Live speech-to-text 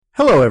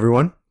Hello,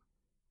 everyone.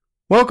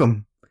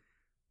 Welcome.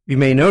 You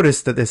may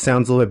notice that this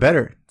sounds a little bit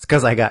better. It's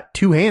because I got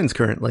two hands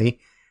currently,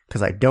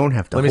 because I don't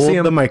have to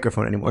hold the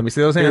microphone anymore. Let me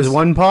see those hands. Here's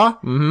one paw.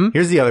 Mm-hmm.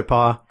 Here's the other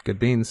paw. Good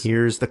beans.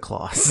 Here's the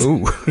claws.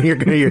 Ooh. You're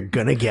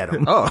gonna get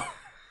them. Oh.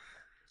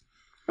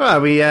 Well,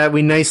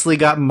 we nicely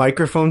got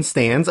microphone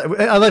stands.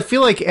 I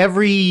feel like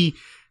every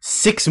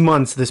 6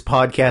 months this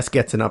podcast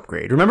gets an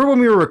upgrade. Remember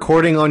when we were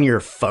recording on your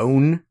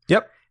phone?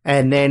 Yep.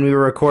 And then we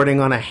were recording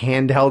on a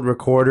handheld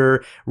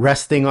recorder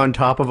resting on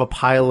top of a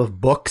pile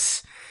of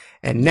books.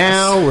 And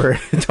now we're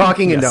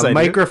talking into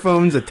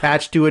microphones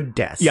attached to a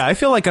desk. Yeah, I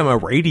feel like I'm a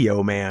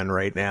radio man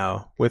right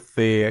now with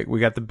we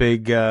got the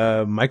big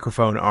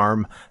microphone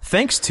arm,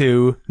 thanks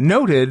to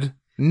noted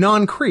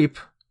non-creep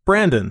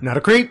Brandon. Not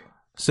a creep.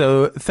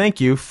 So thank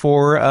you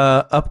for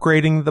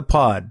upgrading the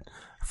pod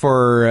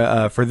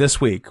for this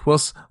week. We'll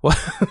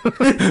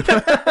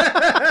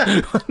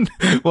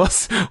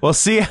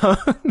see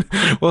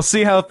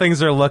how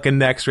things are looking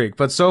next week.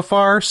 But so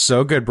far,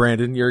 so good,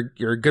 Brandon.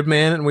 You're a good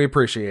man, and we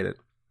appreciate it.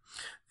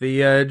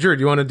 Drew, do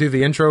you want to do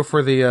the intro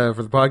for the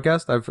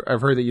podcast?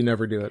 I've heard that you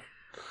never do it.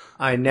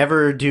 I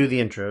never do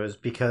the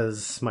intros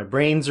because my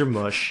brains are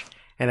mush,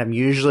 and I'm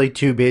usually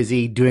too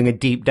busy doing a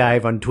deep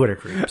dive on Twitter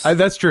creeps.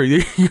 That's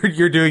true.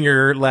 You're doing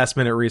your last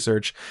minute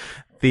research.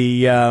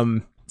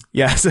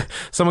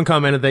 Someone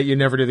commented that you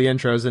never do the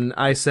intros, and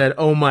I said,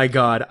 "Oh my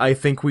god, I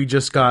think we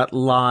just got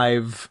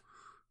live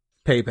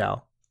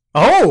PayPal.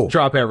 Oh,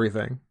 drop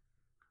everything,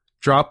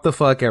 drop the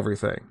fuck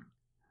everything."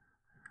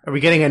 Are we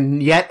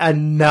getting yet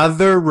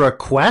another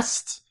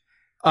request?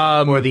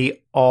 Or the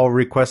all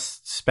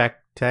request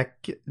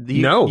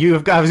No. I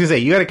was gonna say,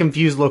 you got a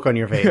confused look on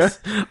your face.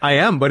 I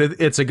am, but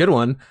it's a good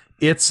one.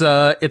 It's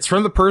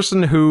from the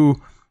person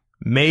who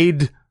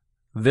made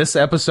this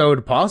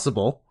episode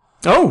possible.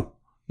 Oh!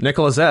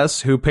 Nicholas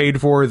S., who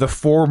paid for the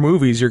 4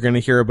 movies you're going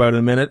to hear about in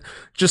a minute,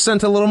 just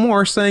sent a little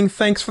more saying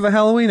thanks for the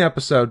Halloween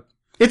episode.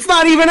 It's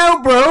not even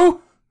out, bro!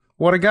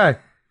 What a guy.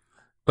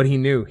 But he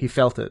knew. He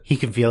felt it. He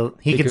could feel it.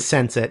 He could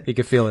sense it. He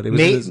could feel it.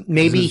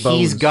 Maybe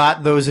he's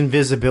got those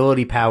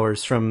invisibility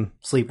powers from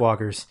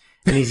Sleepwalkers,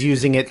 and he's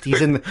using it.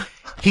 He's in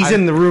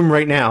the room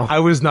right now. I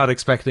was not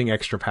expecting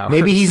extra power.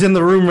 Maybe he's in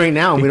the room right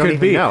now, and we don't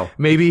even know.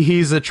 Maybe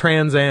he's a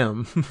Trans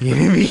Am.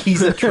 Maybe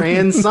he's a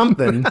trans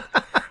something,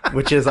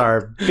 which is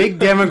our big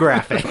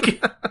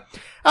demographic.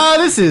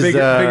 This is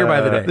bigger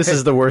by the day. This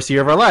is the worst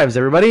year of our lives,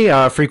 everybody.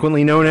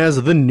 Frequently known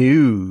as the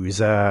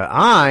news.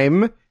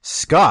 I'm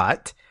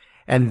Scott.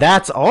 And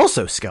that's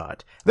also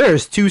Scott.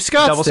 There's 2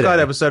 Scotts Double today. Scott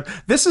episode.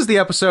 This is the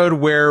episode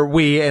where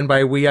we, and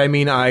by we I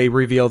mean I,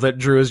 reveal that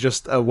Drew is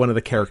just one of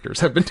the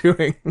characters I've been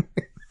doing.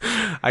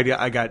 I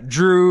got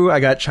Drew. I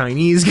got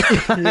Chinese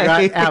guy. You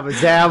got Abba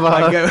Zaba.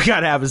 I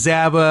got Abba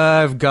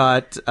Zaba. I've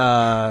got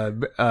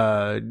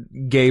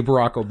gay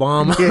Barack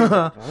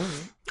Obama.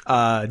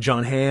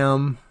 John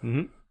Hamm.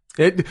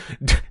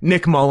 Mm-hmm.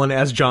 Nick Mullen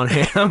as John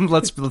Hamm.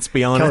 Let's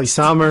be honest. Kelly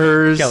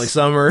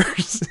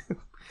Summers.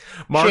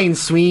 Shane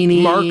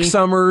Sweeney. Mark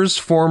Summers,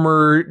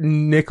 former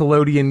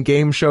Nickelodeon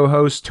game show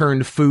host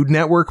turned Food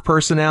Network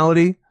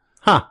personality.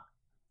 Huh.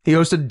 He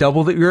hosted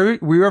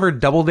were you ever a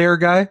Double Dare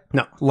guy?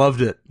 No. Loved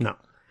it. No.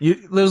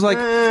 There's like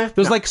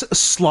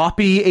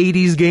sloppy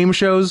 80s game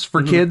shows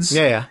for kids.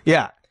 Yeah.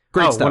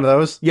 Great stuff. One of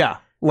those? Yeah.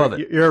 Love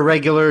it. You're a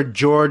regular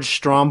George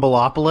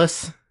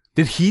Strombolopoulos.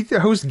 Did he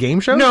host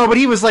game shows? No, but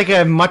he was like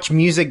a Much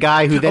Music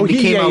guy who then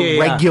became a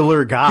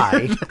regular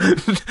guy.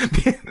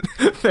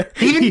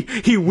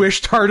 He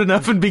wished hard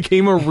enough and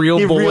became a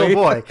real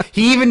boy.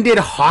 He even did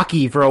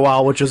hockey for a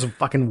while, which was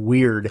fucking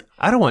weird.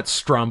 I don't want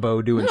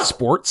Strombo doing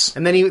sports.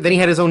 And then he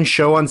had his own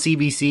show on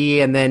CBC,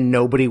 and then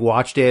nobody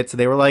watched it, so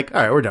they were like,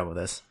 all right, we're done with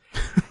this.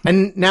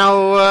 And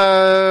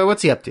now,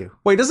 what's he up to?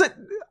 Wait,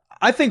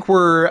 I think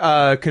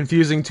we're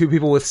confusing 2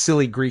 people with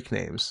silly Greek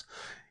names.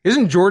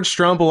 Isn't George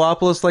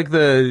Strombolopoulos like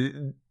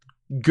the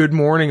Good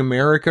Morning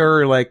America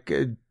or like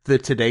the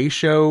Today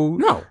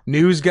Show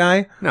news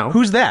guy? No.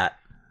 Who's that?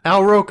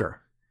 Al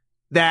Roker.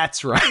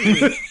 That's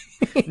right.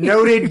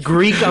 Noted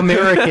Greek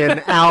American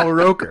Al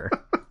Roker.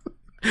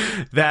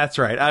 That's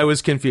right. I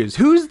was confused.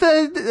 Who's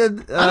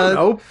the I don't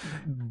know.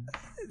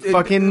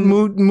 Fucking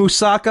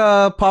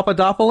Moussaka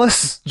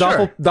Papadopoulos?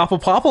 Sure.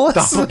 Doppelpopoulos?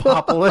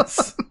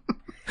 Doppelpopoulos.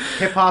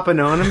 Hip Hop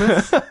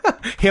Anonymous.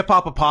 Hip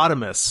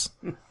Hopopotamus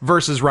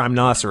versus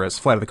Rhinoceros.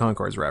 Flight of the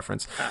Conchords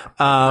reference.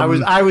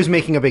 I was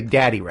making a Big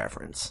Daddy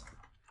reference.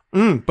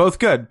 Both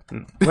good.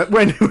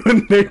 When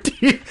they're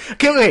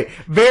okay, wait,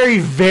 very,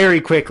 very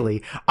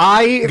quickly.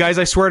 Guys,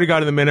 I swear to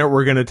God, in a minute,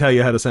 we're going to tell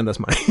you how to send us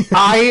money.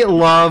 I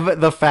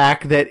love the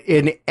fact that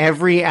in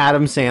every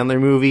Adam Sandler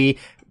movie,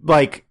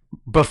 like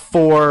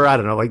before, I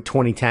don't know, like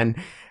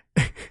 2010,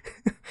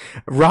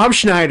 Rob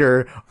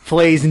Schneider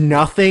plays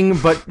nothing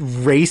but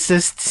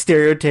racist,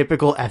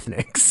 stereotypical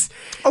ethnics.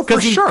 Oh,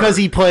 for sure. Because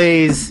he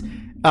plays,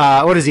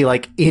 what is he,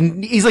 like,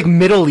 he's like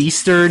Middle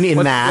Eastern in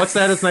that. What's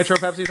that? It's Nitro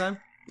Pepsi time?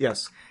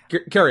 Yes.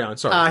 Carry on.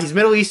 Sorry. He's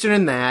Middle Eastern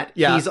in that.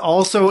 Yeah. He's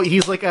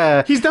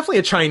definitely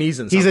a Chinese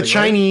in something. He's a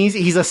Chinese.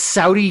 Right? He's a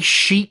Saudi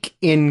sheik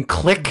in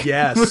Click.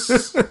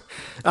 Yes.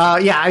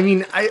 I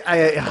mean,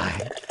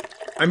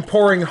 I'm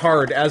pouring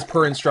hard as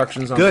per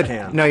instructions on the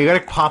can. No, you gotta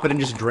pop it and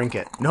just drink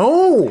it.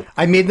 No,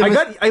 I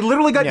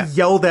literally got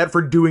yelled at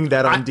for doing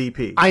that on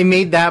DP. I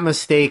made that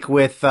mistake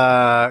with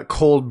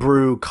cold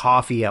brew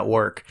coffee at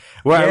work,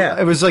 where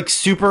it was like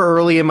super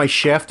early in my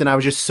shift, and I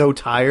was just so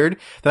tired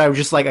that I was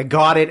just like, I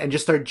got it and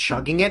just started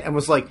chugging it, and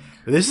was like,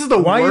 this is the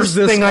worst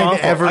thing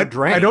I've ever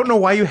drank. I don't know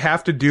why you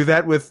have to do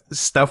that with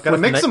stuff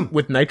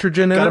with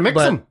nitrogen in it. Gotta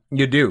mix them.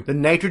 You do. The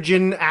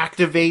nitrogen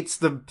activates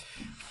the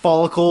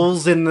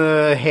follicles in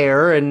the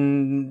hair,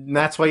 and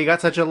that's why you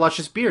got such a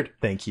luscious beard.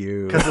 Thank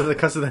you.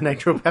 Because of the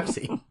Nitro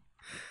Pepsi.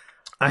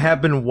 I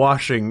have been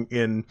washing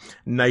in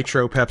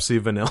Nitro Pepsi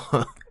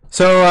vanilla.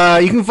 So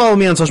you can follow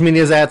me on social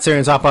medias at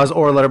Sarian Softpaws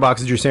or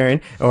Letterboxd Drew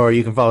Sarian, or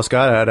you can follow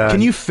Scott at...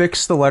 Can you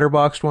fix the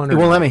Letterboxd one? It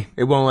won't let me.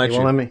 It won't let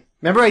me.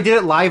 Remember I did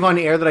it live on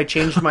air that I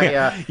changed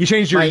my... you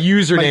changed your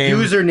username. My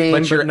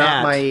username, but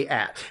not my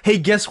at. Hey,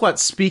 guess what?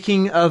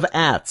 Speaking of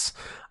ats...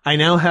 I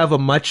now have a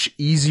much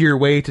easier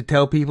way to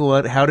tell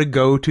people how to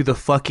go to the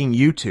fucking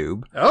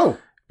YouTube. Oh.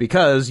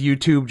 Because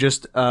YouTube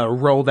just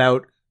rolled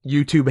out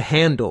YouTube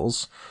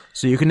handles.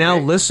 So you can now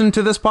listen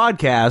to this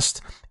podcast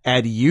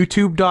at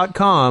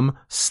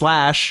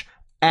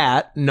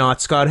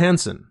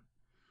youtube.com/@NotScottHenson.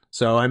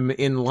 So I'm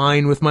in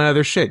line with my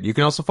other shit. You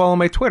can also follow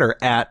my Twitter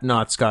at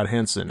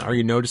 @NotScottHenson. Are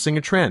you noticing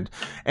a trend?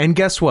 And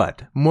guess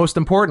what? Most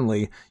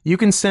importantly, you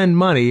can send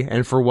money,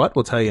 and for what,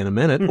 we'll tell you in a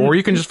minute, or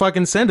you can just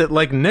fucking send it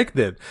like Nick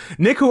did.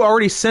 Nick, who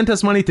already sent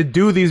us money to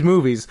do these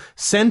movies,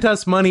 sent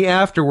us money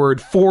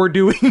afterward for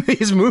doing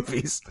these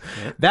movies.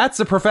 Yeah.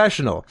 That's a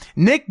professional.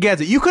 Nick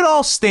gets it. You could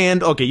all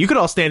stand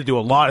to do a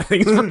lot of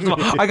things. First of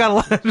all, I got a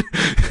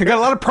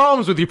lot of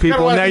problems with you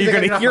people, and now you're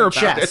going to hear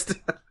about it.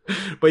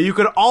 But you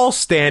could all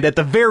stand, at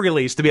the very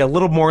least, to be a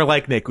little more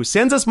like Nick, who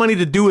sends us money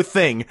to do a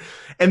thing,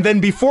 and then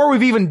before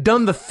we've even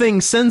done the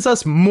thing, sends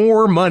us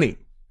more money.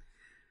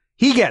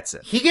 He gets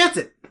it. He gets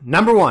it.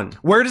 Number one.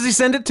 Where does he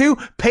send it to?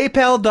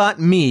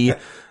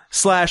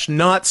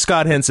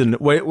 PayPal.me/NotScottHenson.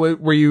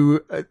 Were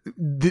you...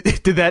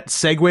 did that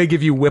segue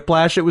give you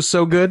whiplash? It was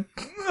so good?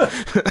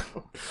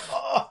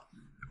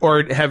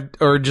 Or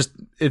just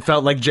it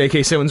felt like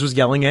J.K. Simmons was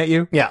yelling at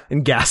you? Yeah.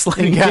 And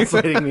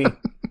gaslighting me.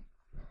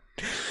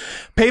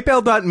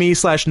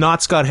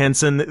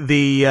 PayPal.me/NotScottHenson.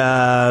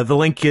 The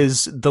link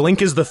is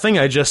the thing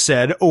I just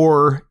said,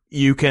 or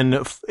you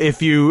can,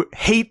 if you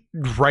hate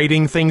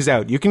writing things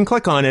out, you can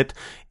click on it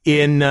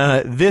in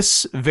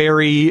this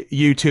very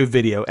YouTube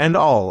video and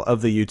all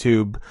of the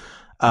YouTube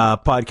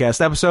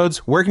podcast episodes.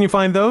 Where can you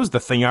find those?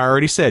 The thing I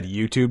already said,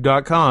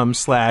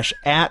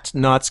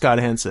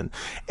 youtube.com/@NotScottHenson.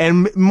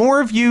 And more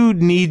of you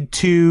need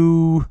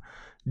to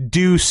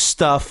do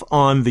stuff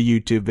on the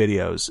YouTube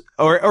videos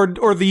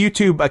or the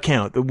YouTube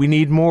account. We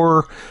need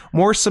more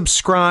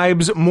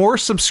subscribe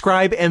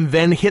and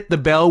then hit the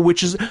bell,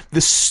 which is the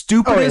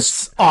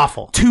stupidest,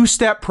 awful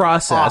 2-step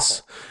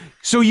process. Awful.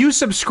 So you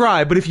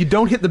subscribe, but if you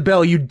don't hit the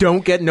bell, you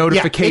don't get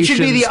notifications. It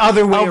should be the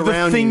other way of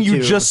around. The thing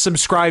you just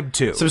subscribed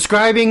to.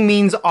 Subscribing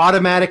means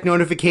automatic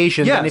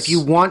notifications, and if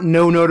you want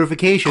no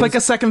notifications, click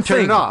a second thing.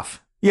 Turn it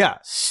off. Yeah,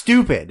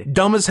 stupid,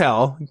 dumb as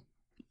hell.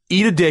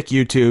 Eat a dick,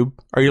 YouTube.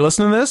 Are you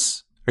listening to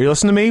this? Are you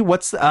listening to me?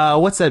 What's the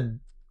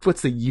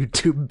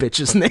YouTube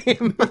bitch's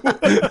name?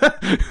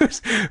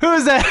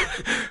 who's that?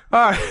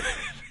 All right.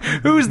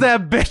 Who's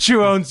that bitch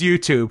who owns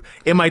YouTube?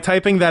 Am I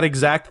typing that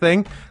exact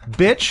thing?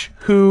 Bitch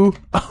who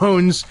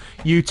owns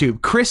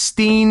YouTube.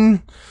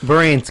 Christine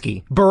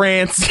Baranski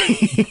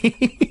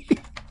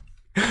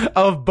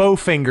of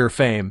Bowfinger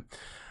fame.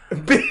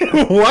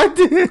 What?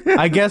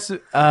 I guess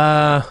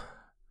the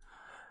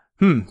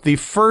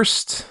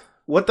first...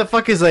 What the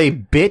fuck is a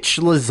bitch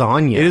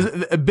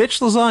lasagna? A bitch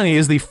lasagna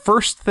is the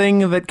first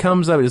thing that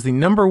comes up. It is the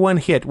number one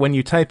hit when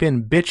you type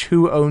in bitch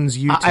who owns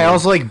YouTube. I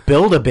also like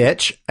build a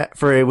bitch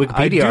for a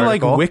Wikipedia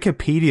article. Like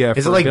Wikipedia.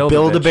 Is it like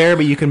build a bear,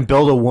 but you can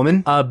build a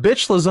woman?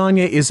 Bitch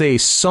lasagna is a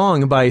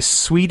song by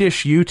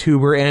Swedish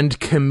YouTuber and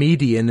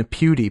comedian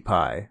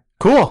PewDiePie.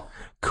 Cool.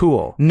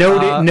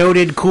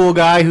 Noted cool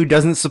guy who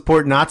doesn't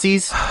support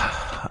Nazis.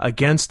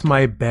 Against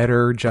my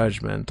better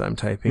judgment, I'm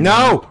typing.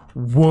 No!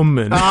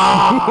 Woman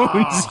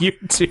owns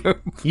YouTube.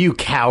 You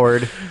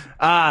coward.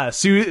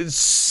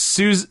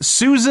 Susan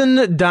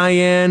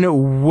Diane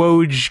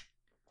Wojcicki.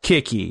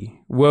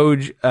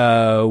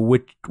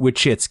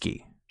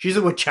 Wojcicki. She's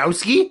a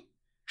Wachowski?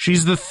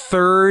 She's the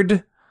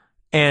third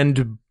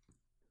and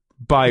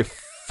by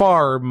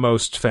far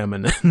most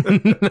feminine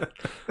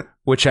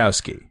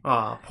Wachowski.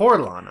 Poor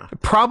Lana.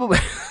 Probably...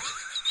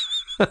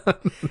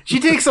 She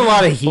takes a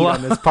lot of heat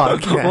on this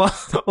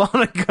podcast.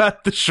 Lana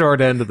got the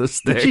short end of the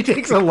stick. She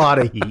takes a lot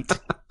of heat.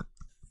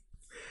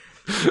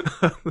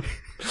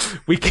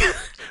 We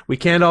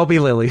can't all be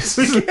lilies.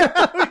 We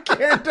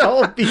can't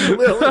all be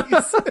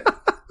lilies.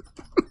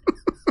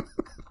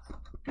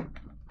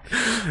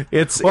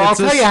 I'll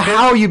tell you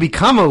how you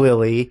become a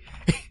lily.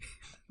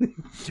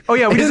 Oh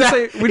yeah, we didn't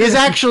say we is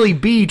didn't actually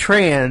be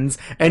trans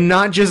and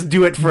not just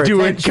do it for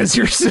do it attention. because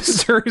your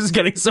sister is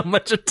getting so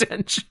much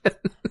attention.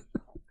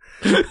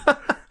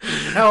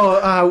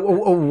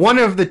 One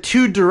of the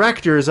two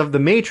directors of The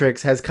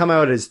Matrix has come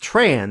out as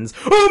trans.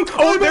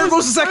 There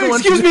goes the second one.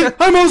 Excuse me,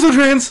 I'm also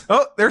trans.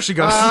 Oh, there she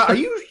goes. Are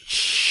you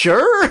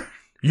sure?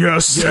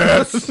 Yes.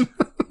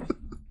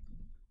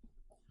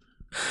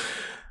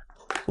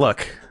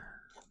 Look,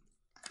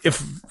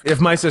 if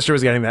my sister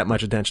was getting that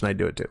much attention, I'd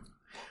do it too.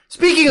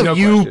 Speaking of No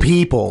you question.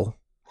 people.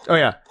 Oh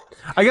yeah,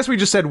 I guess we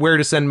just said where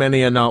to send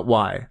money and not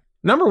why.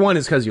 Number one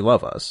is because you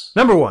love us,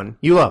 Number one,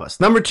 you love us.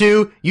 Number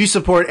two, you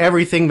support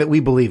everything that we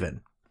believe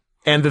in.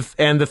 and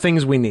the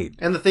things we need,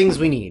 And the things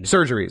we need.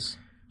 surgeries,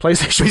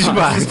 PlayStation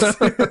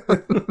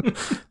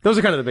 5. Those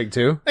are kind of the big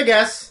two. I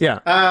guess.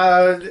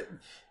 Yeah.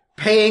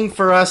 Paying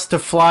for us to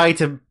fly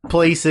to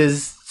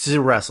places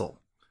to wrestle.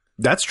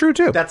 That's true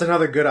too. That's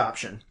another good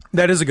option.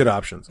 That is a good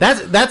option.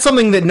 That's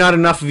something that not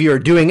enough of you are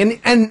doing.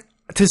 And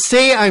to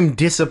say I'm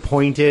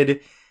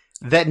disappointed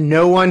that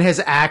no one has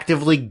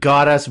actively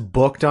got us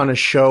booked on a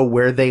show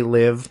where they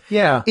live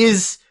Yeah,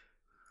 is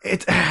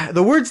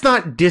the word's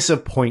not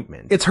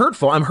disappointment. it's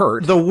hurtful. I'm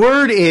hurt. The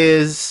word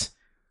is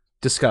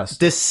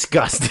Disgust.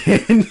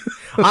 disgusted.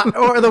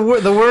 Or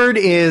the word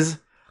is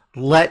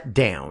let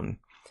down.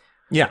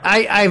 Yeah.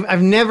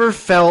 I've never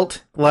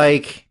felt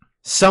like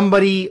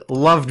somebody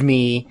loved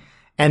me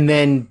and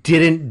then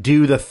didn't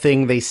do the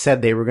thing they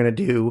said they were going to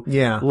do.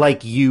 Yeah.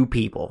 Like you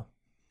people.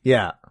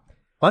 Yeah.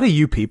 A lot of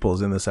you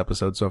peoples in this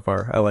episode so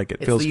far. I like it.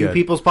 It's Feels the good. You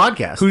People's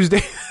podcast. Who's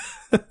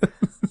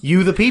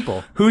You the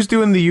people. who's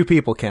doing the you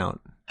people count?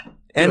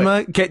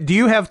 Emma, do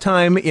you have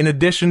time, in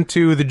addition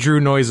to the Drew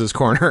Noises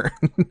corner,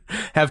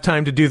 have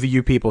time to do the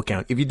you people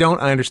count? If you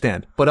don't, I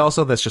understand. But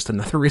also, that's just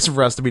another reason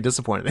for us to be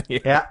disappointed in you.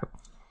 Yeah.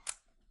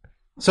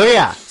 So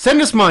yeah,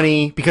 send us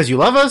money because you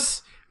love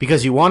us,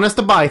 because you want us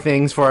to buy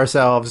things for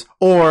ourselves,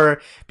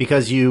 or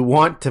because you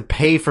want to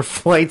pay for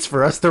flights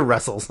for us to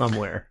wrestle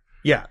somewhere.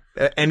 Yeah.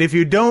 And if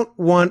you don't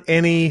want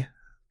any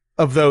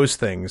of those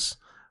things,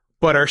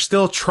 but are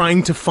still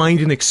trying to find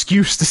an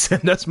excuse to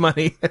send us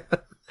money,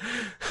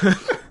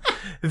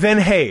 then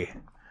hey,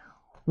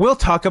 we'll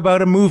talk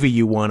about a movie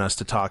you want us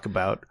to talk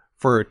about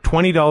for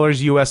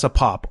 $20 US a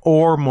pop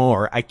or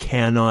more. I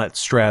cannot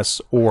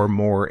stress or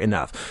more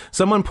enough.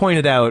 Someone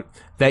pointed out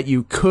that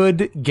you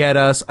could get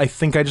us, I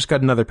think I just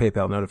got another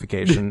PayPal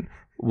notification.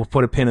 We'll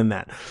put a pin in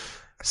that.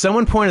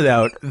 Someone pointed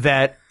out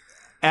that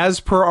as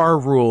per our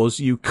rules,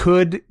 you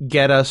could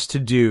get us to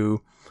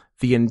do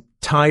the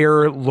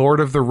entire Lord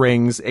of the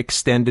Rings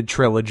extended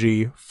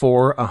trilogy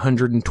for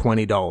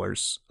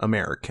 $120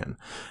 American.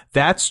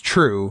 That's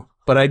true,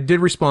 but I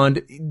did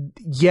respond,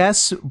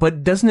 yes,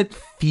 but doesn't it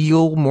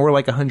feel more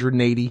like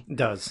 180? It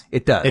does.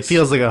 It does. It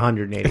feels like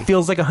 180. It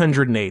feels like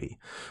 180.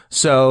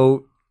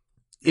 So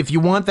if you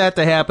want that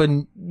to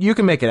happen, you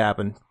can make it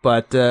happen,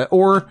 but,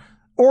 or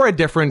a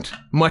different,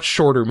 much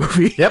shorter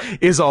movie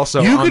is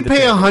also You on could the pay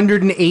table.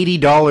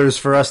 $180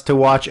 for us to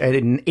watch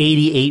an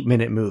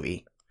 88-minute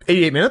movie.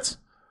 88 minutes?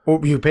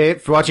 Or you pay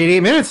it for watch 88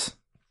 minutes.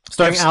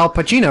 Starring Al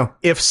Pacino.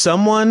 If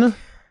someone...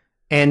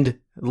 And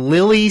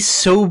Lily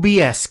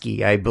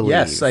Sobieski, I believe.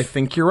 Yes, I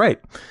think you're right.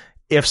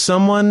 If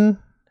someone,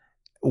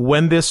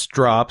 when this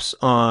drops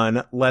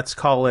on, let's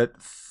call it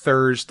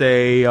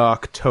Thursday,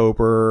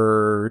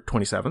 October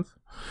 27th.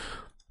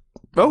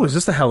 Oh, is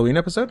this the Halloween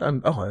episode?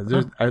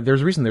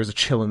 There's a reason there's a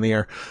chill in the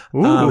air.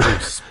 Ooh,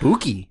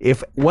 spooky.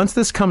 Once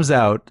this comes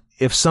out,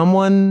 if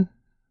someone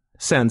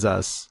sends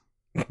us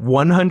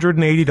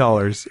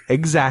 $180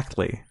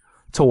 exactly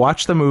to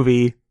watch the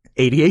movie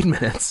 88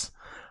 minutes,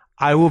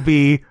 I will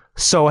be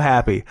so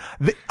happy.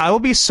 I will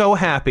be so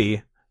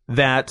happy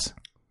that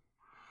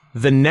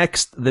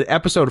the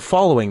episode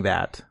following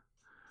that,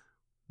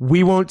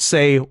 we won't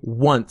say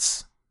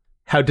once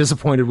how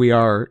disappointed we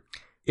are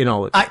in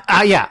all of it.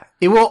 Yeah.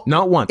 It will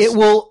Not once. It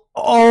will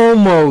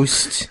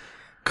almost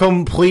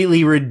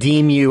completely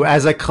redeem you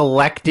as a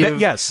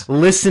collective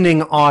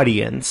listening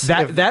audience.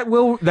 That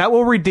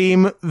will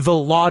redeem the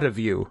lot of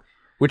you,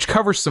 which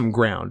covers some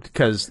ground,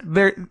 because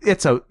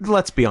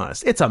let's be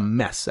honest, it's a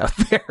mess out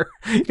there.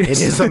 It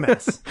is a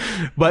mess.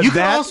 But you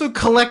can also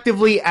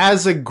collectively,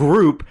 as a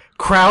group,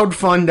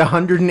 crowdfund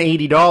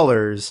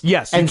 $180.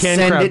 Yes, and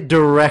send it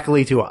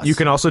directly to us. You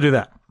can also do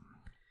that.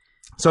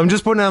 So I'm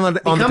just putting it on the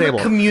table. Become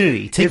a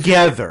community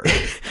together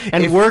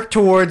and work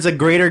towards a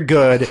greater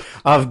good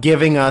of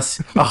giving us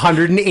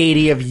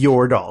 180 of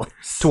your dollars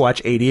to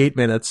watch 88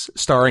 minutes,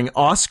 starring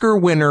Oscar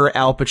winner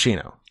Al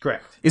Pacino.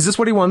 Correct. Is this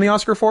what he won the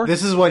Oscar for?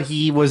 This is what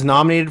he was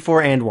nominated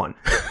for and won.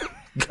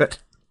 Good.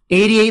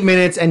 88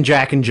 Minutes and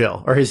Jack and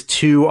Jill are his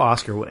two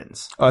Oscar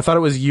wins. Oh, I thought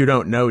it was You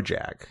Don't Know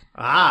Jack.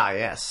 Ah,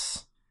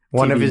 yes.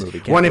 One TV of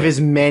movie,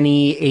 his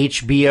many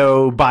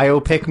HBO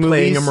biopic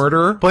movies.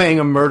 Playing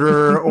a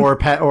murderer or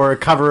a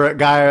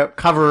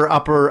cover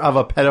upper of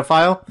a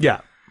pedophile.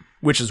 Yeah.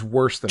 Which is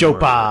worse than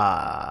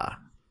Jopa.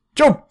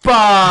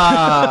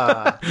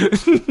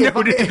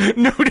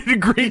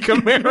 Noted Greek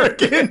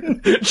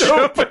American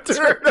Joe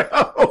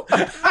Paterno.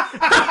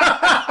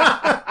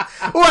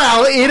 Well,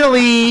 Well,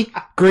 Italy,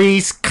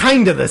 Greece,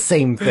 kind of the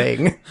same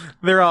thing.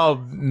 They're all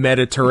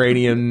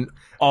Mediterranean,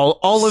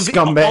 olive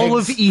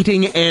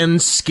eating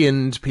and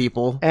skinned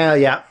people.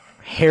 Yeah.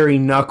 Hairy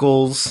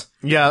knuckles.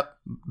 Yeah.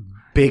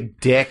 Big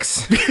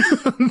dicks.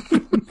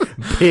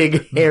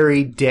 Big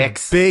hairy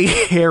dicks. Big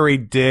hairy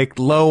dick,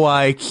 low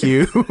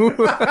IQ.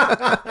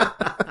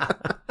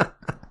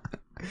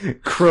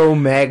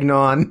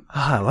 Cro-Magnon.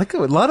 I like a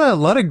lot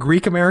of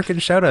Greek American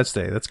shout outs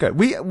today. That's good.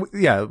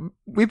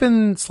 We've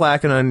been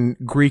slacking on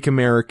Greek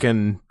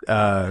American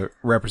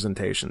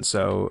representation,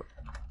 so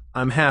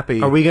I'm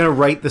happy. Are we gonna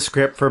write the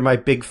script for My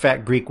Big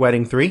Fat Greek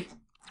Wedding 3?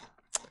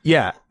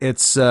 Yeah,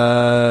 it's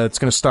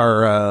gonna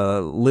star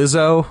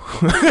Lizzo.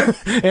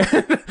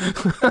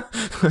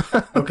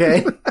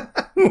 Okay.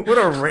 What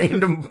a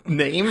random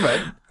name,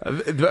 but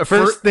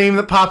first name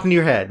that popped into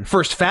your head.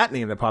 First fat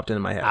name that popped into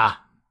my head.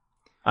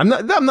 I'm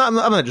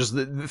not just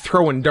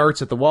throwing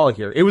darts at the wall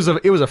here. It was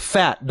a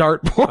fat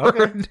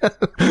dartboard.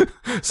 Okay.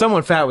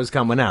 Someone fat was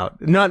coming out.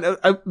 Not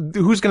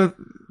you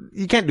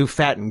can't do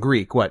fat in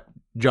Greek. What?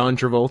 John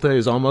Travolta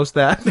is almost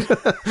that.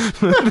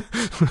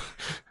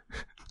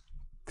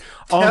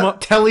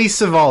 Telly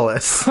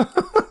Savalas.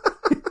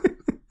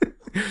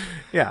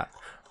 Yeah.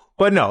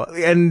 But no,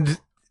 and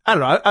I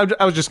don't know.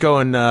 I was just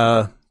going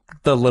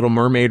the Little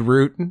Mermaid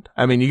route.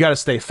 I mean, you got to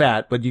stay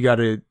fat, but you got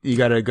to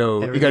go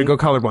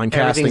colorblind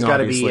casting. Everything's got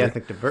to be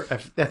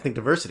ethnic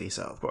diversity.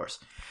 So of course,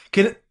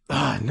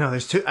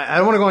 there's too. I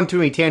don't want to go on too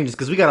many tangents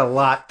because we got a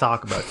lot to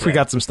talk about today. We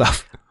got some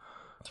stuff.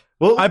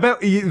 Well, I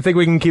bet you think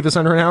we can keep this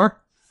under an hour.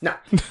 No,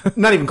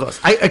 not even close.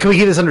 Can we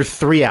keep this under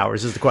 3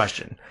 hours? Is the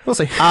question. We'll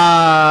see.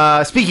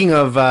 Speaking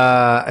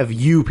of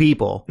you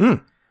people.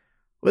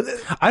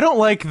 I don't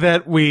like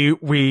that we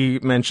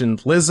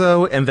mentioned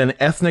Lizzo and then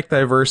ethnic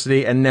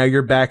diversity, and now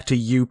you're back to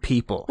you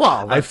people.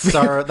 Well, that's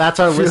our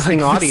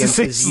listening audience.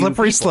 It's a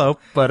slippery slope,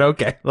 but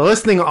okay. The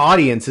listening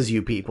audience is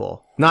you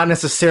people, not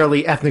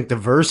necessarily ethnic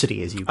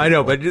diversity is you people. I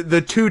know, but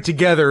the two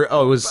together.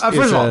 First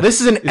of all, this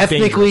is an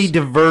ethnically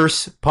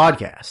diverse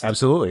podcast.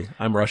 Absolutely,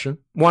 I'm Russian.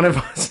 One of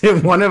us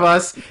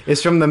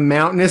is from the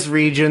mountainous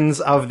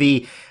regions of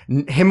the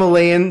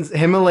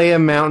Himalaya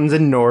mountains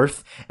in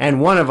north,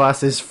 and one of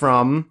us is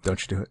from. Don't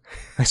you do it!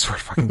 I swear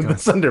to fucking God,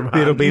 Sunderland.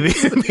 It'll be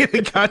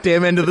the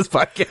goddamn end of this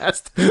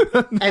podcast.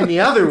 And the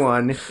other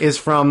one is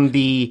from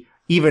the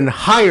even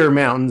higher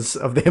mountains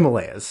of the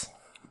Himalayas.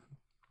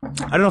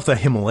 I don't know if the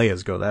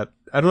Himalayas go that.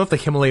 I don't know if the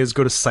Himalayas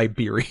go to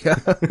Siberia.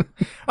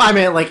 I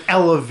mean, like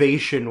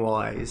elevation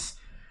wise.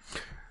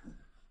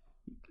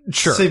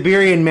 Sure.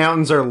 Siberian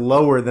mountains are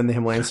lower than the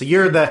Himalayas, so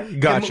you're the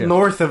Gotcha.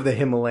 north of the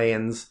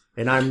Himalayas,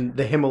 and I'm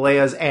the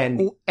Himalayas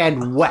and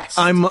west.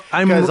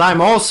 Because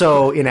I'm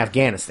also in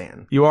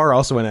Afghanistan. You are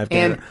also in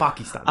Afghanistan and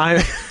Pakistan.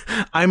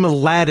 I'm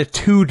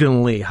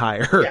latitudinally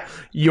higher. Yeah.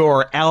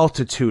 You're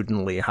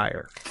altitudinally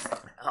higher.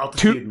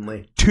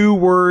 Altitudinally. Two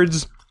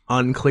words,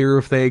 unclear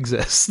if they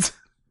exist.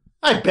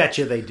 I bet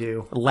you they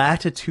do.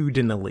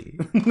 Latitudinally.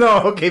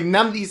 No, okay.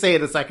 Now that you say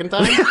it a second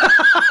time.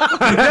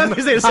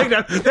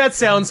 That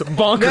sounds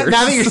bonkers.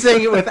 Now that you're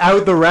saying it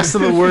without the rest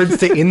of the words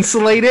to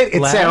insulate it,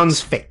 it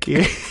sounds fake.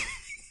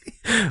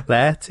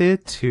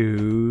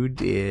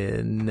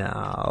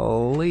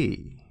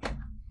 Latitudinally.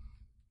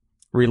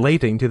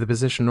 Relating to the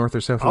position north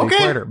or south of the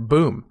equator.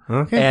 Boom.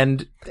 Okay.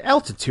 And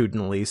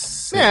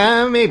altitudinally.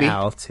 Yeah, maybe.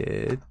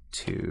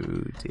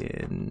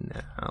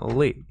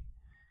 Altitudinally.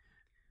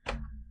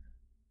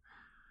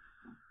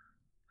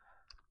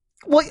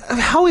 Well,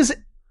 how is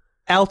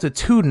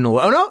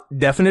altitudinal? Oh, no.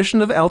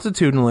 Definition of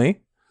altitudinally.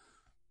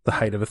 The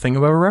height of a thing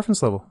above a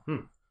reference level.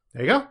 There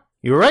you go.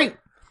 You were right.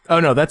 Oh,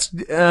 no. That's...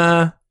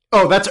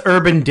 that's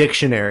Urban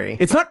Dictionary.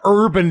 It's not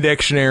Urban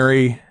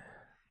Dictionary.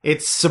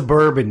 It's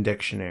Suburban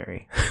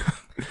Dictionary.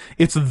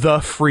 It's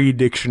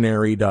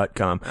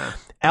thefreedictionary.com.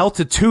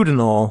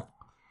 Altitudinal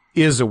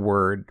is a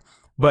word,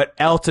 but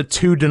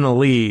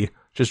altitudinally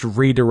just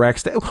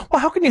redirects. Well,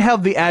 how can you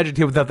have the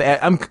adjective without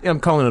the... I'm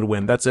calling it a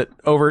win. That's it.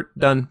 Over.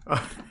 Done.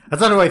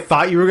 That's not who I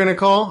thought you were going to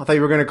call. I thought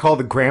you were going to call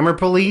the grammar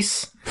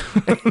police.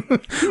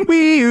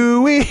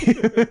 Wee.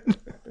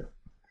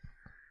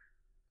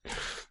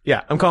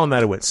 Yeah, I'm calling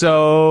that a win.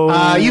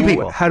 So... you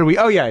people. How do we...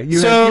 Oh, yeah. You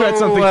had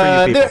something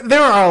for you people.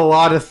 There are a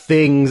lot of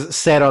things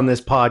said on this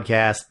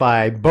podcast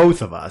by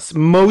both of us,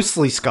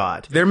 mostly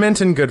Scott. They're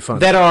meant in good fun.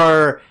 That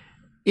are,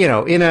 in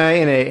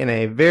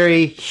a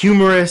very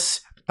humorous...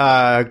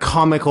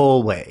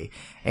 comical way.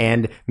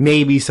 And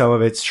maybe some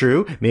of it's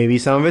true, maybe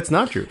some of it's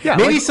not true. Yeah,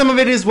 maybe some of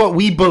it is what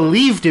we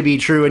believe to be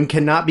true and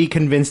cannot be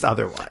convinced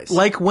otherwise.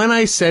 Like when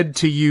I said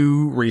to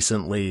you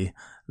recently,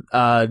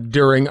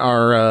 during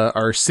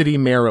our city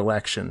mayor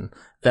election,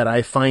 that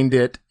I find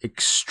it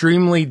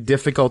extremely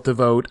difficult to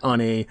vote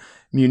on a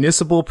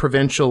municipal,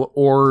 provincial,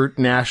 or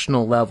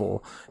national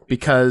level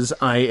because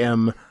I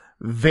am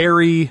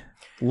very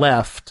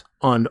left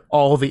on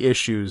all the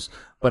issues,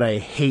 but I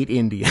hate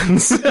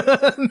Indians.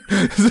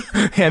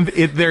 And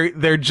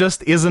there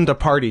just isn't a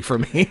party for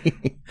me.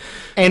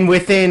 And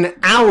within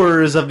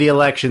hours of the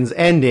elections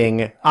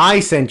ending, I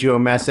sent you a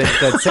message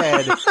that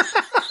said,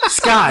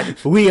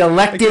 Scott, we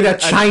elected a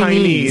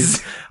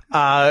Chinese.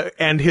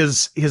 And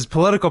his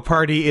political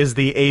party is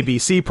the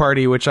ABC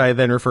party, which I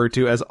then refer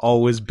to as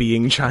always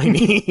being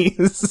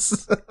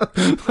Chinese.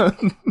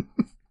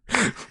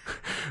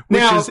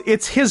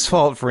 It's his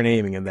fault for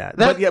naming him that.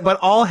 But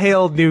all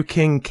hail new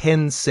King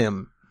Ken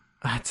Sim.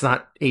 It's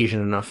not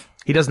Asian enough.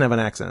 He doesn't have an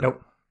accent.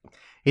 Nope.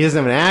 He doesn't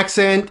have an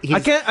accent. I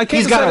can't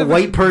He's got a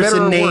white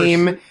person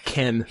name.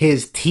 Ken.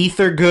 His teeth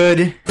are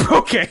good.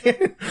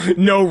 Okay.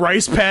 No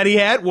rice patty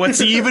hat. What's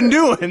he even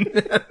doing?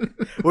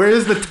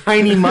 Where's the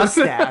tiny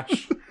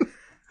mustache?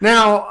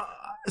 Now,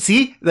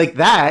 see, like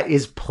that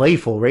is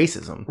playful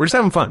racism. We're just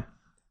having fun.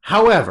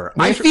 However,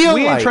 we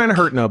ain't trying to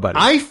hurt nobody.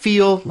 I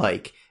feel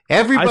like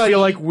everybody. I feel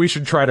like we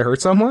should try to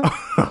hurt someone.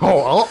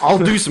 I'll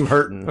do some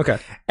hurting. Okay.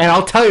 And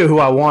I'll tell you who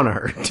I want to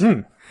hurt.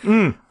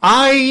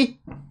 I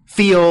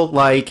feel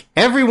like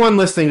everyone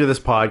listening to this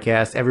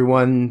podcast,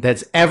 everyone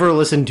that's ever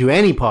listened to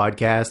any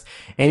podcast,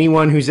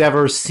 anyone who's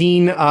ever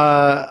seen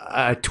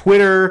a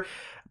Twitter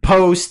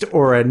post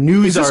or a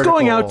news article. Is this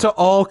going out to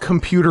all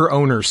computer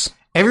owners?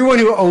 Everyone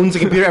who owns a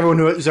computer, everyone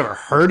who's ever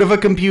heard of a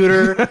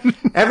computer,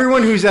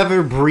 everyone who's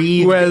ever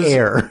breathed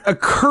air. A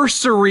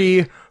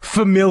cursory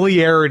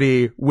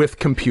familiarity with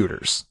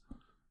computers.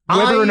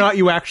 Whether or not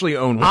you actually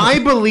own one. I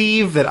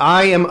believe that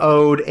I am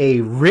owed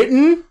a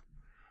written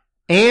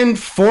and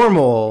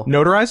formal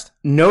notarized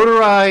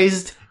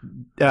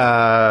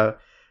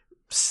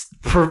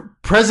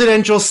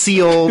presidential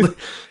sealed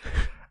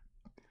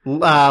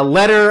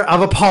letter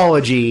of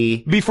apology.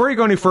 Before you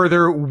go any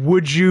further,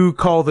 would you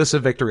call this a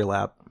victory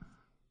lap?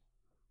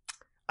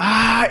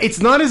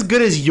 It's not as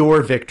good as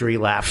your victory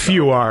lap.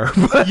 Few are.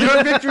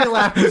 Your victory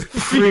lap is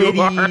pretty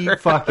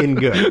fucking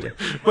good.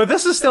 But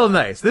this is still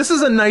nice. This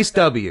is a nice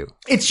W.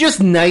 It's just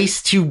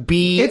nice to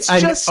be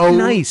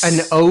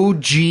an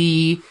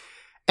OG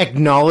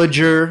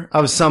acknowledger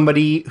of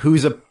somebody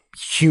who's a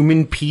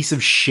human piece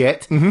of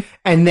shit. Mm-hmm.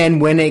 And then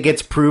when it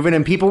gets proven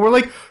and people were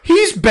like,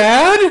 he's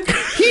bad,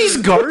 he's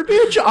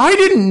garbage, I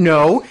didn't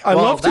know. I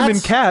loved him in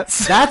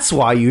Cats. That's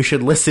why you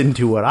should listen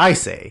to what I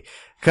say.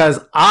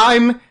 Because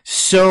I'm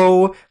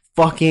so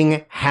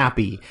fucking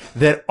happy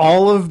that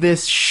all of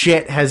this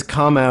shit has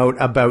come out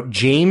about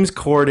James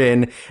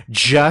Corden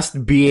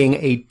just being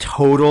a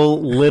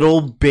total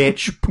little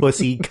bitch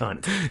pussy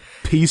cunt.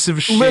 Piece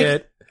of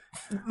shit.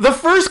 The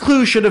first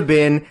clue should have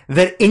been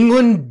that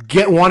England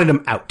wanted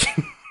him out.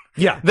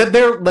 Yeah. That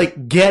they're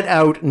like, get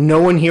out,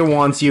 no one here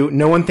wants you,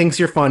 no one thinks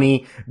you're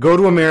funny, go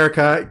to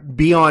America,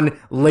 be on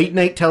late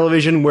night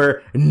television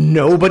where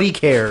nobody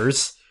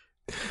cares.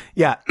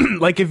 Yeah,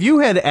 like if you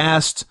had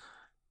asked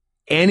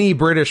any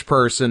British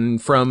person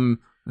from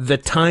the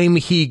time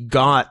he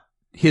got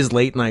his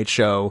late night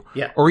show,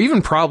 or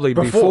even probably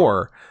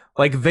before,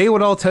 like they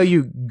would all tell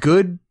you,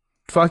 good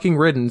fucking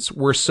riddance.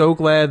 We're so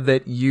glad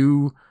that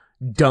you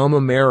dumb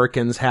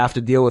Americans have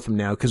to deal with him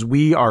now because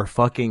we are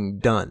fucking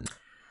done.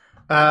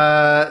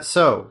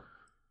 So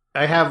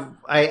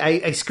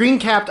I screen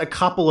capped a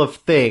couple of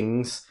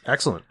things.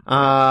 Excellent.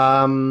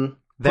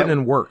 That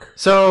in work.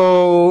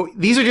 So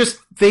these are just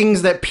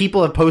things that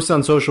people have posted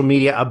on social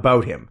media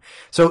about him.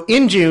 So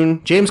in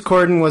June, James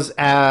Corden was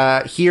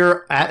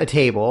here at a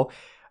table.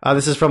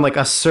 This is from like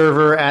a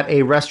server at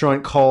a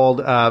restaurant called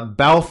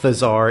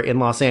Balthazar in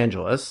Los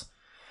Angeles.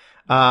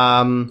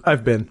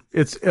 I've been.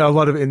 It's a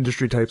lot of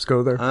industry types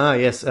go there.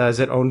 Yes. Is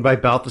it owned by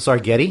Balthazar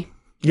Getty?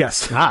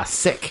 Yes.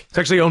 Sick. It's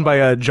actually owned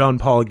by John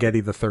Paul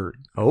Getty III.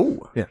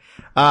 Oh. Yeah.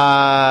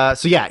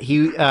 So yeah,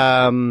 he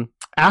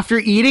after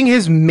eating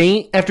his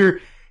mate, after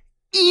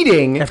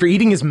eating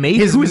his mate,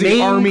 who is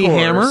the Army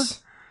Hammer. So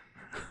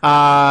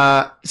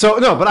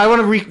no, but I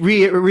want to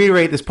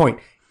reiterate this point.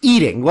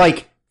 Eating,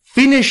 like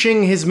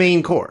finishing his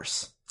main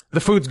course. The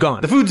food's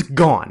gone.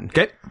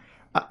 Okay.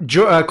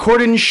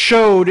 Corden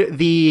showed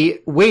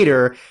the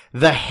waiter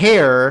the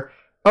hair.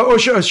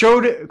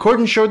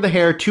 Corden showed the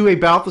hair to a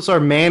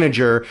Balthazar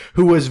manager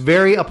who was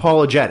very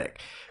apologetic.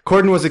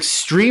 Corden was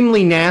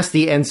extremely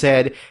nasty and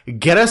said,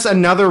 get us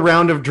another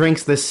round of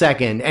drinks this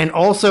second, and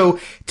also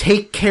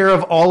take care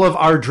of all of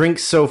our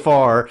drinks so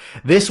far.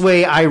 This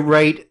way I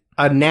write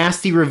a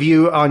nasty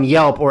review on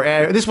Yelp, or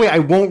this way I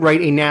won't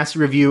write a nasty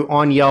review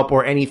on Yelp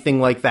or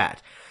anything like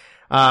that.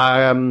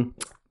 James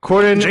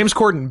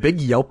Corden, big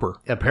Yelper.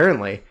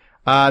 Apparently.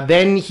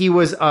 Then he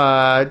was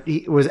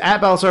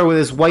at Balthazar with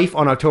his wife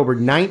on October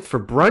 9th for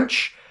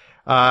brunch.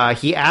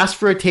 He asked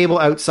for a table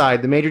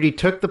outside. The maitre d'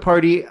 took the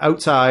party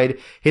outside.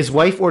 His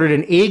wife ordered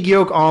an egg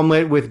yolk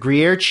omelet with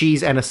Gruyere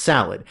cheese and a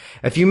salad.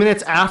 A few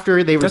minutes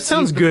after they received... That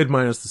sounds good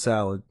minus the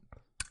salad.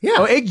 Yeah.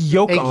 Oh, egg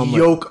yolk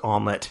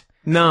omelet.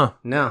 No.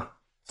 No.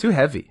 Too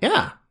heavy.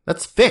 Yeah.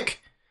 That's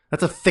thick.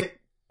 That's a thick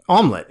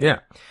omelet. Yeah.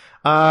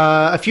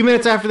 A few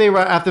minutes after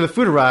the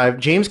food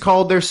arrived, James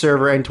called their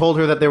server and told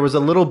her that there was a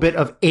little bit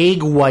of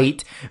egg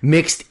white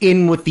mixed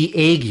in with the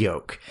egg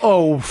yolk.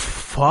 Oh,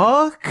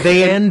 fuck.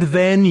 And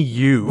then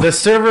you. The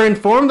server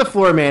informed the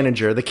floor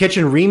manager. The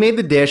kitchen remade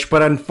the dish,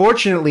 but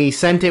unfortunately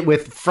sent it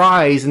with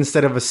fries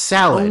instead of a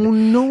salad. Oh,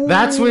 no.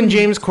 That's when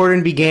James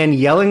Corden began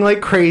yelling like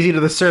crazy to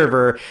the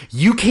server,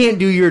 "You can't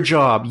do your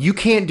job. You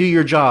can't do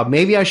your job.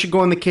 Maybe I should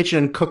go in the kitchen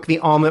and cook the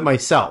omelet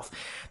myself."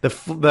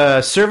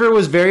 The server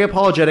was very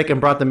apologetic and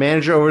brought the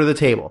manager over to the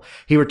table.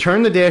 He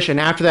returned the dish, and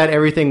after that,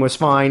 everything was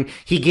fine.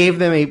 He gave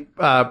them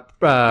a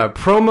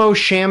promo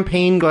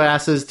champagne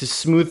glasses to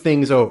smooth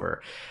things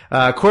over.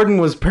 Corden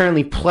was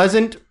apparently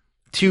pleasant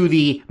to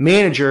the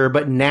manager,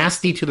 but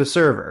nasty to the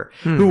server,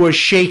 who was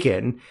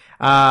shaken,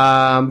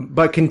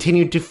 but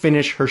continued to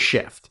finish her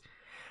shift.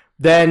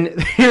 Then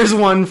here's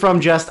one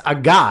from just a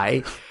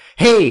guy.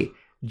 "Hey,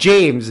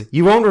 James,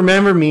 you won't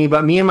remember me,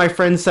 but me and my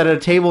friends sat at a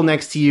table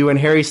next to you and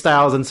Harry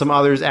Styles and some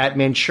others at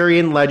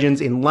Manchurian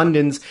Legends in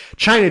London's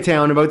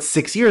Chinatown about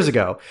 6 years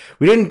ago.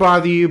 We didn't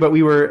bother you, but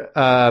we were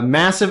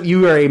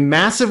you were a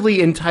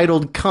massively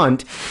entitled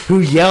cunt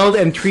who yelled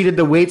and treated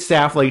the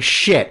waitstaff like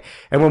shit.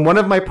 And when one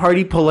of my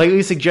party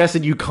politely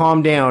suggested you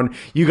calm down,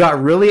 you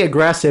got really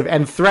aggressive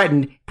and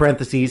threatened,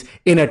 parentheses,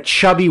 in a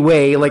chubby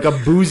way like a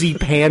boozy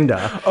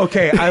panda."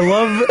 Okay, I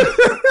love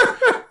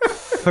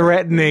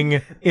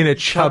threatening in a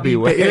chubby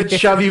way. In a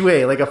chubby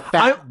way, like a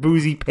fat,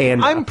 boozy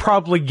panda. I'm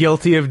probably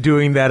guilty of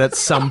doing that at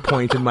some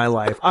point in my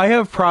life. I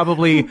have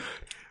probably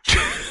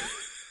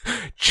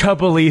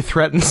chubbily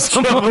threatened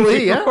someone.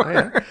 Chubbily,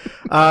 yeah.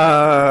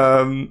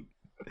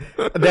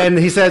 Then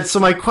he said,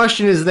 "So my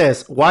question is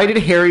this. Why did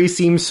Harry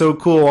seem so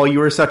cool while you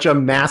were such a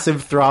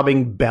massive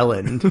throbbing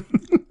bellend?"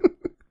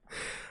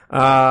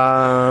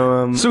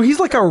 So he's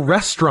like a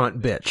restaurant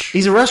bitch.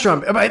 He's a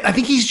restaurant. I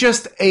think he's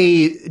just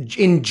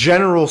in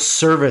general,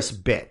 service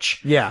bitch.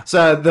 Yeah.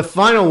 So the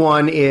final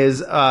one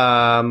is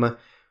on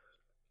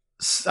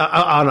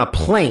a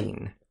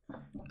plane.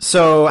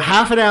 So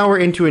half an hour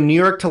into a New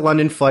York to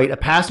London flight, a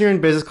passenger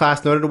in business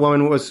class noted a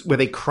woman was with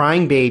a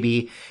crying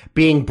baby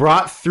being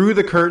brought through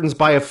the curtains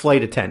by a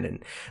flight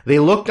attendant. They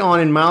looked on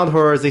in mild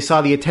horror as they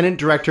saw the attendant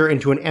direct her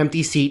into an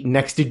empty seat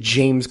next to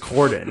James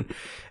Corden.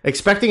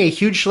 Expecting a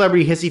huge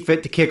celebrity hissy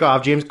fit to kick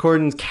off, James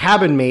Corden's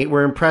cabin mate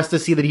were impressed to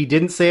see that he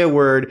didn't say a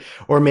word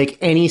or make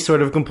any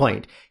sort of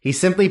complaint. He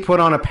simply put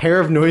on a pair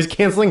of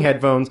noise-canceling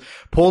headphones,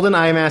 pulled an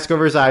eye mask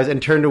over his eyes, and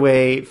turned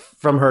away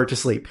from her to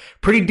sleep.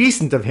 Pretty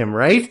decent of him,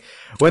 right?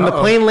 When the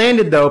plane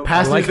landed, though,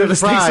 passengers were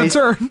surprised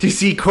to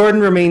see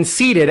Corden remain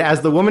seated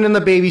as the woman and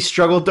the baby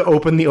struggled to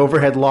open the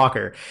overhead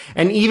locker.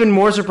 And even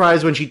more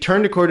surprised when she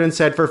turned to Corden and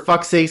said, "For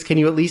fuck's sakes, can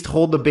you at least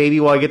hold the baby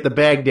while I get the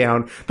bag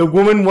down? The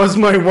woman was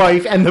my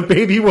wife and the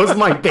baby was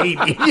my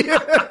baby."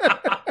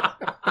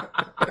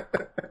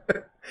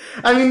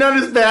 I mean, not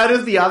as bad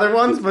as the other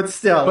ones, but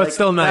still. But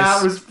still nice.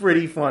 That was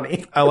pretty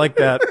funny. I like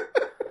that.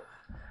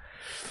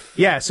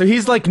 Yeah, so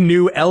he's like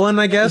new Ellen,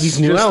 I guess. He's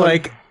new Ellen.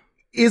 Like,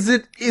 is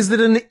it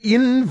an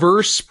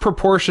inverse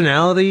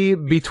proportionality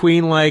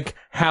between like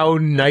how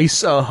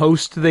nice a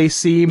host they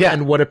seem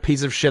and what a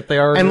piece of shit they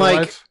are in real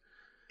life?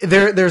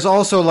 There's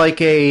also like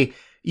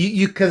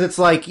because it's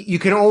like you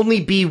can only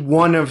be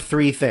one of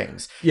three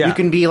things. Yeah. You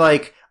can be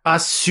like a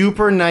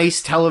super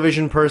nice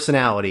television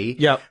personality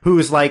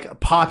who's like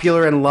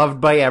popular and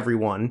loved by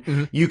everyone.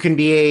 Mm-hmm. You can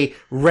be a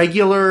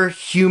regular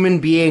human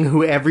being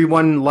who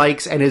everyone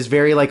likes and is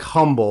very like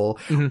humble,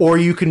 or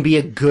you can be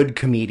a good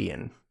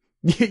comedian.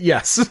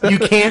 Yes. You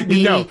can't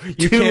be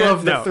two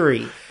of the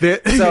three.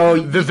 So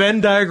the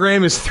Venn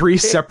diagram is three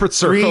separate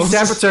circles. Three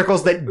separate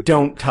circles that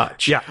don't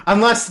touch. Yeah.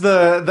 Unless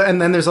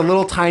and then there's a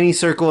little tiny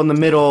circle in the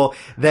middle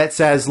that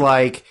says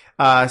like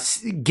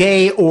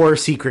gay or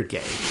secret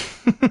gay.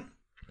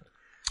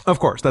 Of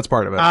course, that's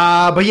part of it.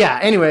 But yeah,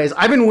 anyways,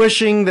 I've been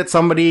wishing that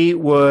somebody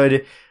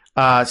would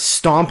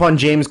stomp on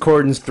James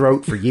Corden's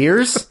throat for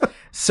years.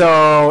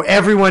 So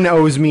everyone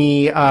owes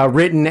me a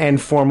written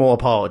and formal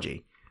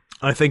apology.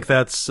 I think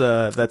that's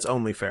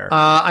only fair.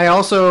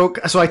 So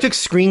I took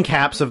screen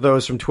caps of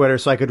those from Twitter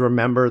so I could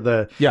remember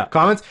the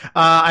comments.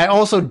 I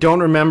also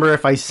don't remember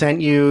if I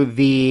sent you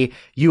the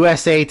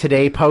USA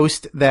Today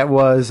post that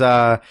was,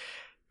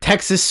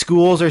 Texas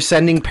schools are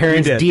sending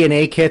parents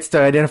DNA kits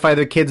to identify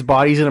their kids'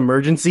 bodies in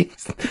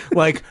emergencies.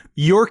 Like,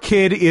 your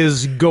kid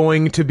is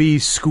going to be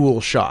school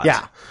shot.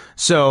 Yeah.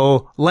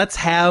 So let's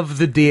have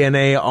the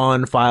DNA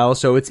on file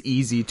so it's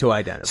easy to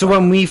identify. So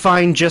when we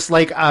find just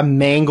like a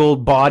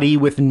mangled body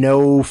with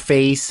no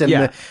face and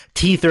the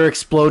teeth are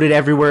exploded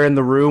everywhere in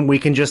the room, we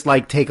can just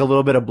like take a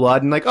little bit of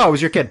blood and like, oh, it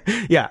was your kid.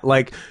 Yeah.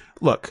 Like,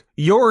 look,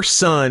 your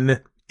son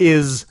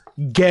is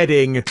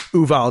getting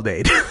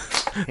Uvalde.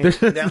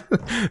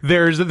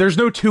 There's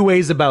no two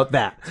ways about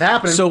that. It's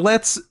happening. So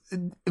let's,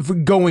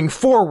 going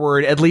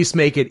forward, at least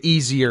make it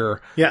easier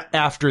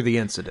after the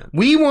incident.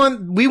 We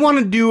want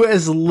to do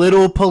as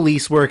little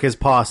police work as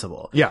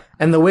possible. Yeah.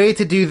 And the way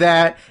to do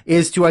that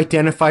is to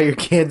identify your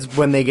kids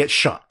when they get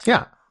shot.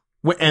 Yeah.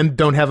 And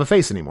don't have a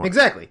face anymore.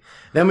 Exactly.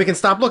 Then we can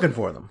stop looking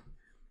for them.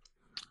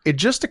 It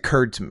just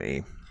occurred to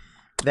me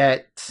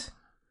that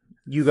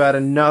you got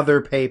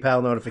another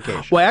PayPal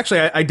notification. Well, actually,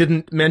 I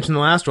didn't mention the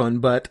last one,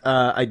 but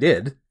I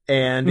did.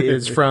 And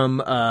it's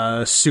from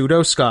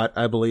Pseudo Scott,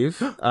 I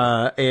believe.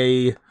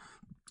 A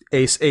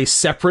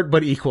separate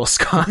but equal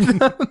Scott.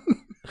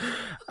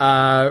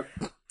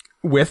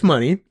 With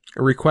money,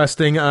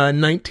 requesting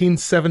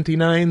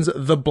 1979's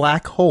The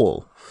Black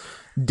Hole.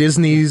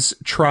 Disney's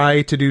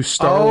try to do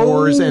Star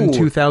Wars in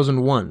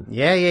 2001.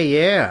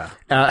 Yeah.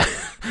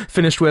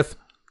 Finished with,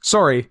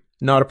 sorry,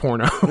 not a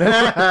porno.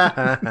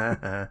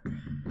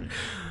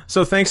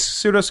 So thanks,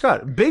 Pseudo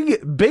Scott.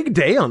 Big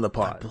day on the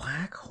pod.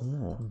 Black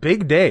Hole.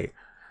 Big day.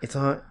 It's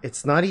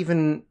not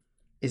even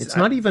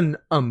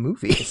a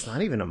movie. It's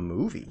not even a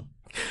movie.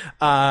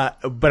 But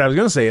I was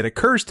going to say, it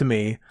occurs to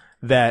me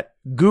that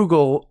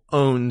Google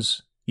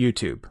owns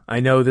YouTube. I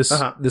know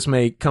this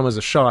may come as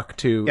a shock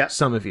to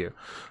some of you.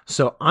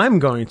 So I'm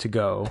going to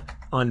go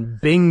on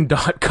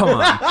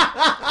Bing.com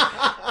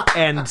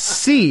and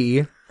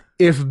see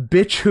if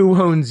Bitch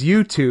Who Owns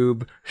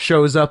YouTube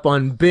shows up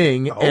on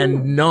Bing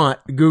and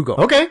not Google.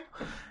 Okay.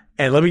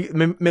 And let me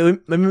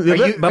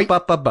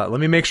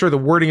make sure the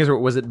wording is,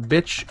 was it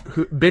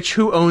Bitch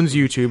Who Owns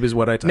YouTube is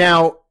what I typed.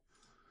 Now,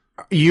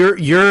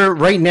 you're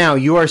right now,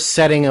 you are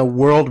setting a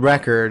world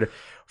record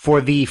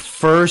for the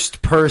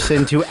first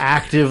person to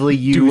actively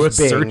use do a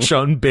Bing. search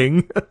on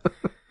Bing.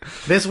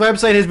 This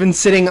website has been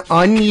sitting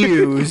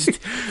unused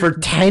for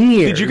 10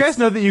 years. Did you guys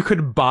know that you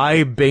could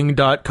buy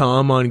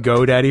Bing.com on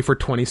GoDaddy for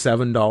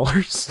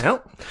 $27?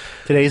 Well,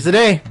 today's the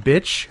day.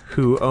 Bitch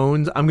Who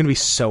Owns... I'm going to be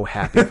so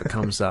happy if it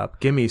comes up.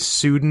 Give me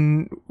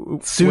Susan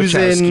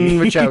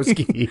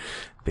Wachowski.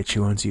 Bitch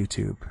Who Owns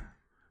YouTube.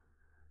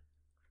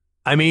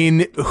 I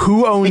mean,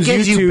 who owns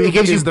YouTube it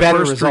gives you is the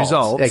better first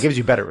result. Yeah, it gives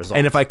you better results.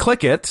 And if I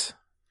click it,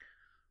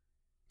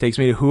 takes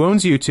me to who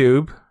owns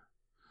YouTube,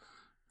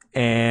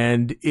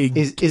 and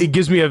it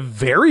gives me a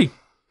very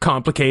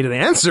complicated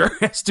answer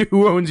as to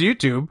who owns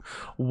YouTube.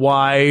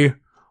 Why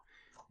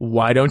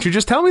don't you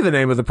just tell me the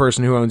name of the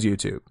person who owns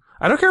YouTube?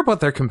 I don't care about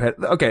their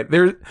Okay,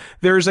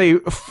 there's a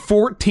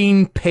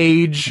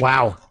 14-page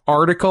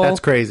article. That's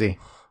crazy.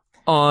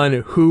 On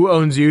who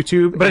owns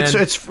YouTube, but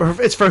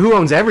it's for who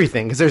owns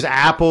everything, because there's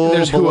Apple,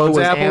 there's who owns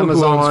Apple,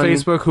 Amazon, who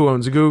owns Facebook, who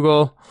owns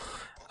Google.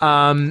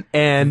 And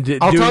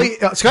I'll tell you,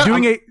 Scott,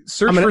 doing a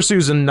search for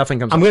Susan, nothing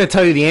comes up. I'm going to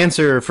tell you the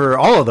answer for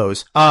all of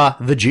those.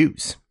 The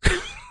Jews.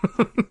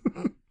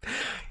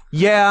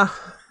 Yeah.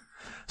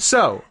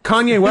 So,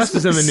 Kanye West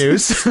is in the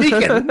news.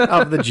 Speaking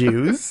of the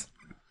Jews,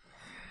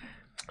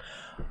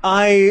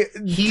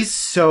 he's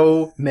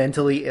so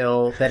mentally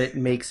ill that it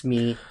makes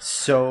me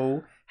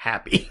so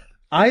happy.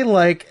 I'm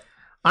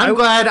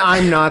glad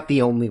I'm not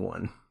the only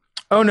one.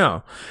 Oh,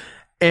 no.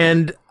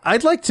 And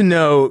I'd like to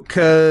know,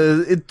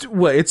 because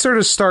it sort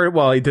of started,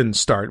 well, it didn't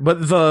start,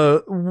 but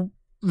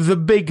the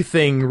big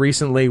thing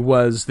recently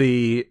was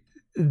the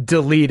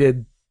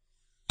deleted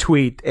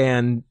tweet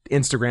and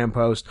Instagram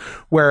post,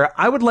 where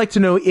I would like to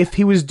know if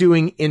he was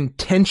doing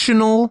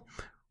intentional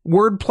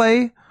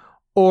wordplay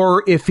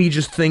or if he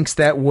just thinks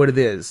that what it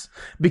is.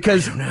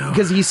 Because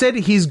he said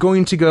he's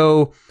going to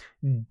go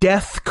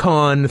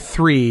DEFCON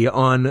 3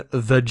 on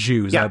the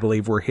Jews, I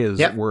believe were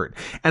his word.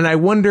 And I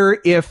wonder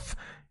if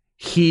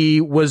he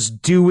was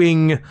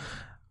doing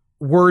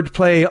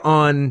wordplay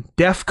on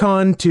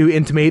DEFCON to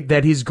intimate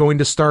that he's going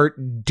to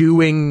start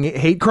doing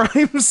hate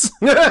crimes,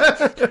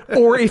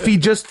 or if he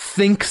just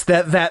thinks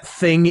that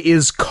thing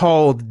is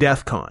called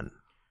DEFCON.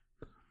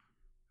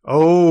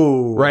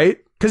 Oh, right?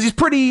 Because he's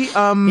pretty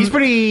dumb,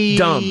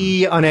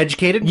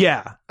 uneducated.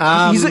 Yeah,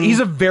 he's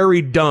a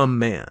very dumb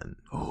man.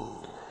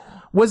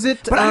 Was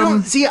it? But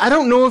I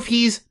don't know if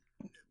he's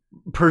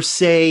per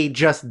se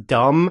just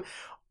dumb.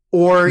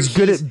 Or he's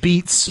good at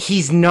beats.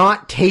 He's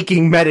not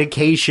taking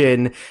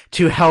medication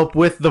to help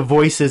with the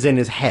voices in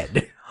his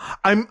head.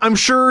 I'm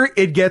sure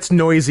it gets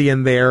noisy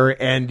in there,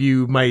 and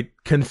you might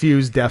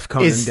confuse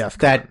DEFCON and DEFCON. Is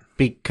that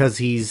because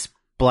he's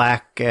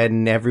black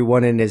and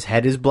everyone in his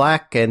head is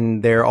black,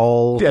 and they're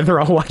all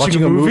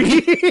watching a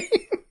movie?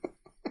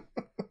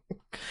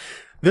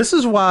 This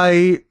is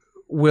why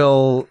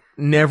we'll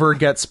never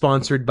get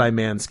sponsored by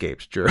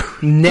Manscaped, Drew.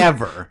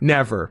 Never.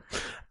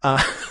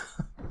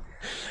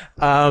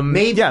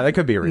 Maybe, yeah, that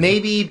could be a reason.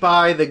 Maybe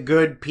by the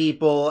good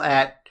people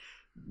at,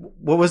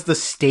 what was the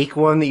steak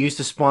one that used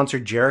to sponsor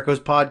Jericho's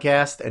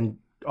podcast and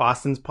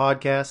Austin's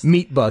podcast?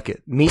 Meat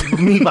Bucket. Meat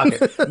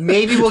Bucket.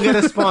 Maybe we'll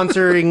get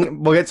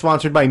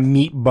sponsored by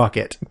Meat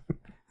Bucket.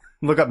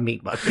 Look up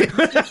Meat Bucket.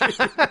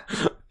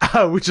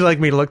 Would you like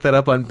me to look that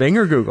up on Bing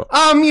or Google?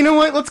 You know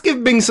what? Let's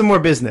give Bing some more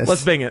business.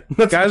 Let's Bing it.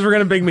 Guys, we're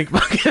going to Bing Meat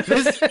Bucket.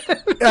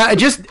 I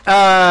just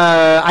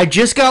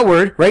got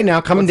word right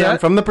now coming down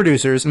from the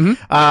producers.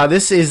 Mm-hmm.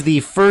 This is the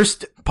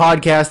first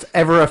podcast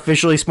ever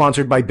officially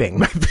sponsored by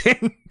Bing.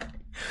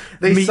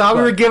 They saw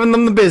we were giving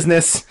them the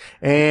business,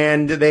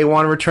 and they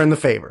want to return the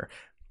favor.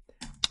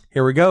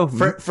 Here we go.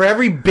 For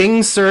every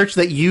Bing search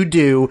that you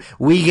do,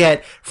 we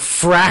get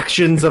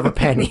fractions of a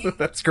penny.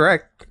 That's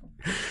correct.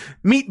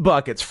 Meat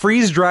buckets,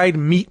 freeze-dried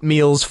meat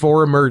meals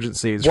for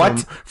emergencies. What?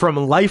 From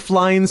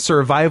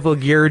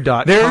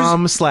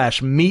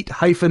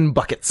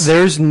lifelinesurvivalgear.com/meat-buckets.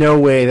 There's no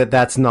way that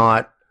that's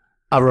not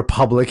a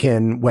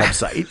Republican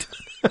website.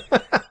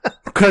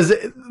 Because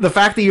the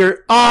fact that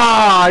you're...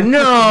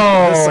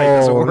 no! This site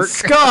doesn't work.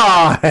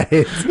 Scott!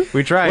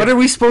 We tried. What are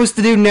we supposed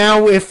to do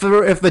now if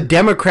the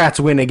Democrats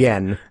win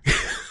again?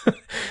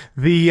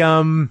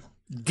 The,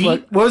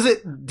 What was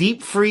it?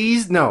 Deep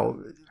freeze?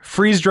 No.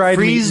 freeze-dried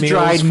meat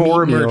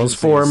meals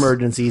for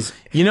emergencies.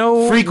 You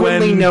know,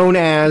 frequently known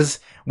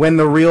as when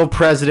the real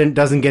president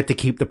doesn't get to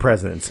keep the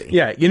presidency.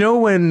 Yeah, you know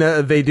when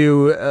they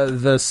do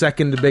the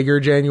second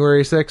bigger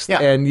January 6th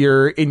and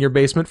you're in your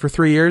basement for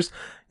 3 years?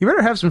 You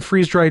better have some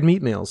freeze-dried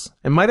meat meals.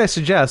 And might I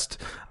suggest,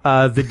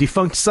 the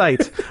defunct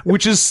site,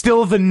 which is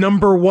still the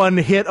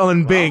 #1 hit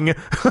on Bing,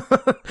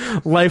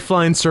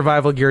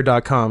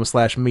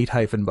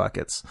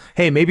 lifelinesurvivalgear.com/meat-buckets.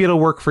 Hey, maybe it'll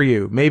work for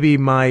you. Maybe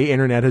my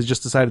internet has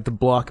just decided to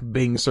block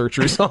Bing search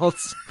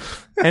results.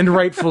 And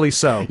rightfully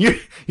so.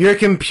 Your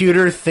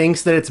computer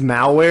thinks that it's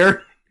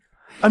malware.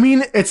 I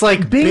mean, it's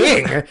like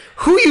Bing.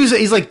 Who uses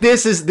it? He's like,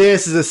 this is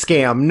a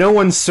scam. No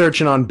one's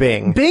searching on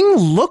Bing. Bing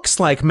looks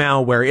like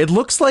malware. It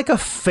looks like a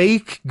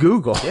fake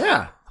Google.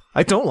 Yeah.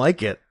 I don't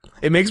like it.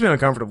 It makes me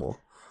uncomfortable.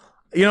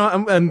 You know,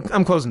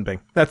 I'm closing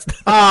Bing. That's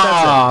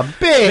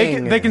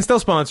Bing. They can still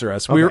sponsor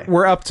us. Okay.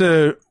 We're up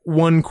to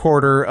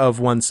 1/4 of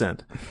 1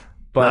 cent.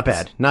 But not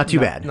bad. Not too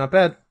bad. Not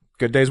bad.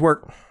 Good day's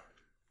work.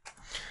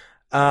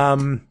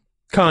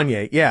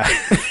 Kanye, yeah.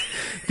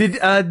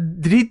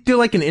 Did he do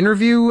like an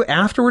interview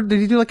afterward?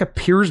 Did he do like a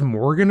Piers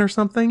Morgan or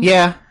something?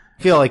 Yeah.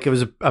 I feel like it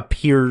was a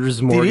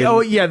Piers Morgan. Oh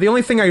yeah, the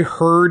only thing I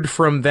heard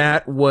from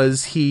that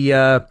was he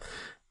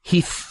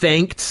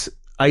thanked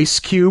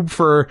Ice Cube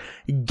for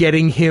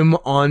getting him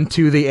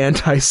onto the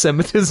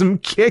anti-Semitism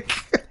kick.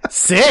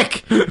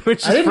 Sick. Which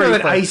is I didn't know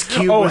that funny. Ice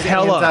Cube was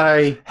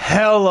hella.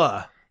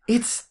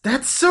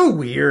 That's so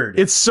weird.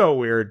 It's so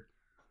weird.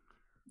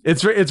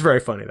 It's very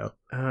funny though.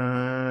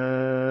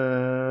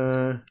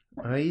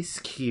 Ice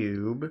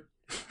Cube.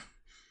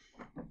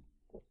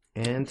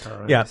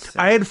 Yeah,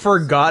 I had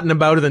forgotten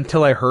about it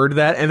until I heard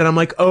that, and then I'm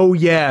like, oh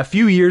yeah, a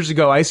few years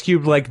ago, Ice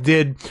Cube like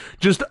did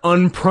just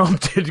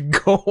unprompted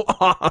go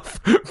off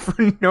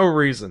for no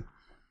reason.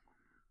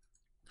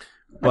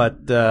 But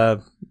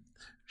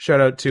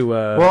shout out to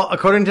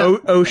according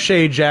to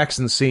O'Shea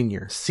Jackson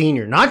Sr.,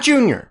 not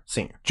Junior.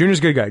 Junior's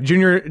a good guy.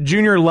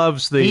 Junior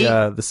loves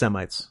the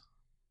Semites.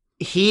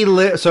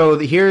 So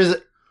here's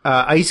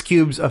Ice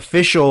Cube's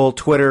official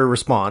Twitter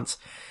response.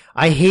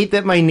 I hate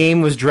that my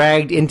name was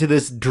dragged into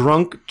this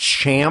drunk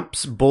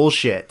champs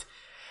bullshit.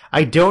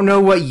 I don't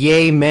know what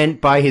Ye meant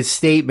by his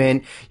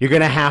statement. You're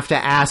gonna have to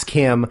ask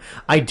him.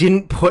 I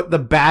didn't put the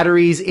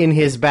batteries in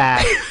his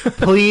back.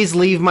 Please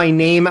leave my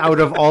name out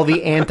of all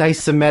the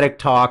anti-Semitic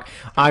talk.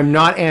 I'm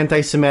not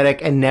anti-Semitic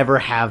and never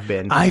have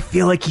been. I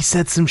feel like he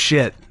said some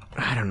shit.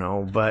 I don't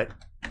know, but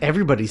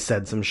everybody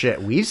said some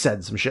shit. We've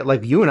said some shit.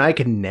 Like, you and I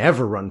could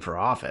never run for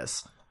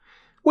office.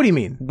 What do you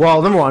mean?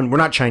 Well, number one, we're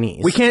not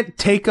Chinese. We can't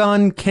take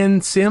on Ken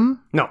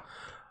Sim? No.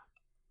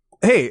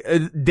 Hey,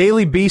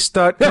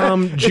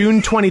 dailybeast.com,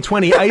 June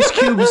 2020, Ice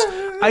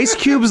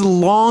Cube's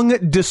long,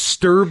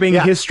 disturbing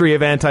history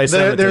of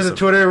anti-Semitism. There's a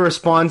Twitter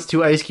response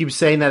to Ice Cube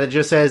saying that. It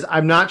just says,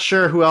 I'm not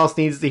sure who else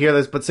needs to hear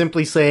this, but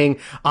simply saying,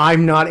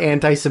 I'm not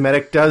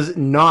anti-Semitic does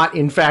not,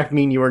 in fact,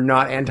 mean you are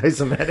not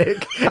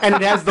anti-Semitic. And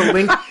it has the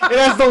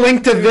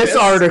link to this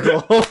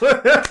article.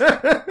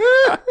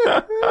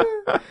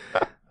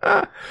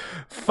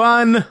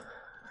 Fun.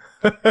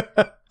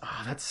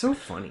 That's so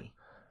funny.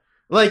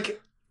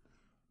 Like,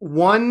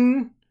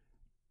 one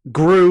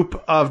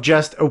group of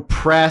just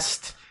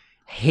oppressed,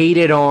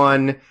 hated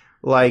on,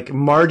 like,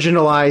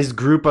 marginalized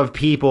group of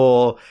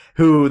people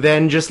who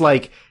then just,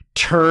 like,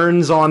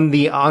 turns on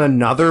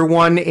another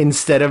one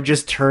instead of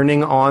just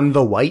turning on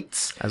the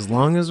whites. As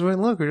long as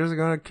we're just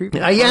gonna keep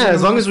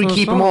as long as we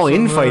keep them all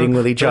infighting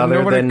with each other,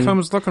 nobody then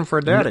comes looking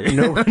for daddy.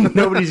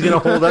 Nobody's gonna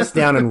hold us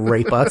down and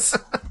rape us.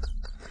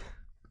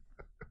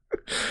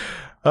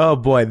 Oh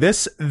boy,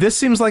 this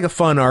seems like a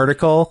fun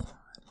article.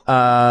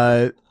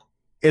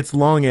 It's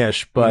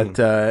longish,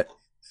 but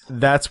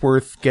that's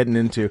worth getting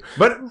into.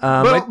 But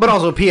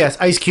also, P.S.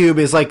 Ice Cube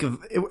is like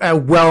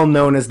well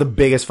known as the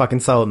biggest fucking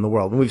sellout in the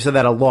world, and we've said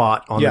that a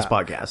lot on this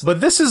podcast.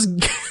 But this is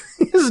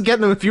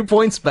getting them a few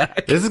points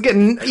back. This is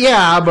getting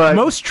but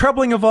most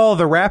troubling of all,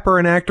 the rapper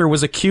and actor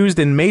was accused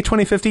in May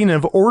 2015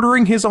 of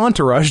ordering his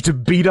entourage to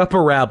beat up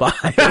a rabbi.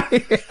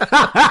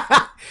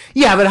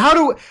 Yeah, but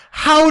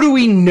how do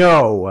we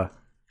know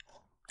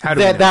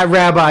that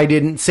rabbi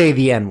didn't say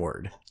the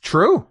N-word?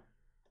 True.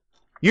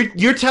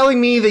 You're telling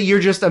me that you're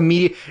just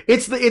immediate.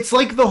 It's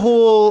like the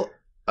whole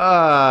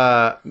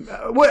what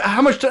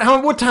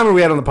time are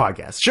we at on the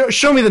podcast?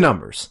 Show me the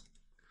numbers.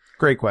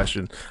 Great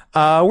question.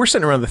 We're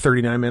sitting around the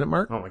 39-minute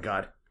mark. Oh my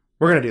god.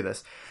 We're going to do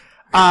this.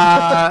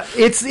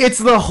 It's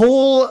the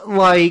whole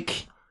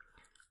like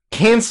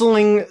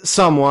canceling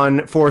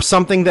someone for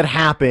something that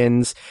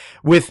happens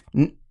with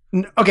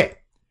okay.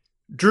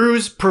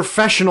 Drew's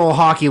professional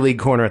hockey league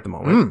corner at the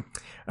moment.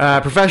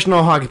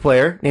 Professional hockey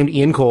player named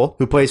Ian Cole,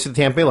 who plays for the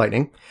Tampa Bay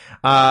Lightning,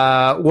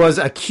 was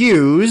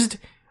accused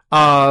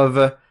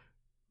of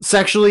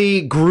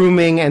sexually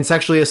grooming and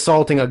sexually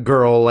assaulting a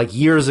girl like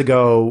years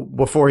ago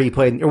before he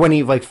played, or when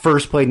he like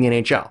first played in the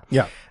NHL.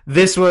 Yeah.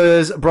 This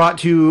was brought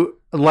to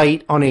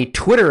light on a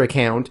Twitter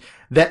account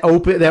that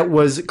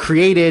was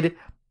created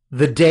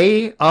the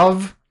day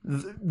of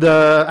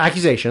the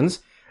accusations.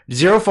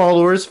 0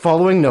 followers,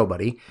 following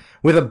nobody,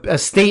 with a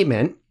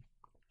statement.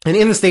 And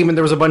in the statement,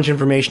 there was a bunch of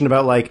information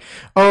about like,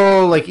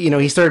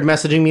 he started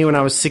messaging me when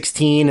I was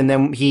 16, and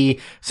then he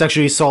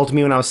sexually assaulted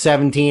me when I was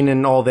 17,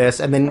 and all this.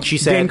 And then she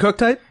said, Dane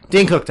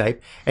Cook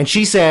type. And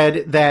she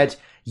said that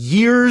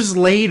years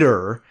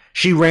later,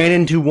 she ran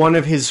into one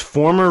of his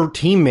former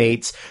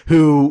teammates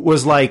who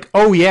was like,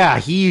 oh yeah,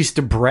 he used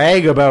to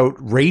brag about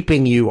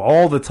raping you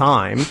all the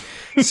time.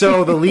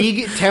 So the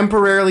league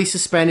temporarily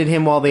suspended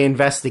him while they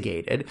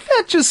investigated.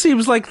 That just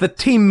seems like the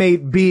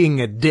teammate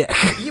being a dick.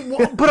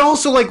 But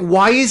also, like,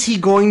 why is he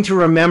going to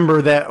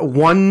remember that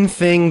one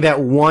thing that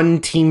one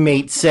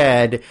teammate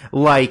said,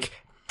 like,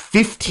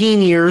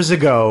 15 years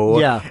ago?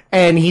 Yeah.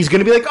 And he's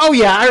going to be like, oh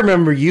yeah, I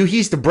remember you. He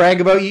used to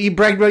brag about you. He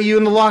bragged about you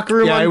in the locker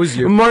room on it was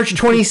you. March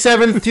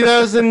 27th,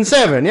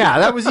 2007. Yeah,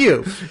 that was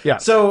you. Yeah.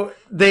 So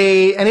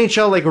the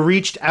NHL like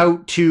reached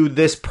out to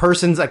this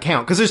person's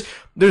account because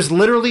there's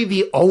literally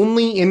the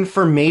only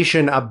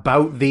information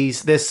about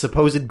this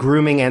supposed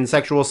grooming and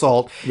sexual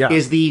assault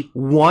is the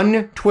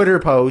one Twitter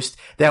post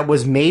that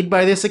was made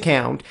by this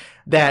account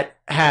that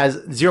has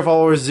 0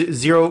 followers,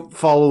 0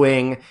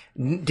 following,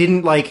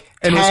 didn't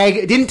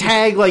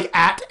tag like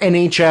at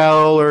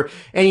NHL or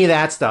any of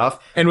that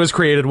stuff. And was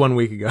created 1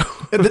 week ago.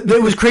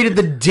 It was created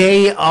the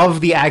day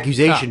of the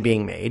accusation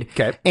being made.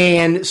 Okay.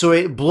 And so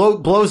it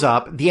blows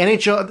up. The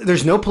NHL,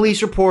 there's no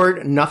police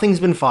report. Nothing's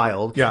been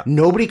filed. Yeah.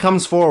 Nobody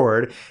comes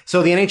forward.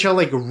 So the NHL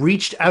like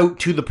reached out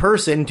to the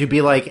person to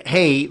be like,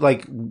 hey,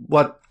 like,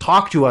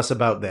 talk to us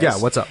about this. Yeah,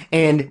 what's up?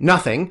 And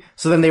nothing.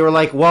 So then they were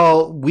like,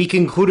 well, we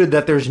concluded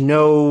that there's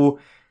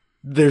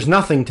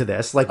nothing to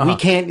this. Like, we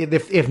can't,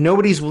 if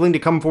nobody's willing to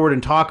come forward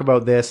and talk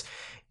about this,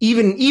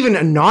 even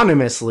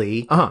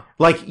anonymously,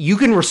 like, you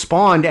can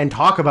respond and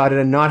talk about it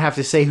and not have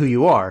to say who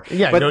you are.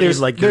 Yeah, but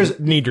you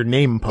need your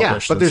name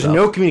published. Yeah, but there's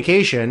no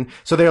communication.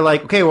 So they're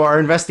like, okay, well, our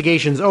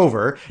investigation's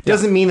over.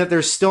 Doesn't mean that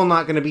there's still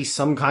not going to be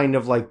some kind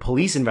of like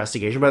police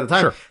investigation by the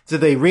time. Sure. So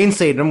they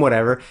reinstated him,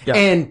 whatever. Yeah.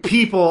 And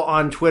people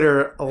on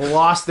Twitter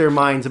lost their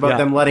minds about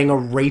them letting a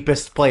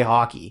rapist play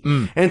hockey.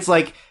 And it's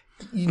like,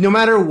 no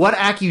matter what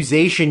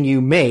accusation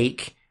you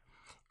make,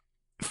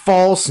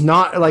 false,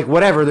 not like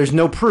whatever, there's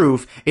no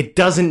proof, it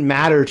doesn't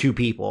matter to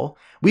people.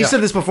 We've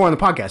said this before on the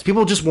podcast.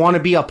 People just want to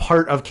be a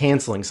part of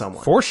canceling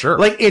someone. For sure.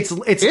 Like,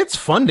 it's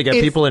fun to get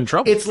people in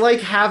trouble. It's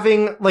like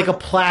having like a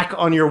plaque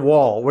on your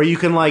wall where you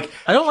can like...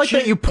 I don't like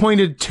that you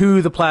pointed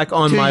to the plaque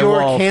on my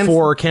wall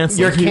for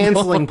canceling your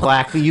canceling people.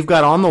 plaque that you've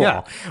got on the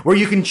wall. Where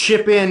you can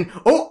chip in,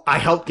 oh, I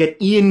helped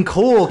get Ian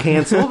Cole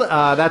canceled.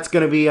 That's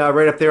going to be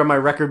right up there on my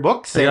record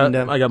books. I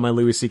got my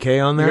Louis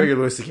C.K. on there. You got your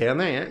Louis C.K. on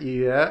there,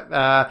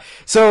 yeah.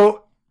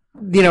 So...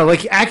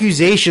 like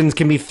accusations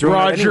can be thrown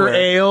Roger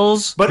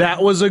Ailes, but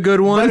that was a good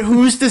one. But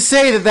who's to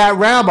say that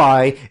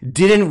rabbi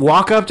didn't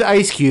walk up to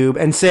Ice Cube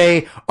and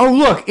say, "Oh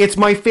look, it's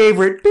my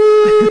favorite,"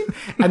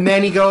 and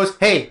then he goes,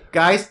 "Hey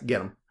guys,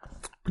 get him."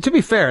 To be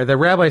fair, the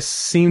rabbi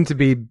seemed to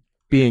be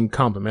being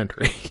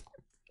complimentary.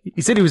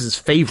 He said he was his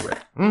favorite.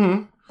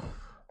 Mm-hmm.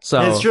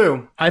 So it's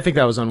true. I think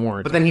that was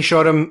unwarranted. But then he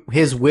showed him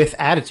his with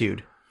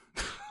attitude.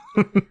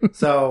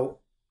 So.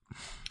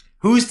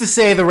 Who's to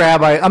say the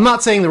rabbi... I'm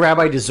not saying the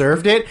rabbi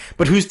deserved it,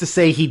 but who's to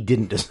say he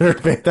didn't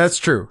deserve it? That's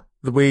true.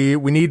 We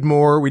need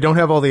more. We don't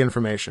have all the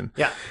information.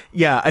 Yeah.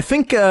 Yeah, I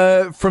think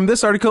from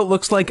this article, it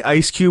looks like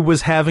Ice Cube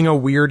was having a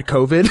weird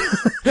COVID.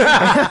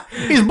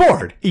 He's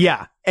bored.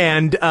 Yeah.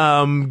 And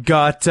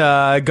got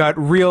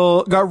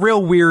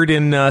real weird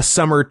in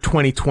summer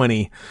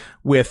 2020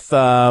 with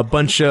a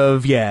bunch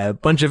of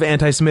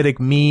anti-Semitic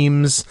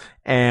memes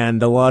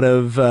and a lot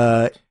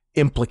of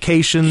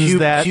implications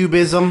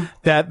cubism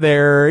he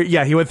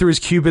went through his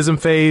cubism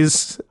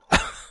phase.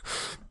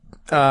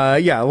 A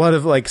lot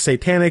of like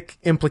satanic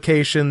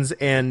implications,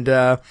 and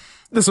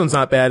this one's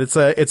not bad. It's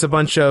a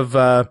bunch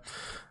of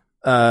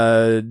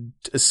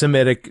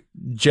Semitic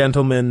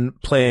gentlemen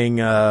playing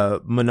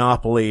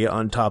Monopoly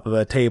on top of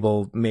a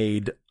table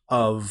made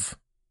of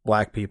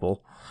black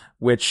people,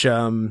 which I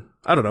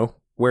don't know.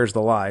 Where's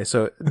the lie?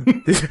 So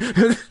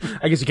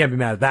I guess you can't be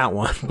mad at that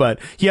one, but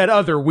he had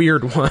other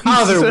weird ones.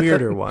 Other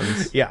weirder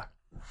ones. Yeah.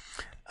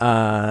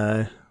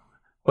 Sorry,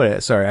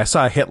 I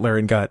saw Hitler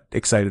and got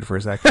excited for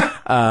a sec.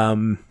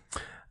 That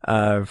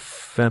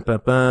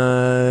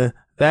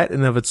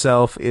in of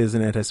itself is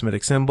an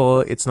anti-Semitic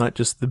symbol. It's not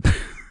just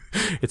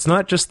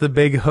the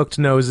big hooked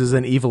noses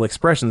and evil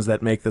expressions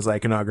that make this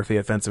iconography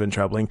offensive and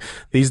troubling.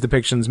 These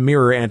depictions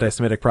mirror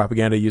anti-Semitic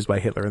propaganda used by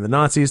Hitler and the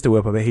Nazis to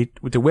whip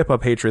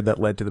up hatred that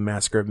led to the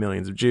massacre of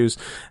millions of Jews.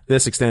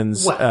 This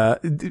extends,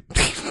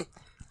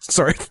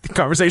 Sorry,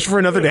 conversation for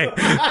another day.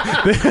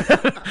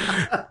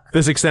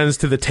 This extends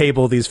to the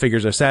table these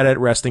figures are sat at,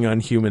 resting on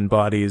human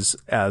bodies,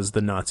 as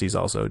the Nazis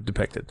also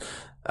depicted.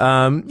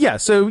 Ice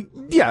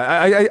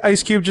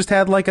Cube just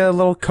had like a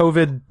little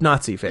COVID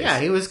Nazi face. Yeah,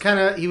 he was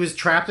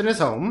trapped in his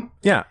home.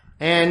 Yeah.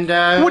 And,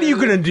 what are you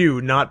gonna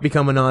do? Not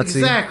become a Nazi?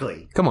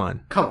 Exactly. Come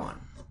on.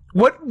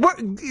 What?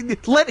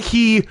 Let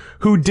he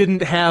who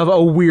didn't have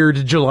a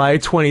weird July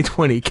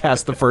 2020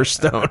 cast the first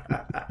stone.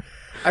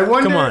 I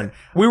wonder. Come on.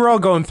 We were all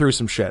going through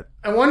some shit.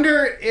 I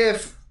wonder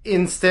if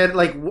instead,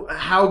 like,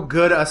 how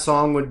good a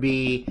song would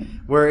be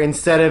where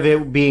instead of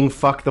it being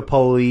fuck the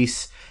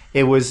police,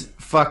 it was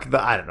fuck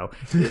the, I don't know,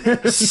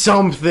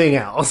 something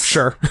else.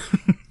 Sure.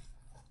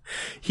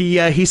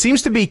 He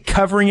seems to be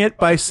covering it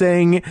by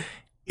saying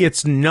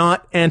it's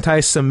not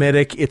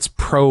anti-Semitic, it's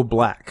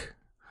pro-black.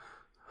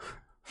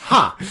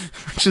 Huh.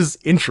 Which is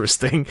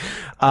interesting.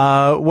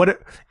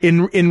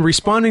 In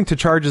responding to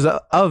charges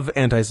of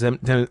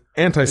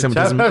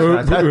anti-Semitism,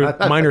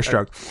 minor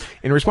stroke.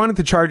 In responding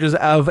to charges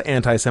of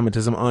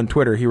anti-Semitism on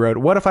Twitter, he wrote,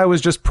 "What if I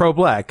was just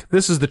pro-black?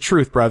 This is the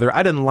truth, brother.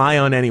 I didn't lie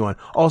on anyone."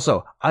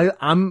 Also,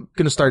 I'm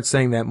gonna start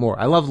saying that more.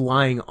 I love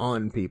lying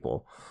on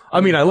people. I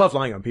mean, I love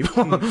lying on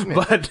people,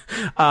 but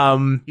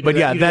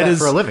yeah, that is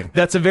for a living.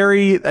 That's a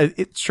very,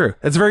 it's true.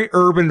 That's a very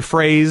urban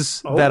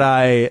phrase that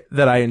I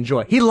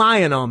enjoy. He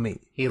lying on me.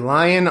 He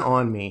lying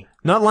on me.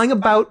 Not lying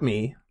about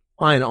me.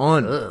 Lying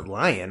on me.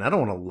 Lying. I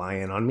don't want to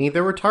lying on me.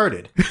 They're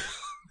retarded.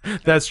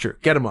 That's true.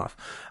 Get him off.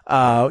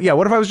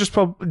 What if I was just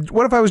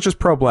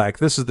pro-black?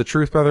 This is the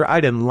truth, brother.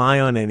 I didn't lie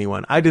on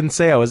anyone. I didn't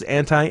say I was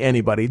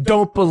anti-anybody.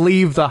 Don't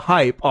believe the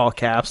hype. All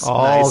caps.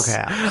 All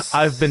caps.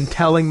 I've been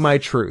telling my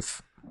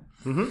truth.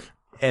 Mm-hmm.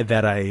 And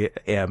that I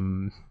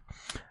am,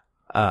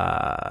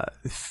 have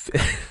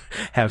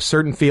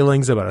certain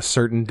feelings about a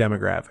certain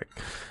demographic.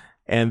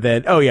 And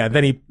then,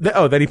 then he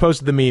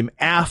posted the meme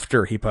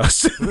after he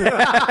posted.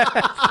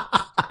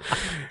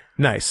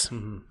 Nice.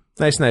 Mm-hmm.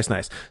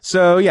 Nice.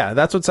 So yeah,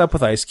 that's what's up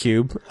with Ice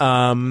Cube.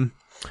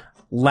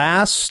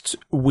 Last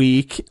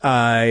week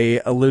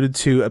I alluded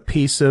to a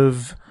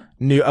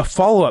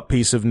follow-up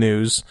piece of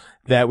news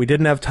that we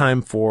didn't have time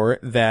for,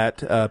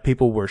 that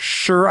people were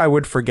sure I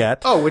would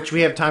forget. Oh, which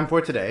we have time for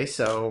today,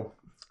 so...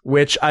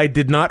 Which I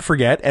did not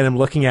forget and am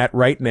looking at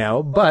right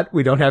now, but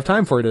we don't have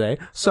time for today,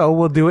 so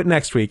we'll do it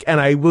next week.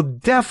 And I will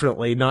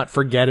definitely not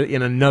forget it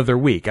in another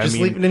week. Just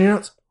leave it in your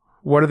notes.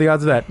 What are the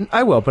odds of that?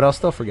 I will, but I'll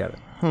still forget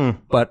it.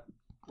 But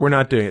we're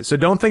not doing it. So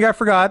don't think I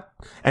forgot,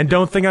 and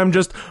don't think I'm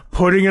just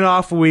putting it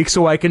off a week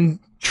so I can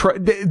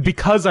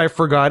because I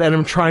forgot and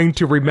I'm trying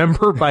to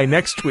remember by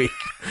next week.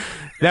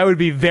 That would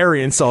be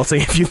very insulting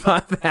if you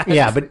thought that.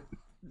 Yeah, but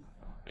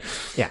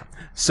yeah.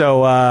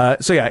 So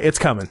yeah, it's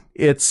coming.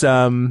 It's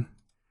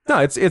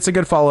it's a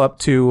good follow up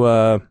to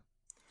a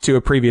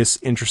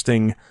previous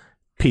interesting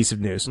piece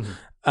of news.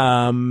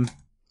 Mm-hmm.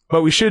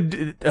 But we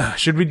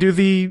should we do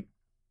the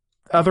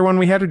other one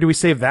we had, or do we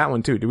save that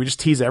one too? Do we just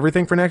tease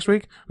everything for next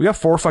week? We got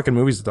 4 fucking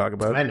movies to talk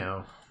about. I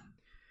know.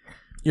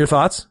 Your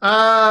thoughts?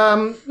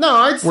 No,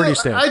 where do you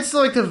stand? I'd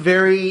still like to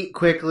very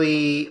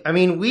quickly. I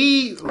mean,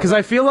 because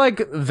I feel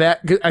like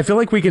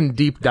we can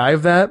deep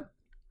dive that.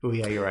 Oh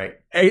yeah, you're right.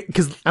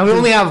 Because we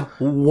only have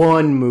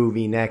one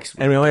movie next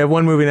week. And we only have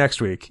one movie next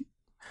week.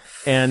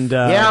 And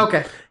yeah,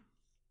 okay.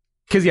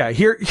 Because yeah,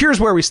 here's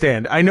where we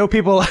stand. I know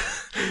people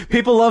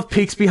love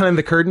peeks behind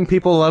the curtain.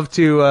 People love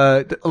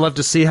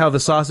to see how the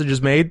sausage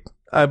is made,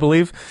 I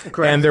believe.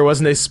 Correct. And there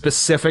wasn't a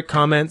specific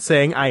comment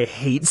saying, "I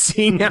hate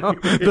seeing how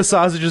the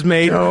sausage is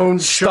made.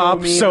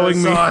 Stop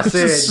showing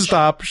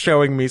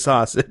me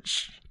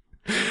sausage."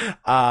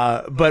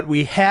 But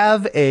we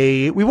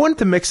wanted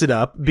to mix it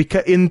up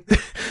because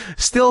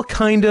still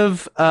kind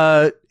of,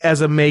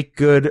 as a make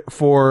good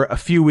for a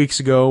few weeks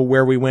ago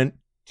where we went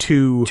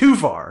too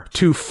far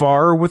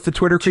with the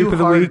Twitter creep of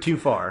the week. Too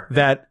far.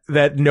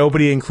 That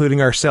nobody,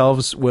 including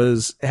ourselves,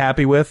 was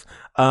happy with.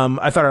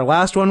 I thought our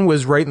last one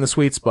was right in the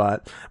sweet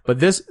spot, but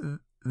this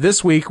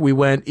week we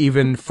went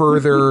even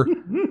further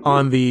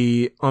on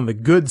the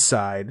good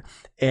side.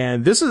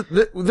 And this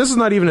is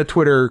not even a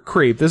Twitter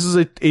creep. This is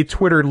a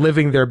Twitter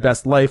living their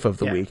best life of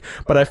the week.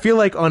 But I feel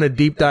like on a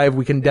deep dive,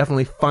 we can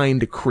definitely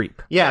find a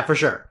creep. Yeah, for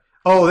sure.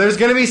 Oh, there's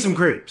gonna be some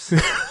creeps.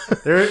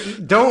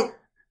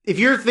 If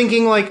you're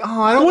thinking like,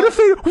 what if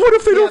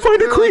they don't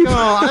find a creep?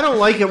 Like, I don't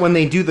like it when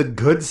they do the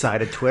good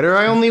side of Twitter.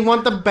 I only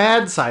want the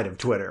bad side of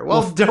Twitter.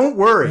 Well, don't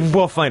worry.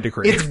 We'll find a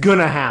creep. It's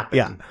gonna happen.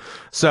 Yeah.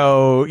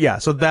 So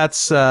that's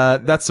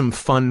some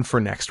fun for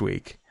next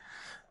week.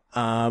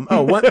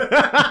 What?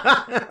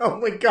 Oh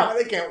my god,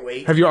 I can't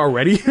wait. Have you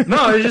already?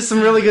 No, there's just some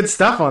really good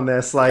stuff on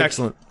this. Like,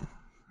 excellent.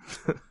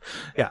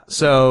 Yeah.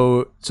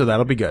 So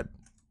that'll be good.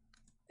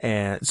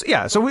 And so,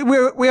 yeah, so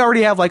we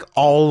already have like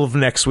all of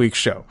next week's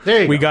show.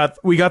 There you go.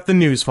 We got the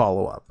news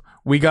follow up.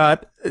 We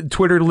got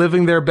Twitter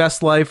living their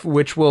best life,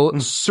 which will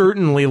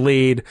certainly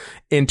lead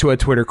into a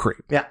Twitter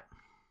creep. Yeah.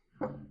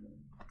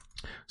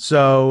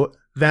 So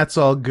that's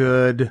all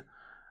good. In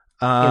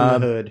the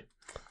hood.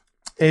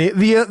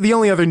 The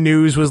only other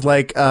news was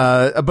like,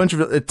 a bunch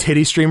of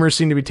titty streamers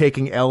seem to be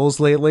taking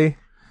L's lately.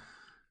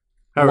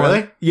 Oh,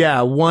 really?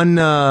 Yeah, one.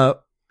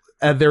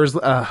 There's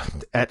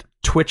at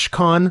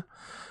TwitchCon,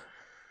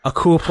 a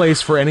cool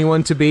place for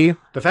anyone to be.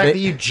 The fact that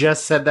you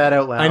just said that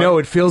out loud, I know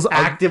it feels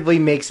actively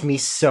makes me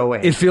so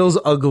angry. It feels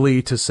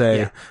ugly to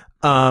say.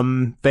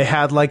 Yeah. They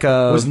had like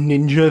a was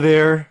Ninja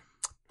there?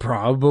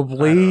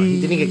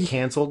 Probably. Didn't he get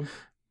canceled?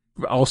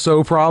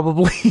 Also,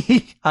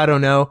 probably. I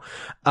don't know.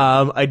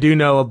 I do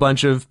know a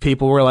bunch of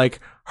people were like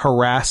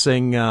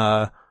harassing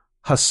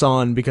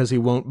Hassan because he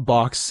won't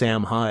box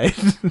Sam Hyde.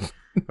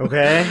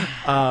 Okay.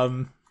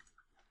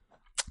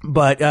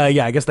 But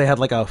yeah, I guess they had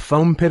like a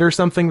foam pit or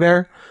something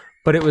there,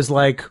 but it was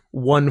like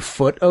 1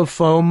 foot of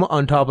foam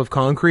on top of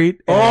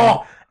concrete.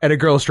 And a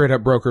girl straight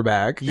up broke her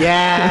back.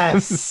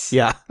 Yes.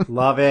 Yeah.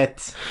 Love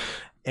it.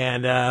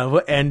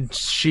 And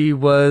she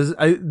was,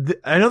 I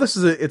know this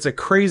is it's a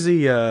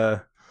crazy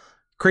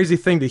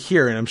thing to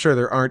hear, and I'm sure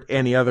there aren't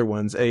any other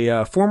ones.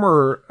 A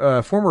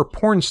former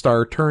porn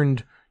star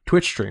turned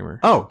Twitch streamer.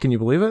 Oh, can you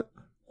believe it?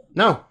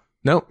 No.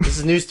 This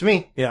is news to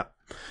me. Yeah.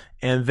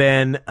 And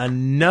then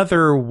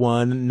another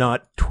one,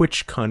 not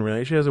TwitchCon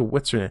related. She has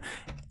what's her name?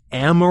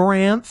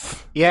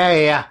 Amaranth?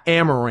 Yeah.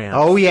 Amaranth.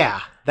 Oh,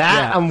 yeah.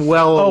 That I'm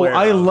well aware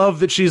I of. love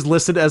that she's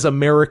listed as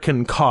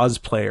American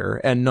cosplayer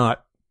and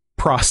not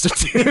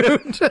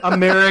prostitute.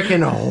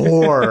 American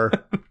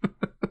whore.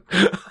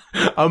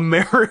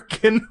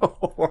 American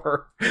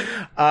whore.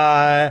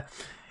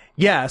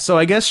 Yeah, so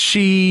I guess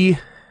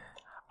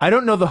I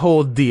don't know the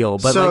whole deal,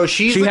 but so like,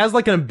 she has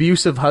like an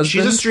abusive husband.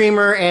 She's a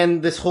streamer,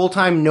 and this whole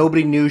time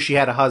nobody knew she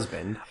had a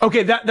husband.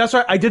 Okay, that's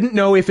right. I didn't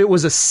know if it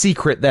was a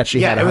secret that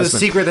she had a husband. Yeah, it was a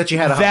secret that she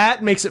had a husband.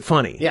 That makes it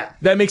funny. Yeah.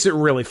 That makes it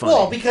really funny.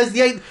 Well, because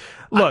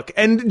look,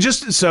 and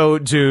just so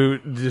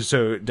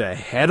to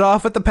head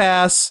off at the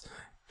pass,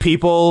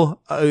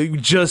 people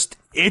just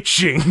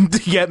itching to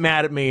get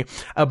mad at me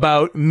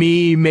about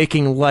me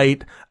making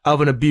light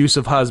of an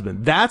abusive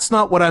husband. That's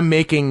not what I'm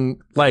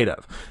making light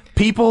of.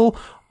 People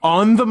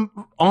on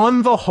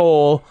the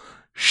whole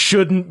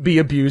shouldn't be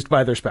abused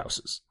by their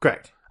spouses.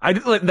 Correct.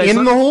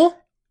 The hole?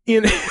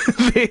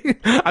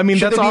 I mean,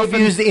 should that's often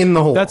abused in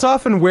the hole. That's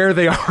often where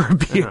they are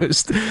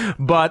abused.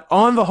 But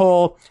on the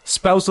whole,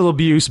 spousal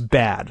abuse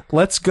bad.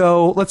 Let's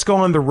go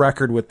on the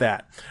record with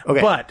that.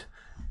 Okay. But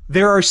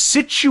there are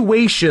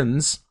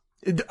situations,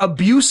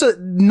 abuse,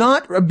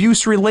 not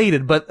abuse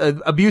related, but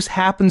abuse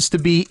happens to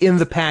be in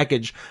the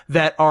package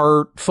that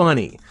are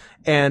funny.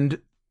 And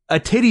a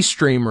titty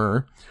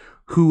streamer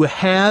who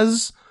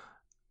has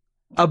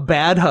a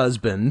bad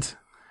husband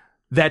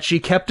that she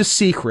kept a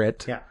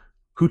secret,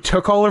 who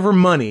took all of her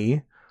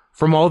money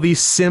from all these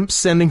simps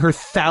sending her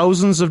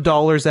thousands of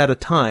dollars at a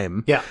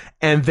time. Yeah.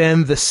 And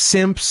then the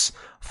simps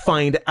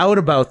find out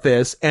about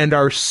this and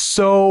are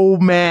so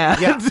mad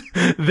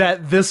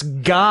that this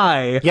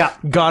guy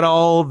got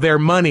all their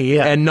money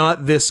and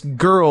not this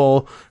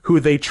girl who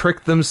they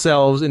tricked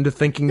themselves into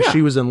thinking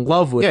she was in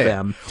love with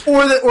them.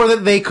 Or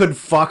that they could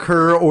fuck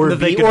her or that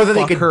they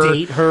could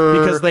date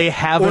her because they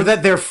haven't, or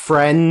that they're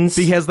friends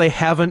because they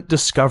haven't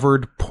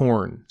discovered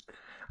porn.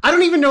 I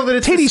don't even know that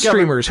it's titty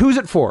streamers. Who's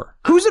it for?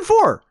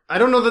 I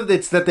don't know that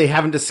it's that they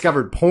haven't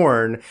discovered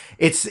porn.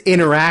 It's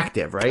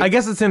interactive, right? I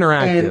guess it's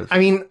interactive. And, I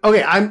mean,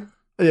 okay, I'm.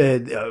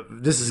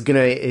 This is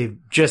gonna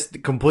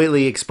just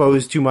completely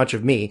expose too much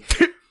of me.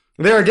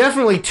 There are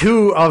definitely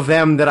 2 of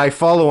them that I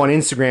follow on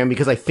Instagram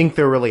because I think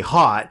they're really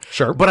hot.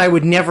 Sure, but I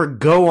would never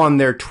go on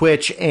their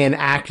Twitch and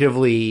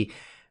actively,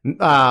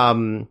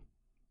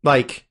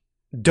 like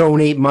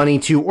donate money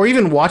to, or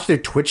even watch their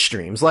Twitch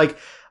streams. Like,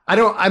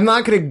 I'm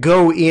not going to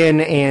go in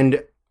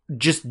and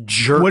just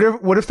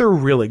jerk. What if they're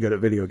really good at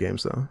video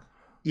games, though?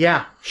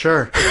 Yeah,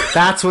 sure.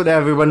 That's what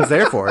everyone's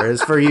there for,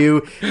 is for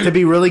you to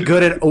be really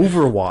good at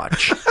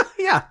Overwatch.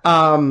 Yeah.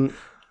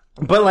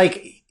 But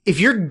like, if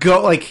you're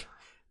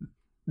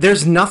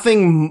there's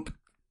nothing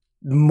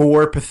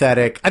more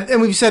pathetic,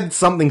 and we've said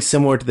something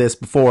similar to this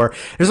before,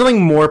 there's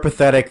nothing more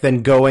pathetic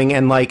than going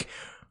and like,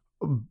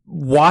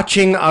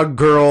 watching a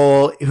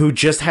girl who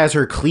just has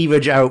her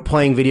cleavage out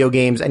playing video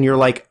games and you're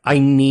like, I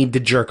need to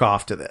jerk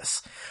off to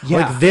this. Yeah.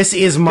 Like, this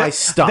is my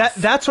stuff.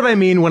 That's what I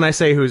mean when I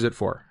say who's it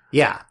for.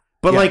 Yeah.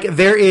 But like,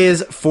 there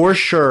is for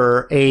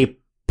sure a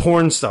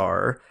porn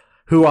star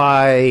who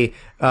I,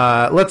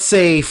 let's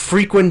say,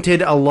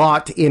 frequented a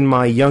lot in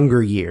my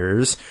younger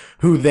years,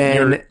 who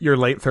then... Your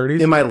late 30s?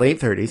 In my late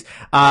 30s,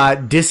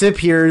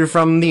 disappeared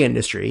from the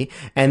industry,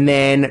 and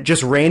then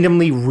just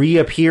randomly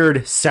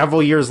reappeared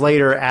several years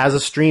later as a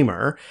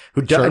streamer,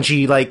 who does, and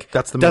she, like,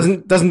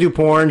 doesn't do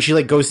porn, she,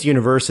 like, goes to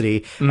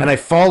university, and I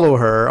follow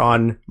her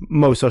on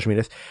most social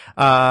medias,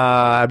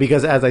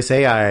 because, as I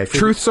say,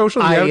 Truth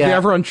Social? Do you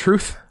ever on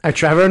Truth? I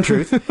travel on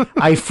Truth.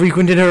 I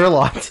frequented her a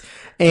lot.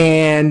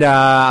 And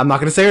I'm not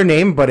going to say her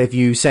name, but if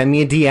you send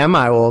me a DM,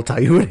 I will tell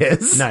you who it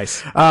is.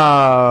 Nice.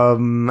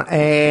 And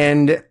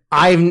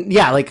I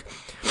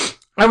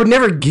would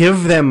never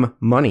give them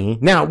money.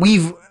 Now,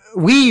 we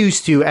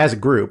used to, as a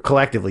group,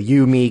 collectively,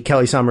 you, me,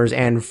 Kelly Summers,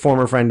 and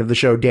former friend of the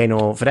show,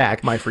 Daniel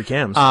Fadak. My Free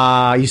Cams.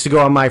 Used to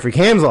go on My Free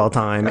Cams all the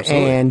time.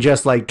 Absolutely. And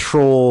just, like,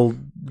 troll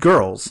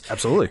girls.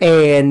 Absolutely.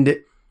 And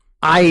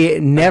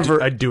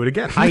I'd do it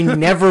again. I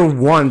never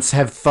once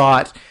have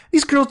thought,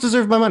 these girls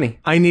deserve my money.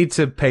 I need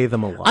to pay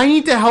them a lot. I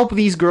need to help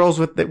these girls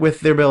with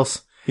their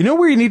bills. You know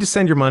where you need to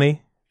send your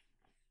money?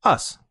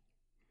 Us.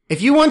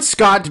 If you want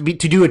Scott to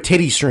do a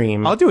titty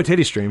stream, I'll do a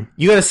titty stream.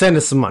 You gotta send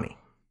us some money.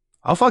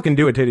 I'll fucking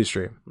do a titty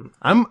stream.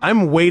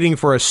 I'm waiting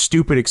for a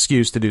stupid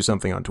excuse to do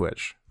something on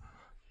Twitch.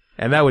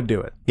 And that would do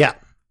it. Yeah.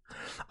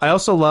 I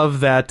also love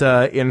that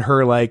in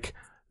her, like,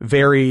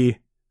 very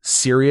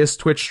serious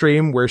Twitch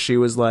stream where she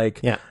was,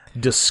 like,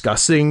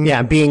 discussing...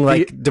 Yeah, being,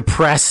 like,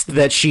 depressed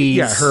that she's...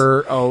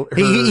 Yeah,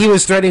 He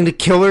was threatening to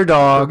kill her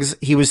dogs.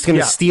 He was going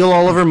to steal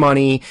all of her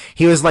money.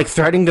 He was, like,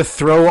 threatening to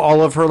throw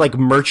all of her, like,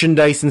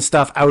 merchandise and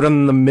stuff out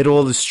on the middle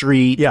of the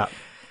street. Yeah.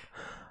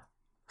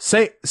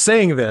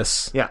 Saying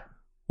this... Yeah.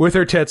 With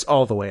her tits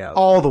all the way out.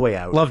 All the way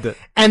out. Loved it.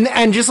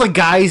 And just like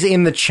guys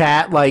in the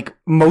chat, like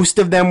most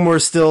of them were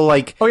still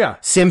like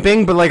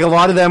simping, but like a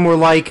lot of them were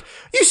like,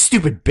 you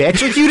stupid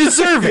bitch, like you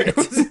deserve it.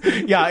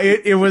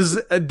 it was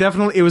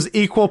definitely, it was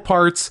equal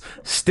parts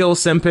still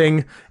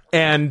simping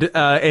and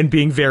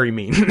being very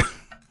mean.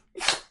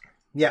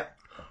 Yeah.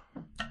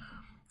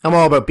 I'm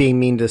all about being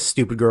mean to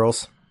stupid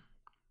girls.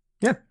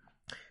 Yeah.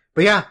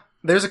 But yeah,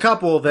 there's a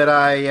couple that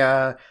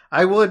I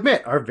will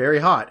admit are very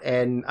hot,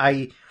 and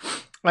I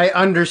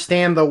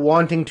understand the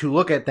wanting to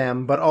look at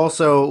them, but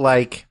also,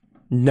 like,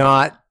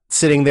 not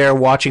sitting there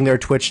watching their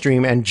Twitch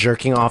stream and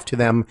jerking off to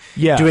them,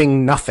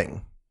 doing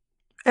nothing.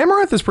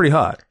 Amaranth is pretty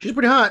hot. She's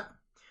pretty hot.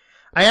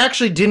 I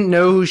actually didn't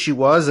know who she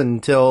was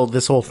until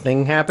this whole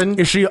thing happened.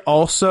 Is she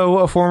also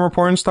a former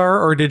porn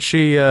star, or did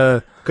she...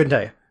 Couldn't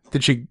tell you.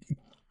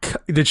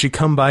 Did she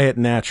come by it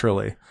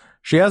naturally?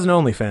 She has an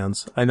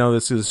OnlyFans. I know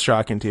this is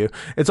shocking to you.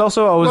 It's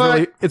also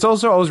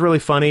always really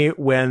funny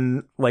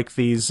when, like,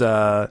 these...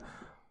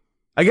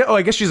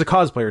 I guess she's a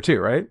cosplayer too,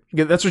 right?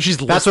 That's what she's.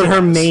 That's what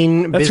her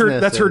main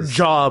business That's her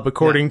job,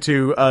 according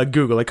to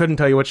Google. I couldn't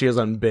tell you what she is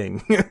on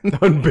Bing.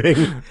 On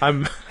Bing,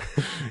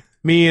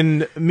 me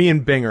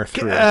and Bing are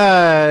through.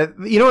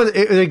 You know what?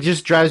 It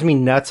just drives me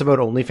nuts about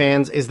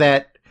OnlyFans is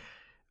that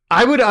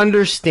I would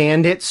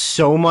understand it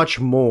so much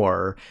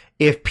more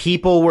if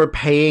people were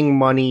paying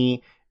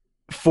money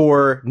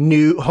for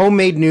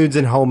homemade nudes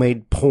and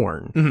homemade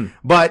porn. Mm-hmm.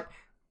 But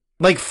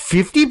like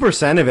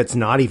 50% of it's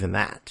not even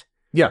that.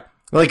 Yeah.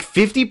 Like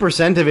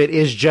 50% of it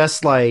is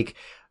just like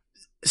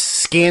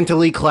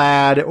scantily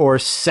clad or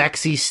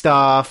sexy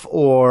stuff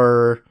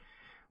or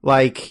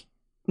like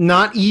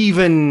not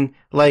even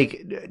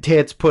like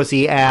tits,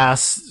 pussy,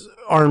 ass,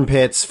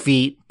 armpits,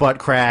 feet, butt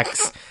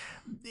cracks,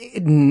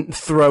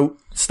 throat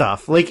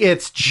stuff. Like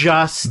it's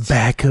just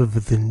back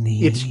of the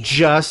knee. It's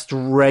just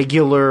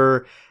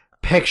regular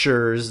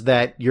pictures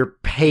that you're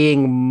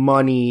paying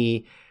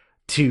money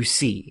to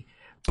see.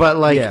 But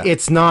like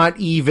it's not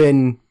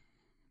even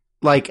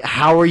like,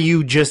 how are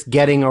you just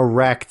getting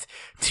erect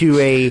to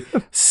a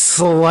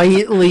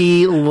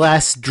slightly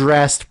less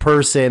dressed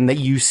person that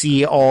you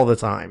see all the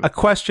time? A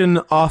question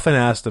often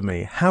asked of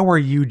me, how are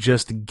you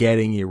just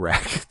getting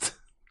erect?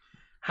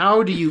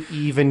 How do you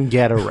even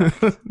get erect?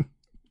 But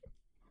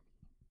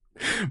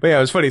yeah,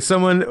 it was funny.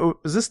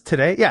 Was this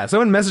today? Yeah,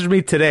 someone messaged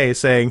me today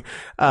saying,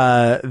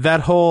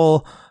 that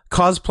whole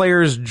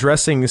cosplayers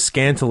dressing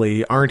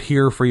scantily aren't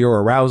here for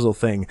your arousal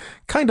thing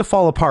kind of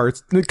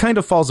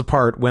falls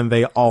apart when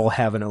they all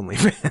have an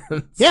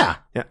OnlyFans. Yeah.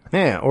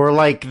 Or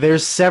like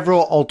there's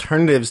several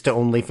alternatives to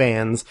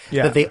OnlyFans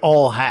that they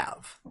all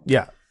have.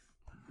 Yeah.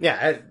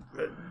 You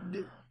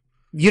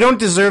don't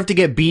deserve to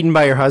get beaten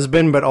by your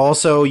husband, but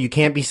also you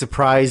can't be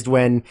surprised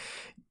when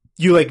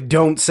you like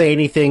don't say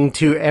anything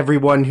to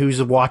everyone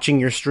who's watching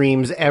your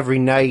streams every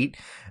night.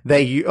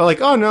 That you are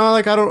like, oh no,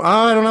 like I don't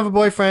have a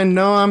boyfriend.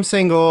 No, I'm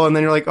single. And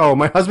then you're like, oh,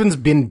 my husband's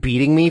been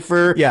beating me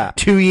for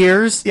 2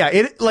 years. Yeah,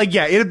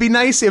 it'd be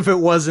nice if it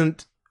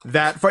wasn't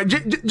that far.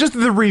 Just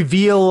the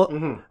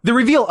reveal, the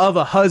reveal of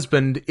a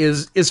husband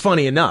is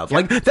funny enough. Yeah.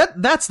 Like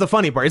that's the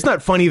funny part. It's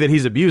not funny that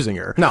he's abusing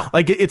her. No,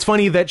 like it's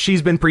funny that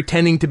she's been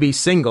pretending to be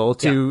single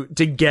to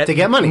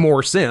get money,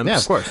 more simps. Yeah,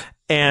 of course.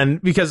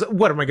 And because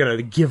what am I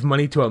gonna give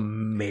money to a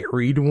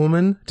married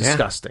woman?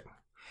 Disgusting.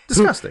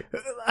 Disgusting.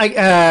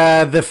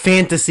 The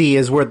fantasy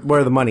is where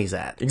the money's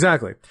at.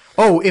 Exactly.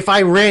 Oh, if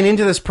I ran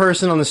into this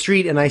person on the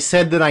street and I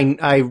said that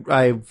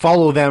I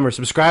follow them or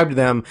subscribe to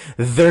them,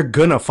 they're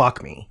gonna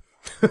fuck me.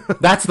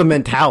 That's the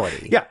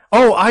mentality. Yeah.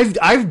 Oh,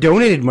 I've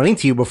donated money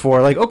to you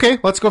before. Like, okay,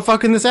 let's go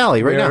fuck in this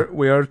alley now.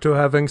 We are to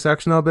having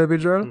sex now, baby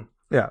girl.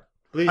 Yeah.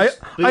 Please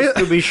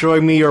to be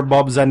showing me your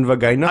bobs and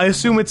vagina. I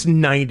assume it's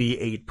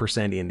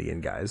 98%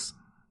 Indian guys.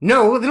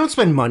 No, they don't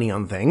spend money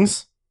on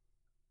things.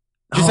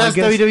 Just ask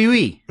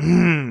WWE.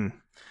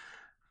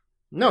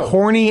 No.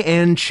 Horny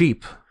and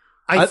cheap.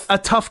 A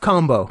tough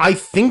combo. I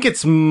think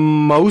it's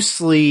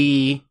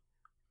mostly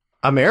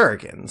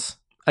Americans.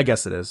 I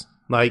guess it is.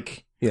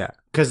 Like, yeah.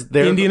 Because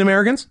they're Indian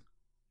Americans?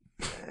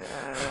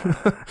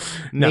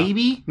 No.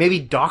 Maybe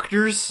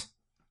doctors?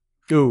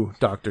 Ooh,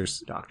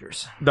 doctors. Surgeon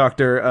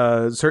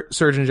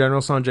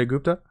General Sanjay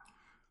Gupta?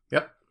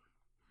 Yep.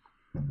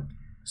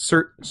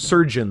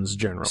 Surgeons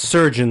General.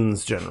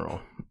 Surgeons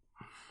General.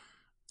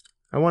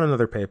 I want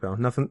another PayPal.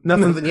 Nothing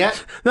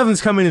yet?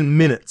 Nothing's coming in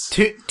minutes.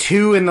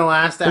 Two in the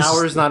last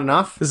hour is not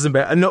enough? This is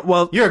bad. No,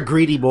 well, you're a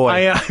greedy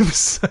boy. I'm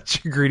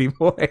such a greedy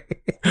boy.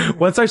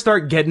 Once I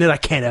start getting it, I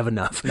can't have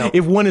enough. Nope.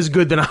 If one is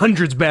good, then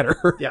 100's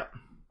better. Yeah.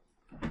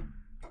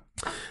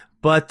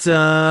 But,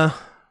 I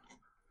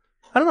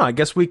don't know. I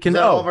guess we can... Is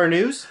that all of our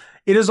news?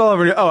 It is all of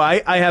our news. Oh,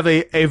 I have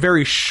a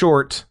very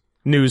short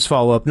news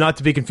follow-up, not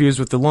to be confused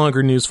with the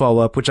longer news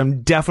follow-up, which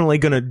I'm definitely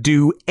going to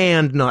do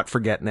and not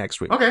forget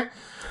next week. Okay.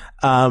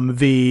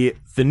 The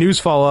news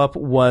follow-up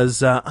was,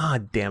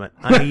 damn it.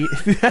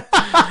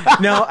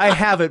 No, I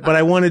have it, but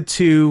I wanted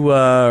to,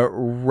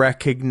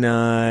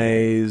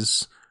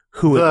 recognize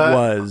who it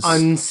was.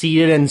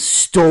 Unceded and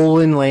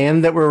stolen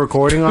land that we're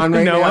recording on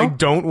right now? No, I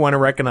don't want to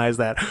recognize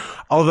that.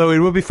 Although it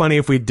would be funny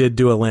if we did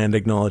do a land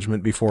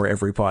acknowledgement before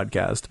every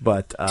podcast,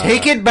 but...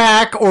 take it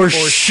back or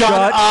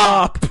shut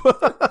up!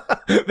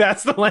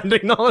 That's the land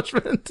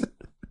acknowledgement.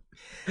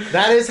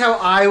 That is how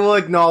I will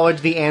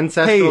acknowledge the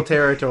ancestral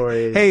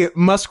territories. Hey,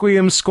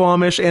 Musqueam,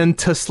 Squamish, and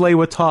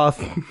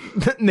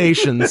Tsleil-Waututh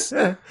nations.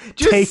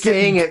 Just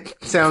saying it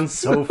sounds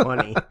so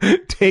funny.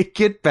 Take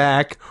it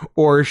back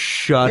or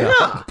shut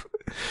up.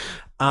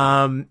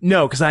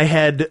 No, because I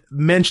had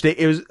mentioned it.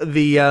 It was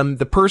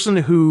the person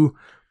who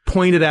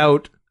pointed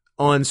out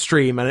on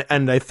stream,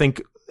 and I think,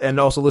 and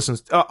also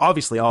listens,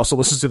 obviously also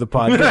listens to the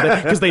pod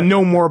because they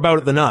know more about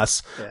it than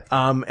us.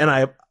 Yeah. And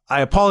I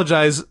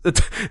apologize.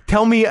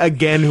 Tell me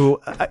again who,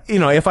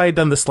 if I had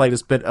done the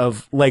slightest bit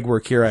of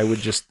legwork here, I would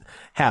just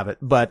have it.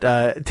 But,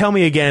 tell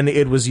me again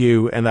it was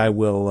you, and I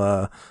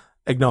will,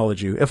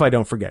 acknowledge you if I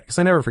don't forget, because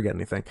I never forget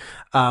anything.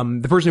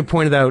 The person who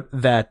pointed out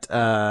that,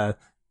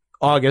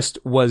 August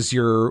was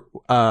your,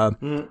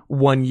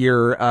 1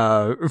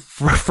 year,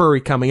 furry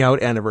coming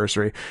out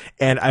anniversary.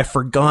 And I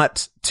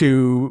forgot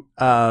to,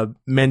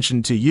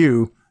 mention to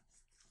you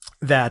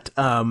that,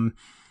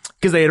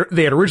 because they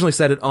had originally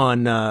said it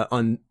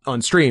on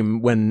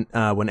stream when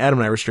Adam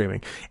and I were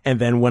streaming, and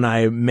then when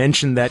I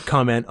mentioned that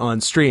comment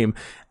on stream,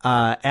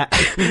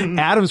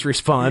 Adam's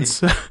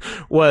response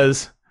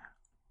was,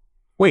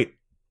 "Wait,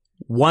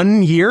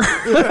 1 year?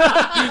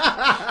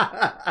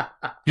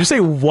 Did you say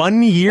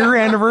 1 year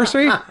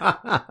anniversary?"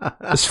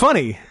 It's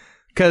funny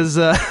because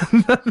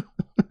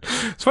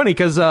it's funny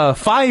because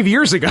 5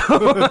 years ago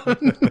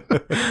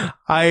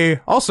I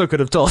also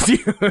could have told you,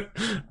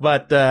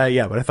 but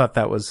I thought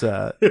that was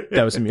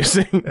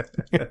amusing.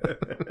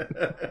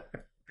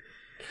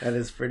 That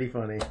is pretty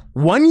funny.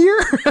 1 year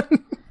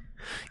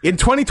in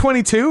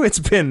 2022. It's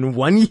been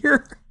 1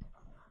 year.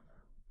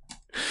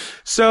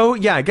 So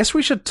yeah, I guess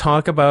we should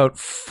talk about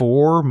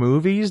 4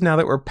 movies now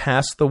that we're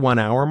past the 1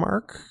 hour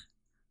mark.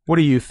 What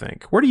do you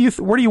think? Where do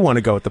you want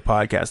to go with the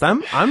podcast?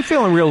 I'm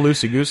feeling real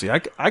loosey goosey.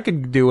 I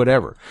could do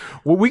whatever.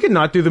 Well, we could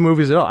not do the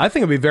movies at all. I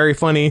think it'd be very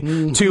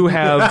funny to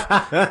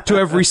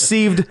have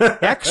received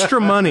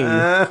extra money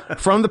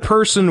from the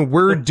person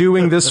we're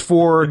doing this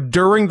for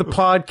during the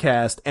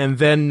podcast and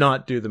then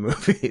not do the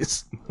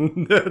movies.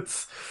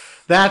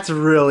 That's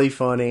really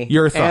funny.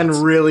 Your thoughts?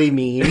 And really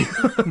mean,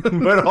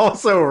 but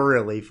also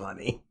really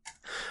funny.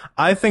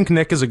 I think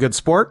Nick is a good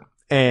sport.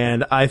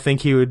 And I think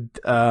he would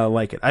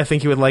like it. I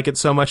think he would like it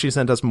so much he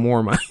sent us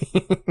more money.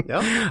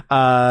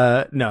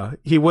 Yep. No,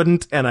 he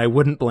wouldn't, and I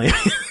wouldn't blame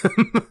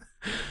him.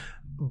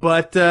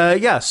 But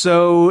yeah,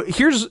 so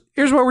here's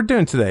what we're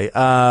doing today.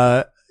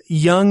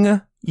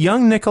 Young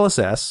Nicholas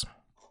S.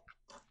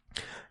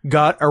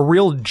 got a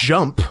real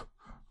jump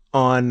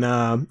on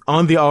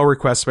the All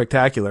Request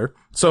Spectacular,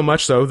 so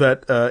much so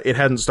that it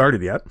hadn't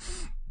started yet.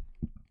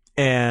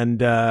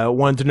 And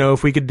wanted to know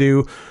if we could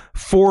do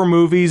 4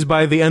 movies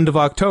by the end of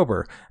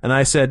October. And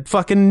I said,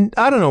 fucking,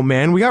 I don't know,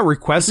 man. We got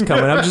requests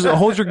coming up. Just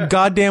hold your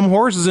goddamn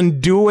horses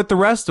and do it with the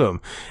rest of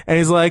them. And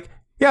he's like,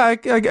 yeah,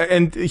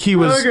 and he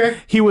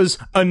was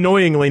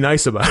annoyingly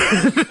nice about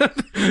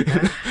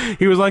it.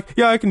 He was like,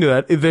 yeah, I can do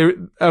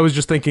that. I was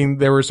just thinking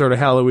they were sort of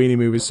Halloween-y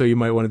movies, so you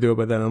might want to do it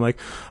by then. I'm like,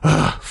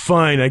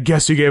 fine, I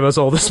guess you gave us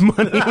all this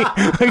money.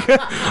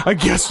 I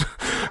guess,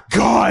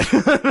 God,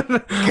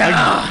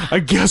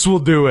 I guess we'll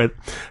do it.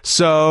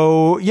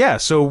 So, yeah,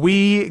 so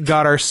we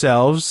got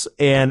ourselves,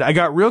 and I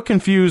got real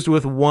confused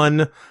with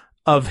one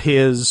of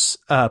his,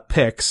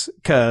 picks,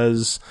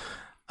 cause,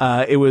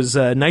 it was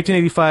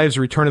 1985's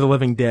Return of the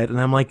Living Dead,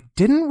 and I'm like,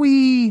 didn't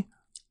we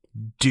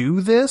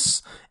do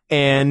this?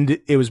 And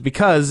it was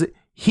because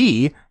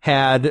he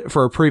had,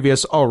 for a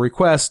previous All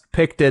Request,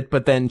 picked it,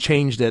 but then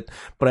changed it.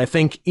 But I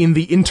think in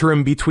the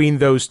interim between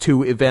those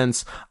two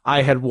events,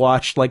 I had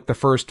watched like the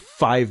first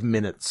 5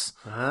 minutes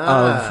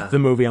of the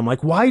movie. I'm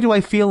like, why do I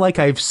feel like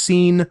I've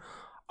seen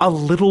a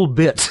little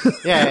bit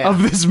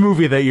of this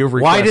movie that you've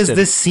requested? Why does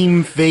this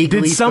seem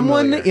vaguely Did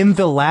someone familiar? in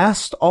the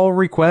last All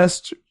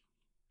Request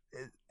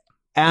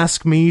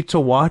ask me to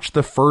watch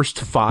the first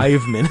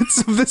 5 minutes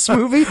of this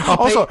movie?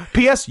 Also,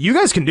 P.S., you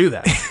guys can do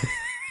that.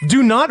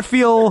 Do not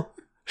feel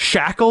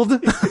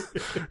shackled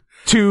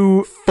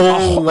to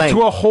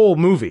a whole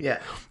movie.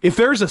 Yeah. If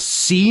there's a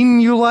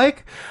scene you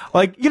like,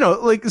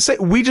 say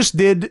we just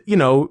did,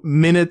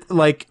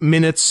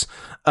 minutes,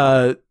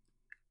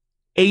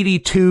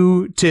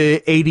 82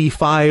 to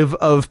 85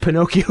 of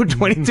Pinocchio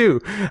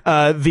 22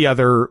 the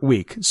other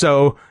week.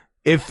 So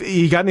if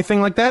you got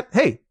anything like that,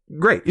 hey,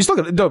 great. You still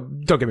got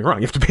don't get me wrong,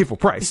 you have to pay full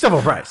price. Still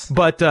full price.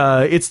 But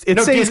it's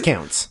No saves,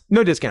 discounts.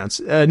 No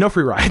discounts. No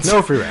free rides.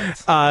 No free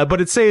rides.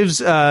 But it saves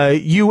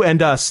you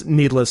and us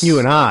needless You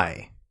and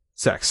I.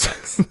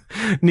 sex.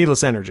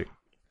 Needless energy.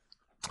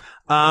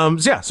 So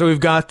we've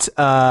got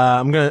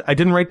I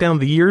didn't write down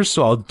the years,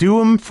 so I'll do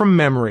them from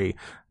memory.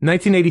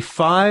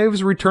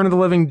 1985's Return of the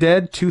Living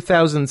Dead,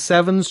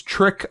 2007's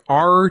Trick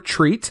or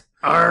Treat.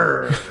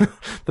 Arr.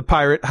 The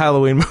pirate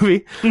Halloween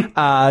movie.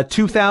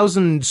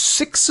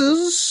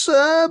 2006's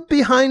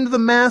Behind the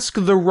Mask,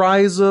 The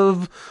Rise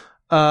of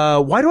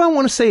why do I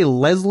want to say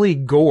Leslie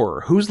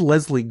Gore? Who's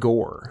Leslie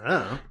Gore? I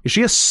don't know. Is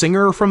she a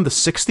singer from the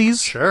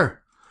 60s? Sure.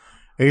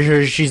 Are you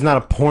sure she's not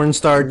a porn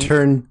star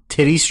turned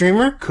titty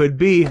streamer? Could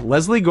be.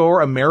 Leslie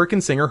Gore,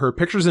 American singer. Her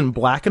picture's in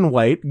black and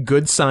white.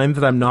 Good sign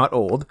that I'm not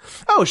old.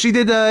 Oh, she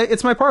did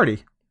It's My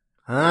Party.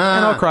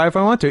 And I'll cry if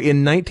I want to.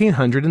 In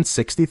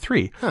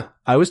 1963. Huh.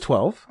 I was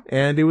 12,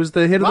 and it was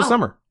the hit of the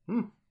summer.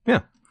 Yeah.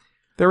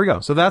 There we go.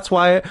 So that's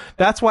why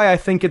I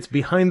think it's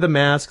Behind the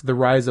Mask, The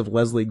Rise of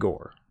Leslie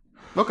Gore.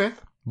 Okay.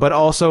 But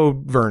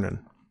also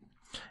Vernon.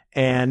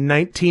 And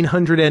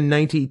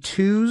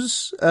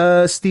 1992's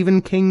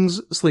Stephen King's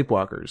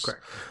Sleepwalkers.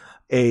 Correct.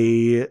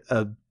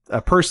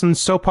 A person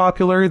so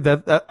popular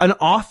that an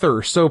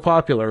author so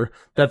popular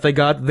that they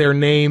got their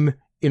name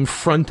in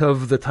front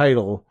of the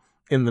title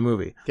in the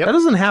movie. Yep. That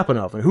doesn't happen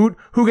often. Who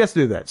gets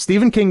to do that?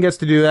 Stephen King gets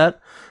to do that.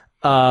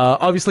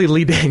 Obviously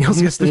Lee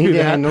Daniels gets to do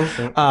that.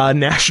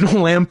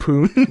 National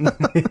Lampoon.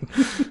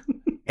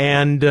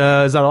 And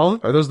is that all?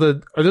 Are those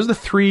the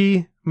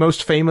three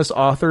most famous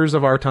authors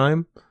of our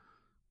time?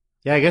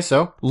 Yeah, I guess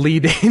so. Lee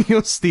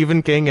Daniels,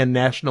 Stephen King, and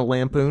National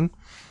Lampoon.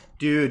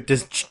 Do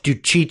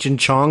Cheech and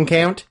Chong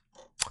count?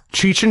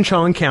 Cheech and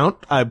Chong count.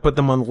 I put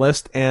them on the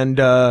list. And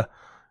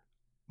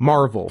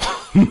Marvel.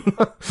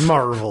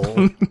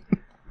 Marvel.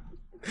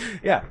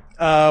 Yeah.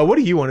 What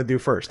do you want to do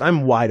first?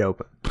 I'm wide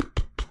open.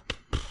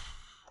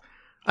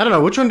 I don't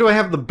know. Which one do I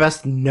have the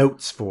best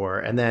notes for?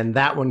 And then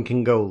that one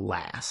can go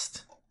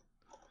last.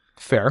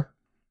 Fair.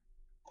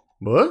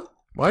 What?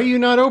 Why are you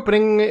not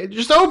opening?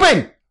 Just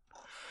open!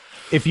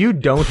 If you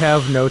don't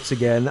have notes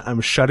again,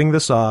 I'm shutting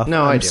this off.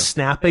 No, I'm I do.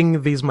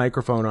 snapping these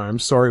microphone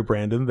arms. Sorry,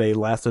 Brandon. They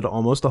lasted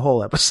almost a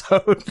whole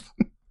episode.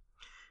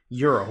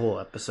 You're a whole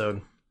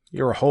episode.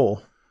 You're a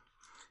hole.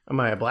 Am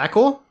I a black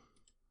hole?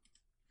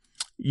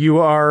 You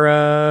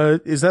are,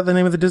 is that the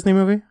name of the Disney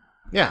movie?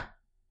 Yeah.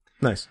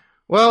 Nice.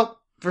 Well,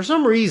 for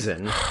some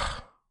reason...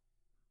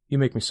 You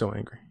make me so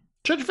angry.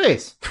 Shut your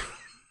face.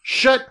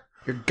 Shut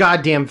your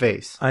goddamn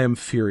face. I am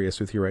furious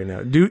with you right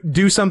now.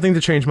 Do something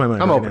to change my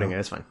mind. I'm right opening now. it.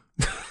 It's fine.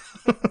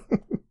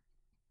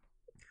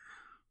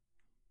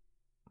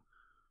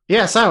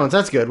 Yeah, silence.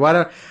 That's good.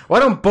 Why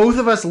don't both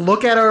of us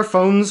look at our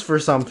phones for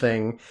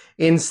something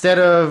instead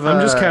of...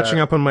 I'm just catching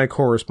up on my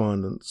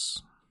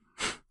correspondence.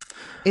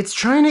 It's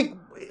trying to...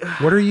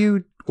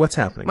 What's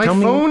happening? My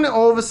phone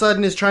all of a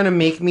sudden is trying to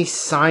make me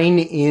sign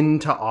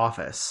into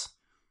Office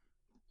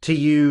to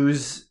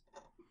use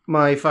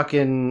my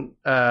fucking...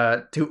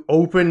 to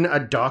open a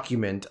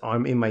document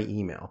in my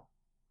email.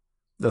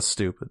 That's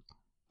stupid.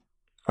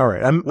 All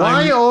right.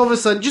 Why all of a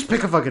sudden... Just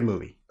pick a fucking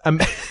movie.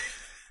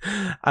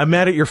 I'm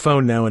mad at your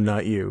phone now and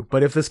not you.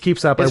 But if this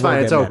keeps up, It's I won't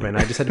fine. It's get mad open.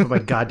 at I just had to put my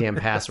goddamn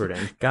password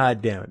in.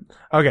 God damn it.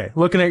 Okay.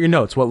 Looking at your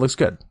notes. What looks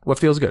good? What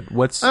feels good?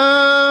 What's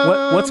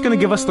going to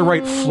give us the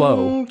right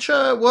flow?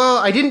 Well,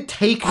 I didn't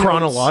take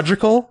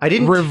Chronological? Notes. I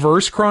didn't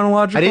reverse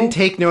chronological. I didn't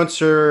take notes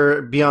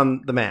for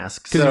Beyond the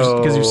Mask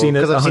because you've seen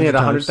it. Because I've seen it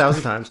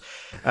 100,000 times.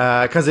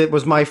 Because it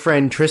was my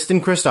friend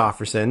Tristan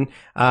Christofferson,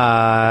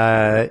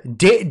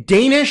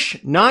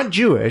 Danish, not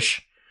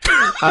Jewish.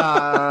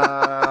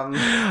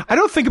 I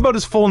don't think about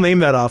his full name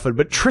that often,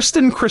 but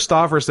Tristan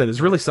Christofferson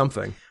is really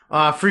something.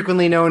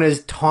 Frequently known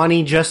as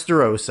Tawny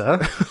Justerosa.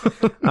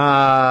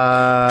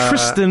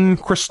 Tristan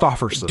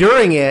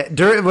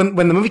Christofferson.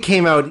 When the movie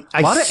came out,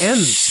 I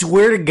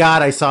swear to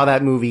God, I saw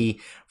that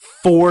movie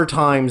 4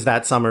 times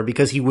that summer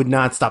because he would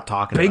not stop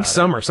talking about it. Big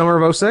summer.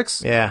 Summer of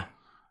 06? Yeah.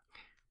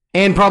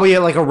 And probably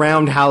like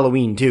around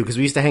Halloween too, because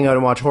we used to hang out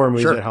and watch horror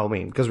movies at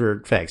Halloween because we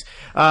were fags.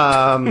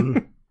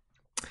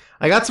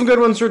 I got some good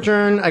ones for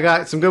Return. I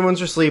got some good ones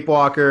for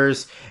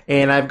Sleepwalkers,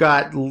 and I've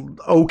got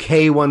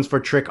okay ones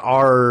for Trick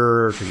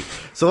or Treat.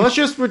 So let's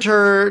just do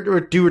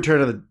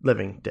Return of the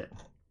Living Dead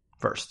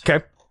first.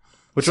 Okay.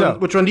 Which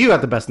one do you have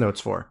the best notes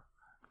for?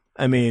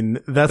 I mean,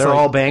 they're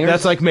all bangers.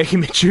 That's like making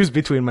me choose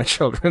between my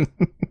children.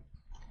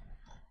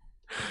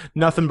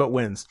 Nothing but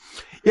wins.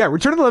 Yeah,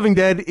 Return of the Living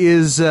Dead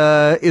is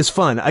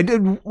fun.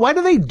 Why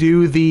do they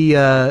do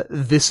the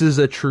this is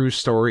a true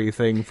story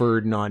thing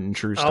for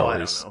non-true stories? Oh, I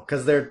don't know.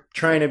 Because they're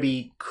trying to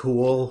be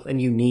cool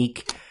and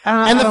unique.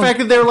 And the fact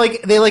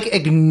that they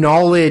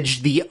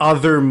acknowledge the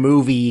other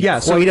movie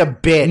quite a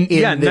bit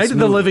in this Night of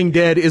the Living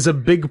Dead is a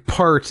big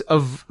part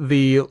of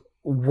the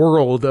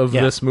world of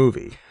this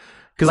movie.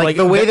 Because like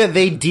the way that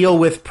they deal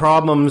with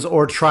problems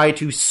or try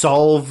to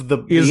solve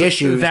the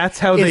issues. That's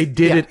how they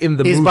did it in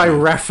the movie. Is by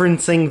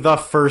referencing the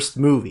first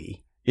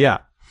movie. Yeah.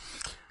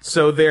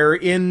 So they're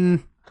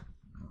in...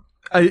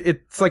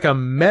 it's like a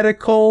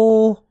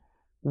medical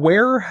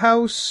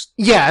warehouse.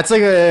 Yeah, it's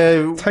like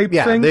a... type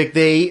thing.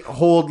 They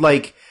hold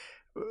like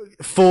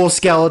full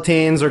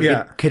skeletons or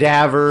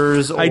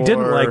cadavers. Or... I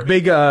didn't like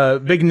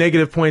big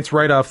negative points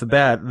right off the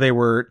bat. They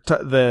were...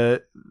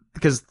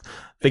 because...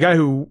 the guy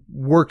who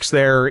works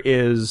there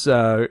is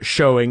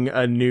showing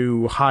a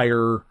new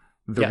hire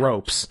the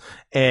ropes,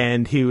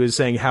 and he was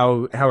saying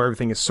how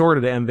everything is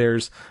sorted, and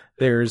there's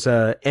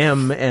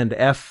M and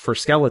F for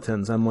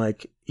skeletons. I'm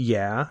like,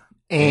 yeah,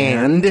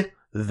 and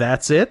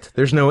that's it.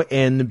 There's no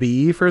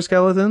NB for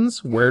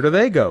skeletons. Where do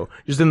they go?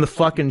 Just in the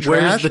fucking trash.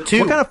 Where's the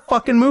 2? What kind of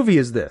fucking movie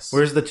is this?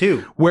 Where's the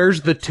 2?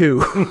 Where's the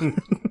 2?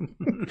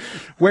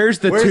 Where's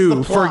the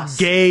 2 for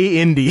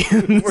gay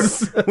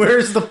Indians?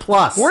 Where's the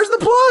plus? Where's the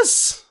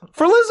plus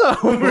for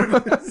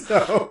Lizzo?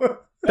 So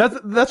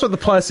that's what the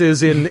plus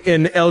is in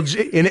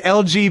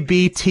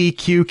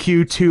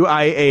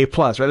LGBTQQ2IA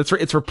plus, right?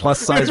 It's for plus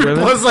size women.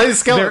 Plus size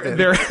skeleton.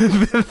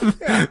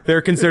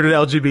 They're considered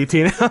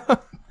LGBT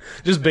now.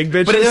 Just big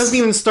bitches. But it doesn't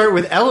even start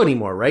with L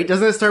anymore, right?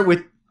 Doesn't it start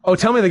with? Oh,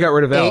 tell me they got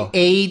rid of L.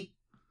 A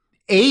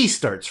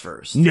starts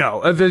first.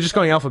 No, they're just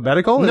going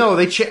alphabetical. No,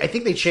 I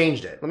think they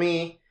changed it. Let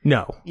me.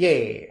 No.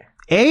 Yeah.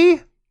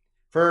 A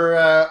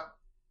for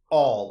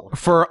all.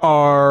 For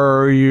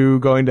are you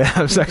going to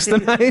have sex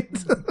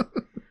tonight?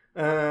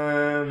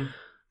 A.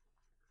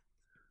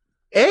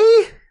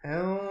 A.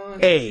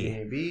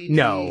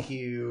 No.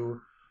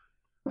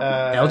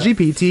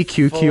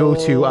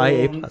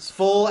 LGBTQQ2IA plus.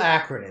 Full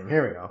acronym.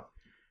 Here we go.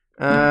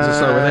 Does it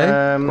start with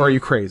A? Or are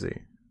you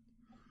crazy?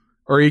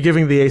 Or are you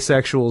giving the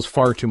asexuals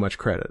far too much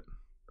credit?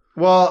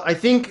 Well, I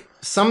think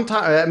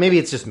sometimes maybe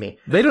it's just me.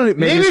 They don't.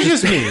 Maybe it's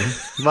just me.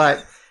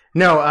 But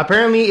no,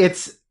 apparently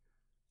it's.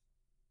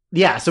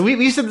 Yeah, so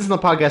we said this in the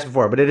podcast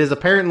before, but it is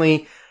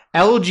apparently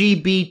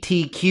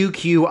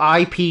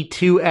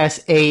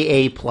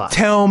LGBTQQIP2SAA plus.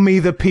 Tell me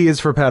the P is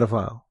for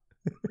pedophile.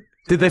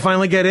 Did they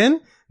finally get in?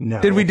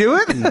 No. Did we do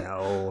it?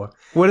 No.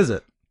 What is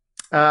it?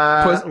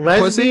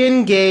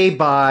 Lesbian, gay,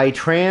 bi,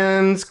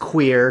 trans,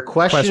 queer,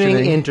 questioning,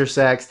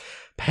 intersex,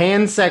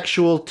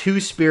 pansexual,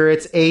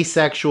 two-spirits,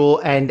 asexual,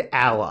 and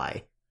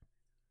ally.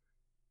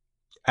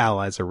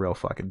 Allies are real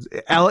fucking...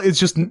 It's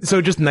just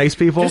nice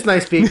people? Just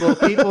nice people.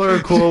 People are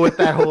cool with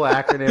that whole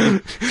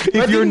acronym.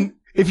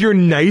 If you're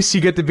nice, you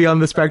get to be on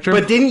the spectrum.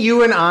 But didn't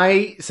you and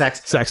I...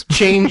 Sex.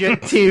 Change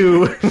it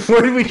to...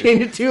 What did we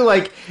change it to?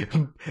 Like,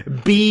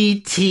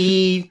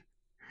 BTA?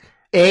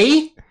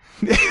 Right?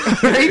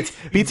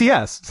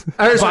 BTS.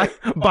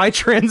 By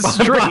trans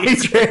straight. By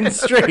trans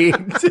straight.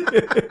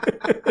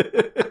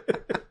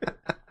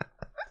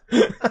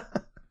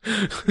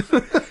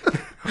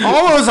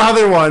 All those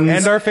other ones.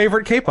 And our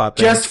favorite K-pop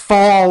band. Just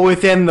fall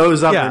within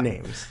those other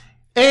names.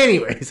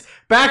 Anyways,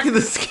 back to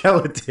the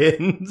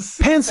skeletons.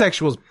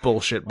 Pansexual's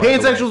bullshit,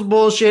 Pansexual's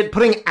bullshit.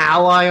 Putting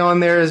ally on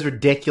there is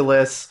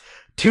ridiculous.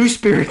 Two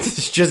spirits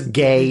is just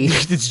gay.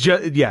 It's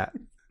just, yeah.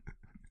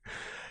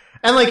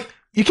 And like...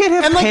 You can't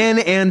have pan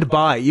and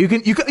bi. You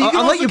can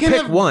I'll let you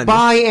pick one.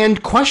 Bi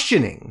and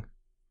questioning.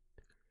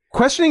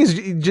 Questioning is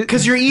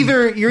because you're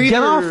either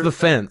get off the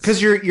fence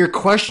because you're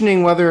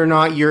questioning whether or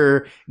not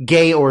you're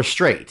gay or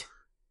straight.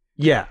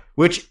 Yeah,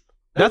 which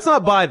that's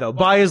not bi though.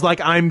 Bi is like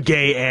I'm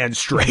gay and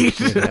straight.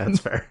 Yeah, that's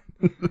fair.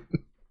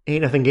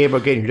 Ain't nothing gay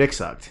about getting your dick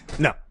sucked.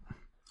 No,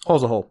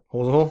 hole's a hole.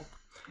 Hole's a hole.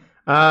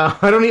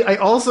 I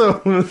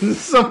also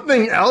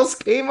something else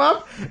came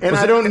up, and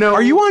I don't know.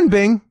 Are you on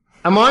Bing?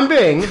 I'm on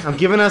Bing. I'm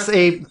giving us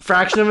a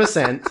fraction of a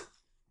cent.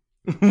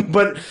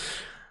 But,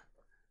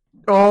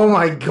 oh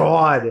my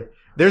god.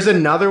 There's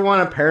another one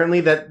apparently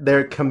that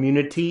the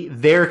community,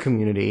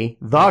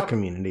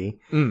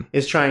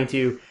 is trying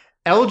to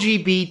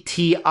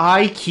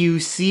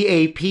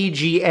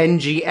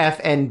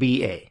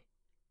LGBTIQCAPGNGFNBA.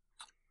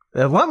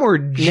 A lot more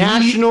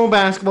National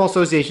Basketball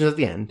Association at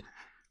the end.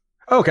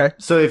 Okay.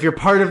 So if you're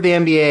part of the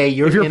NBA,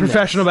 if you're a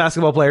professional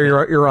basketball player,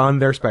 you're on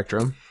their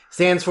spectrum.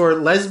 Stands for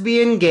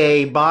lesbian,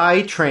 gay,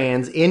 bi,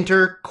 trans,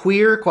 inter,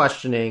 queer,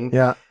 questioning.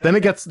 Yeah. Then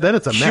it's a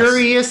mess.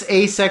 Curious,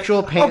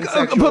 asexual,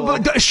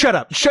 pansexual. But shut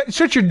up.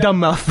 Shut your dumb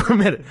mouth for a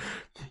minute.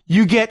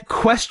 You get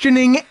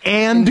questioning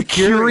and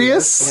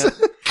curious? Yeah.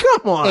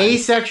 Come on.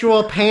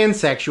 Asexual,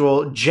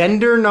 pansexual,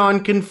 gender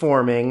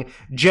non-conforming,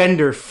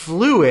 gender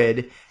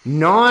fluid,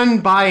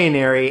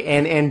 non-binary,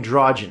 and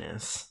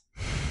androgynous.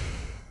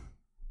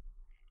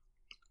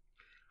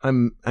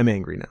 I'm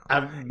angry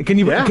now. Can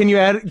you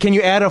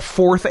add a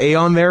fourth A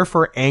on there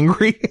for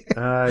angry?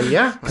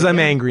 Yeah. Because I'm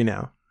angry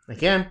now. I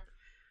can.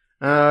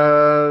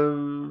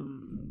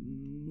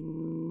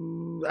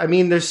 I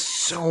mean, there's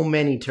so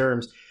many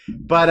terms,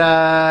 but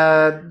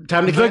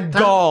time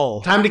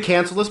to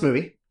cancel this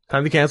movie.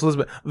 Time to cancel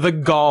this. The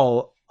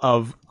gall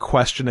of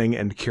questioning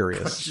and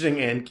curious. Questioning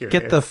and curious.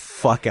 Get the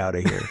fuck out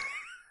of here,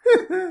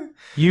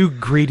 you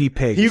greedy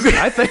pigs.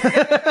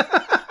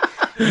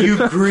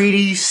 You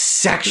greedy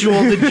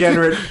Sexual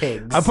degenerate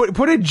pigs. I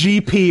put a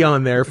GP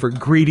on there for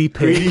greedy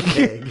pig. Greedy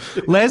pig.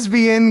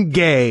 Lesbian,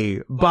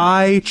 gay,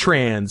 bi,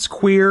 trans,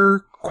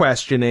 queer,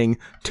 questioning,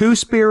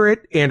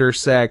 two-spirit,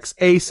 intersex,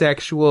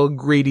 asexual,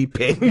 greedy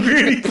pig.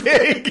 Greedy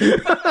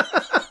pig.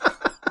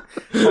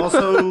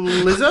 Also,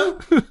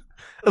 Lizzo?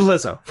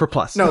 Lizzo for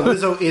plus. No,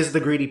 Lizzo is the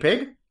greedy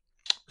pig.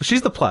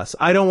 She's the plus.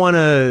 I don't want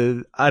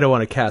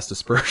to cast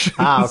aspersions.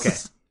 Ah, okay.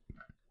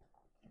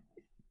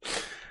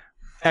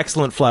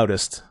 Excellent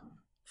flautist.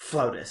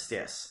 Flautist,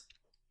 yes.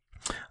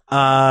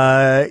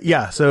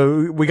 Yeah,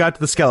 so we got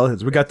to the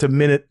skeletons. We got to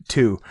minute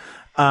 2.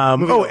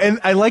 And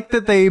I like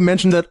that they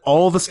mentioned that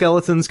all the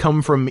skeletons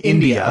come from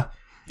India.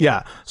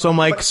 Yeah. So I'm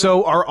like,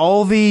 so are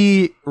all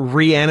the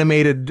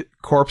reanimated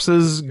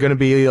corpses gonna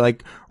be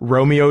like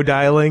Romeo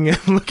dialing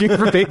and looking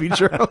for baby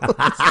Charles?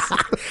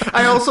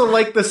 I also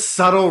like the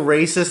subtle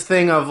racist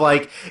thing of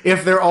like,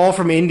 if they're all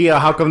from India,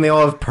 how come they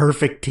all have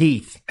perfect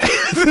teeth?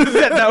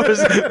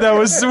 that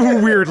was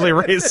weirdly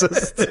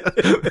racist.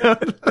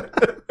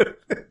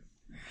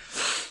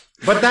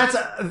 But that's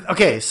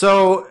okay.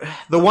 So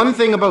the one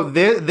thing about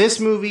this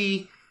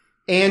movie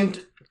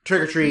and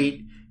Trick or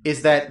Treat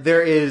is that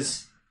there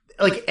is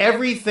like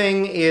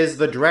everything is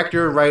the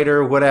director,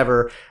 writer,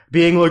 whatever,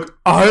 being like,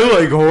 I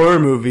like horror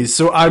movies,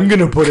 so I'm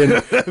gonna put in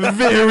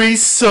very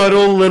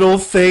subtle little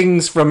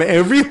things from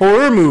every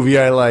horror movie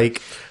I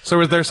like. So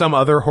was there some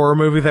other horror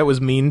movie that was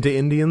mean to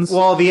Indians?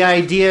 Well, the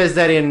idea is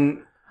that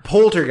in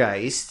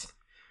Poltergeist,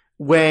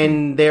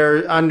 when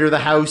they're under the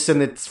house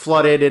and it's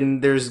flooded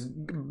and there's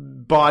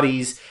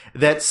bodies,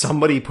 that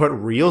somebody put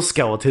real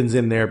skeletons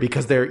in there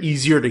because they're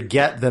easier to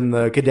get than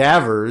the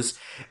cadavers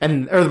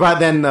than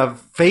the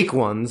fake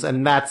ones,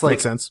 and that's like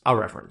makes sense. A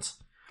reference.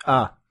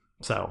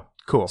 So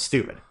Cool.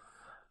 Stupid.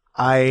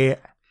 I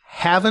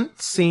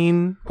haven't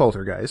seen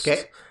Poltergeist.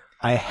 Okay.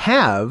 I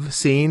have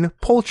seen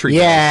Poultrygeist.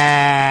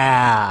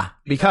 Yeah.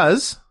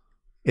 Because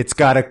It's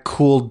got a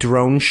cool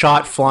drone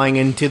shot flying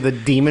into the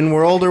demon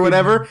world or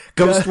whatever.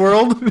 Ghost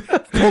world.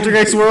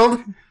 Poltergeist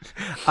world.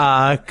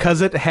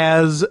 Cause it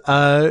has,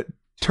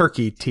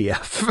 turkey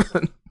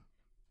TF.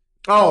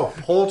 Oh,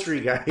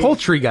 Poultrygeist.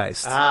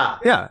 Poultrygeist. Ah.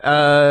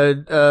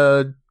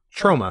 Yeah.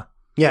 Trauma.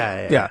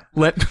 Yeah.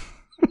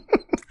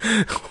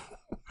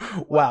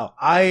 Wow.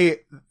 I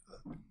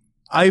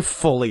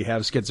fully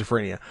have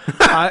schizophrenia.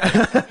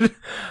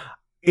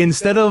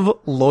 Instead of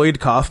Lloyd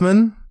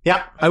Kaufman,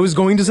 Yeah. I was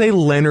going to say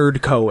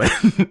Leonard Cohen.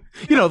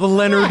 You know, the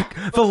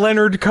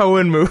Leonard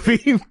Cohen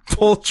movie,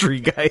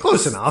 Poultrygeist.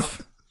 Close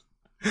enough.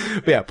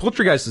 But yeah,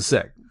 Poultrygeist is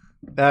sick.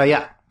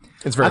 Yeah.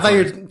 It's very I thought fun.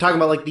 you were talking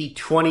about like the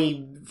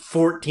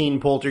 2014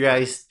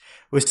 Poltergeist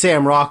with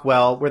Sam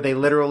Rockwell, where they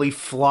literally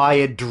fly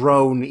a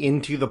drone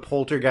into the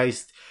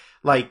Poltergeist,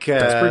 like,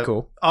 That's pretty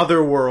cool.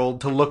 other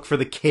world to look for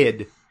the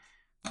kid.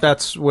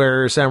 That's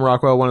where Sam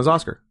Rockwell won his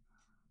Oscar.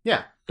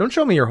 Yeah. Don't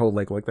show me your whole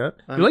leg like that.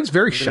 Your leg's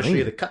very I'm gonna show shiny.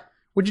 you the cut.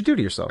 What'd you do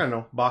to yourself? I don't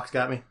know. Box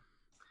got me.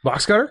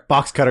 Box cutter?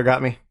 Box cutter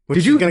got me.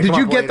 Did you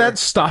get that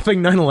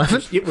stopping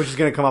 9/11? Which is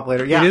going to come up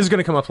later. Yeah. It is going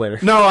to come up later.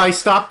 No, I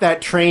stopped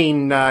that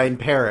train in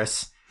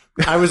Paris.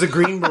 I was a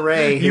Green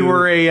Beret. You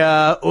were a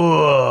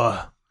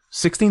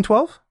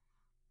 1612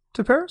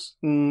 to Paris?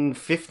 15...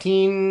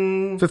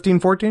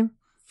 1514?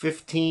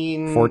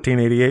 15...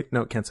 1488?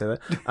 No, can't say that.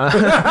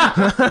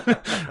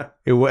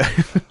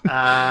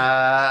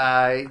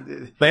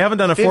 They haven't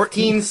done a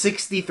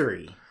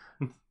 1563.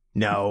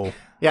 No.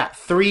 Yeah,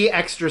 3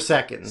 extra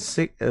seconds.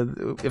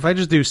 If I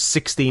just do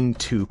 16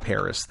 to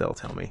Paris, they'll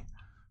tell me.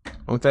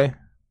 Won't they?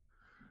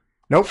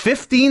 Nope.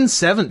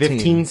 1517.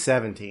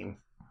 1517.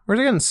 Where's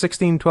it getting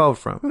 1612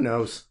 from? Who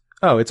knows?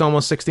 Oh, it's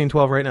almost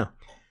 1612 right now.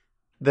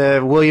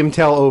 The William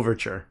Tell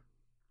Overture.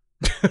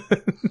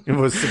 It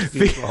was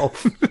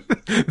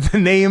 1612. The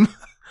name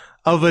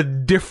of a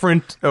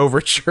different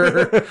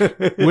overture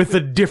with a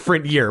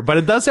different year, but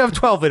it does have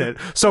 12 in it,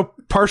 so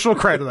partial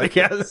credit, I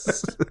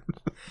guess.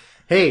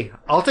 Hey,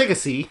 I'll take a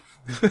C.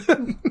 Put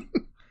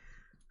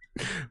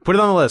it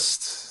on the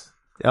list.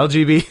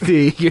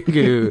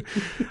 LGBTQ.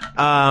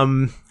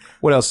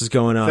 What else is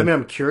going on? I mean,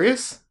 I'm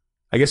curious.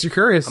 I guess you're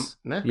curious.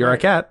 You're right. a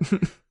cat.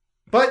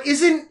 But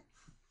isn't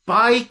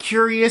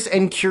bi-curious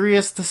and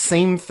curious the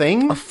same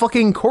thing? A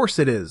fucking course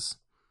it is.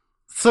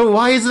 So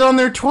why is it on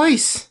there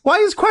twice? Why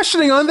is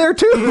questioning on there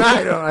too?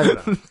 I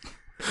don't know.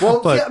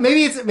 Well, But- yeah,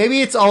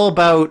 maybe it's all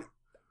about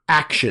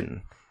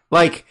action.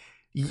 Like,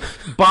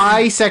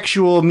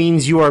 bisexual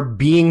means you are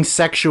being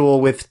sexual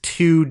with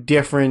 2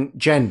 different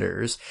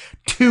genders.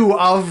 2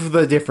 of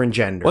the different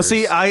genders. Well,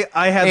 see, I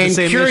had the and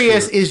same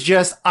curious issue. is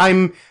just,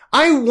 I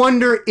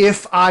wonder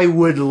if I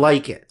would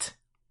like it.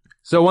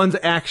 So one's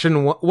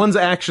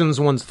actions,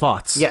 one's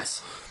thoughts.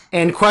 Yes.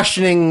 And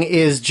questioning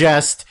is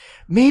just,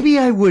 maybe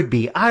I would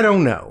be. I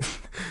don't know.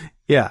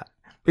 Yeah.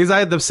 Because I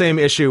had the same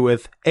issue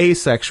with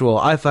asexual.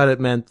 I thought it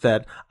meant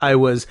that I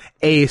was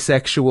a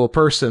sexual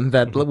person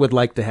that would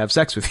like to have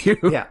sex with you.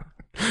 Yeah.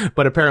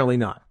 But apparently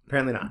not.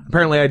 Apparently not.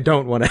 Apparently I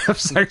don't want to have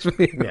sex with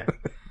you.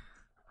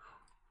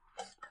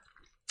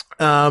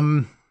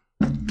 Yeah.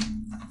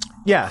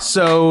 Yeah,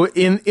 so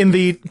in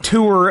the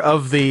tour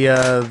of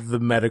the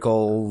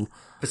medical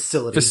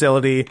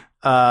facility,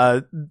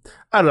 I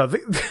don't know,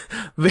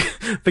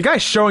 the guy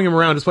showing him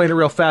around is playing it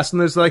real fast, and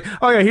there's like,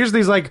 oh yeah, here's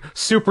these like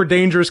super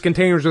dangerous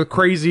containers with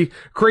crazy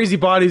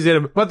bodies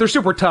in them, but they're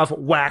super tough.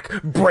 Whack,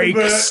 break,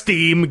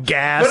 steam,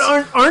 gas.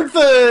 But aren't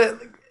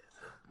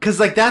because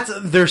like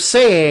they're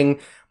saying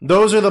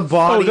those are the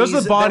bodies. Those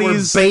are the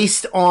bodies that were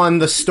based on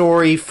the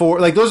story for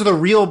like those are the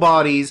real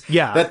bodies.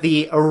 Yeah. That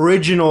the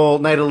original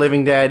Night of the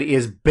Living Dead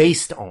is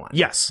based on.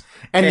 Yes.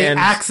 And they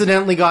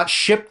accidentally got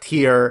shipped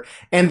here,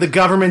 and the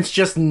government's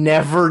just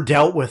never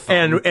dealt with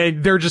them.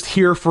 And they're just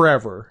here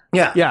forever.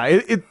 Yeah.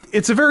 Yeah.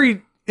 It's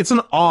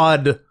an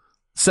odd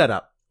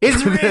setup.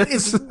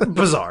 It's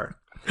bizarre.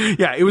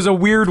 Yeah, it was a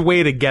weird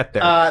way to get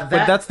there. But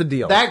that's the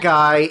deal. That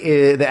guy,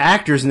 the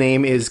actor's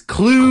name is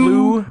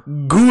Clu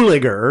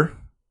Gulager.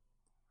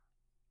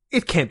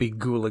 It can't be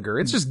Gulager.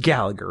 It's just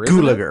Gallagher.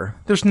 Gulager.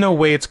 There's no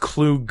way it's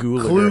Clu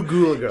Gulager. Clu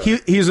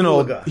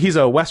Gulager. He's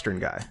a Western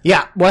guy.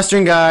 Yeah,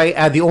 Western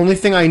guy. The only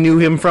thing I knew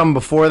him from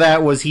before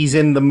that was he's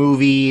in the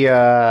movie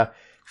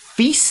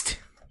Feast.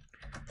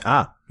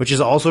 Which is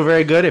also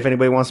very good if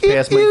anybody wants to pay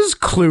us money. It is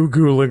Clu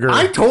Gulager.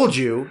 I told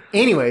you.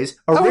 Anyways,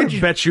 I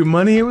would bet you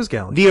money it was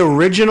Gallagher. The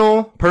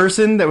original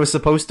person that was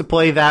supposed to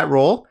play that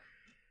role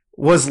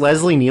was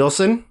Leslie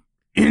Nielsen.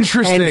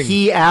 Interesting. And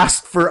he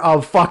asked for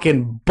a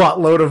fucking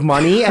buttload of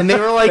money, and they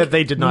were like, that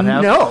they did not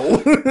have.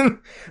 No,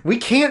 we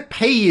can't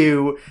pay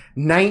you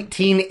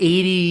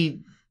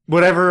 1980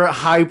 whatever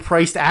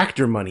high-priced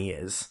actor money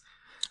is.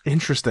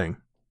 Interesting.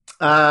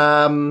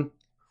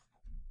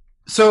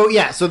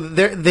 So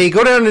they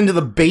go down into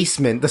the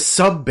basement, the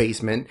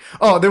sub-basement.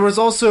 Oh, there was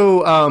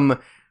also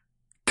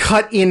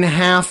cut in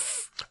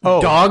half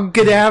dog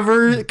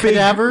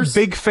cadavers.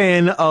 Big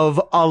fan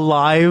of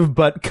alive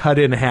but cut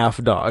in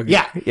half dog.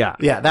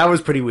 Yeah, that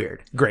was pretty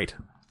weird. Great.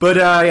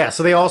 But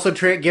so they also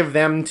give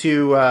them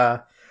to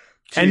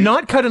and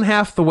not cut in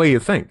half the way you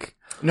think.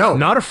 No,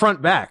 not a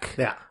front back.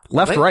 Yeah.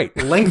 Left, right.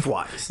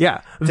 Lengthwise.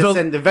 Yeah. To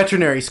send to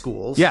veterinary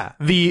schools. Yeah.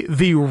 The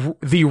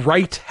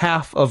right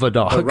half of a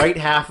dog. The right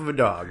half of a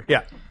dog.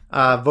 Yeah.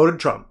 Voted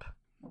Trump.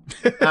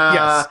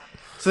 Yes.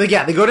 So they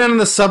go down in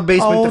the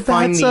sub-basement to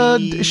find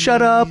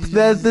shut up.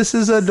 This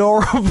is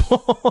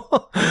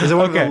adorable. Is it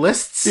one of the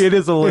lists? It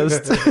is a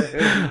list.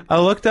 I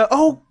looked up.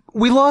 Oh,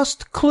 we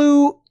lost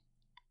Clue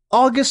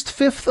August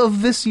 5th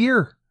of this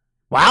year.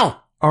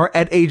 Wow.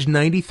 At age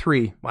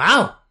 93.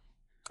 Wow.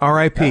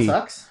 R.I.P. That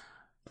sucks.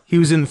 He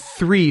was in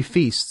 3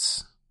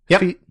 Feasts.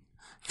 Yep.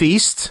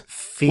 Feast,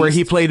 where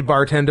he played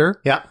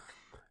bartender. Yep.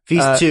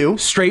 Feast 2.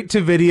 Straight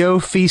to video.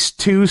 Feast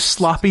 2,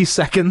 Sloppy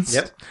Seconds.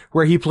 Yep.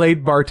 Where he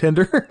played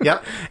bartender.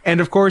 Yep. And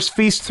of course,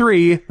 Feast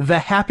 3, The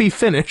Happy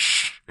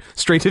Finish.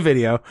 Straight to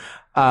video.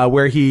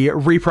 Where he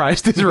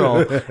reprised his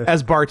role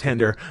as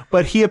bartender.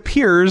 But he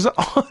appears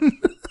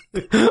on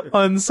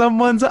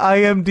someone's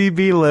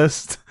IMDb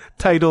list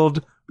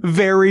titled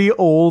Very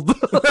Old.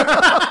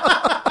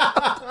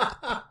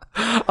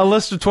 A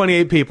list of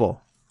 28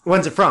 people.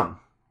 When's it from?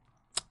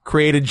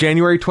 Created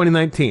January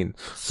 2019.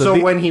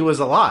 So when he was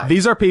alive.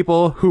 These are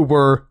people who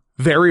were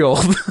very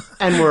old.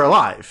 And were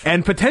alive.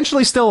 And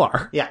potentially still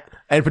are. Yeah.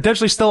 And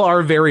potentially still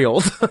are very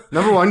old.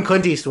 Number 1,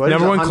 Clint Eastwood.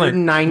 Number 1,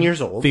 109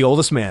 years old. The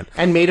oldest man.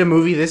 And made a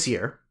movie this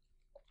year.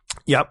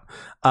 Yep.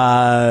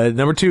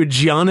 Number 2,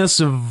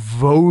 Giannis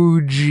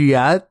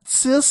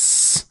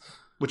Vogiatsis.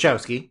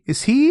 Wachowski.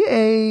 Is he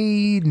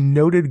a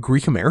noted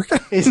Greek American?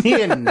 Is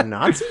he a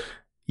Nazi?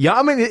 Yeah,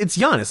 I mean, it's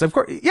Giannis, of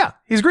course. Yeah,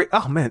 he's great.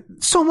 Oh, man.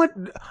 So much.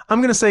 I'm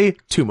going to say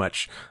too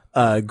much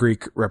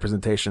Greek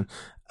representation.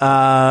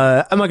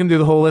 I'm not going to do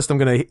the whole list. I'm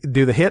going to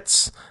do the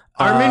hits.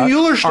 Armin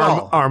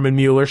Mueller-Stahl. Armin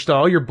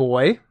Mueller-Stahl, your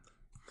boy.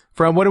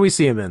 From, what do we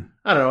see him in?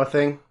 I don't know, a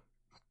thing.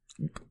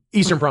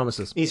 Eastern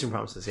Promises. Eastern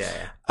Promises,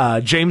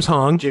 yeah. James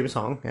Hong.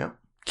 Yeah.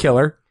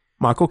 Killer.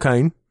 Michael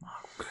Caine.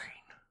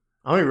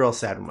 I'll be real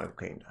sad when Michael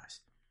Caine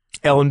dies.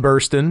 Ellen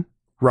Burstyn.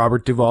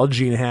 Robert Duvall.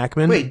 Gene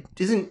Hackman. Wait,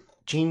 isn't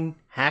Gene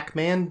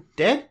Hackman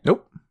dead?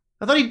 Nope.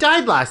 I thought he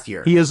died last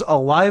year. He is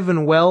alive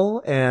and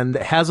well and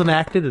hasn't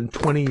acted in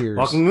 20 years.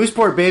 Welcome to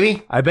Mooseport,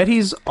 baby. I bet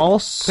he's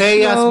also...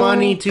 Pay us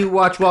money to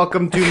watch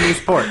Welcome to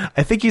Mooseport.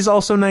 I think he's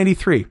also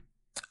 93.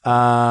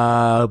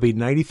 He'll be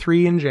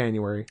 93 in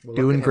January.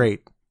 Doing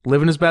great.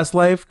 Living his best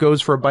life.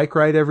 Goes for a bike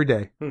ride every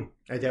day.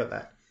 I doubt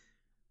that.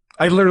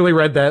 I literally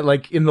read that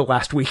like in the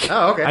last week.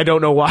 Oh, okay. I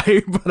don't know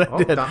why, but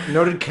I did.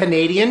 Noted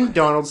Canadian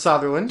Donald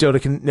Sutherland.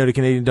 Noted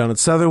Canadian Donald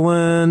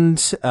Sutherland.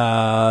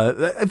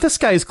 This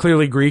guy is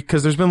clearly Greek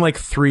because there's been like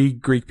 3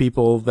 Greek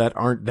people that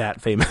aren't that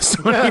famous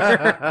on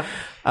here. Is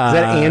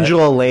that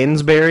Angela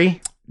Lansbury?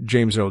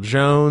 James Earl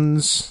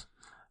Jones.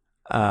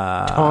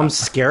 Tom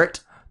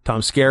Skerritt.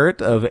 Tom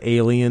Skerritt of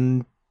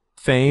Alien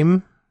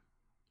fame.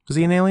 Was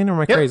he an alien or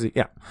am I crazy?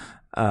 Yeah.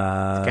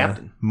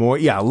 Captain.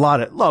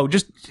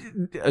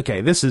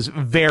 Okay, this is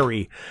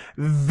very,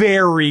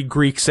 very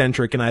Greek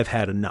centric and I've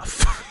had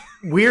enough.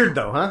 Weird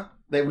though, huh?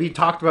 that we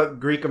talked about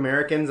Greek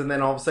Americans, and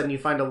then all of a sudden you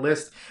find a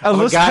list A of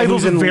list a guy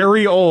titled who's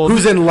very old.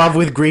 who's in love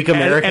with Greek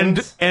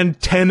Americans. And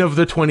 10 of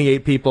the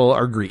 28 people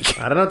are Greek.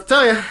 I don't know what to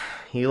tell you.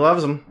 He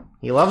loves them.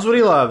 He loves what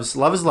he loves.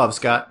 Love is love,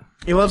 Scott.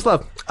 He loves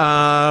love.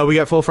 We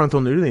got full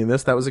frontal nudity in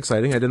this. That was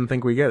exciting. I didn't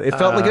think we get it. It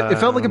felt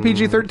like a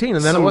PG-13,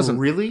 and then it wasn't.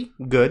 Really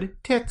good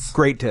tits.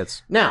 Great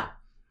tits. Now,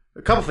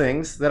 a couple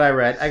things that I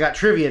read. I got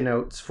trivia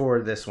notes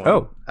for this one.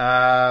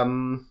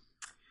 Oh.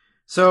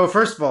 So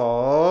first of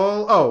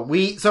all,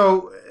 we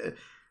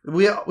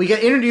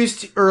get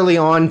introduced early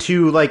on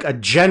to like a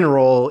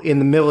general in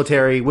the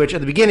military, which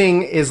at the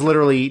beginning is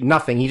literally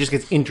nothing. He just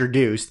gets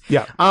introduced.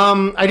 Yeah.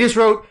 I just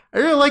wrote, I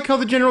really like how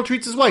the general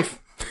treats his wife.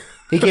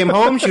 He came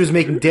home. She was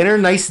making dinner.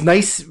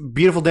 Nice,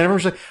 beautiful dinner.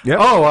 She's like, Yep.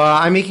 "Oh,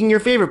 I'm making your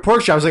favorite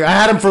pork chop." I was like, "I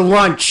had him for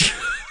lunch."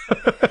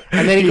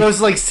 And then he goes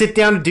to like sit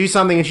down to do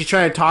something, and she's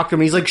trying to talk to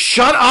him. And he's like,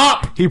 "Shut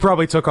up!" He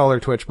probably took all her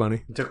Twitch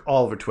money. He took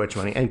all of her Twitch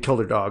money and killed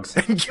her dogs.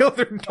 And killed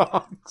her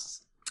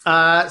dogs.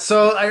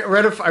 So I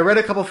read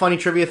a couple funny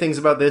trivia things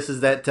about this.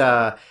 Is that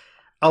a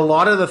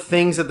lot of the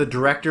things that the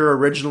director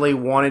originally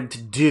wanted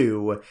to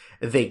do,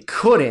 they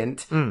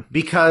couldn't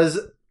because.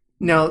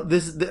 Now,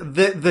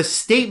 the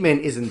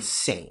statement is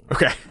insane.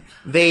 Okay.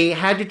 They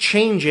had to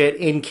change it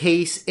in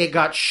case it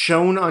got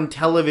shown on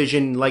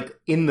television, like,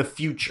 in the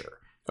future.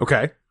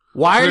 Okay.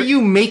 Why are you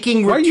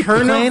making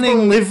Return of the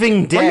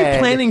Living Dead? Why are you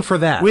planning for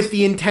that? With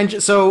the intention...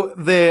 So,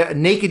 the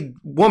naked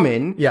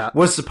woman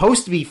was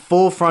supposed to be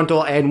full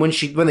frontal, and when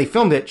they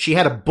filmed it, she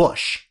had a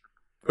bush.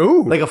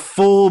 Ooh. Like a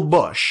full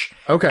bush.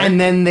 Okay.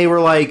 And then they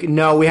were like,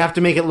 no, we have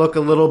to make it look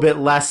a little bit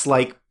less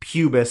like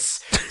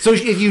pubis. So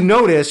if you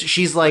notice,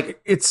 she's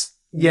like...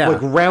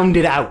 like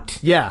rounded out.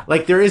 Yeah.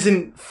 Like there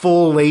isn't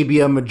full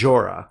labia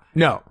majora.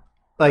 No.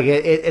 Like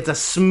it's a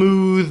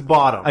smooth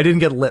bottom. I didn't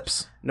get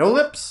lips. No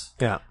lips.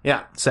 Yeah.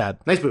 Yeah. Sad.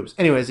 Nice boobs.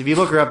 Anyways, if you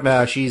look her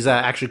up, she's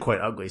actually quite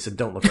ugly, so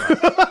don't look her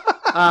up.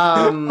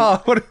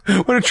 Oh,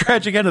 what a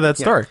tragic end of that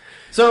story.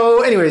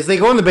 So anyways, they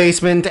go in the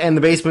basement, and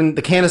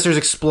the canisters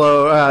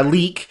explode,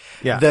 leak.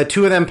 Yeah. The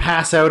two of them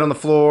pass out on the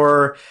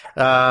floor.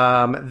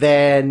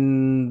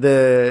 Then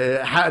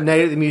the night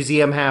at the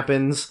museum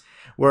happens.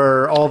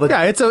 Where all the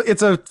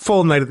it's a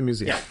full night at the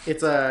museum. Yeah,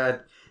 it's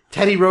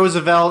Teddy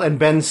Roosevelt and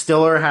Ben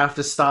Stiller have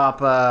to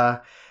stop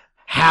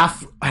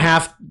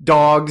half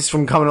dogs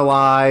from coming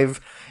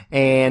alive,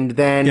 and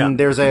then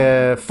there's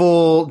a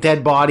full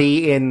dead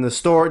body in the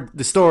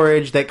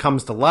storage that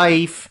comes to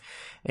life,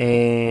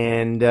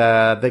 and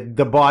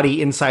the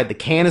body inside the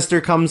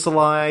canister comes to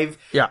life.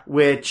 Yeah,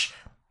 which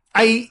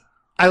I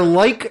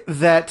like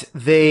that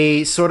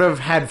they sort of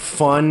had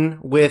fun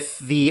with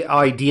the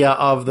idea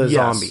of the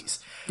zombies.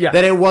 Yeah.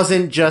 That it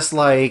wasn't just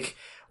like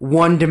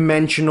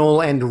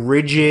one-dimensional and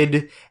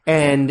rigid,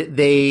 and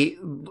they,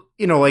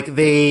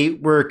 they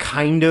were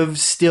kind of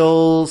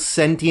still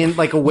sentient,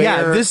 like aware.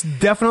 Yeah, this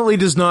definitely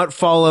does not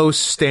follow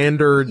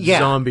standard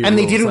zombie and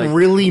rules. They didn't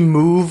really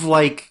move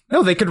like...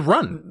 No, they could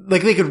run.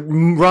 Like, they could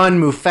run,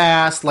 move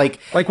fast, like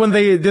when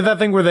they did that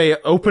thing where they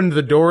opened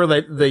the door,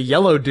 like the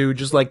yellow dude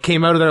just like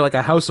came out of there like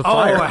a house of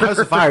fire. Oh, a house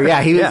of fire,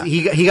 yeah.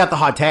 He got the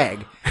hot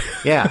tag.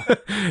 Yeah.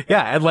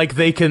 Yeah, and like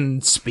they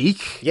can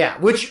speak. Yeah,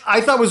 which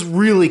I thought was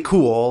really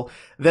cool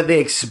that they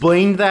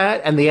explained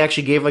that, and they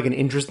actually gave like an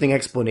interesting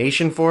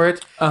explanation for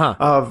it.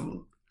 Well,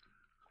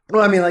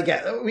 I mean, like,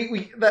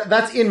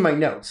 that's in my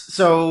notes.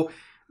 So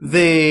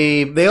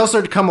they all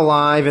start to come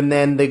alive, and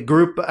then a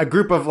group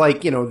of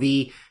like,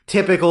 the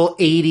typical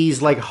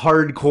 80s like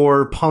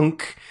hardcore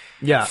punk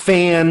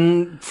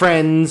fan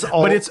friends.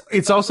 But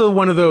it's also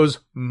one of those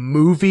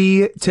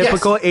movie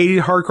typical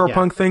 80s hardcore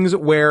punk things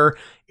where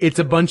it's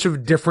a bunch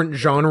of different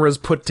genres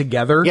put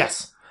together.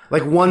 Yes.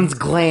 Like one's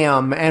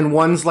glam and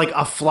one's like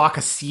a flock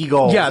of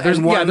seagulls. Yeah,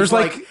 there's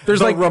like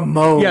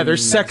Ramones. Yeah,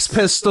 there's Sex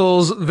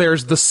Pistols,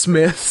 there's the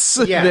Smiths.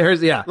 Yeah.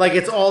 There's like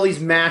it's all these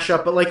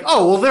mashup, but like,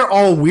 oh well, they're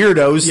all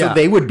weirdos, so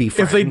they would be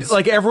friends. If they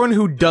like everyone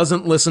who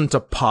doesn't listen to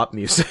pop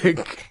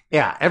music.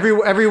 Yeah,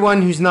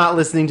 everyone who's not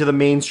listening to the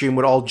mainstream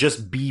would all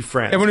just be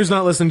friends. Everyone who's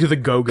not listening to the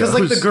Go-Go's.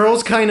 Because like the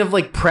girl's kind of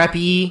like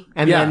preppy,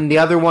 and then the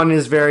other one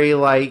is very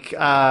like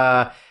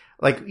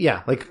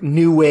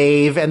new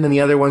wave, and then the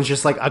other one's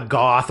just like a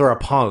goth or a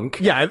punk.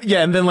 Yeah,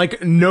 and then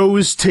like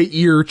nose to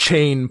ear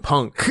chain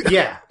punk.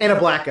 Yeah, and a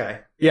black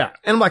guy. Yeah,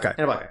 and a black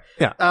guy.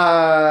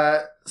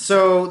 Yeah.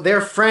 So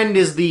their friend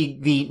is the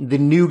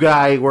new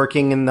guy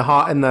working in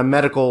the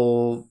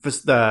medical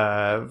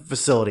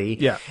facility.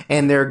 Yeah.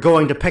 And they're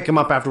going to pick him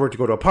up after work to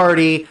go to a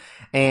party,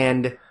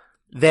 and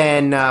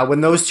then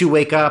when those two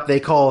wake up, they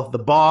call the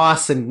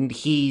boss, and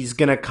he's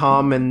gonna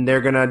come, and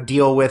they're gonna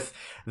deal with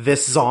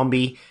this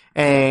zombie.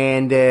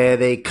 And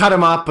they cut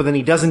him up, but then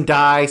he doesn't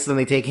die, so then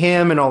they take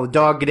him and all the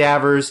dog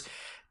cadavers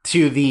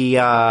to the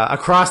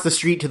across the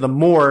street to the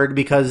morgue,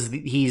 because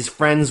he's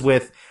friends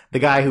with the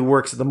guy who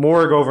works at the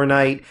morgue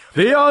overnight.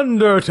 The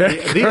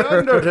Undertaker. The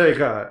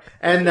Undertaker.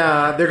 And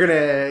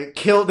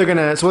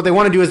so what they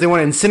want to do is they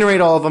want to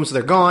incinerate all of them so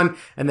they're gone,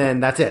 and then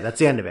that's it. That's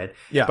the end of it.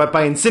 Yeah. But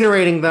by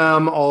incinerating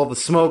them, all the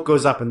smoke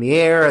goes up in the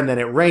air, and then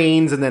it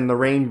rains, and then the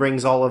rain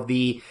brings all of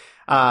the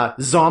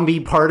zombie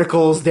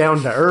particles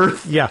down to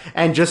Earth. Yeah.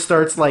 And just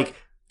starts like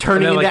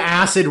turning then, into like,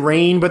 acid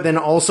rain, but then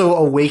also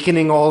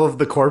awakening all of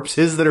the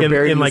corpses that are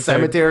buried in like the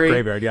cemetery.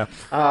 The graveyard, yeah.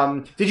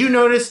 Did you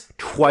notice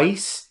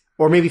twice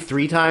or maybe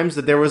 3 times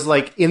that there was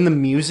like in the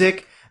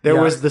music,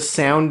 there was the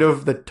sound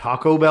of the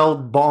Taco Bell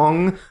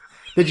bong?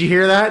 Did you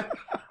hear that?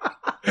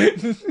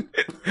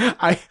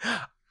 I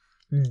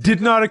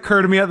did not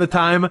occur to me at the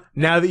time.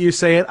 Now that you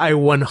say it, I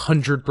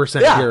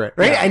 100% hear it.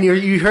 Right? Yeah. And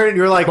you heard it and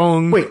you're like,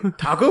 Bong. wait,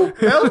 Taco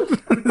Bell?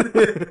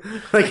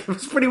 Like, it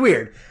was pretty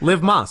weird.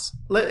 Live Moss.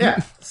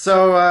 Yeah.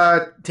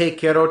 So, take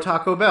kiddo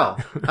Taco Bell.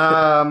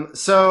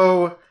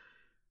 So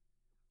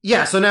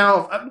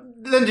now,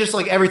 then just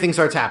like everything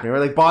starts happening, right?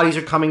 Like bodies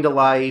are coming to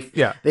life.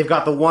 Yeah. They've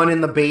got the one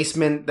in the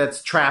basement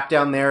that's trapped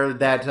down there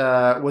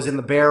that, was in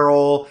the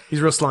barrel.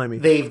 He's real slimy.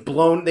 They've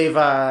destroyed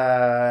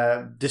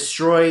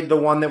the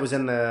one that was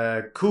in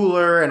the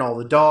cooler and all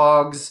the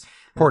dogs.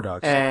 Poor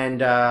dogs.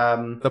 And,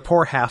 the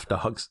poor half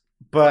dogs.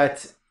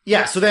 but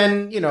yeah, so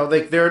then,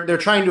 like they're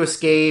trying to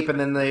escape and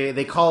then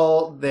they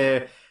call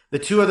the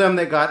 2 of them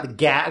that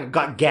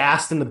got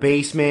gassed in the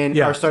basement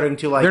are starting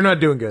to like... They're not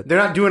doing good. They're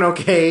not doing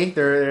okay.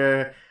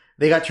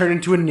 They got turned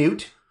into a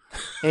newt.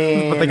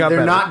 And But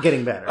they're not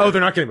getting better. Oh, they're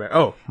not getting better.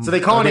 Oh. So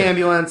they call an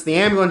ambulance. The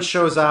ambulance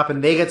shows up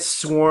and they get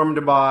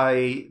swarmed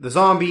by the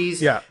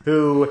zombies. Yeah.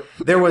 Who,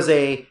 there was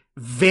a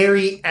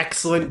very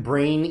excellent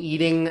brain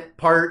eating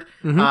part,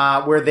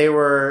 where they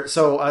were,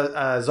 so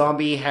a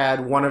zombie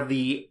had one of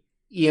the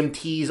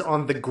EMTs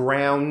on the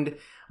ground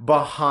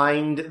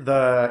behind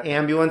the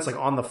ambulance, like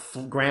on the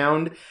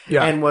ground,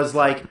 and was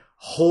like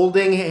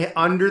holding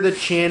under the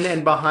chin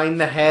and behind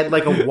the head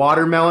like a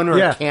watermelon or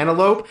a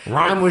cantaloupe,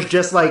 and was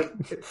just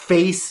like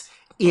face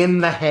in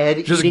the head,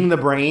 eating the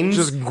brains.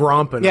 Just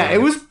gromping. Yeah,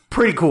 it was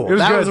pretty cool.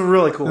 That was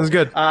really cool. It was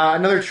good.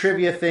 Another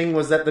trivia thing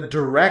was that the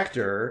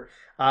director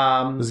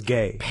was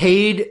gay.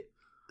 Paid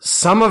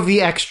some of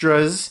the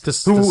extras to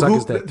suck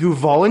his dick. who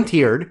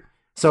volunteered.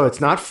 So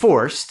it's not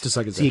forced. To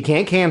suck his so you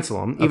can't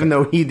cancel him, even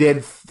though he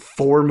did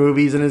 4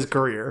 movies in his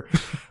career.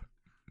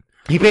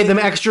 He paid them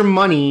extra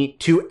money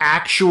to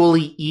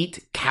actually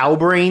eat cow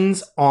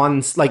brains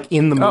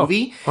in the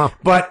movie. Wow.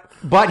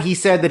 But he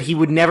said that he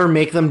would never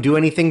make them do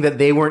anything that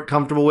they weren't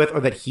comfortable with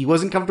or that he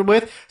wasn't comfortable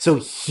with. So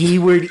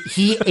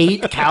he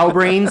ate cow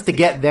brains to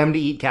get them to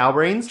eat cow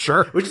brains.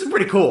 Sure. Which is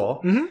pretty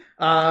cool.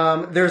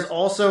 Mm-hmm. There's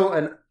also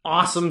an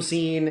awesome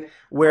scene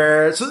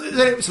where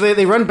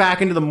they run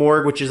back into the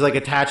morgue, which is like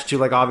attached to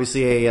like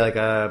obviously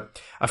a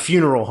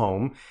funeral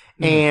home.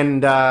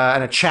 And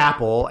a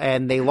chapel,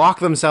 and they lock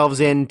themselves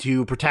in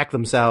to protect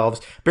themselves,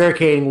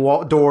 barricading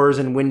doors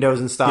and windows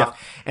and stuff.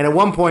 Yeah. And at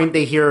one point,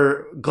 they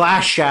hear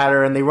glass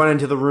shatter, and they run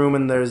into the room,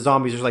 and there's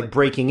zombies just like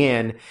breaking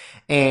in.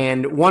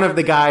 And one of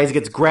the guys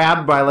gets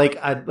grabbed by like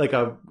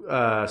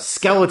a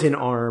skeleton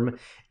arm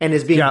and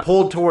is being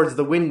pulled towards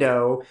the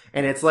window,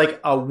 and it's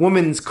like a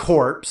woman's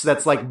corpse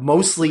that's like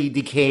mostly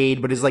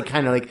decayed, but is like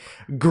kind of like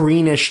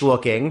greenish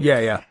looking.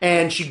 Yeah.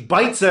 And she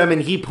bites him,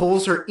 and he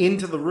pulls her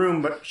into the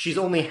room, but she's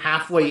only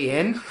halfway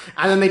in,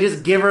 and then they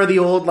just give her the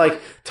old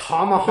like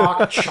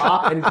tomahawk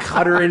chop and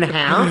cut her in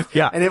half.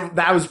 Yeah. And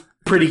that was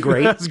pretty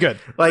great. That's good.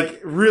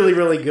 Like really,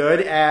 really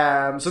good.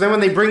 So then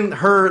when they bring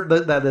her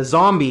the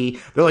zombie,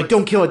 they're like,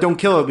 "Don't kill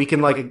it. We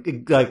can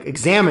like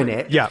examine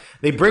it." Yeah.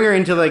 They bring her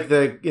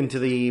into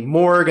the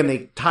morgue and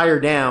they tie her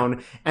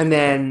down, and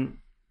then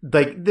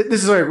like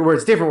this is where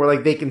it's different. Where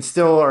like they can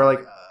still are like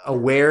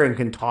aware and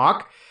can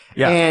talk.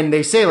 Yeah. And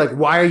they say like,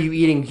 "Why are you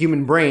eating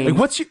human brain? Like,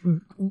 what's your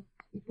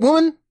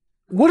woman?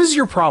 What is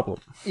your problem?"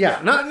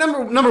 Yeah.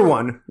 Number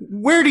one,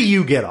 where do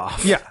you get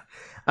off? Yeah.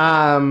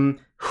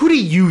 Who do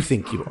you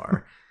think you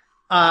are?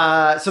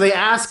 So they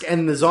ask,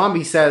 and the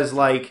zombie says,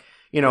 like,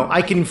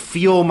 I can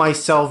feel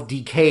myself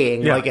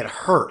decaying. Yeah. Like, it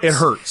hurts. It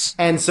hurts.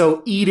 And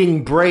so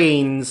eating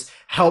brains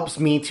helps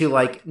me to,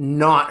 like,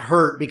 not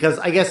hurt, because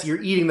I guess you're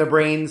eating the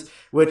brains,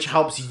 which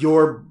helps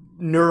your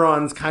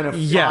neurons kind of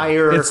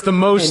fire. Yeah, it's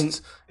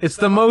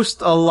the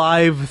most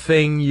alive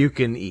thing you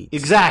can eat.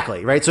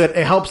 Exactly, right? So it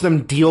helps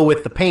them deal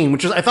with the pain,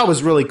 which I thought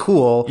was really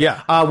cool.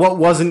 Yeah. What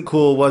wasn't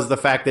cool was the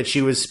fact that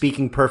she was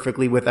speaking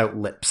perfectly without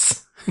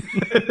lips.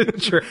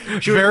 Sure.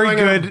 She was very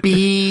good.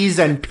 B's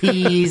and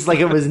P's like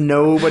it was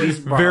nobody's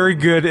problem. Very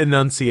good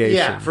enunciation.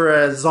 Yeah, for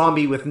a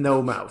zombie with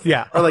no mouth.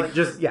 Yeah. Or like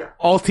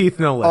all teeth,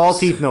 no lips. All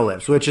teeth, no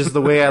lips, which is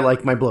the way I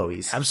like my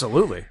blowies.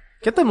 Absolutely.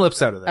 Get them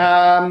lips out of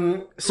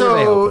there.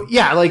 So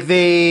yeah, like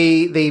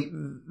they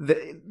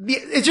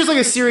it's just like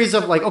a series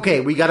of like, okay,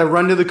 we got to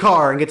run to the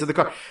car and get to the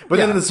car. But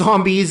then the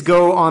zombies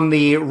go on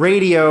the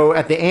radio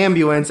at the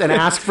ambulance and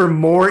ask for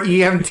more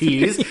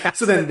EMTs. Yeah.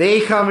 So then they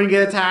come and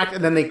get attacked,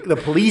 and then the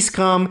police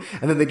come,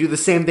 and then they do the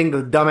same thing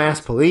to the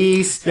dumbass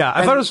police. Yeah,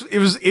 I thought it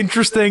was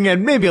interesting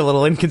and maybe a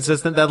little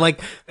inconsistent that like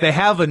they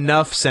have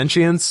enough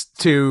sentience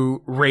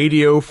to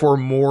radio for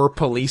more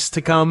police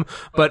to come,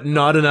 but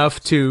not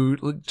enough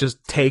to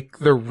just take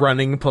the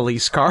running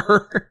police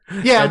car.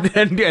 Yeah.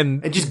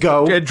 and just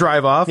go. And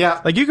drive off. Yeah.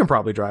 Like you can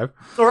probably drive.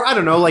 Or I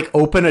don't know, like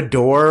open a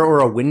door or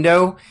a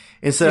window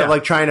instead of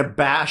like trying to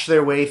bash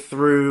their way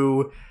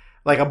through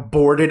like a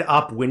boarded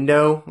up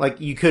window.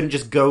 Like you couldn't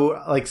just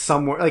go like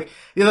somewhere.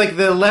 Like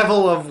the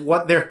level of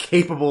what they're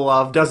capable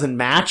of doesn't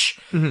match.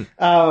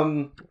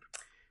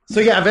 So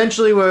yeah,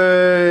 eventually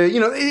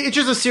it's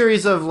just a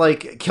series of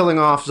like killing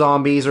off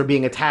zombies or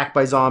being attacked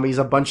by zombies.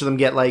 A bunch of them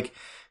get like,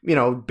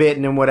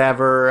 bitten and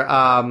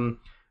whatever.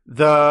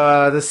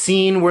 The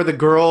scene where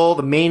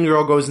the main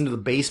girl goes into the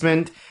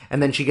basement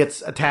and then she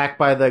gets attacked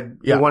by the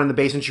one in the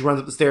basement. She runs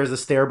up the stairs, the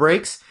stair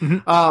breaks.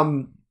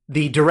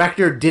 The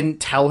director didn't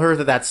tell her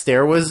that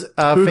stair was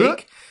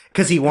fake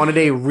because he wanted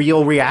a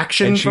real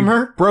reaction from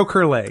her. Broke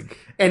her leg.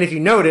 And if you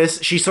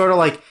notice, she sort of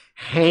like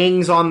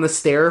hangs on the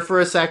stair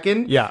for a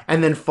second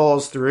and then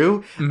falls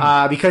through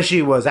because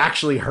she was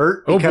actually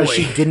hurt because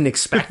she didn't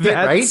expect it,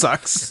 right? That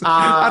sucks.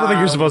 I don't think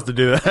you're supposed to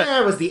do that.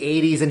 Yeah, it was the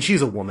 80s and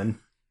she's a woman.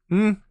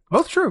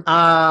 Both true.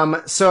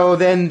 So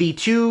then the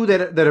two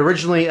that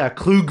originally,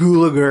 Clu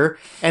Gulager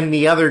and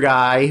the other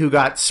guy who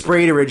got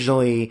sprayed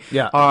originally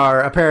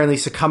are apparently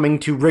succumbing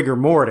to rigor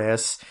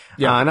mortis.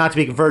 Not to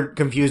be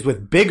confused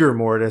with bigger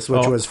mortis,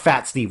 which was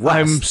Fat Steve West.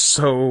 I'm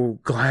so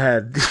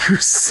glad you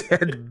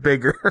said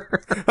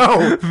bigger.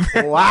 Oh,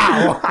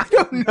 wow. I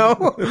don't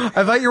know.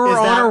 I thought you were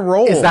on a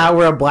roll. Is that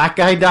where a black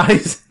guy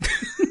dies?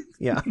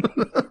 Yeah.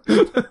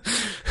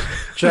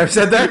 Should I have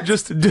said that?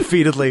 Just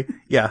defeatedly.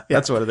 Yeah,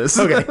 that's what it is.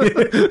 Okay.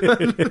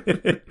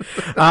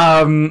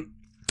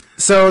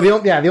 So the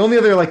only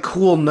other like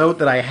cool note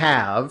that I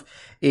have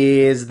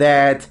is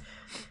that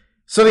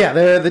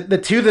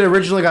the two that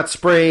originally got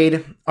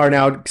sprayed are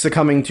now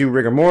succumbing to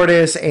rigor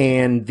mortis,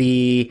 and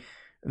the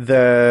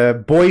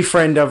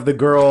boyfriend of the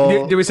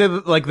girl. Did we say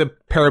that like the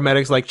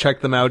paramedics like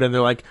checked them out and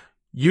they're like,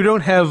 you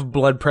don't have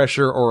blood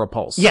pressure or a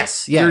pulse.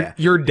 Yes, yeah.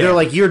 You're dead. They're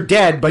like, you're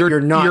dead, but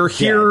you're not You're dead.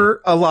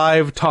 here,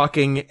 alive,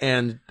 talking,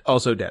 and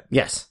also dead.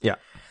 Yes. Yeah.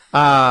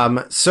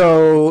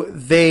 So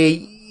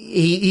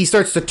he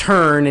starts to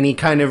turn and he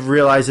kind of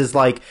realizes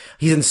like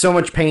he's in so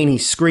much pain,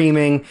 he's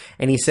screaming,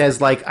 and he says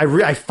like,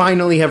 I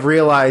finally have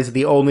realized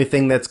the only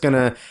thing that's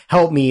gonna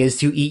help me is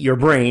to eat your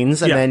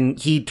brains. And then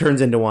he turns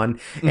into one.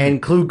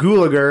 And Clu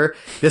Gulager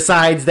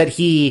decides that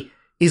he's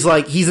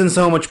in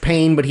so much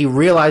pain, but he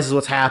realizes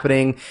what's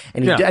happening,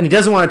 and he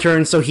doesn't want to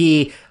turn, so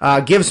he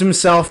gives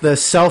himself the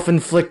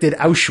self-inflicted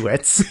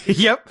Auschwitz.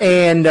 Yep.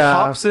 And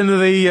hops into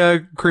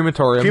the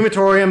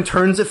crematorium.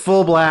 Turns it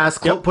full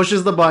blast,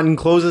 pushes the button,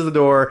 closes the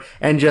door,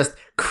 and just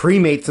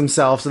cremates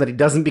himself so that he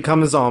doesn't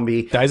become a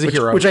zombie. Dies a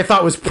hero. Which I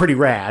thought was pretty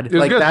rad.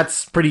 Like, good.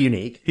 That's pretty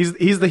unique.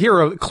 He's the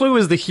hero. Clue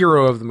is the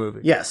hero of the movie.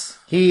 Yes.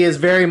 He is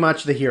very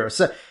much the hero.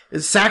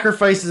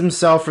 Sacrifices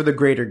himself for the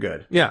greater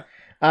good. Yeah.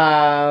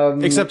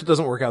 Except it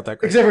doesn't work out that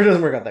great.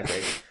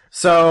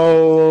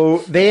 So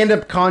they end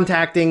up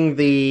contacting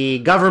the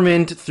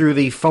government through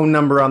the phone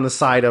number on the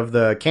side of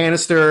the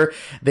canister.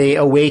 They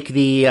awake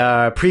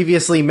the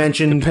previously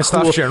mentioned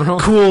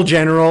cool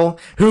general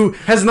who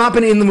has not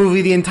been in the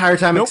movie the entire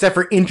time except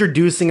for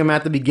introducing him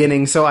at the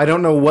beginning. So I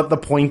don't know what the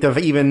point of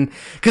even,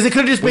 because it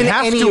could have just been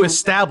any. To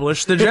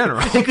establish the general.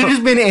 It could have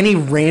just been any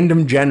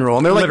random general,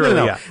 and they're like,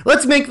 no.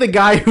 Let's make the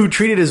guy who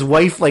treated his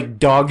wife like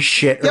dog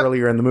shit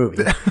earlier in the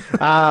movie.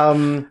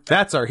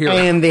 That's our hero.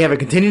 And they have a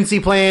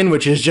contingency plan,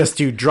 which is just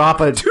to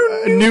drop a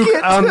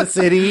nuke on the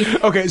city.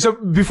 Okay, so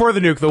before the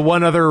nuke, the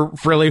one other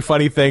really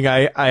funny thing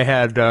I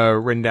had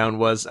written down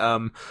was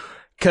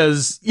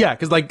because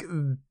like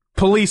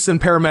police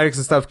and paramedics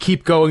and stuff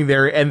keep going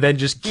there and then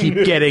just keep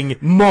getting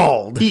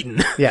mauled,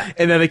 eaten. Yeah,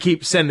 and then they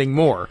keep sending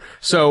more.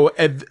 So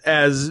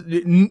as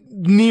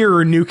near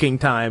nuking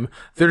time,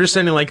 they're just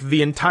sending like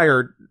the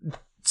entire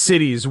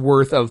city's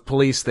worth of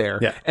police there.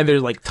 Yeah. And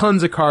there's like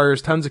tons of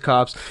cars, tons of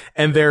cops,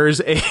 and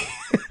there's a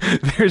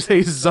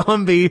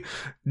zombie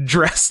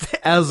dressed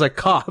as a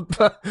cop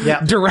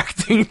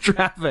directing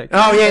traffic.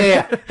 Oh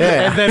yeah.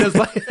 And then it's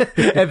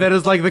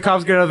like the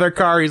cops get out of their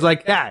car, he's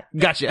like,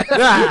 gotcha.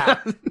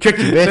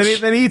 Tricky bitch.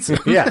 Then he eats him.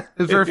 Yeah.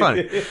 It's very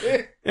funny.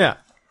 Yeah.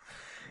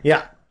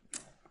 Yeah.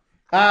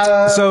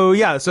 So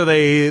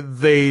they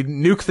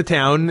nuke the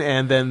town,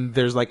 and then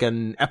there's like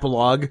an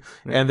epilogue,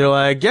 and they're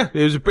like, it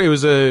was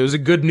a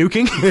good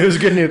nuking. It was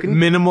good nuking.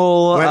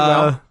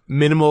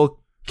 Minimal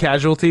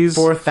casualties.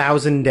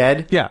 4,000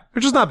 dead. Yeah,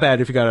 which is not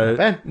bad if you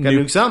gotta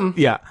nuke something.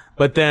 Yeah,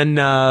 but then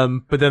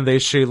they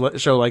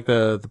show like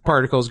the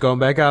particles going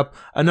back up,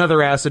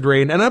 another acid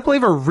rain, and I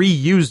believe a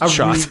reused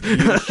shot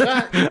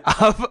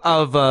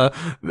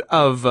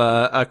of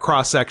a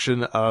cross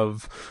section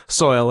of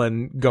soil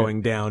and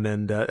going down,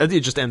 and it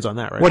just ends on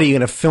that, right? What are you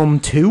gonna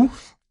film 2?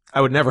 I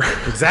would never.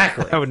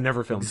 Exactly. I would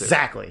never film 2.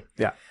 Exactly.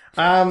 Yeah.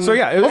 So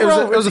yeah,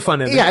 it was a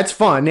fun ending. Yeah, it's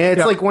fun.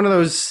 It's like one of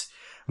those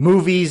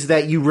movies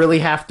that you really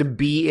have to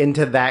be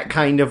into that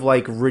kind of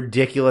like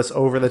ridiculous,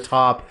 over the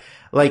top,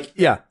 like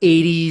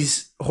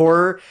 80s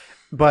horror.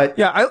 But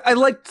yeah, I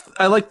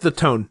liked the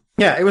tone.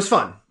 Yeah, it was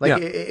fun.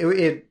 Like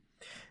it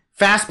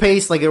fast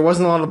paced. Like there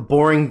wasn't a lot of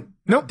boring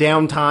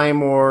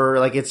downtime, or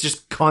like it's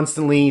just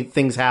constantly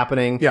things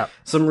happening. Yeah,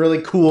 some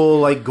really cool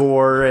like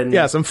gore and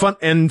some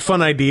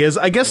fun ideas.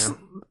 I guess. Yeah.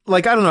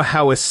 Like, I don't know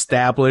how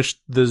established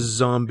the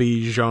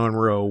zombie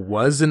genre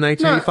was in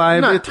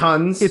 1985. Not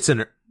tons. It's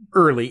an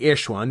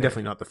early-ish one,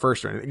 definitely not the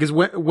first or anything. Because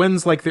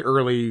when's like the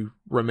early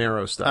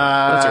Romero stuff?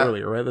 That's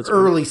earlier, right? That's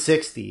early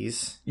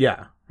 60s.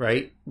 Yeah.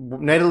 Right?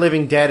 Night of the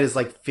Living Dead is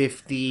like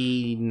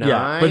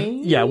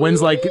 59. Yeah, but when's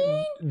like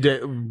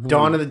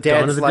Dawn of the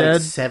Dead's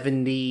like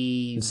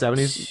 70.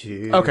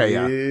 70s? Okay,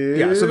 yeah.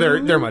 Yeah, so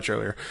they're much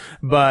earlier.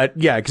 But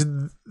yeah, cuz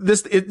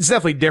it's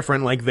definitely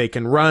different. Like they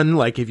can run,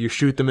 like if you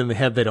shoot them in the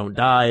head they don't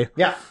die.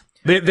 Yeah.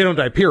 They don't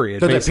die,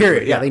 period.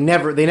 Period. Yeah, they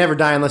never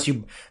die unless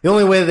the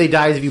only way that they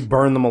die is if you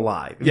burn them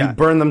alive. If you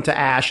burn them to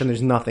ash and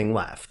there's nothing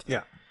left.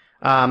 Yeah.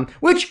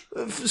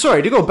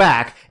 Sorry, to go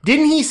back,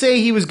 didn't he say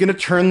he was going to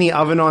turn the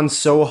oven on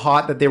so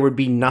hot that there would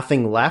be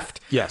nothing left?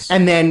 Yes.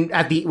 And then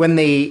when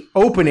they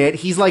open it,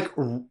 he's like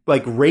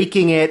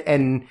raking it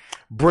and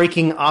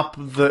breaking up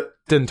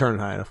Didn't turn it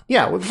high enough.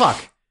 Yeah, what the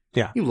fuck?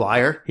 Yeah. You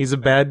liar. He's a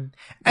bad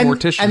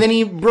mortician. And then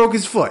he broke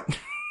his foot.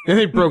 And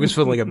he broke his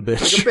foot like a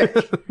bitch.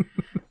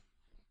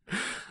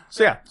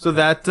 So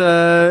that,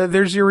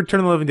 there's your Return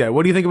of the Living Dead.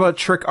 What do you think about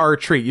Trick or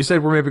Treat? You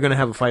said we're maybe going to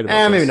have a fight about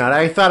this. Maybe not.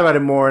 I thought about it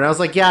more and I was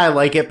like, yeah, I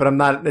like it, but I'm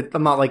not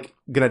like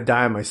going to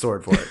die on my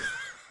sword for it.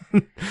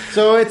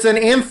 So it's an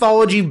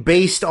anthology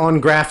based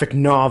on graphic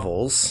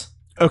novels.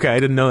 Okay,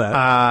 I didn't know that.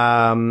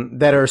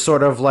 That are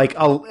sort of like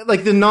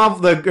the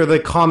novel, or the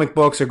comic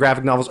books or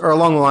graphic novels are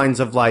along the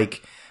lines of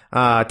like,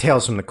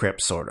 Tales from the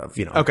Crypt, sort of,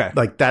 you know. Okay.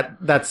 Like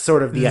that's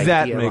sort of the idea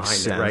that behind makes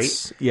sense. it,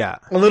 right? Yeah.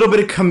 A little bit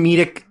of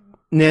comedic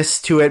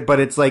to it, but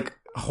it's like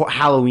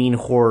Halloween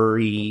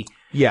horror-y,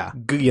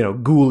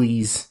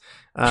 ghoulies.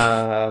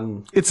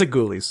 It's a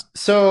ghoulies.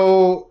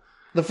 So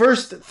the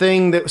first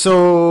thing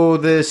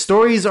the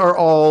stories are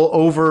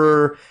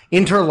all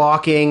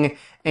interlocking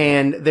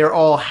and they're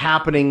all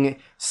happening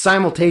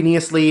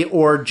simultaneously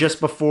or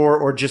just before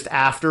or just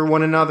after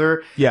one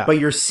another. Yeah. But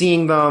you're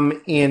seeing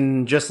them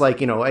in just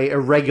like, a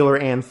regular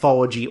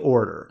anthology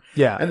order.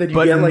 Yeah. And then you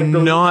but get like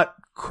not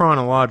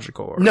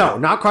chronological order. No,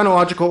 not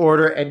chronological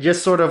order, and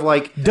just sort of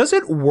like... Does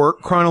it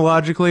work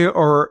chronologically,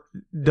 or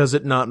does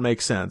it not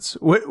make sense?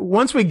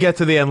 Once we get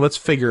to the end, let's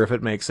figure if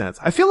it makes sense.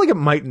 I feel like it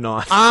might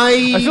not.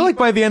 I feel like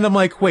by the end, I'm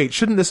like, wait,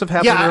 shouldn't this have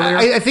happened earlier?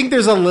 I think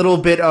there's a little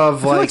bit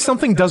of I feel like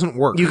something doesn't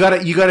work. You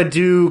gotta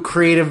do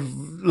creative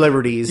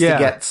liberties to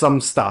get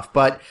some stuff,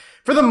 but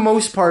for the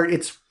most part,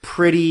 it's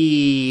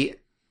pretty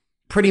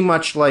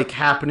much like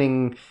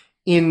happening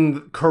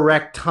in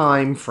correct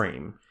time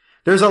frame.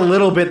 There's a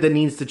little bit that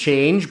needs to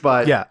change,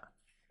 but... Yeah.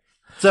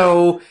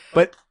 So...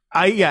 But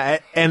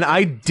and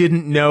I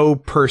didn't know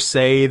per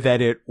se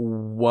that it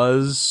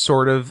was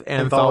sort of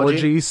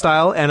anthology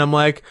style, and I'm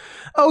like,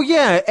 oh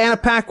yeah, Anna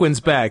Paquin's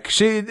back.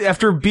 She,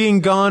 after being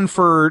gone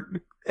for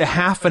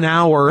half an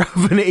hour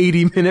of an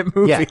 80-minute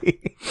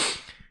movie.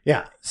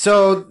 Yeah.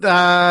 So,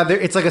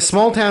 it's like a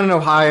small town in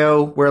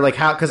Ohio where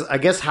because I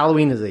guess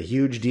Halloween is a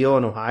huge deal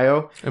in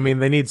Ohio. I mean,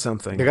 they need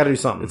something. They gotta do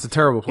something. It's a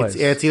terrible place.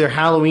 It's either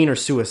Halloween or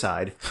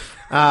suicide.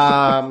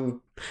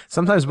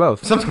 Sometimes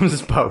both. Sometimes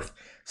it's both.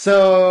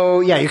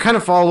 So, yeah, you're kind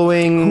of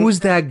following...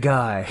 Who's that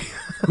guy?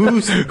 Who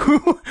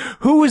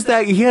was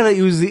that?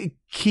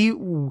 He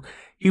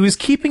was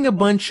keeping a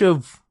bunch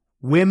of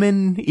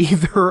women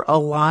either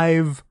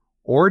alive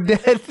or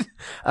dead.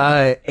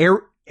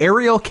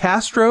 Ariel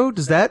Castro,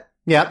 does that...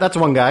 Yeah, that's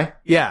one guy.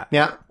 Yeah.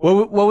 Yeah.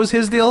 What was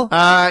his deal?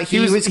 He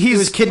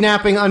was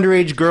kidnapping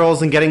underage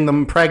girls and getting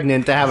them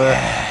pregnant to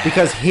have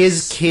because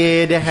his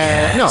kid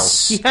had...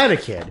 Yes. No, he had a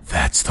kid.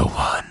 That's the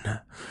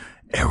one.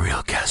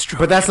 Ariel Castro.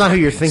 But that's not who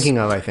you're thinking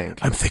of, I think.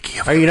 I'm thinking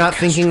of Are you not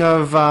thinking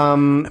of...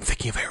 I'm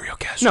thinking of Ariel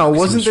Castro. No,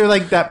 wasn't there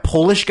like that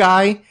Polish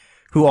guy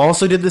who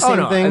also did the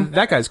same thing?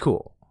 That guy's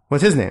cool.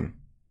 What's his name?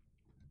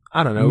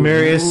 I don't know.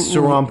 Marius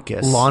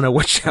Saromkis. Lana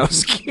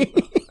Wachowski.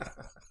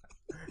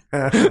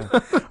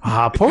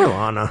 Poor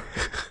Lana.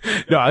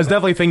 No, I was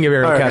definitely thinking of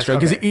Ariel Castro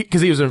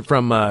because he was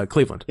from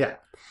Cleveland. Yeah.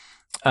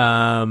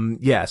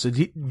 Yeah. So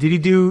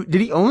did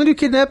he only do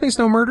kidnappings,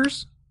 no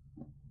murders?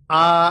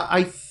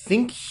 I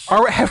think.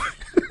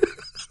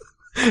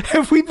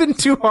 Have we been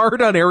too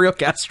hard on Ariel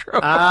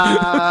Castro?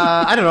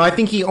 I don't know. I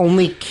think he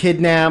only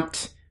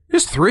kidnapped.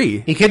 There's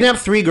 3. He kidnapped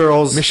 3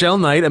 girls. Michelle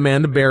Knight,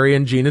 Amanda Berry,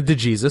 and Gina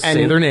DeJesus.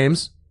 Say their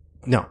names.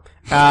 No.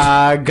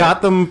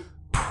 Got them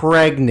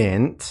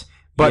pregnant.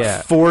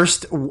 But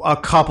forced a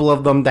couple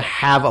of them to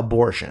have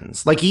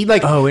abortions. Like he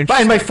and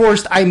by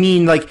forced I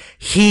mean like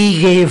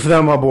he gave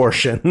them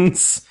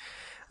abortions.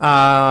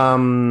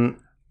 Castro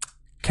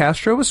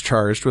was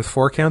charged with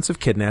 4 counts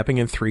of kidnapping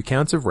and 3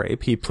 counts of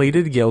rape. He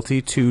pleaded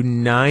guilty to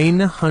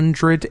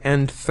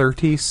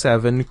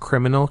 937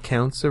 criminal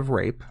counts of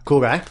rape.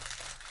 Cool guy.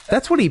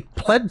 That's what he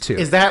pled to.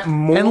 Is that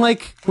more? And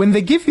like when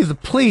they give you the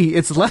plea,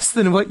 it's less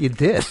than what you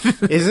did.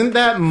 Isn't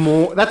that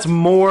more? That's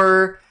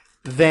more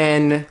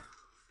than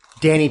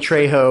Danny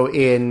Trejo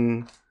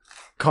in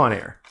Con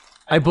Air.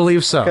 I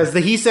believe so. Because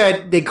he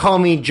said, they call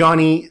me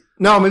Johnny...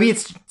 No, maybe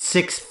it's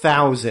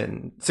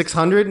 6,000.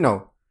 600?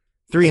 No.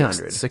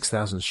 300.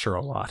 6,000 is sure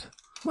a lot.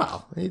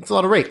 Wow. It's a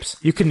lot of rapes.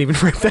 You couldn't even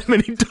rape that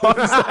many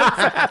dogs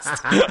that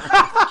fast.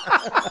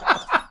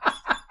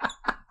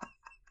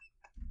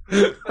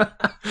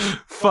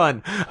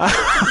 Fun.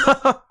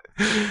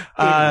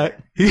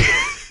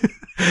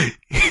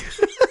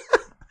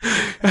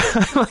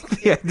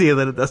 idea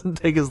that it doesn't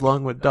take as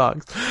long with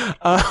dogs.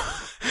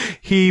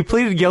 He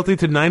pleaded guilty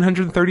to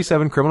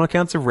 937 criminal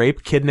counts of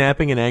rape,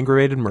 kidnapping, and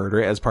aggravated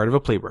murder as part of a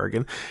plea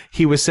bargain.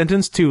 He was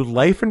sentenced to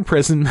life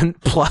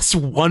imprisonment plus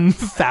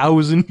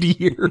 1,000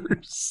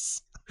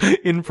 years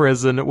in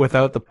prison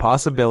without the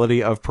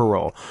possibility of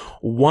parole.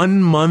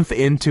 1 month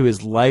into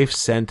his life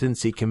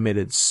sentence, he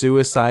committed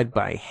suicide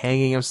by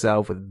hanging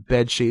himself with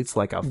bed sheets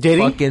like a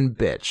fucking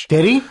bitch.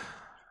 Did he?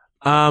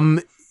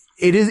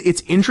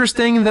 It's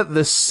interesting that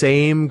the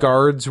same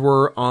guards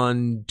were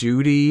on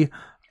duty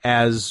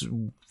as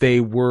they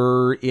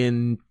were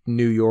in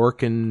New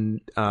York in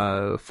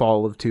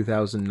fall of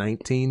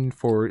 2019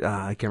 for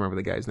I can't remember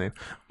the guy's name,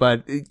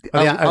 but there's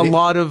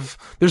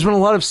been a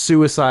lot of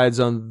suicides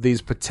on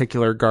these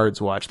particular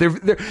guards' watch.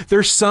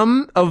 They're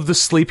some of the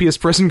sleepiest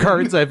prison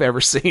guards I've ever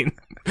seen.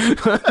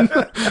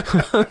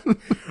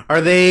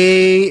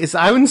 Is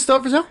Islands still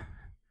up for sale?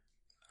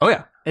 Oh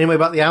yeah. Anybody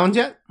bought the islands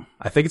yet?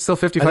 I think it's still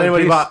 55. Has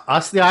anybody bought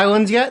us the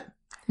islands yet?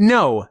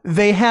 No,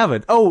 they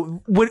haven't.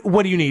 Oh,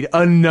 what do you need?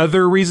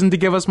 Another reason to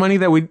give us money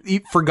that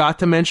we forgot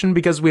to mention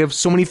because we have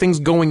so many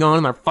things going on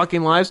in our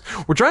fucking lives?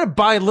 We're trying to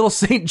buy Little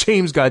St.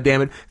 James,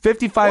 goddammit.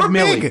 55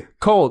 million. Big.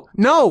 Cold.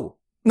 No.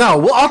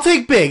 Well, I'll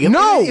take big. If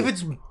No.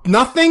 it's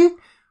nothing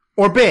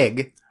or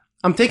big,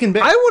 I'm taking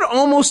big. I would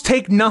almost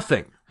take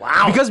nothing.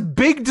 Wow. Because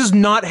big does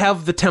not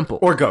have the temple.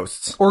 Or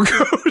ghosts.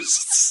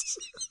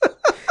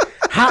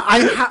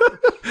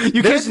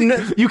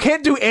 You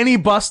can't do any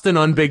busting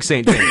on Big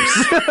St.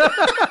 James.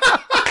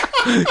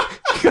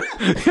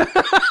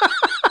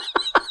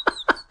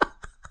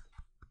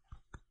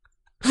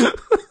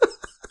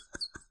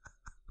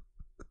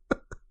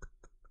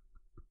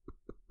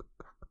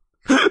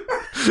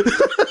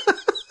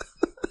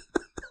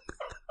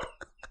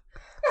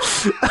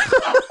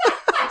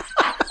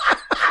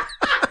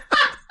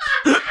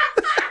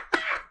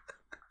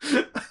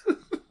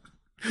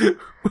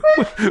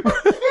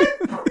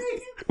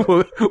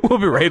 We'll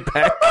be right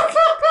back.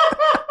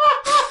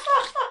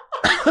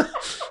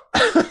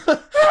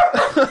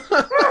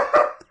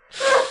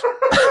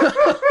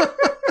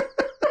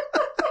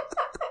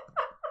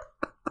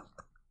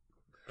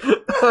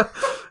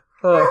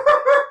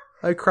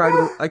 I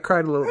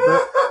cried a little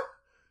bit.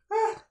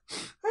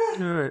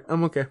 All right,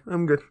 I'm okay.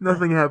 I'm good.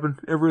 Nothing happened.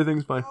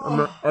 Everything's fine.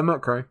 I'm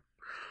not crying.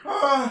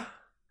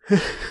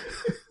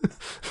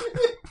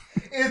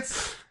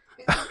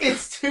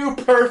 It's too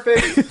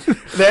perfect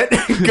that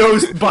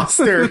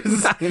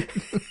Ghostbusters.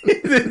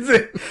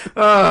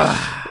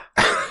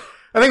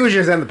 I think we should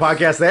just end the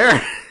podcast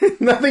there.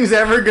 Nothing's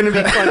ever going to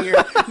be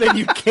funnier than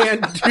you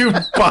can't do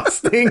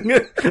busting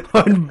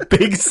on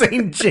Big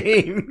St.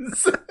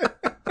 James.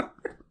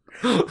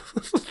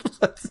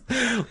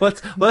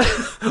 Let's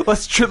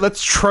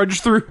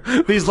trudge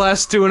through these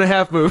last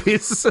 2.5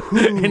 movies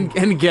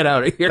and get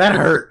out of here. That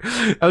hurt.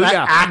 That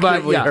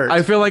actively hurt.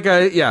 I feel like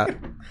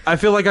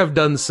I've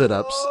done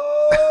sit-ups.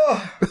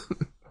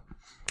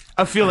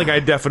 I feel like I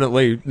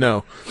definitely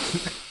know.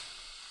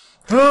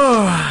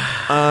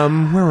 Where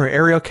were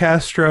Ariel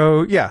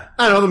Castro? Yeah.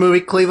 I don't know the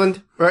movie,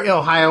 Cleveland, or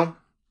Ohio.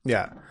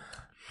 Yeah.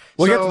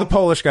 We'll get to the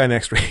Polish guy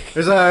next week.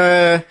 There's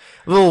a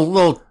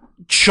little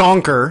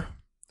chonker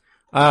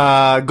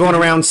going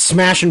around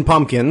smashing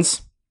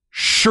pumpkins.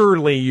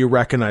 Surely you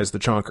recognize the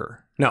chonker.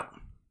 No.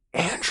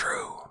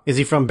 Andrew. Is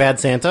he from Bad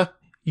Santa?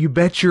 You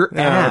bet your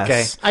ass.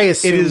 Okay. I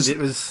assumed it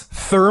was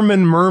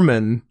Thurman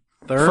Merman.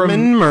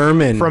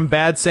 Merman. From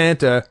Bad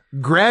Santa,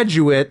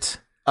 graduate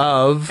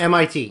of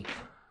MIT.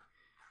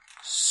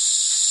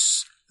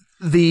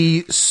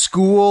 The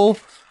school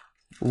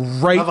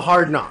Of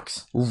Hard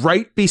Knocks.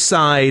 right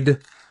beside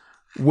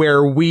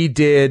where we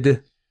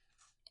did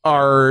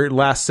our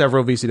last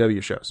several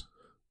VCW shows.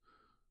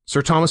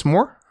 Sir Thomas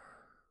More?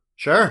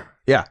 Sure.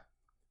 Yeah.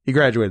 He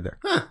graduated there.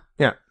 Huh.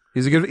 Yeah.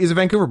 He's a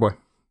Vancouver boy.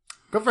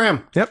 Good for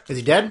him. Yep. Is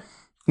he dead?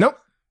 Nope.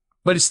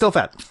 But he's still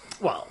fat.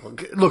 Well,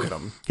 look at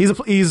him. He's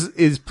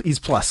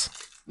plus.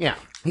 Yeah,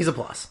 he's a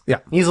plus. Yeah.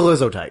 He's a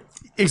Lizzo type.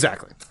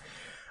 Exactly.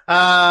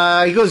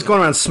 He goes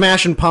going around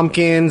smashing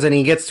pumpkins, and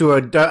he gets to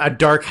a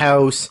dark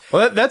house.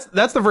 Well, that's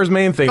the first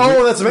main thing.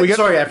 Oh, that's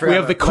sorry, I forgot. We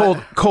have the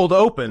cold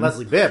open.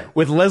 Leslie Bibb.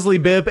 With Leslie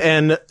Bibb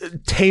and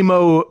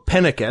Tamo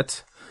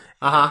Pennicott.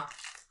 Uh-huh.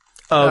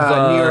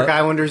 Of New York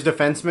Islanders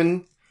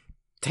defenseman,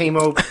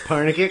 Tamo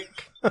Parnitic.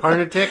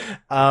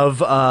 Of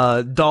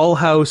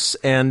Dollhouse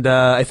and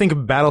I think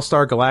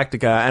Battlestar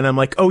Galactica, and I'm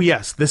like, oh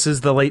yes, this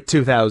is the late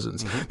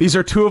 2000s. Mm-hmm. These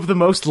are two of the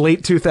most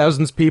late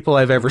 2000s people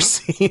I've ever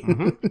seen.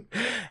 Mm-hmm.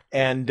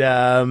 And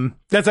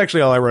that's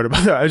actually all I wrote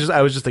about it.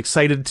 I was just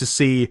excited to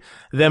see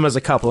them as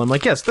a couple. I'm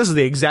like, yes, this is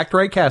the exact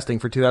right casting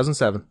for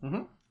 2007.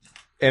 Mm-hmm.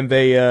 And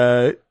they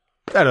I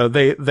don't know,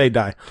 they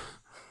die.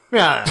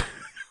 Yeah.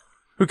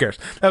 Who cares?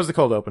 That was the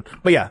cold open.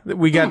 But yeah,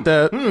 we got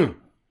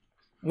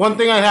One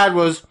thing I had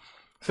was,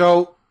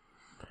 so,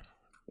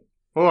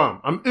 hold on,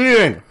 I'm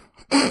eating.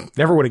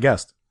 Never would have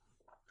guessed.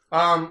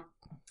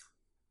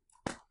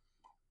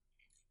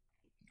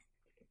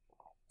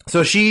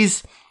 So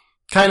she's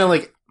kind of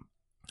like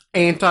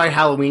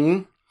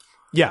anti-Halloween.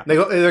 Yeah.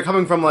 They're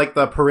coming from like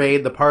the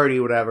parade, the party,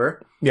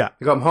 whatever. Yeah.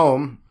 I come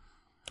home,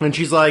 and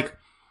she's like,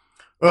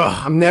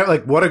 ugh, I'm never,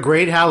 like, what a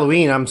great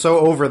Halloween. I'm so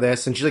over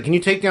this. And she's like, can you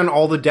take down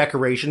all the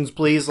decorations,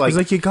 please? Like, He's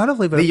like, you gotta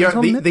leave it the up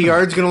until the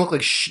yard's gonna look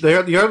like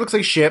the yard looks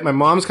like shit. My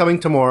mom's coming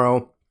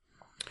tomorrow.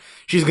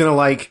 She's gonna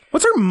like.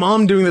 What's her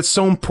mom doing that's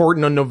so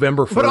important on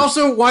November 1st? But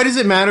also, why does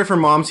it matter for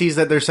momsies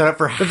that they're set up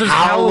for that there's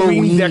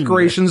Halloween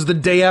decorations the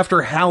day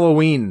after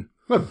Halloween?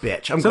 What a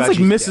bitch. I'm Sounds glad like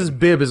she's Mrs. dead.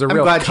 Bibb is a I'm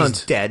real glad cunt.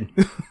 she's dead.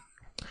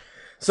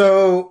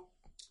 So,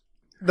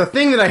 the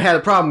thing that I had a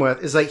problem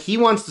with is like he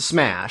wants to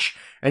smash,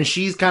 and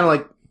she's kind of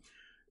like,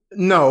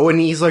 no, and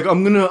he's like,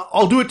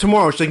 I'll do it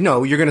tomorrow. She's like,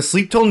 no, you're gonna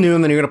sleep till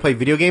noon, then you're gonna play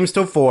video games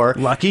till 4.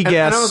 Lucky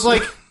guess. And I was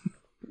like,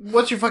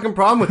 what's your fucking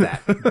problem with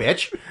that,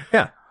 bitch?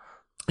 Yeah.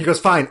 He goes,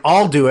 fine,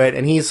 I'll do it.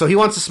 And he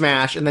wants to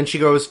smash. And then she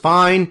goes,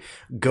 fine,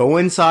 go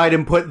inside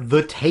and put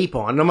the tape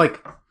on. And I'm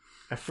like,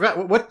 I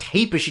forgot, what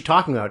tape is she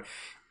talking about?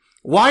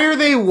 Why are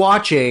they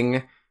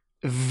watching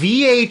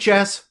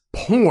VHS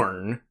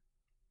porn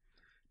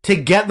to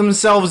get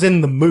themselves in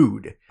the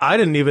mood? I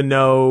didn't even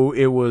know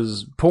it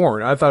was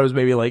porn. I thought it was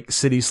maybe like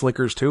City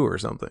Slickers 2 or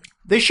something.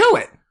 They show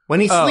it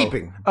when he's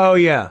sleeping. Oh,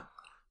 yeah.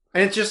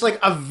 And it's just like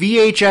a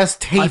VHS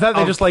tape I thought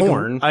they of just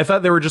porn. I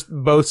thought they were just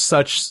both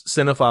such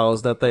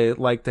cinephiles that they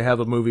like to have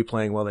a movie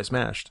playing while they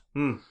smashed.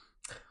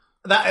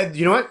 That,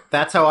 you know what?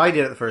 That's how I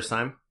did it the first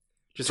time.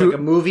 Just like a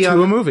movie a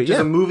movie, just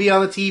yeah. a movie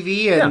on the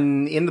TV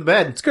and in the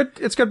bed. It's good.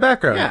 It's good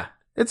background. Yeah.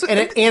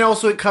 And And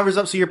also it covers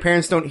up so your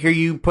parents don't hear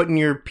you putting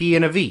your P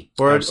in a V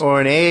or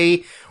an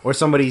A or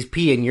somebody's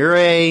P in your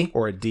A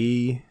or a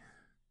D.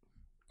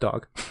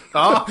 Dog.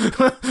 Oh,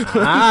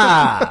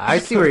 I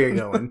see where you're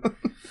going.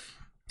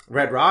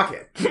 Red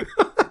Rocket.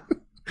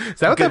 Is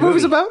that what that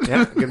movie's about?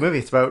 Yeah, good movie.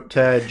 It's about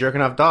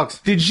jerking off dogs.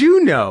 Did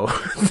you know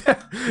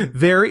that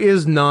there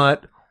is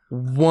not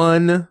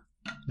one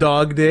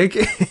dog dick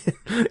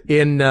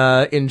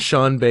in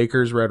Sean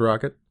Baker's Red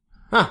Rocket?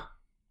 Huh.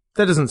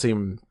 That doesn't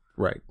seem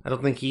right. I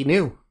don't think he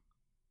knew. Do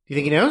you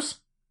think he knows?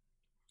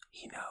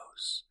 He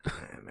knows.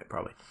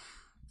 Probably.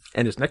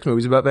 And his next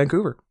movie's about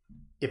Vancouver.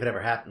 If it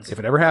ever happens. If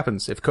it ever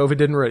happens. If COVID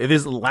didn't ruin it.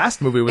 His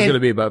last movie was going to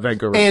be about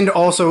Vancouver. And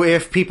also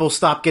if people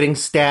stop getting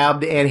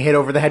stabbed and hit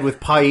over the head with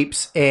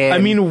pipes and... I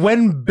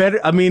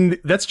mean,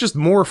 that's just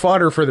more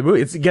fodder for the movie.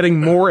 It's getting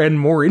more and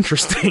more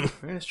interesting.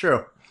 It's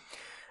true.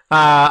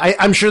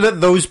 I'm sure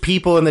that those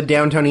people in the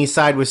downtown east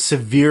side with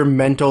severe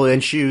mental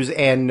issues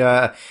and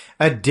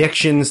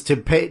addictions to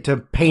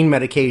pain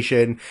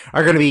medication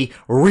are going to be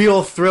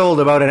real thrilled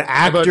about an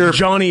actor, About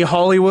Johnny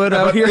Hollywood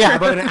out here. Yeah,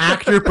 about an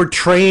actor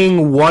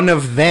portraying one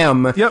of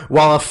them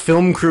while a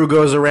film crew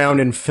goes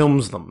around and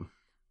films them.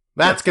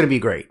 That's going to be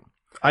great.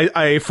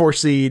 I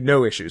foresee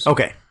no issues.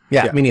 Okay.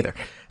 Yeah, me neither.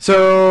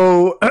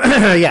 So,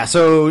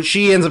 so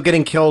she ends up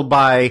getting killed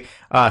by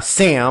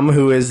Sam,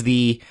 who is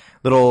the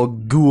little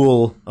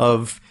ghoul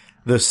of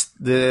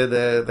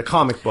the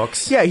comic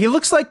books. Yeah, he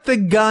looks like the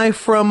guy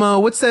from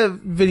what's that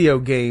video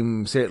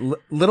game?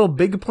 Little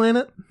Big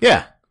Planet?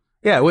 Yeah.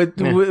 Yeah, what's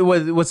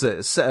it?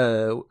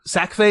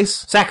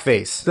 Sackface?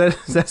 Sackface.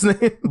 That's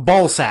his name?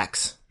 Ball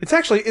sacks. It's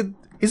actually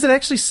is it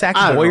actually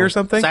Sackboy or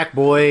something?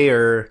 Sackboy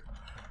or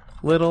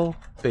Little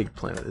Big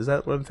Planet. Is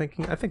that what I'm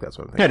thinking? I think that's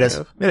what I'm thinking. Yeah, it is.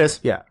 Of. It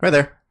is. Yeah. Right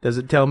there. Does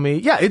it tell me?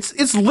 Yeah,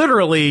 it's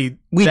literally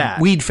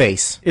weed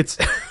face. It's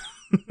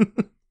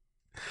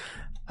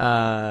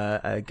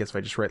I guess if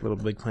I just write Little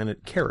Big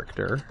Planet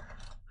character,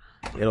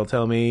 it'll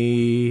tell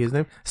me his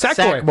name.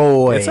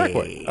 Sackboy. It's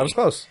Sackboy. I was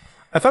close.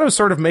 I thought I was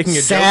sort of making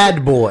a sad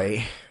joke.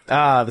 boy.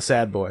 Ah, the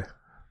sad boy.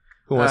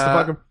 Who wants to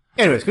fuck him?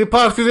 Anyways, can we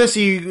pause through this?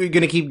 You're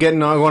going to keep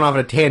going off on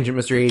a tangent,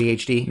 Mr.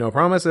 ADHD. No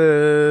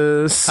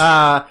promises.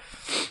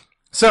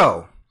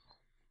 So,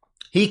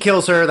 he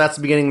kills her. That's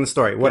the beginning of the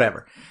story.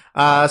 Whatever.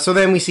 So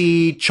then we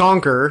see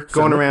Chonker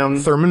going around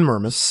Thurman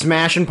Mermis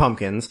smashing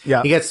pumpkins.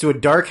 Yeah. He gets to a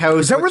dark house.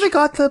 Is that where they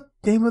got the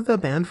name of the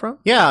band from?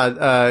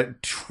 Yeah,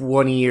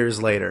 20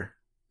 years later.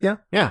 Yeah.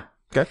 Yeah.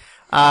 Okay.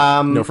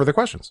 No further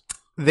questions.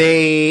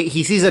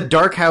 He sees a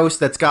dark house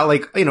that's got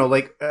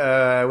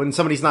when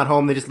somebody's not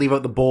home, they just leave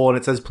out the bowl and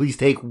it says, please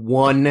take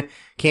one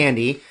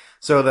candy.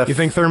 So you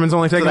think Thurman's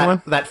only taking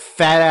one? That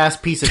fat ass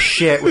piece of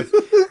shit with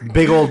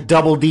big old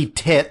double D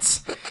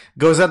tits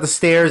goes up the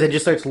stairs and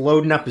just starts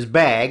loading up his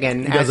bag.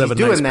 And as he's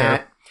doing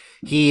that,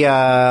 he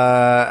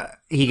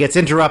gets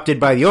interrupted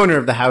by the owner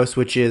of the house,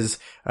 which is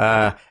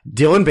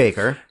Dylan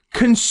Baker.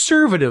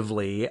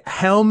 Conservatively,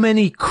 how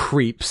many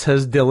creeps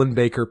has Dylan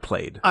Baker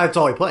played? That's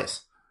all he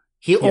plays.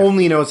 He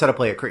only knows how to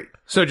play a creep.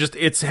 So just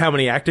it's how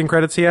many acting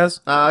credits he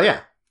has?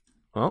 Yeah.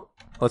 Well,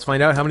 let's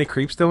find out how many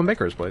creeps Dylan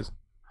Baker has plays.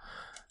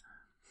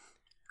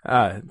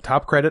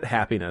 Top credit,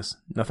 happiness.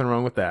 Nothing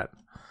wrong with that.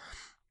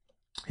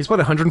 He's played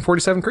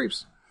 147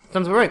 creeps.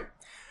 Sounds about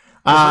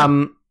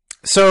right.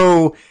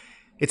 So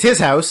it's his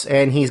house,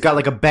 and he's got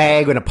like a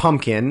bag and a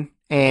pumpkin,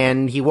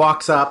 and he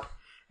walks up,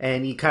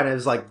 and he kind of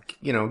is like,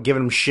 giving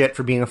him shit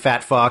for being a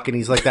fat fuck, and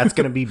he's like, that's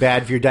going to be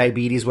bad for your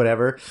diabetes,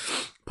 whatever.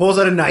 Pulls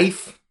out a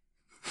knife,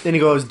 and he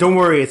goes, don't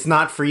worry, it's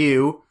not for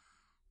you.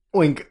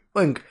 Wink,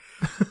 wink.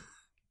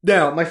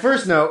 Now, my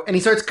first note, and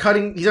he starts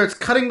cutting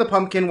the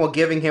pumpkin while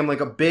giving him like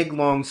a big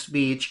long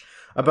speech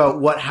about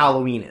what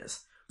Halloween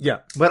is. Yeah.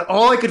 But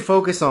all I could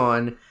focus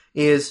on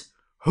is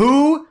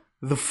who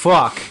the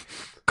fuck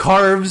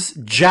carves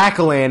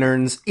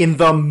jack-o'-lanterns in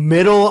the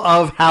middle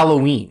of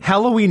Halloween.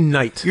 Halloween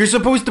night. You're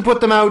supposed to put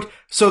them out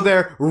so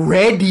they're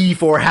ready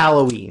for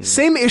Halloween.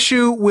 Same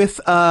issue with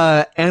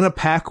Anna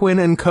Paquin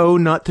and co.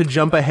 Not to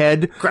jump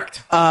ahead.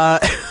 Correct.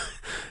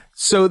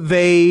 So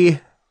they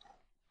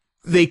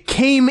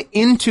came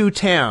into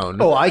town.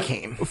 Oh, I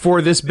came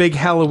for this big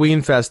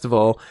Halloween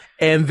festival,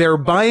 and they're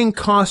buying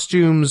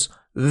costumes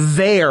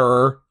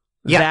there.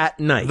 That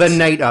night. The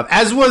night of.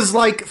 As was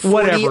like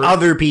 40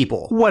 other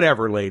people.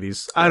 Whatever,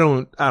 ladies. I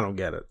don't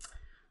get it.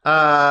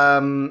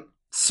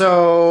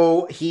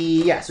 So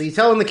he's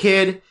telling the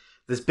kid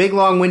this big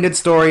long-winded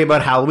story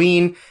about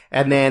Halloween,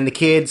 and then the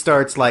kid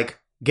starts like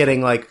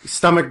getting like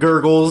stomach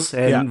gurgles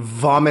and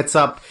vomits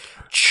up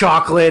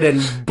chocolate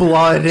and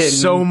blood and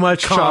so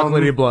much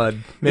chocolatey blood.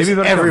 Maybe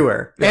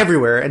everywhere.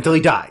 Everywhere until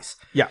he dies.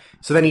 Yeah.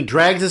 So then he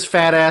drags his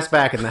fat ass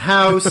back in the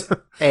house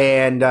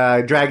and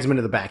drags him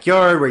into the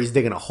backyard where he's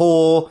digging a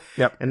hole.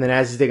 Yep. And then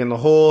as he's digging the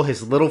hole,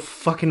 his little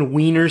fucking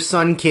wiener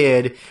son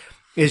kid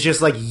is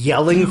just like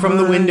yelling from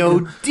the window,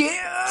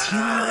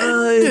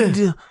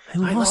 Dad!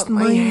 I lost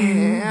my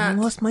hat. I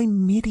lost my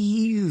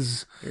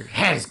middies. Your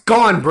hat is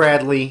gone,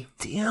 Bradley.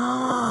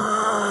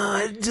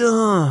 Dad.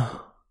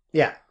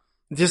 Yeah.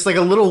 Just like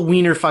a little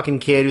wiener fucking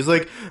kid who's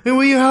like, hey,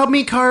 will you help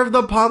me carve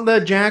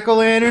the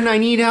jack-o'-lantern? I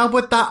need help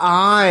with the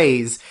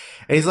eyes.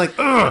 And he's like,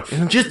 ugh,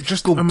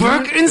 just go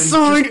back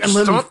inside and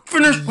let me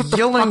finish what the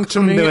yelling fuck to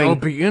I'm me. doing. I'll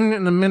be in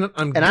a minute.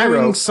 I'm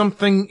doing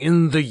something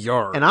in the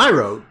yard. And I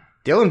wrote,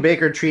 Dylan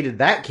Baker treated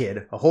that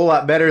kid a whole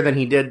lot better than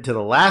he did to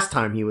the last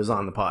time he was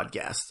on the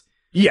podcast.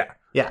 Yeah.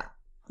 Yeah.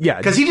 Yeah.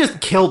 Because he just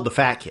killed the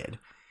fat kid.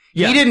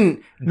 Yeah. He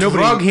didn't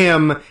drug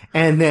him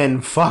and then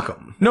fuck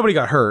him. Nobody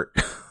got hurt.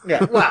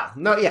 Yeah. Wow.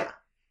 No, yeah.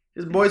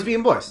 Just boys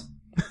being boys.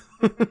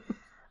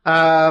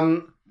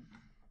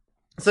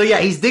 So yeah,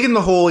 he's digging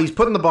the hole, he's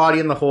putting the body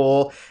in the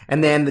hole,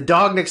 and then the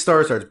dog next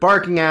door starts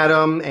barking at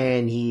him,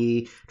 and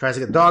he tries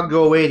to get the dog to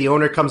go away. The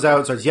owner comes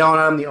out, starts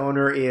yelling at him. The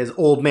owner is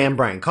old man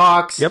Brian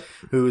Cox,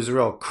 who's a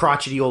real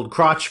crotchety old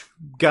crotch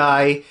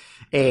guy,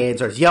 and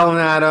starts yelling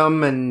at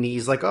him, and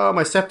he's like, oh,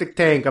 my septic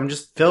tank, I'm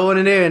just filling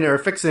it in, or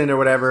fixing it, or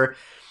whatever.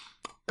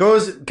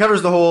 Goes,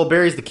 covers the hole,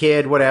 buries the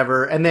kid,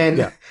 whatever, and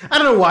then I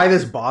don't know why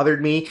this bothered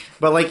me,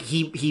 but like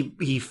he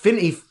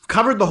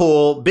covered the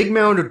hole, big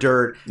mound of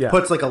dirt,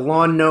 puts like a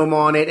lawn gnome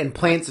on it, and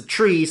plants a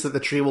tree so that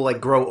the tree will like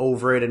grow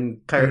over it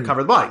and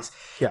cover the bodies.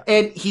 Yeah,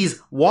 and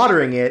he's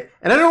watering it,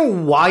 and I don't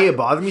know why it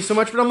bothered me so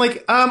much, but I'm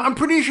like, I'm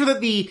pretty sure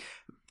that the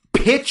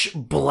pitch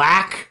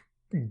black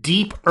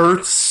deep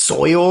earth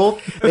soil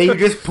that you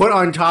just put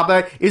on top of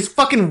that is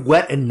fucking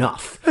wet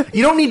enough.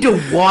 You don't need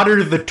to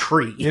water the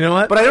tree. You know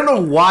what? But I don't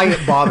know why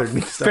it bothered me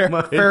so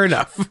much. Fair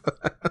enough.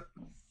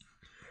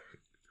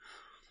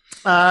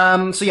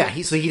 So yeah,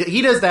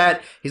 he does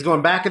that. He's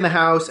going back in the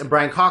house, and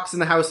Brian Cox in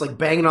the house, like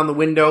banging on the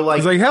window, like,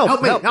 he's like,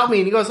 help me.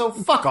 And he goes, oh,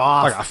 fuck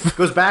off.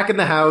 Goes back in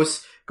the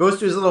house, goes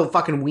to his little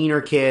fucking wiener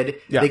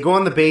kid. Yeah. They go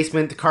in the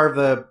basement to carve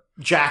the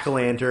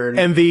jack-o'-lantern.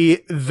 And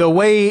the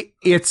way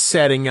it's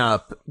setting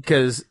up,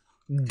 because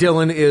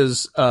Dylan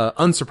is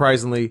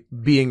unsurprisingly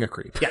being a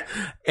creep. Yeah.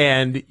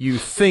 And you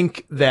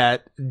think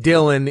that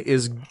Dylan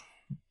is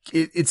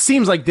it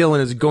seems like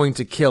Dylan is going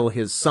to kill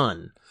his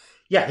son.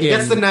 Yeah, he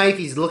gets the knife,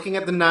 he's looking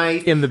at the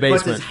knife. In the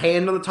basement. Puts his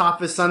hand on the top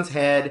of his son's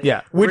head.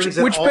 Yeah, which begs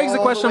the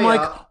question, I'm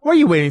like, why are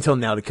you waiting until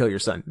now to kill your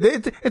son?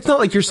 It's not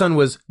like your son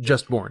was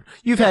just born.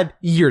 You've had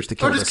years to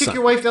kill his son. Or just kick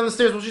your wife down the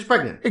stairs while she's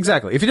pregnant.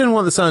 Exactly. If you didn't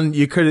want the son,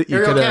 you could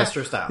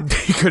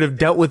have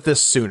dealt with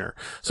this sooner.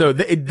 So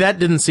that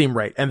didn't seem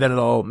right. And then it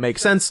all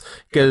makes sense,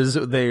 because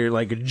they're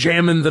like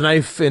jamming the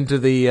knife into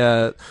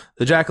the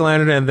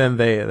jack-o'-lantern, and then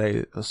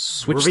they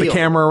switch the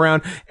camera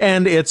around,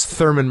 and it's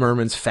Thurman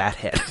Merman's fat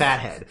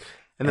head.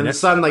 And then the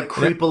son, like,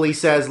 creepily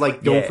says,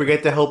 like, don't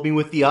forget to help me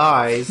with the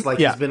eyes. Like,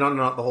 he's been on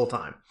and on the whole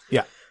time.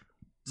 Yeah.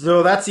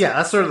 So that's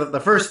sort of the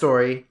first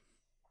story.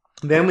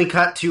 Then we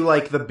cut to,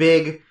 like, the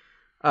big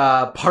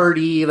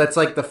party that's,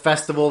 like, the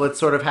festival that's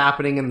sort of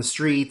happening in the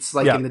streets,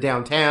 like, in the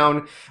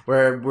downtown,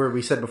 where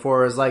we said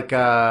before is, like,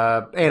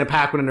 Anna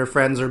Paquin and her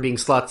friends are being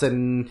sluts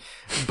and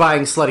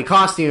buying slutty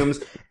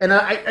costumes. And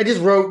I just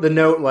wrote the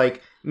note,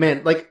 like,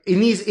 man, like, in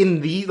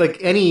like,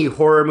 any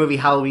horror movie,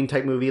 Halloween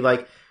type movie,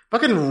 like,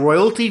 fucking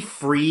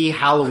royalty-free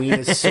Halloween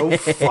is so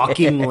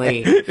fucking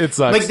lame. It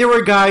sucks. Like, there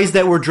were guys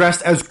that were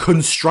dressed as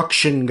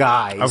construction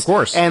guys. Of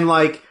course. And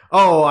like,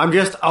 oh, I'm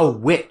just a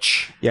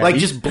witch. Yeah, like,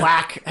 just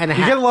black and you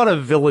get a lot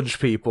of village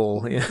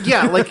people.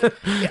 Yeah, like,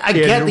 I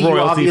get that you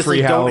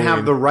obviously don't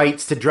have the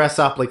rights to dress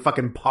up like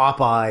fucking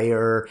Popeye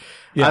or,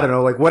 I don't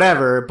know, like,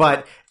 whatever,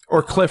 but...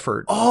 Or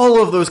Clifford.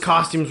 All of those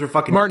costumes were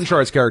fucking... Martin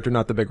Short's character,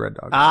 not the big red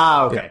dog.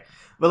 Ah, okay. Yeah.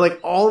 But, like,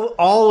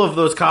 all of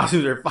those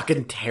costumes are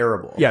fucking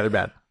terrible. Yeah, they're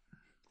bad.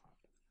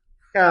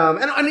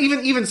 And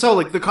even so,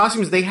 like, the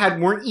costumes they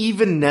had weren't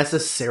even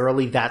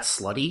necessarily that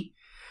slutty.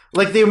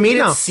 Like, they made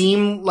it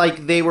seem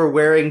like they were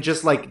wearing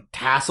just, like,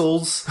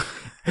 tassels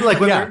Like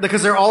when Yeah.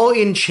 because they're all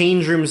in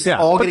change rooms,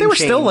 all but getting they were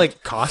still changed.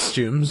 like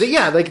costumes.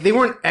 They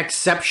weren't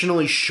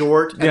exceptionally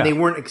short, and Yeah. they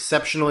weren't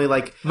exceptionally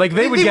like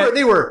they would get.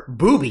 they were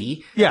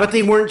booby, Yeah. but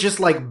they weren't just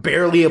like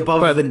barely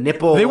above the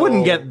nipple. They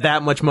wouldn't get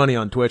that much money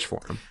on Twitch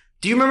for them.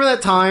 Do you remember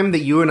that time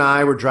that you and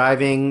I were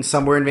driving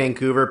somewhere in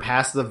Vancouver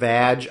past the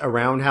Vag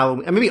around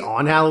Halloween, maybe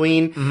on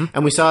Halloween,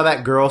 and we saw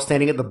that girl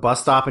standing at the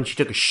bus stop and she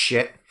took a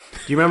shit?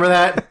 Do you remember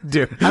that?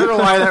 Dude. I don't know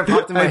why that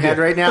popped in my head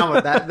right now,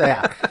 but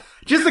yeah.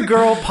 Just a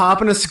girl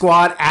popping a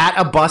squat at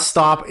a bus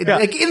stop,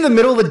 like in the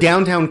middle of the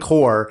downtown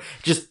core,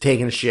 just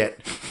taking a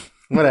shit.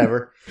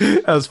 Whatever.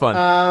 That was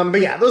fun.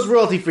 But yeah, those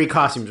royalty-free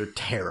costumes are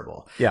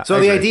terrible. Yeah, So I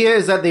the agree. idea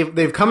is that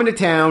they've come into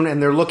town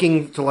and they're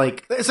looking to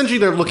essentially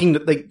they're looking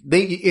to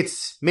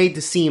it's made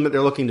to seem that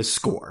they're looking to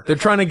score. They're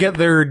trying to get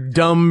their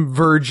dumb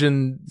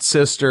virgin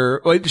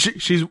sister. Like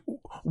she's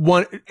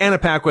one. Anna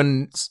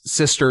Paquin's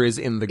sister is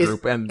in the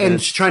group, and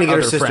she's trying to get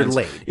her other sister friends.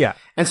 laid. Yeah.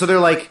 And so they're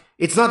like,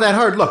 it's not that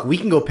hard. Look, we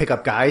can go pick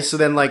up guys. So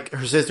then like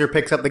her sister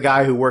picks up the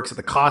guy who works at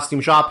the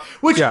costume shop,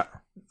 which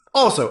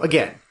also,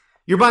 again,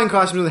 you're buying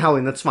costumes in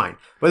Halloween, that's fine.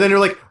 But then they're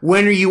like,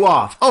 when are you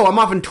off? Oh, I'm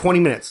off in 20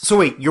 minutes. So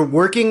wait, you're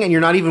working and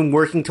you're not even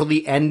working till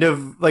the end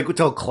of,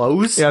 till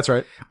close? Yeah, that's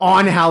right.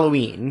 On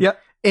Halloween.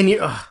 Yep. And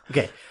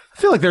okay. I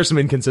feel like there's some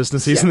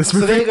inconsistencies in this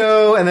movie. So they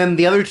go, and then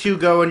the other two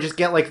go and just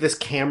get like this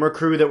camera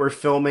crew that were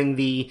filming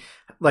the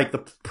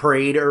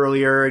parade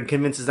earlier and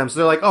convinces them. So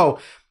they're like, oh,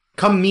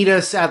 come meet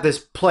us at this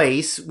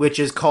place, which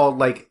is called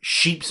like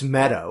Sheep's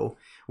Meadow,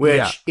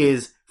 which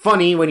is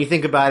funny when you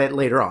think about it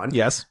later on.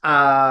 Yes.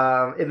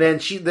 And then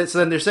so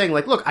then they're saying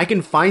like, look, I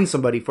can find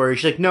somebody for you.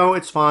 She's like, no,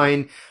 it's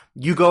fine.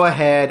 You go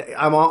ahead.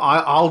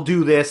 I'll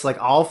do this. Like,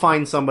 I'll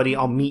find somebody.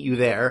 I'll meet you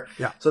there.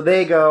 Yeah. So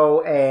they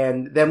go,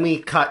 and then we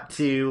cut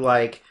to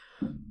like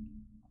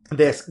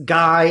this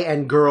guy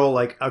and girl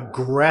like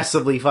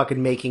aggressively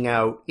fucking making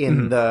out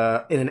in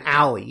an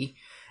alley.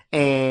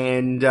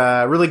 And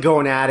really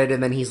going at it,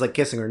 and then he's like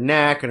kissing her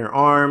neck and her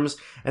arms,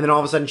 and then all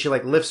of a sudden she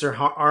like lifts her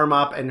arm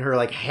up, and her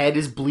like head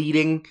is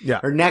bleeding,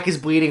 her neck is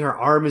bleeding, her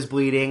arm is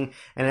bleeding,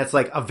 and it's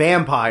like a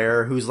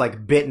vampire who's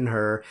like bitten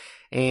her,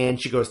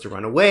 and she goes to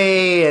run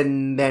away,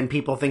 and then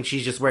people think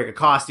she's just wearing a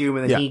costume,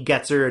 and then he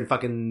gets her and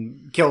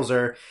fucking kills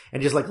her,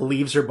 and just like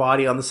leaves her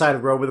body on the side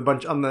of the road with a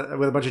bunch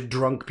of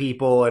drunk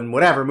people and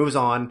whatever, moves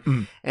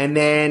on, and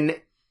then.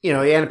 You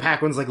know, Anna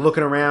Paquin's like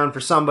looking around for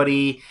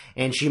somebody,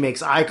 and she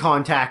makes eye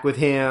contact with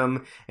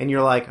him, and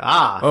you're like,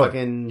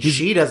 fucking,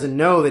 she doesn't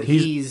know that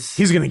he's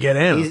gonna get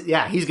in.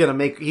 He's gonna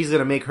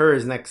make her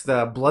his next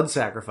blood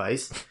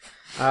sacrifice,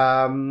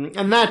 and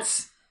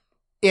that's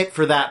it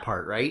for that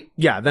part, right?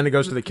 Yeah. Then it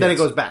goes to the kids. Then it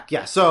goes back,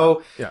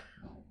 So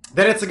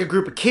then it's like a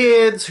group of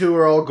kids who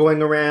are all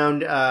going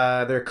around.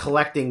 They're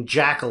collecting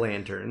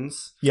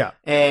jack-o'-lanterns. Yeah.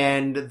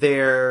 And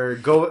they're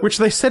which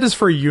they said is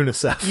for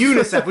UNICEF.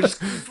 UNICEF, which is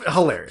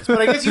hilarious. But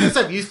I guess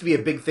UNICEF used to be a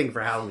big thing for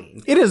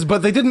Halloween. It is,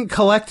 but they didn't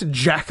collect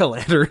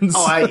jack-o'-lanterns.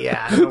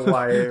 I don't know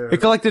why. They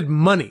collected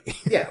money.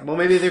 Yeah, well,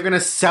 maybe they're going to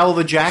sell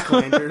the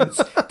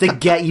jack-o'-lanterns to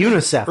get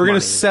UNICEF We're going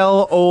to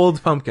sell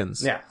old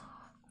pumpkins. Yeah.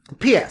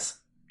 P.S.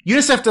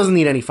 UNICEF doesn't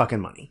need any fucking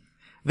money.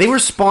 They were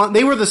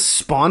the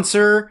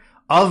sponsor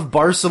of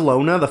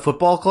Barcelona, the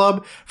football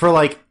club, for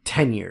like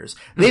 10 years.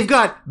 They've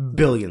got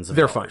billions of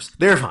dollars.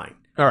 They're fine.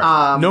 All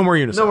right. No more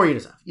UNICEF. No more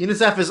UNICEF.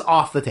 UNICEF is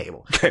off the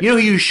table. Okay. You know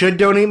who you should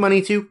donate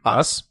money to?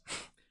 Us.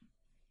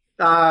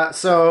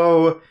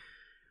 So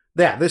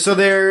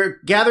they're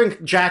gathering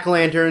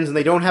jack-o'-lanterns, and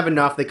they don't have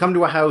enough. They come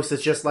to a house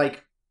that's just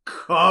like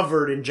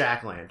covered in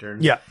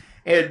jack-o'-lanterns. Yeah.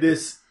 And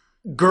this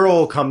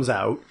girl comes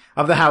out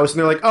of the house, and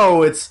they're like,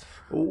 oh, it's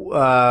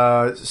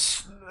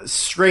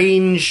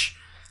Strange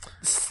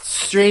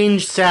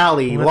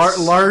Sally,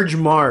 Large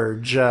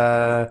Marge,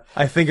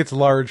 I think it's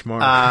Large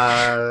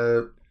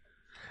Marge.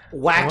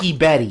 Wacky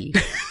Betty,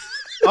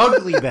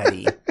 Ugly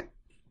Betty.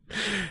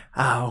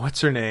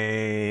 What's her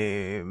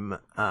name?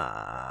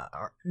 I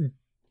don't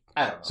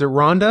know. Is it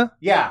Rhonda?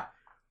 Yeah.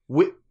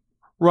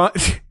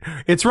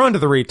 It's Rhonda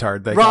the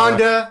retard.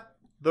 Rhonda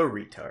the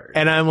retard.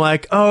 And I'm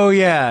like, oh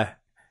yeah.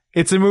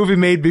 It's a movie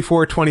made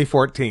before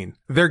 2014.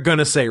 They're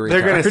gonna say retard.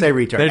 They're gonna say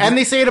retard. And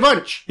they say it a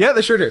bunch. Yeah,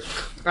 they sure do.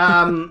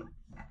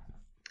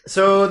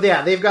 So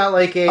yeah, they've got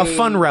like a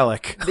fun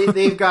relic.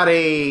 They've got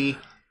a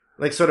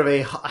like sort of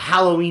a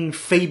Halloween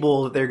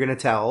fable that they're gonna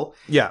tell.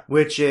 Yeah.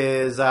 Which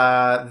is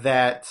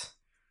that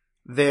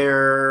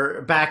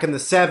they're back in the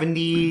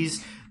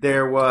 70s.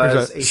 There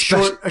was a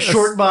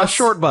short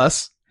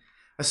bus.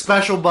 A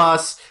special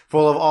bus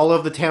full of all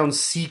of the town's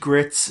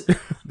secrets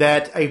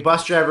that a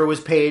bus driver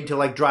was paid to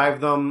like drive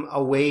them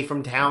away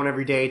from town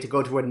every day to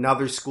go to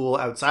another school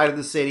outside of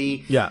the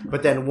city. Yeah.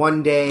 But then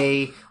one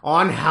day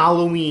on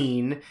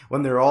Halloween,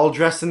 when they're all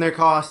dressed in their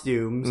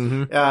costumes,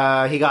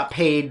 he got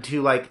paid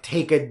to like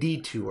take a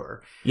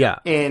detour. Yeah.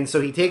 And so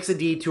he takes a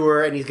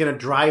detour and he's going to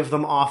drive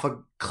them off a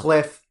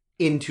cliff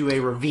into a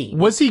ravine.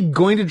 Was he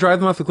going to drive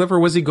them off the cliff, or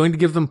was he going to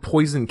give them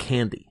poison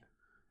candy?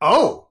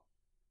 Oh.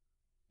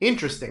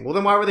 Interesting. Well,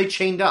 then why were they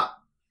chained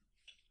up?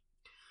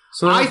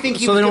 So they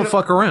don't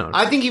fuck around.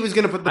 I think he was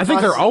going to put the I think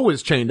they're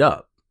always chained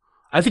up.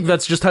 I think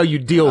that's just how you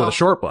deal with a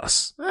short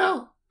bus.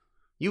 Well,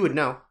 you would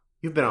know.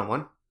 You've been on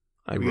one.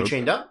 Were you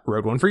chained up?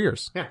 Rode one for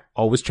years. Yeah.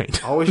 Always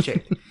chained. Always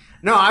chained.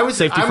 No, I'm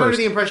Safety under first.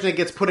 the impression it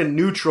gets put in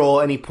neutral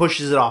and he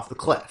pushes it off the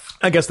cliff.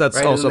 I guess that's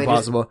Right? also And they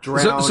just possible.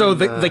 drown So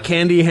the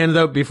candy handed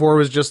out before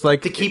was just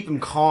like... To keep them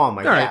calm,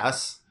 I right.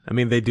 guess. I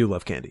mean, they do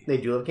love candy. They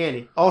do love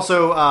candy.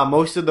 Also,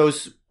 most of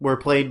those were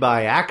played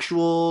by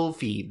actual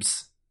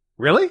Phoebes.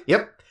 Really?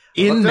 Yep.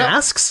 In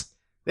masks?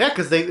 Yeah,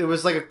 because it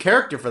was like a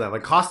character for them,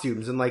 like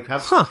costumes, and like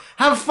have fun.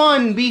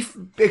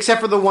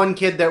 Except for the one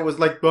kid that was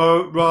like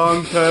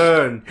wrong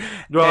turn,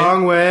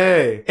 wrong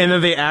way, and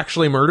then they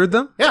actually murdered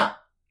them. Yeah,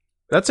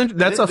 that's a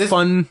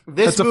fun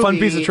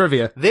piece of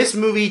trivia. This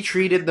movie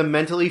treated the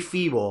mentally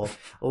feeble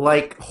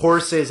like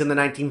horses in the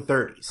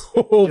 1930s.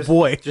 Oh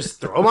boy!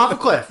 Just throw them off a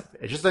cliff.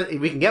 It's just that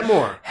we can get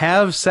more.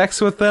 Have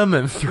sex with them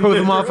and throw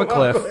them off a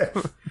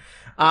cliff.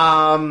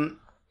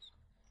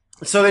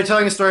 So they're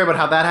telling a story about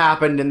how that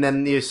happened, and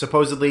then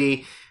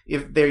supposedly,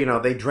 if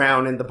they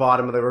drown in the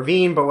bottom of the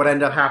ravine. But what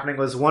ended up happening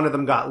was one of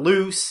them got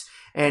loose,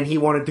 and he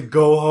wanted to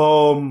go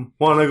home.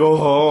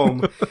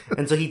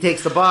 And so he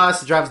takes the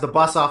bus, drives the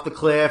bus off the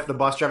cliff. The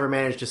bus driver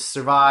managed to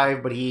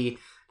survive, but he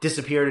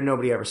disappeared, and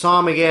nobody ever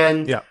saw him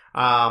again. Yeah.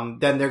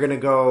 Then they're gonna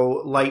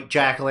go light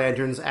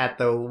jack-o'-lanterns at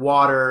the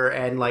water,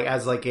 and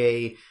as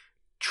a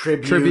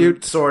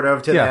tribute sort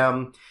of to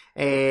them.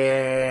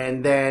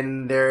 And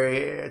then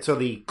so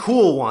the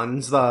cool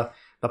ones, the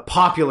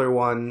popular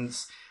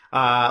ones,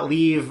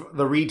 leave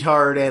the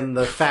retard and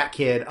the fat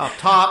kid up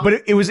top.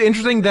 But it was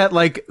interesting that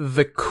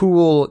the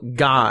cool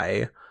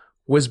guy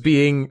was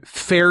being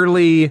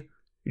fairly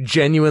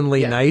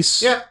genuinely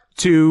nice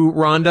to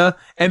Rhonda,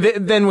 and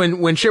then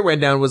when shit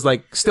went down was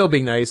still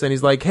being nice, and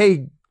he's like,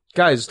 "Hey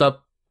guys,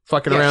 stop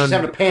fucking around." She's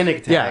having a panic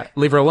attack. Yeah,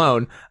 leave her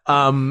alone.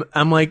 I'm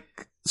like,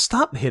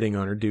 stop hitting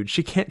on her, dude.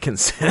 She can't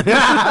consent.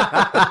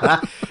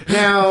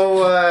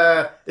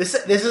 Now, this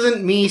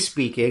isn't me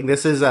speaking.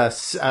 This is a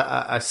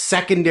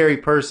secondary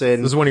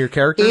person. This is one of your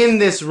characters in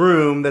this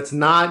room. That's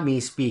not me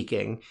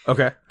speaking.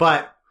 Okay,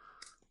 but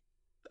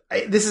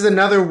this is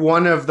another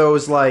one of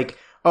those Rhonda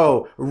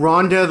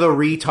the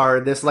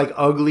retard, this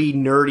ugly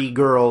nerdy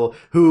girl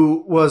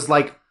who was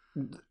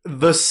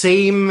the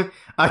same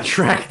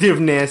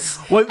attractiveness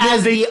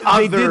as the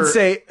other.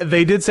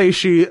 They did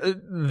say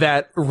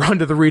that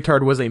Rhonda the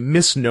retard was a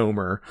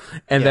misnomer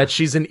and that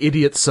she's an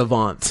idiot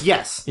savant.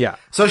 Yes. Yeah.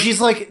 So she's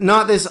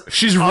not this.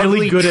 She's ugly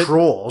really good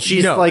troll.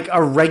 She's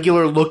a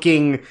regular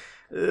looking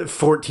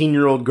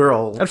 14-year-old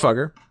girl. I'd fuck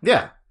her.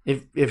 Yeah.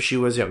 If she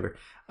was younger.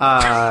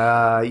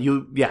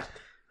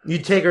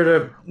 You'd take her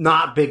to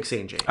not big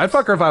St. James. I'd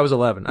fuck her if I was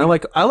 11. I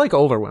like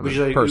older women. Would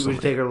you personally.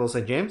 take her to Little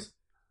St. James?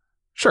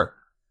 Sure.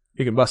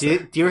 You can bust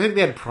it. Do you ever think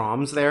they had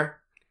proms there?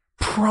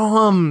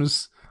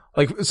 Proms.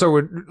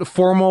 So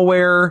formal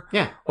wear?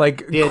 Yeah.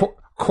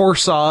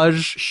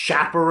 Corsage.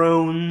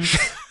 Chaperones.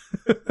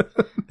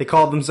 They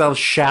called themselves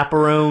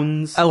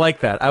chaperones. I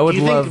like that. Do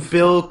you think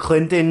Bill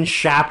Clinton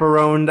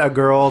chaperoned a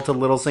girl to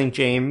Little St.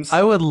 James?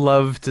 I would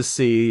love to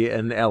see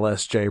an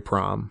LSJ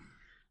prom.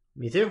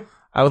 Me too.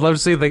 I would love to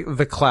see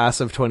the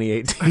class of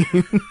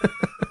 2018.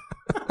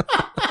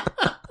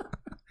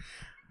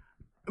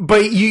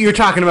 But you're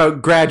talking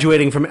about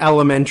graduating from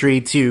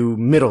elementary to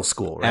middle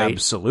school, right?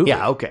 Absolutely.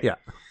 Yeah, okay. Yeah.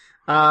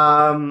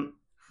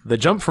 The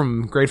jump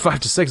from grade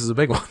 5 to 6 is a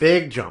big one.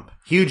 Big jump.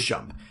 Huge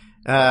jump.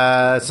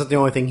 It's not the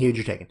only thing huge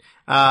you're taking.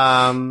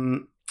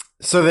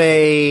 So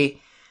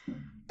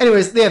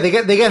anyways, yeah, they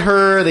get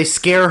her, they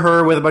scare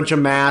her with a bunch of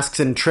masks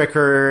and trick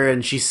her,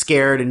 and she's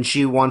scared and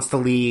she wants to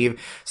leave.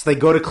 So they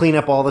go to clean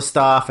up all the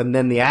stuff, and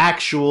then the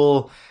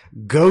actual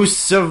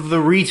ghosts of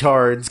the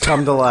retards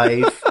come to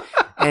life.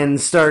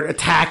 And start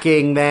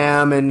attacking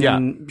them,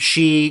 and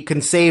she can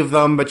save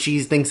them, but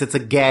she thinks it's a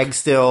gag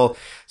still.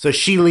 So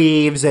she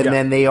leaves, and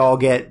then they all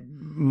get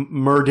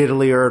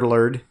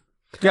murdiddly-erdlered.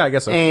 Yeah, I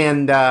guess so.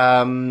 And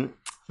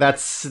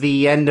that's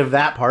the end of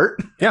that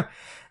part. Yeah.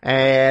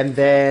 And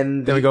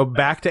then we go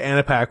back to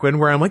Anna Paquin,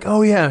 where I'm like,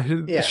 oh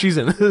yeah, she's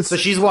in this. So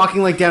she's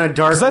walking down a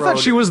dark road. Because I thought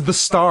she was the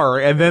star,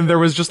 and then there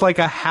was just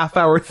a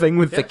half-hour thing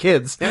with the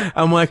kids. Yeah.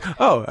 I'm like,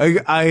 oh,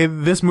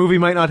 this movie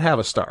might not have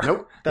a star.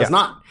 Nope, that's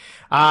not.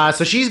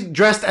 So she's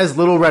dressed as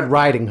Little Red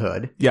Riding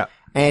Hood. Yeah.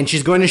 And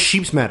she's going to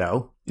Sheep's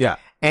Meadow. Yeah.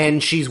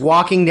 And she's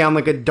walking down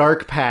a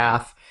dark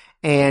path,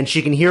 and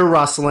she can hear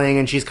rustling,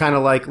 and she's kind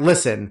of like,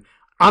 listen,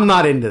 I'm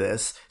not into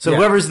this. So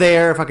whoever's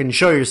there, fucking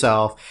show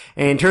yourself.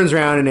 And turns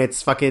around, and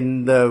it's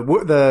fucking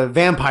the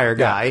vampire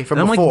guy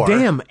from before. I'm like,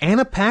 damn,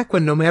 Anna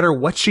Paquin, no matter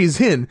what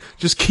she's in,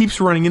 just keeps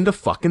running into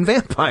fucking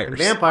vampires.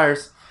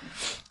 Vampires.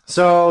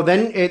 So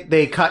then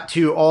they cut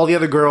to all the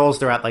other girls.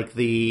 They're at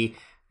the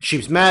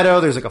Sheep's Meadow.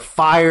 There's a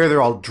fire.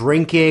 They're all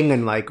drinking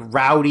and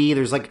rowdy.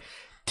 There's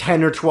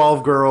 10 or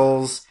 12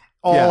 girls.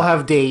 all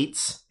have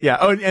dates. Yeah.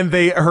 Oh, and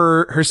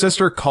her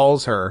sister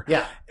calls her.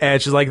 Yeah.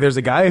 And she's like, there's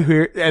a guy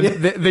here, and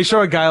they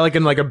show a guy like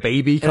in like a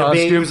baby And costume.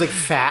 a baby was like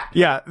fat.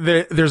 Yeah,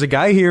 there's a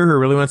guy here who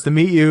really wants to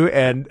meet you,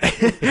 and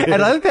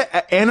and I think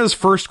that Anna's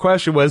first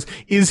question was,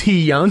 "Is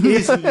he young?"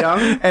 Is he young?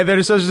 And then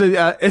her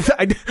sister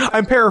said,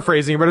 I'm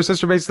paraphrasing, but her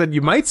sister basically said,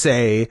 "You might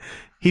say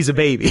he's a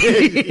baby."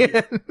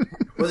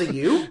 Was it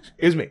you?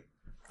 It was me.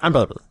 I'm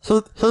baby.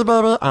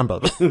 I'm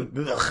baby.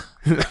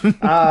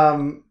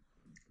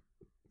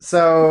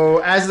 So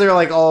as they're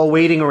like all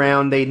waiting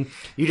around,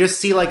 you just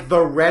see like the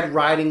Red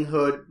Riding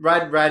Hood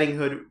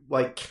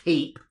like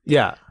cape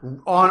Yeah,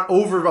 on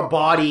over a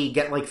body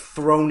get like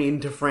thrown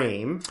into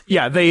frame.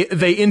 yeah. They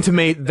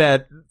intimate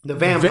that The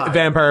vampire.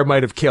 vampire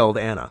might have killed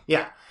Anna.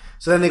 Yeah.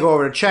 So then they go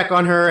over to check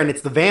on her, and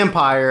it's the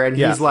vampire, and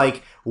he's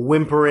like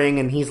whimpering,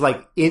 and he's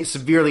like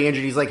severely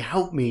injured. He's like,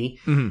 "Help me!"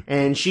 Mm-hmm.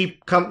 And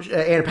she comes,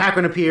 and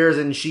Paquin appears,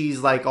 and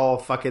she's like all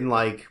fucking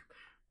like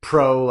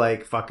pro,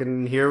 like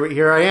fucking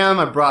here I am.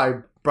 I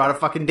brought a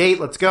fucking date.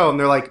 Let's go. And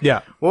they're like,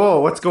 Yeah. "Whoa,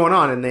 what's going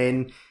on?" And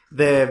then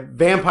the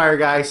vampire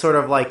guy sort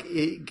of like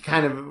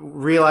kind of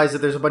realized that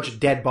there's a bunch of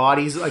dead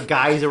bodies, like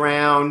guys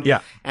around. Yeah.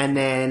 And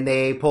then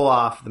they pull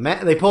off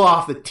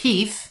the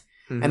teeth.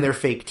 And they're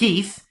fake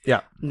teeth.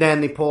 Yeah.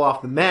 Then they pull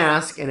off the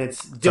mask, and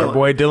it's our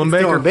boy Dylan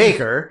Baker. Dylan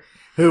Baker,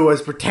 who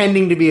was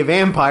pretending to be a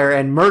vampire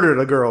and murdered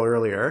a girl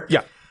earlier.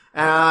 Yeah.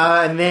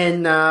 And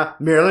then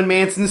Marilyn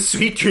Manson's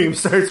Sweet Dream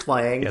starts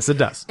playing. Yes, it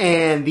does.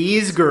 And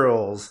these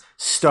girls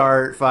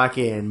start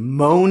fucking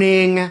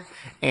moaning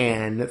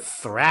and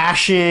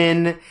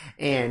thrashing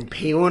and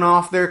peeling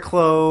off their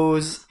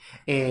clothes.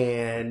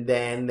 And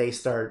then they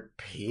start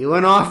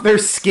peeling off their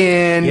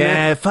skin.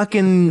 Yeah,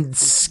 fucking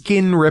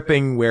skin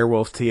ripping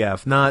werewolf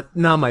TF. Not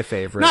my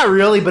favorite. Not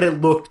really, but it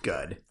looked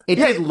good. It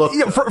did look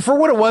good. For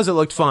what it was, it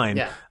looked fine.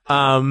 Yeah.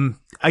 I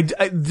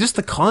just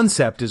the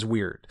concept is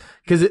weird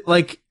because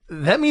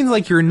that means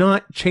like you're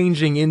not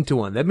changing into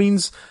one. That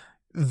means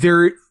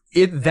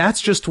that's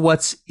just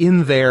what's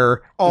in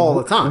there all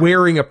the time,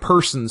 wearing a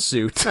person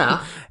suit.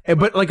 Yeah.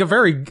 But like a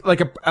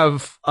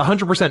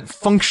 100%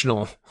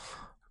 functional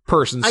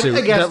person suit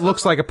I guess that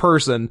looks like a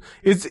person.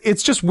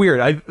 It's just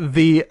weird. I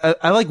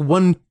like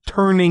one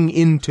turning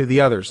into the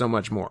other so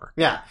much more.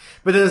 Yeah,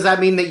 but does that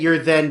mean that you're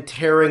then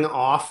tearing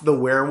off the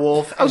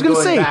werewolf? I was going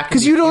to say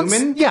because you don't.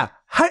 Human? Yeah.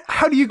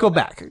 How do you go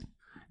back?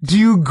 Do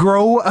you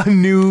grow a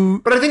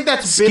new? But I think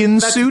that's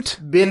suit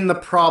been the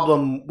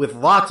problem with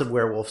lots of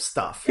werewolf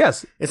stuff.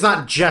 Yes, it's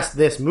not just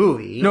this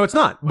movie. No, it's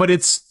not. But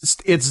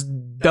it's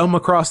dumb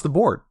across the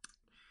board.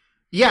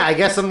 Yeah, I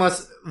guess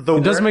unless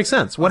it doesn't make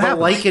sense. What happens?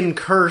 The lichen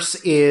curse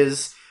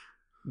is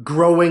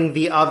growing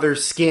the other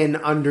skin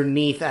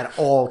underneath at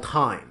all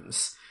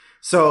times.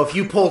 So if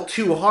you pull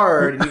too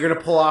hard, you're going to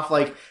pull off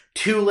like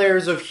 2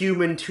 layers of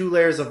human, 2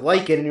 layers of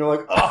lichen, and you're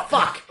like, oh,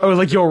 fuck. Oh,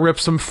 like you'll rip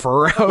some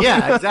fur out?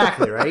 Yeah,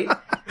 exactly, right?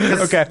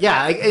 Okay.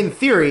 Yeah, in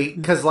theory,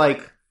 because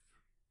like,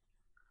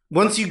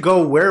 once you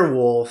go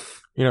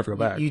werewolf, you never go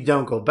back. You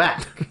don't go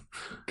back.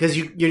 Because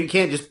you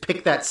can't just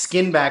pick that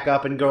skin back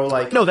up and go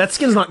like... No, that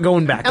skin's not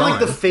going back and on. like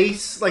the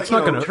face, like,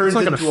 turns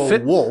into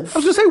fit. a wolf. I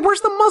was going to say,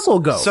 where's the muzzle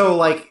go? So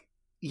like,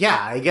 yeah,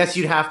 I guess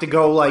you'd have to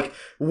go like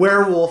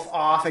werewolf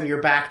off and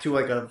you're back to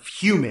like a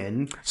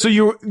human. So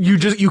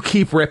you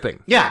keep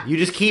ripping. Yeah, you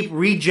just keep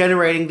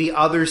regenerating the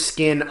other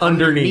skin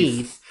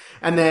underneath.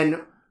 And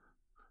then...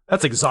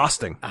 That's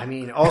exhausting. I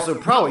mean, also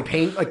probably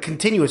pain, like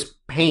continuous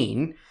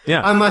pain.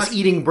 Yeah. Unless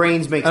eating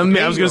brains makes the pain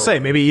I was going to say,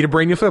 maybe eat a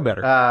brain, you'll feel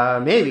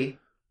better. Maybe.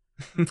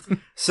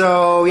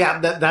 So, yeah,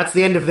 that's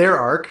the end of their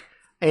arc.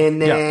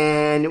 And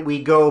then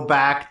we go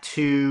back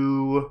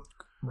to...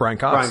 Brian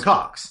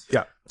Cox.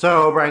 Yeah.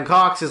 So Brian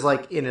Cox is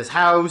like in his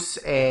house,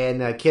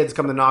 and kids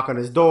come to knock on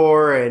his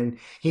door, and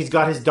he's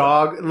got his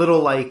dog,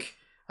 little like,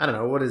 I don't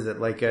know, what is it?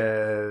 Like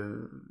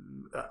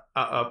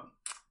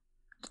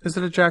is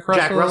it a Jack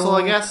Russell? Jack Russell,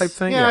 I guess. Type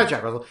thing? Yeah,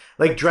 Jack Russell.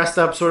 Like dressed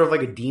up sort of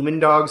like a demon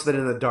dog, so that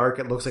in the dark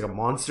it looks like a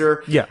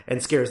monster. Yeah.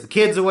 And scares the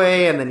kids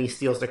away, and then he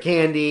steals their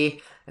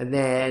candy. And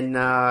then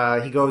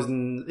he goes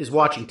and is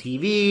watching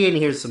TV, and he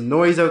hears some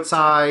noise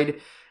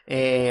outside.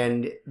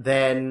 And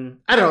then,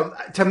 I don't know,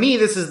 to me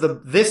this is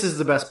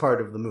the best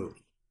part of the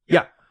movie.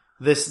 Yeah.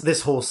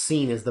 This whole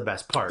scene is the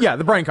best part. Yeah,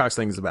 the Brian Cox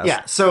thing is the best.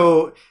 Yeah,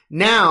 so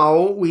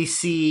now we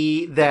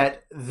see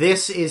that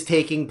this is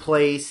taking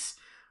place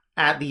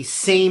at the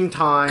same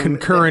time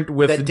concurrent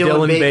with that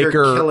Dylan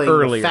Baker killing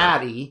earlier. The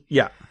fatty.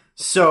 Yeah.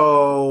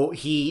 So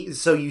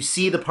you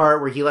see the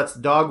part where he lets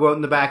the dog go out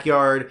in the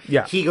backyard.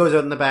 Yeah. He goes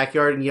out in the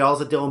backyard and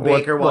yells at Dylan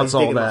Baker while he's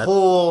digging the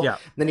hole. Yeah.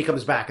 Then he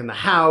comes back in the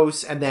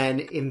house, and then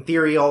in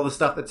theory all the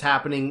stuff that's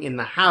happening in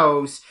the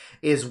house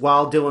is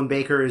while Dylan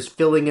Baker is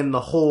filling in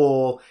the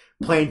hole,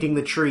 planting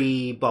the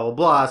tree, blah blah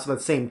blah. So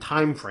that same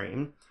time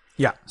frame.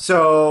 Yeah.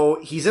 So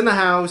he's in the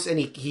house and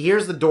he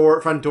hears the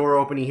front door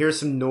open. He hears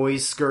some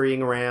noise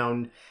scurrying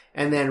around,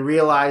 and then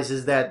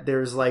realizes that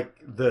there's like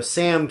the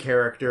Sam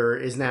character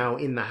is now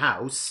in the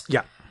house.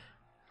 Yeah.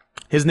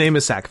 His name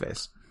is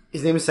Sackface.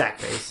 His name is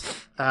Sackface.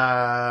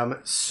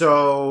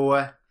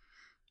 So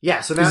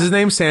Yeah, so Is now, his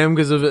name Sam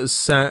because of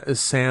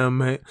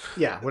Sam?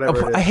 yeah,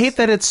 whatever. It I is. hate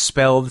that it's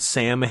spelled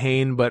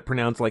Samhain but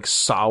pronounced like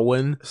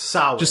Samhain.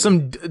 Samhain. Just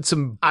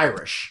some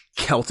Irish.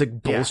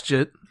 Celtic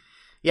bullshit.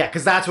 Yeah,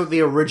 because that's what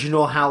the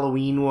original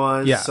Halloween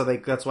was. Yeah. So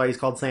that's why he's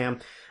called Sam.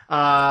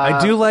 I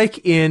do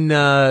like in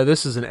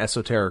this is an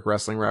esoteric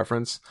wrestling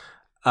reference.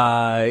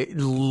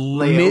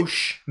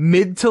 Laosh.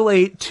 Mid to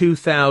late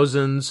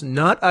 2000s,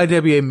 not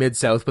IWA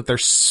Mid-South, but their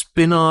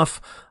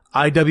spin-off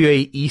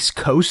IWA East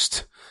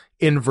Coast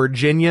in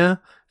Virginia.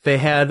 They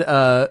had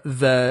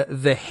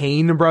the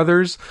Hain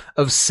brothers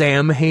of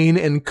Sam Hain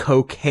and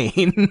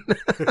Cocaine.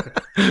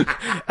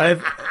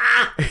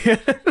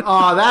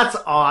 Oh, that's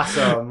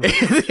awesome.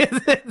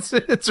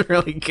 it's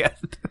really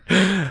good.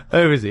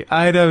 Let me see.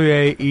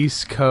 IWA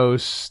East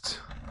Coast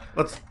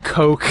Let's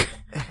Coke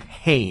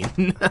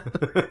Hain.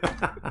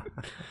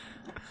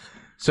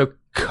 So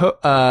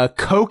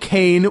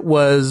Cocaine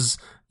was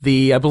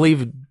I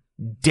believe,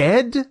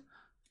 dead?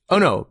 Oh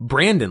no,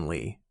 Brandon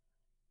Lee.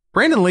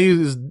 Brandon Lee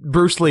is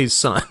Bruce Lee's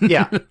son.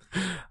 Yeah.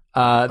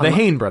 The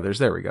Hain brothers.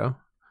 There we go.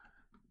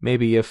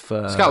 Maybe if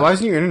Scott, why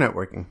isn't your internet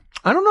working?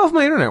 I don't know if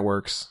my internet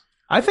works.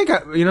 I think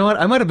you know what?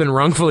 I might have been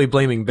wrongfully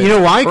blaming Bing. You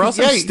know why? Or else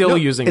I'm still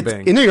using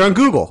Bing. You know, you're on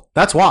Google.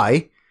 That's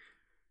why.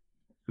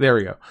 There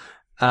we go.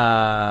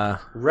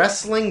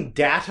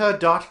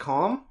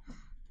 WrestlingData.com?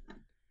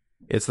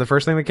 It's the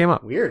first thing that came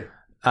up. Weird.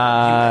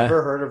 Have you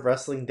ever heard of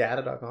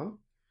WrestlingData.com?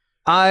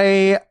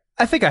 I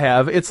think I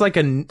have. It's like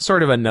a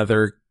sort of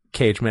another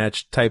cage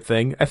match type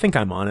thing. I think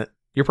I'm on it.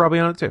 You're probably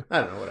on it too. I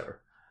don't know, whatever.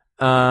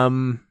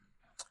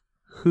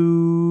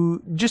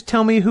 Just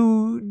tell me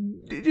who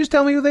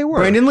they were.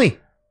 Brandon Lee.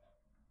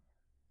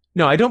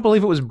 No, I don't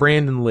believe it was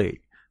Brandon Lee.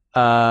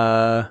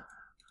 Wife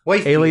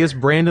Alias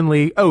Brandon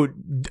Lee. Oh,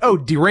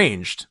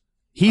 Deranged.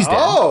 He's dead.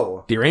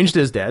 Oh! Deranged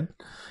is dead.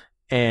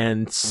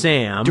 And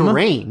Sam.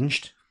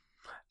 Deranged?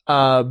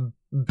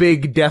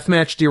 Big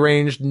deathmatch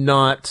Deranged,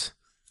 not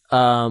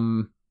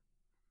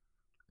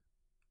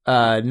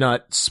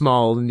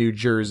small New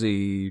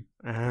Jersey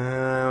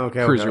Okay.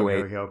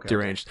 cruiserweight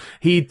Deranged.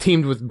 He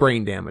teamed with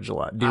Brain Damage a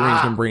lot.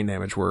 Deranged and Brain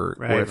Damage were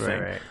a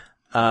thing.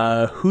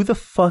 Right. Who the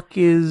fuck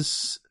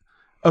is...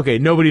 Okay,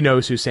 nobody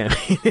knows who Sam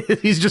is.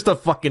 He's just a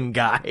fucking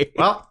guy.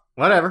 Well,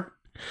 whatever.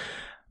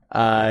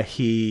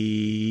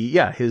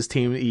 His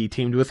team, he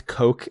teamed with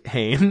Coke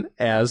Hain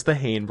as the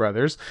Hain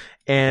brothers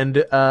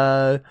and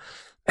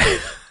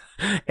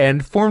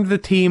formed the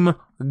team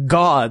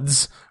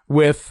Gods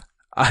with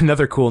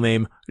another cool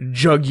name,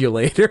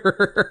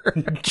 Jugulator.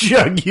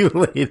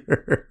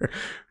 Jugulator.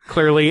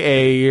 Clearly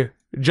a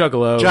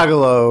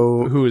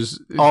juggalo who is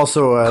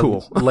also a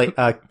cool.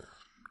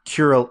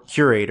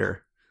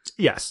 Curator.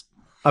 Yes.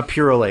 A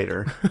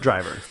purulator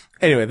driver.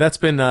 Anyway, that's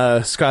been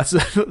Scott's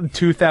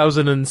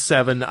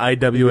 2007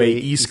 IWA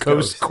East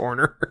Coast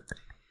corner.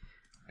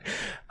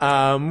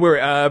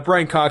 We're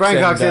Brian Cox and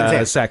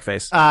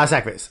Sackface.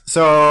 Sackface.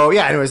 So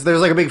yeah, anyways, there's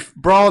like a big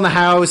brawl in the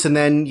house, and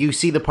then you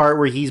see the part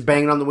where he's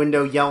banging on the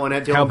window, yelling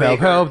at Dylan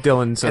Baker. Help!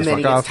 Dylan says and then fuck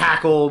he off. gets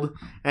tackled,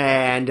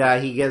 and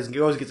he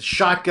goes gets a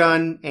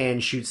shotgun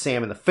and shoots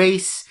Sam in the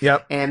face.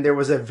 Yep. And there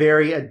was a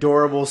very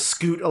adorable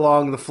scoot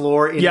along the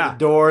floor in the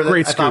door that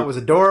great I thought was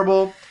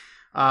adorable.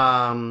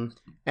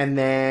 And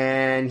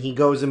then he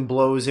goes and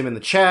blows him in the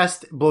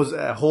chest, blows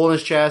a hole in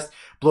his chest,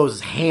 blows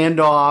his hand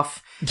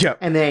off. Yep.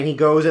 And then he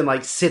goes and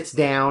like sits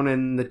down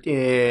and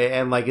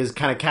like is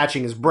kind of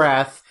catching his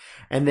breath.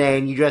 And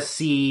then you just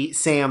see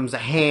Sam's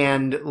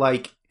hand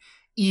like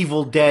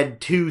Evil Dead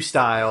 2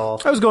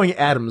 style. I was going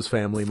Addams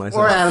Family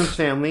myself. Or Addams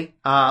Family.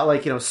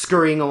 Like,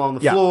 scurrying along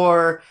the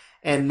floor.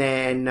 And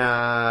then,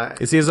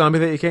 is he a zombie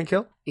that you can't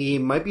kill? He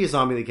might be a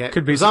zombie that you can't...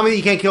 Could be. A zombie that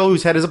you can't kill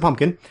whose head is a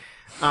pumpkin.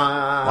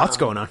 Lots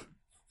going on.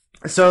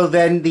 So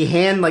then the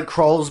hand like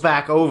crawls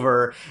back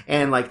over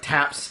and like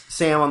taps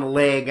Sam on the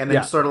leg and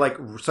then sort of like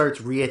starts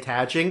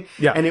reattaching.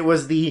 Yeah. And it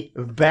was the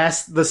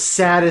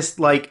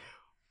saddest like,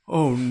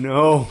 oh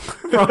no,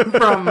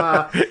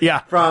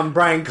 from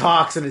Brian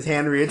Cox and his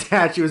hand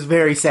reattached. It was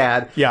very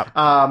sad. Yeah.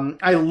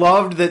 I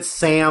loved that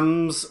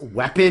Sam's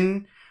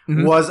weapon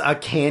was a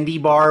candy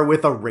bar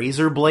with a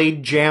razor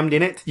blade jammed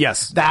in it.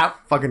 Yes. That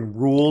fucking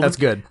ruled. That's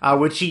good.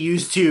 Which he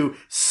used to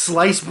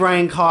slice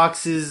Brian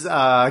Cox's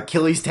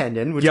Achilles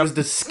tendon, which was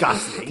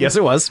disgusting. Yes,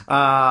 it was.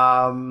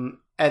 And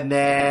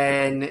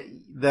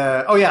then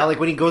like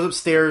when he goes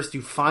upstairs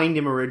to find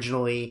him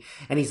originally,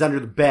 and he's under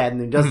the bed, and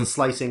then does the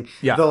slicing.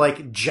 Yeah. The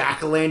like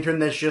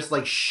jack-o'-lantern that's just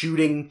like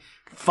shooting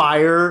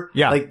fire.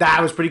 Yeah. Like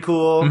that was pretty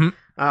cool.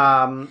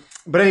 But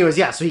anyways,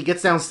 so he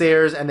gets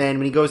downstairs, and then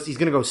when he's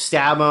gonna go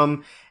stab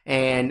him.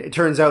 And it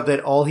turns out that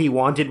all he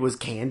wanted was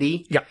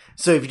candy. Yeah.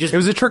 So if you just it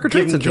was a trick or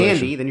treat give him situation.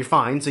 candy, then you're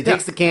fine. So he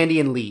takes the candy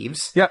and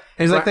leaves. Yeah.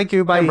 And he's like, thank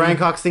you, bye. And Brian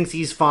Cox thinks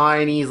he's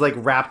fine. He's like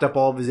wrapped up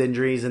all of his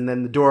injuries, and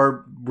then the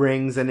door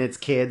rings and it's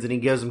kids, and he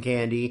gives them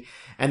candy.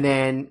 And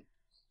then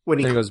when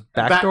he goes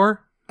back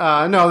door?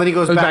 No, then he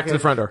goes back to the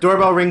front door.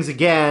 Doorbell rings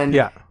again.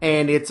 Yeah.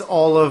 And it's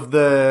all of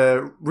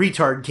the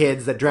retard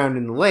kids that drowned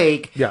in the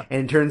lake. Yeah.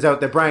 And it turns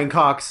out that Brian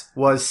Cox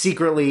was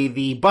secretly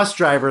the bus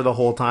driver the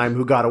whole time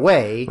who got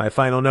away. My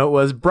final note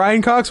was,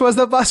 Brian Cox was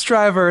the bus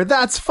driver.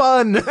 That's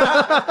fun.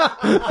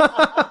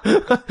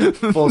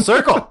 Full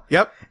circle.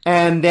 Yep.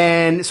 And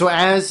then, so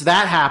as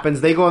that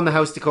happens, they go in the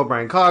house to kill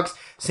Brian Cox.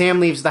 Sam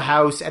leaves the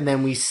house, and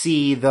then we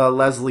see the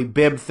Leslie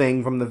Bibb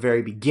thing from the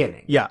very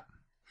beginning. Yeah.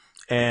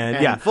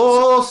 And yeah.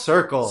 Full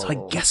circle. So I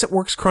guess it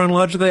works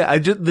chronologically.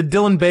 The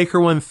Dylan Baker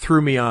one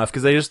threw me off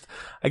because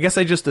I guess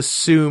I just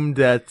assumed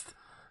that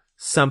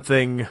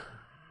something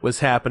was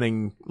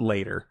happening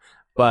later.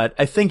 But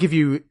I think if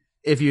you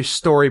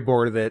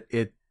storyboard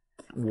it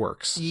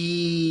works.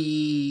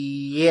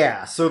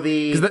 Yeah. So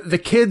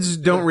the kids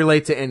don't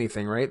relate to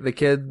anything, right? The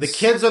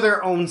kids are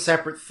their own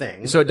separate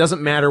thing. So it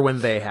doesn't matter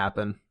when they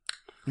happen.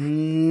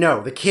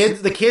 No, the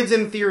kids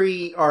in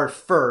theory are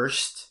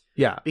first.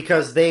 Yeah.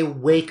 Because they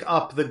wake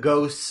up the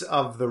ghosts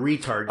of the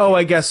retard kids. Oh,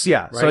 I guess,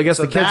 yeah. Right? So I guess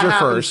the kids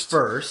are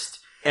first.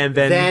 And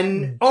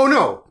then oh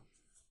no.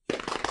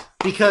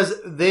 Because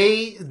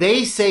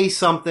they say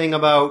something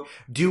about,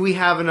 do we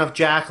have enough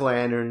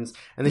jack-o'-lanterns?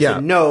 And they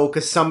said no,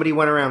 because somebody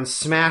went around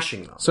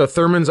smashing them. So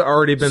Thurman's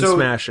already been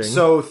smashing.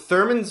 So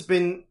Thurman's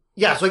been,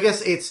 so I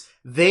guess it's,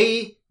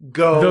 they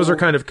go. Those are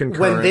kind of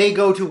concurrent. When they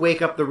go to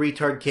wake up the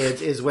retard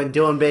kids is when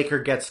Dylan Baker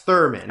gets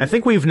Thurman. I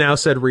think we've now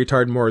said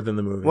retard more than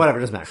the movie. Whatever,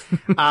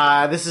 doesn't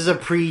matter. This is a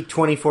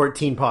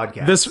pre-2014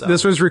 podcast.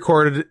 This was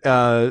recorded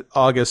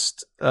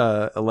August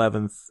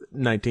 11th,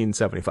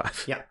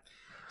 1975. Yeah.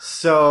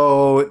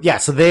 So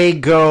they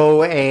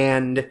go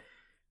and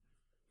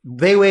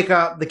they wake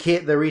up the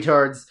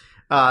retards.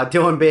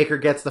 Dylan Baker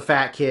gets the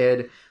fat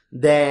kid.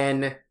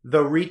 Then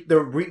the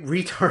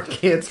retard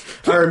kids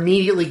are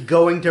immediately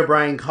going to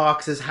Brian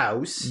Cox's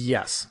house.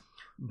 Yes.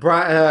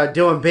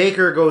 Dylan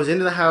Baker goes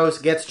into the house,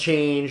 gets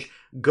changed,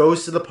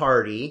 goes to the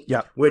party.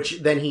 Yep. Which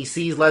then he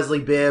sees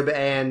Leslie Bibb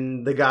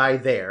and the guy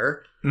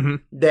there. Mm-hmm.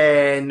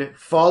 Then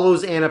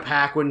follows Anna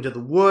Paquin to the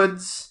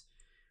woods,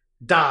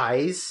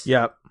 dies.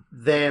 Yep.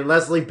 Then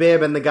Leslie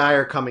Bibb and the guy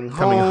are coming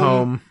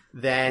home.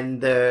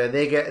 Then the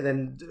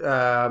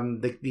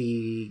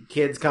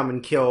kids come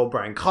and kill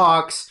Brian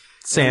Cox.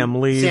 Sam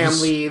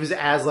leaves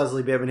as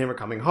Leslie Bibb and him are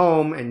coming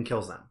home and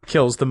kills them.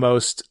 Kills the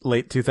most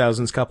late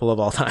 2000s couple of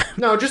all time.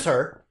 No, just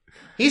her.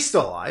 He's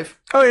still alive.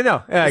 Oh, yeah,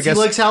 no. Yeah, I guess.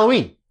 He likes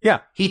Halloween. Yeah.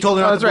 He told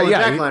her not to pull the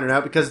right. jack-o'-lantern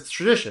out because it's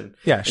tradition.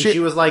 Yeah. And she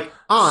was like,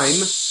 I'm a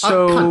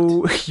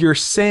cunt. You're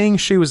saying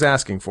she was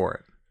asking for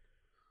it.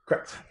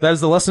 Correct. That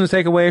is the lesson to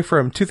take away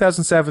from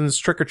 2007's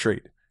Trick or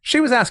Treat. She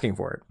was asking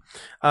for it.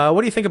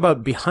 What do you think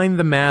about Behind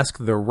the Mask,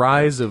 The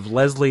Rise of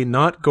Leslie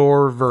Not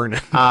Gore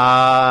Vernon?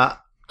 I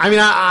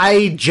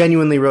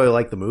genuinely really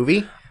like the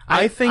movie.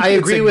 I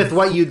agree with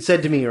what you'd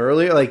said to me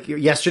earlier, like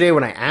yesterday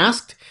when I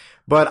asked,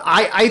 but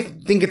I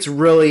think it's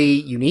really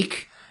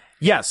unique.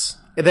 Yes.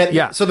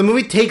 So the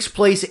movie takes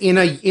place in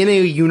a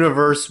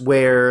universe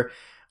where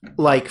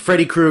like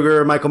Freddy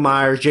Krueger, Michael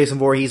Myers, Jason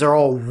Voorhees are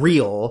all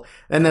real,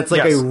 and that's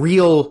like a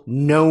real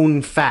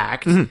known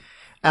fact. Mm-hmm.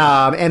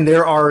 And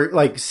there are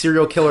like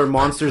serial killer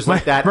monsters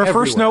like that. My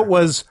everywhere. First note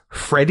was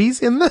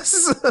Freddy's in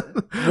this.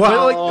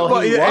 Well,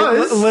 he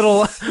was.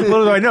 Little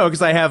do I know,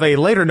 because I have a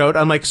later note.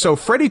 I'm like, so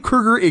Freddy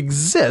Krueger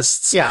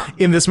exists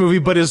in this movie,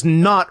 but is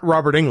not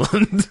Robert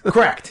Englund.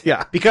 Correct.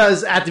 Yeah,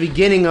 because at the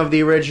beginning of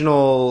the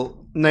original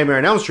Nightmare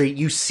on Elm Street,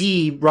 you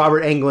see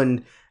Robert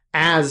Englund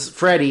as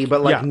Freddy,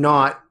 but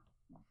not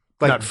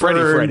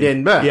Freddy.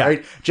 And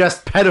right?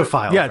 Just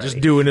pedophile. Yeah, Freddy.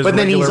 Just doing his. But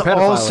then he's pedophiling.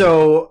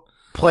 Also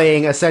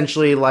playing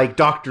essentially like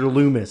Dr.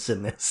 Loomis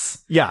in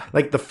this. Yeah.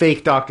 Like the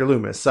fake Dr.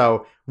 Loomis.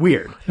 So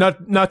weird.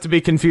 Not to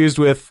be confused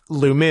with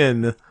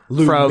Lumin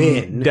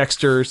from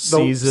Dexter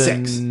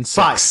season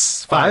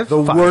 6. Five?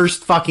 The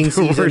worst fucking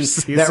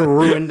season that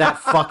ruined that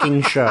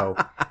fucking show.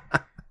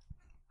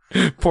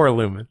 Poor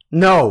Lumen.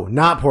 No,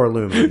 not poor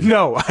Lumen.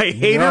 No, I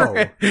hate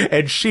her,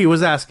 and she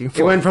was asking for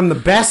it. It went from the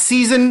best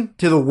season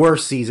to the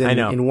worst season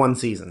in one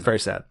season. Very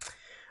sad.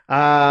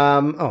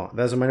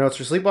 Those are my notes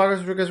for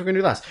Sleepwalkers, because we're going to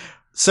do last.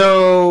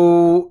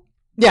 So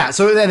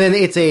then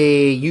it's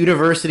a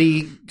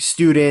university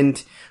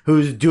student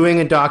who's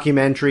doing a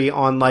documentary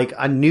on like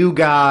a new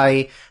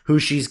guy who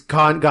she's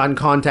gotten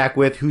contact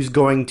with, who's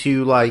going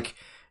to like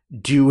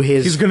do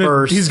his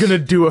first. He's gonna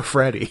do a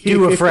Freddy.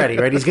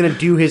 Right? He's gonna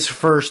do his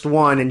first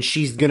one, and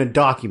she's gonna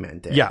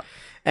document it. Yeah.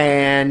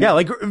 And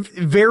like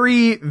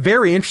very,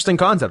 very interesting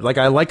concept. Like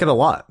I like it a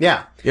lot.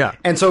 Yeah. Yeah.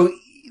 And so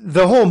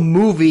the whole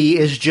movie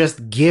is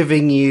just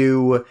giving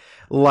you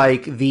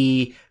like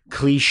the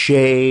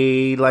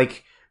cliche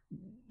like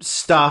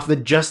stuff, the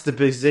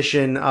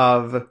juxtaposition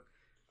of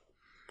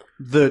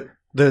the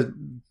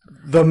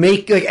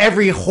make, like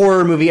every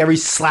horror movie, every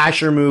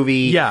slasher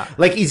movie. Yeah.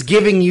 Like he's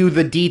giving you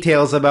the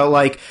details about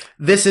like,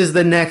 this is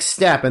the next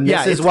step and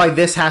this is why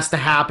this has to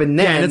happen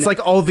then. Yeah, and it's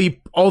like all the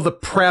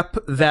prep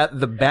that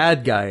the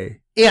bad guy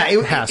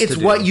it's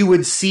what you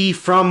would see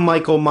from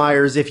Michael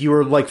Myers if you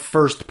were like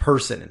first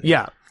person.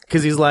 Yeah.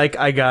 Cause he's like,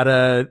 I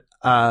gotta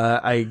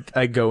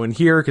I go in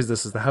here because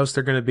this is the house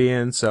they're going to be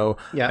in. So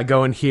Yeah. I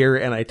go in here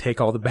and I take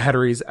all the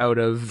batteries out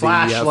of the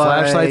Flashlights.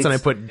 flashlights and I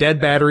put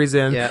dead batteries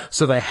in. Yeah.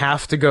 So they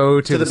have to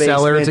go to the basement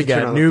cellar to turn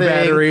get on the new thing.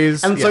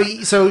 batteries. And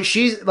so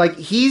she's like,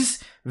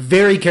 he's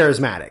very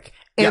charismatic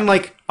and Yeah.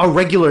 like a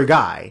regular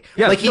guy.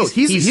 Yeah, like no,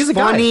 he's he's a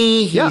guy.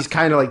 funny. Yeah. He's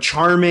kind of like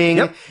charming,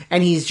 Yep.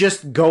 and he's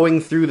just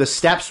going through the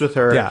steps with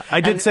her. Yeah,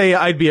 I did say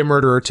I'd be a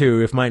murderer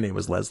too if my name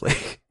was Leslie.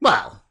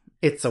 Well,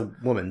 it's a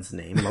woman's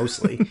name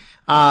mostly.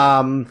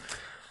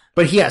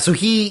 But yeah, so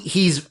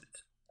he's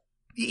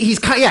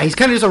kind of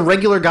just a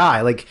regular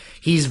guy. Like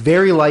he's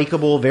very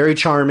likable, very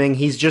charming.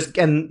 He's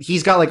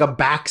got like a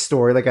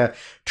backstory, like a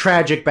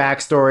tragic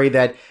backstory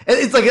that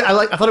it's like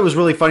I thought it was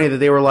really funny that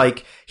they were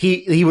like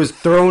he was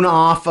thrown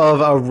off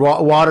of a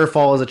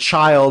waterfall as a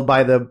child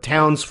by the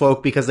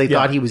townsfolk because they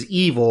thought he was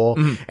evil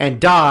and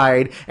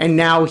died, and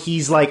now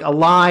he's like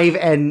alive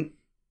and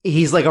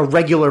he's like a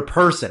regular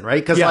person,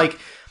 right? Because like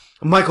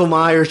Michael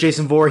Myers,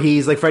 Jason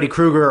Voorhees, like Freddy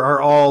Krueger are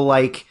all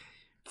like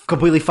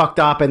completely fucked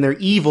up and they're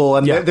evil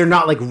and they're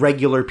not like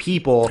regular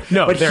people.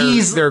 No, but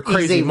they're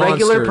crazy he's a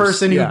regular monsters.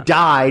 person who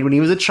died when he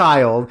was a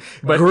child,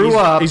 But grew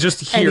up, he's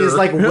just and here. is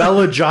like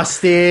well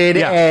adjusted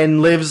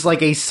and lives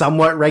like a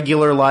somewhat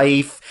regular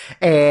life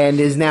and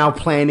is now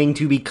planning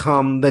to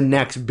become the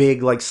next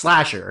big like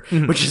slasher,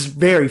 which is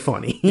very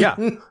funny.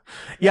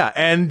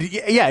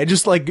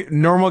 Just like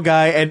normal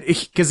guy, and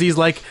because he's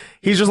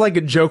just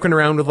like joking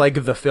around with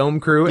like the film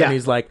crew, and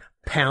he's like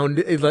pound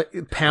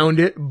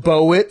it,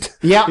 bow it,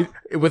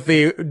 with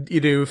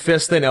the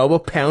fist and elbow,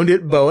 pound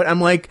it, bow it.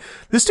 I'm like,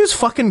 this dude's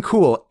fucking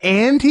cool,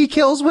 and he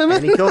kills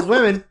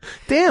women.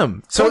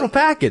 Damn, total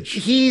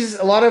package.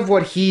 A lot of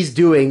what he's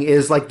doing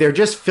is like they're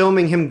just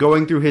filming him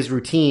going through his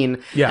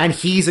routine, and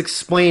he's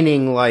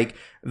explaining like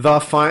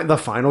the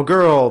final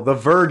girl, the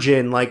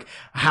virgin, like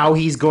how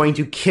he's going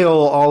to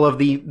kill all of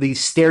the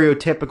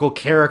stereotypical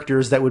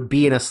characters that would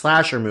be in a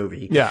slasher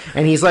movie. Yeah.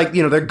 And he's like,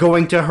 they're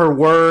going to her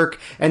work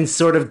and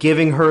sort of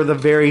giving her the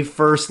very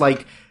first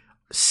like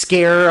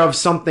scare of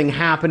something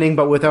happening,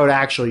 but without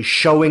actually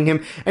showing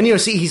him. And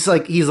he's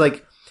like,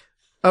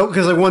 oh,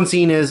 because like one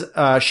scene is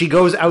she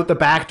goes out the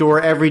back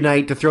door every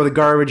night to throw the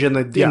garbage in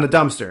the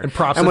dumpster,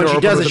 and when she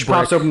does it, she she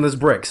props open this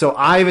brick. So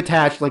I've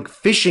attached like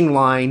fishing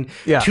line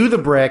to the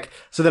brick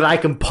so that I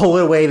can pull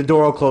it away, the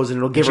door will close, and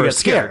it'll give her a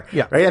scare.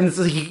 Right, and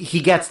so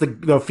he gets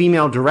the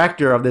female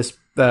director of this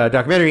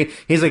documentary.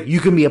 He's like, you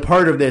can be a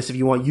part of this if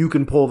you want. You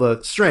can pull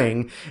the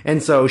string,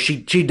 and so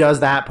she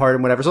does that part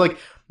and whatever. So like,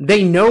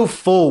 they know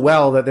full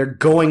well that they're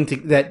going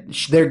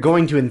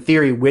to, in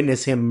theory,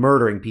 witness him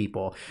murdering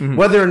people.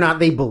 Whether or not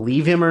they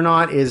believe him or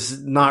not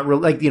is not real.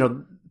 Like,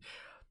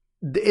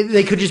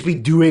 they could just be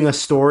doing a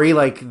story.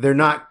 Like, they're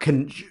not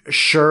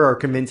sure or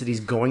convinced that he's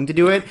going to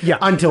do it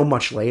until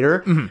much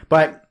later.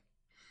 But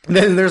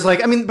then there's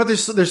like,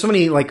 there's so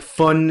many like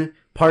fun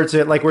parts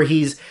of it, like where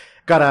he's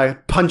got a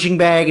punching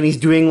bag and he's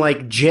doing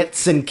like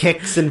jits and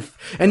kicks and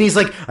he's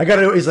like, do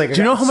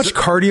you know how much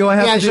cardio I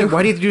have to do? Like,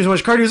 why do you have to do so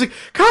much cardio? He's like,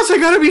 cause I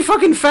gotta be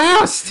fucking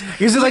fast.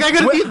 He's like,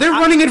 they're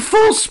running at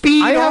full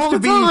speed I all have to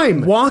the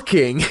time. be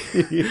walking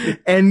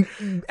and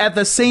at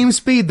the same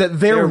speed that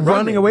they're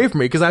running away from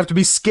me because I have to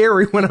be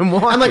scary when I'm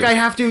walking. I'm like, I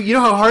have to, you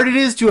know how hard it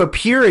is to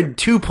appear in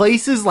two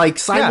places like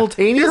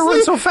simultaneously? You gotta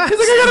run so fast. He's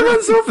like, I gotta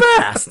run so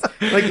fast.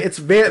 Like, it's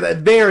very,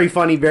 very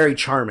funny, very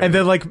charming. And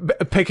then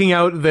like picking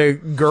out the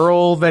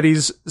girl that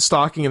he's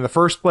stalking in the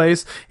first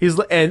place, because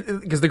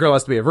the girl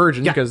has to be a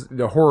virgin because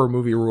the horror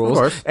movie rules. Of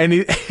course. And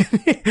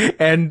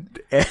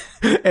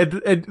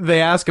and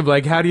they ask him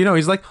like, how do you know?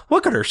 He's like,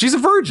 look at her, she's a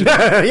virgin.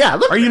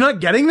 Look, are you not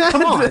getting that?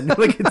 come on.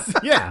 Like, it's,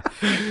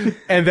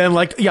 And then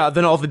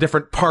then all the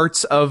different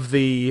parts of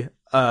the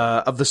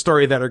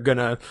story that are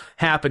gonna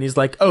happen. He's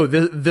like, oh,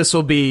 this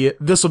will be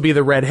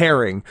the red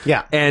herring.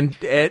 Yeah. And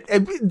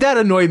that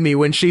annoyed me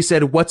when she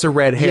said, what's a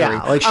red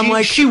herring? Yeah,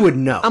 like she would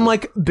know. I'm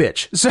like,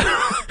 bitch.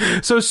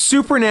 So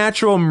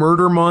supernatural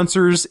murder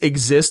monsters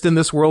exist in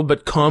this world,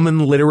 but common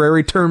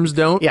literary terms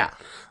don't? Yeah.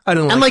 I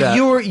don't like and like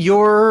that.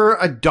 you're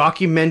a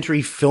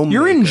documentary filmmaker.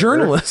 You're in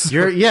journalism.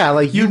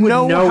 You would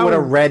know what a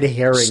red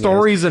herring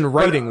stories is. and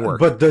writing work.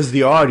 But does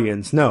the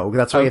audience know?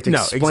 That's why you have to no,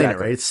 explain exactly. it,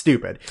 right? It's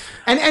stupid.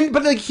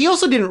 But like he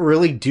also didn't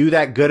really do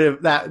that good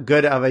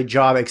of a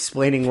job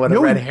explaining what a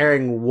red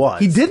herring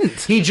was. He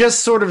didn't. He just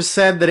sort of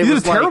said that it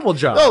was did a terrible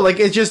job. Oh, like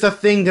it's just a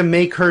thing to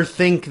make her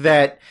think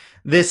that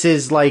this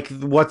is like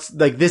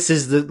this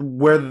is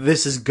where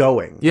this is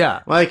going.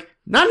 Yeah. Like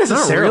not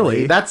necessarily. Not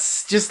really.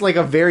 That's just like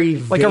a very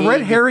like vague... a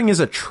red herring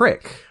is a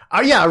trick.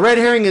 A red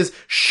herring is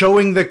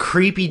showing the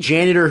creepy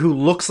janitor who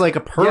looks like a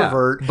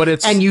pervert,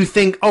 but and you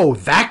think, oh,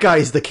 that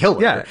guy's the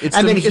killer. Yeah,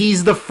 then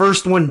he's the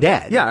first one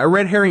dead. Yeah, a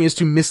red herring is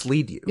to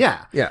mislead you.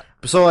 Yeah. Yeah.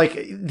 So like,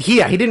 he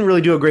didn't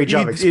really do a great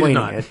job explaining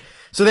it.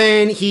 So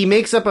then he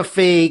makes up a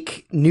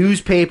fake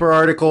newspaper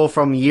article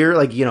from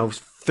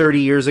 30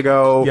 years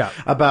ago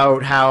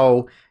about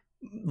how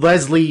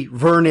Leslie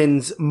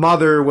Vernon's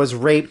mother was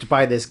raped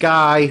by this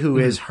guy who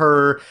is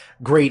her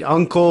great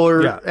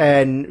uncle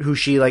and who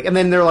she like, and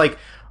then they're like,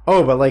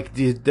 oh, but like,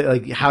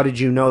 how did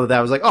you know that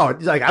was like, oh,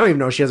 like, I don't even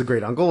know she has a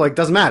great uncle. Like,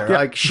 doesn't matter. Yeah.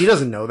 Like, she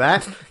doesn't know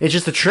that. It's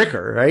just to trick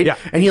her, right? Yeah.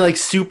 And he like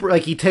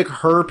he took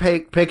her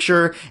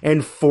picture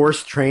and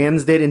forced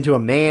transed it into a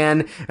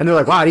man. And they're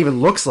like, wow, it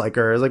even looks like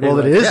her. It's like, well,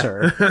 it is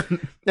her.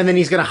 And then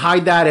he's going to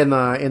hide that in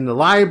the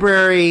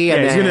library.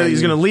 And Yeah,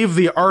 he's gonna leave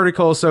the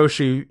article so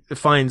she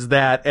finds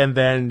that, and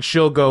then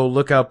she'll go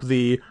look up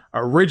the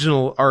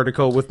original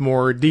article with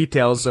more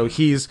details. So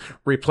he's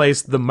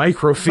replaced the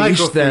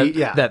microfiche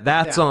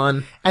that's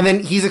on. And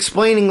then he's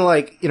explaining,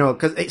 like, you know,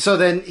 so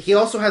then he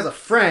also has a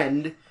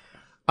friend,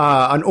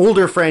 an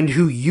older friend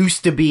who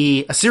used to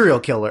be a serial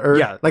killer,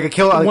 or like a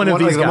killer, one of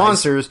these the guys.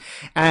 monsters,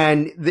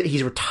 and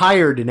he's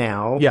retired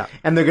now. Yeah.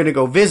 And they're gonna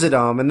go visit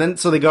him, and then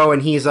so they go,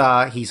 and he's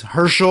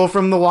Herschel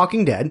from The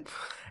Walking Dead.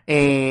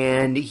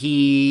 And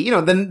he, you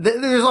know, then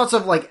there's lots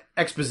of like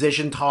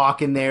exposition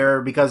talk in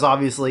there because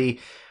obviously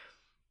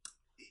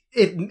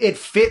it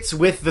fits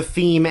with the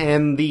theme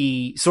and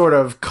the sort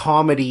of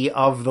comedy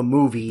of the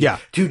movie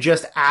to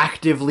just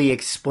actively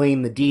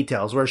explain the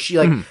details, where she,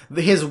 like,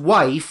 his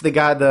wife,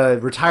 the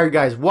retired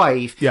guy's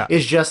wife,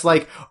 is just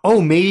like,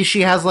 oh, maybe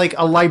she has like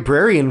a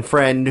librarian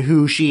friend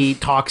who she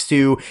talks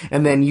to,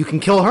 and then you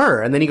can kill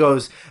her. And then he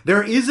goes,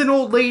 there is an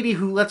old lady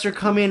who lets her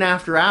come in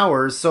after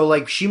hours, so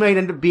like she might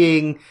end up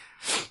being,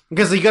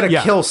 because you gotta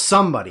kill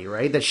somebody,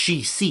 right? That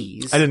she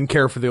sees. I didn't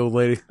care for the old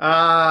lady.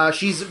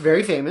 She's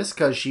very famous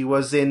because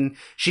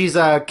she's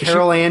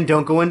Carol Ann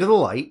Don't Go Into the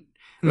Light,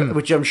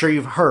 which I'm sure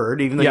you've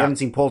heard, even though you haven't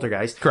seen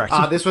Poltergeist. Correct.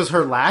 This was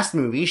her last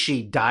movie.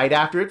 She died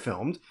after it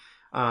filmed.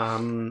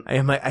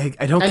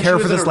 I don't care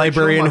for this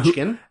librarian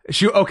Munchkin.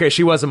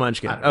 she was a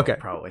Munchkin. Okay.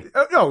 Probably.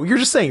 No, you're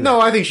just saying that.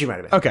 No, I think she might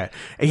have been. Okay.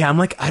 Yeah, I'm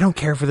like, I don't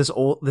care for this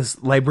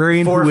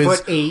librarian who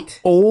is 4'8",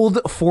 old,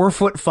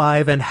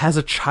 4'5", and has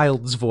a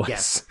child's voice.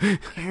 Yes.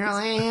 Carol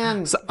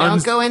Ann,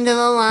 don't go into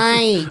the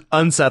light.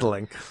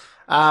 Unsettling.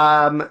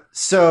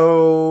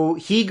 So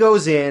he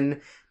goes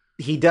in,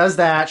 he does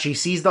that, she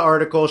sees the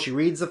article, she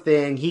reads the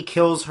thing, he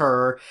kills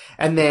her,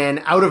 and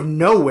then out of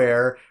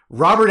nowhere,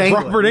 Robert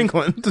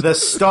Englund,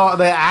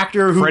 the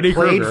actor who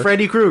played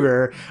Freddy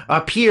Krueger,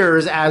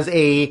 appears as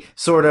a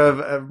sort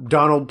of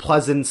Donald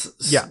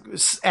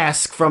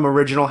Pleasance-esque from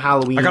original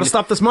Halloween. I gotta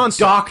stop this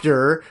monster.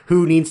 Doctor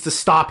who needs to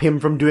stop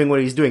him from doing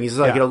what he's doing. He's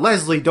like, you know,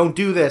 Leslie, don't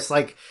do this,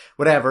 like,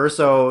 whatever.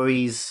 So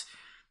he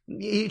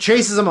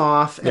chases him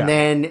off, and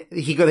then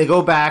they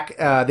go back,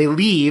 they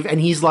leave, and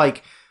he's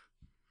like,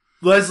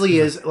 Leslie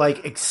is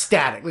like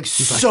ecstatic, like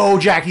so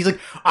jacked. He's like,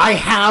 I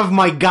have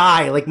my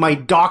guy, like my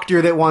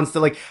doctor that wants to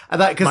like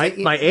that, cause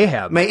my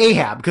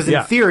Ahab, because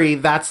in theory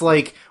that's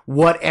like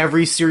what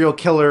every serial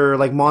killer,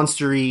 like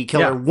monster-y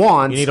killer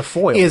wants. You need a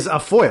foil. Is a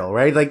foil,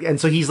 right? Like, and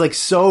so he's like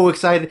so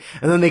excited,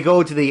 and then they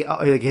go to the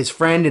like his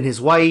friend and his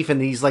wife, and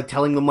he's like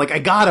telling them like, I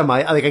got him,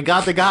 I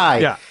got the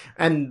guy,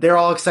 and they're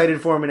all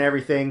excited for him and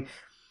everything.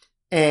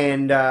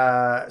 And,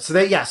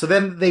 so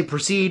then they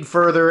proceed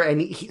further,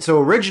 and so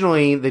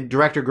originally the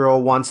director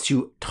girl wants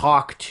to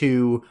talk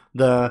to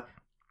the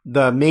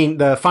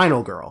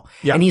final girl.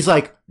 Yeah. And he's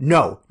like,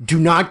 no, do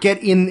not get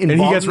involved.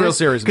 And he gets real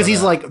serious because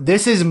he's like,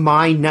 this is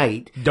my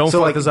night. Don't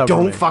fuck this up.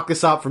 Don't fuck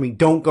this up for me.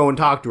 Don't go and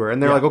talk to her.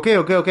 And they're like,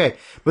 okay.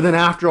 But then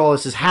after all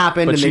this has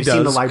happened, and they've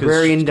seen the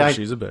librarian die,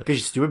 she's a bitch. Because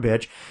she's a stupid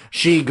bitch.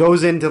 She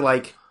goes into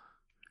like,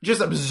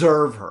 just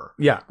observe her.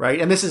 Yeah. Right.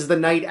 And this is the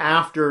night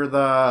after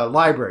the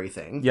library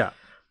thing. Yeah.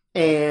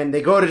 And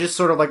they go to just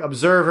sort of like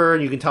observe her,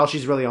 and you can tell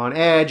she's really on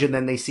edge. And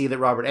then they see that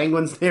Robert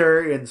Englund's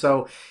there, and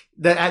so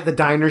at the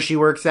diner she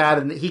works at,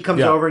 and he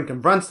comes over and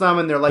confronts them,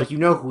 and they're like, you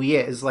know who he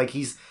is? Like,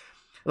 he's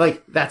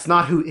like, that's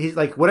not who he's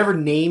like. Whatever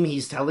name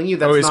he's telling you,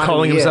 that's he's not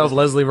calling who he himself is.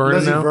 Leslie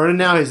Vernon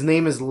now. His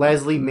name is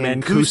Leslie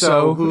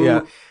Mancuso.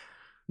 Who?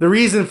 The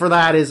reason for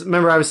that is,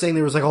 remember I was saying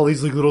there was like all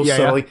these like little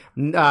subtly.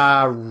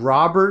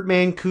 Robert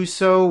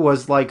Mancuso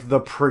was like the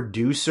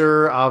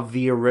producer of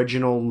the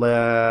original,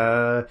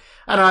 I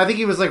don't know, I think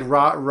he was like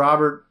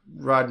Robert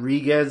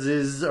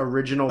Rodriguez's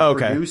original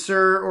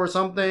producer or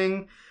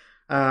something.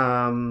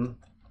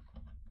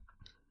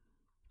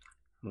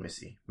 Let me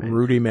see.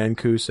 Rudy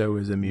Mancuso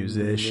is a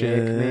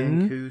musician.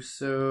 Nick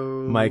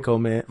Mancuso.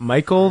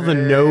 Michael the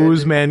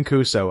Nose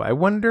Mancuso. I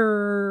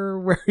wonder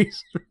where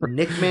he's from.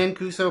 Nick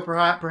Mancuso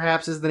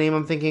perhaps is the name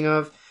I'm thinking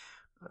of.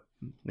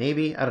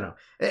 Maybe, I don't know.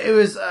 It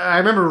was, I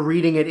remember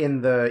reading it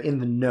in the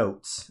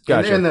notes.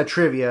 Gotcha. In the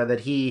trivia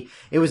that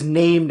it was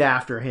named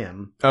after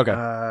him. Okay.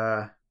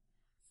 I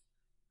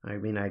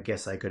mean, I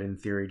guess I could in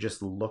theory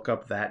just look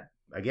up that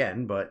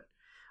again, but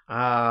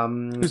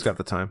who's got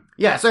the time?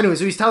 Yeah, so anyway,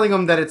 so he's telling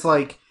him that it's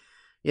like,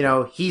 you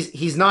know,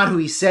 he's not who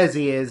he says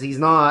he is. He's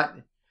not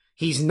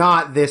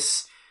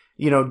this,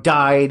 you know,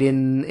 died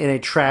in a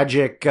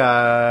tragic, you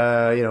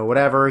know,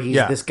 whatever. He's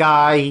this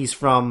guy. He's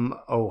from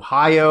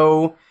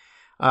Ohio.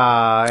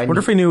 I wonder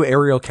if he knew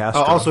Ariel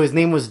Castro. Also, his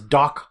name was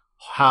Doc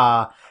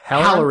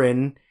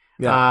Halloran,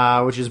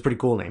 which is a pretty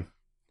cool name.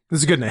 This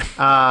is a good name.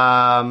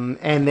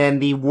 And then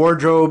the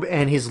wardrobe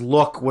and his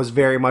look was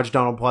very much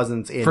Donald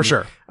Pleasance in for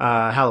sure.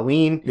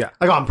 Halloween. Yeah.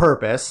 Like on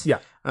purpose. Yeah.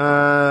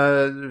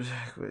 And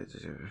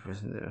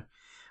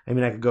I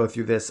mean, I could go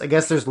through this. I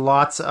guess there's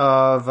lots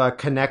of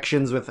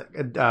connections with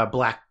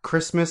Black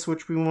Christmas,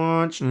 which we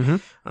watched.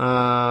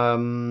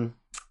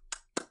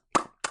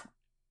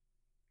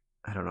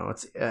 I don't know.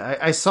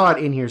 I saw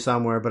it in here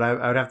somewhere, but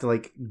I would have to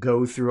like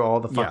go through all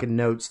the fucking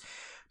notes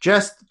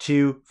just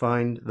to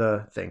find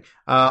the thing.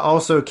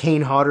 Also,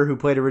 Kane Hodder, who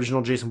played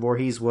original Jason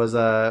Voorhees, was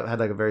had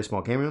like a very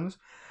small cameo in this.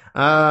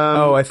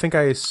 I think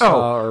I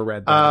saw or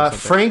read that.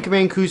 Frank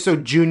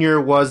Mancuso Jr.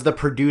 was the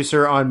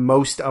producer on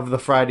most of the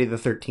Friday the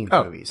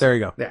 13th movies. There you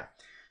go. Yeah.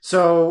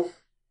 So,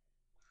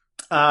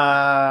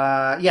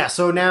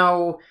 so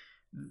now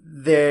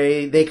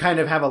they kind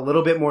of have a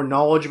little bit more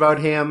knowledge about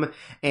him,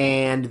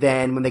 and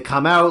then when they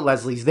come out,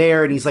 Leslie's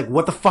there, and he's like,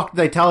 "What the fuck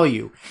did I tell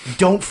you?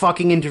 Don't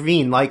fucking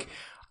intervene. Like,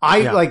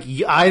 I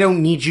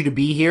don't need you to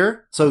be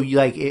here. So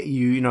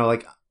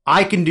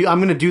I'm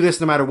gonna do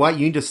this no matter what.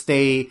 You need to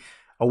stay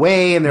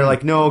away." And they're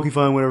like, "No, okay,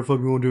 fine, whatever, fuck,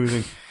 we won't do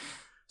anything."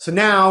 So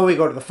now we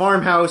go to the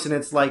farmhouse, and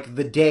it's like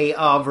the day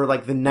of, or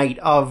like the night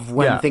of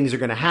when things are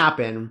gonna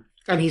happen,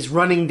 and he's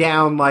running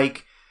down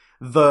like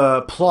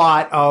the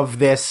plot of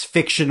this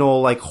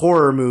fictional like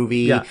horror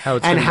movie,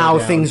 how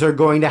things are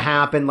going to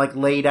happen, like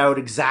laid out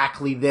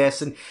exactly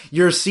this, and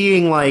you're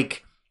seeing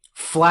like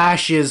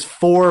flashes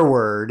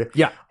forward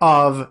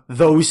of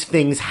those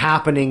things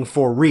happening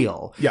for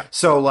real. Yeah.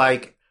 So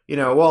like,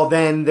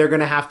 then they're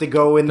going to have to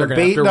go in run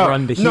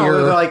to here.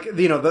 No, like,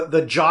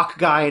 the jock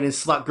guy and his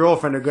slut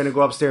girlfriend are going to go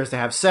upstairs to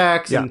have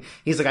sex. And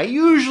he's like, I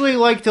usually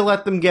like to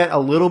let them get a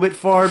little bit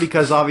far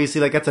because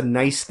obviously like that's a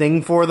nice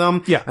thing for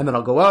them. Yeah. And then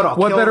I'll go out.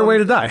 What better way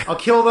to die? I'll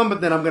kill them,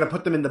 but then I'm going to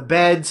put them in the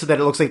bed so that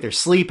it looks like they're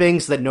sleeping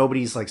so that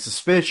nobody's like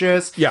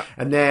suspicious. Yeah.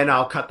 And then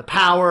I'll cut the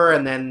power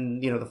and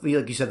then,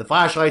 like you said, the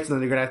flashlights, and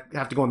then they're going to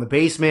have to go in the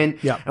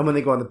basement. Yeah. And when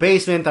they go in the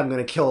basement, I'm going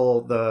to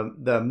kill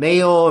the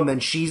male, and then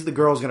the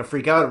girl's going to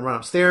freak out and run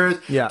upstairs.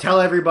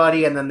 Tell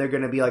everybody, and then they're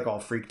going to be like all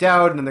freaked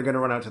out, and then they're going to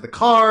run out to the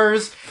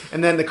cars,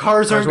 and then the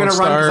cars aren't going to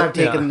run because I've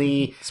taken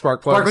the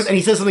spark plugs. And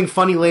he says something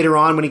funny later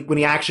on when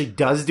he actually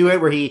does do it,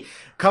 where he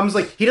comes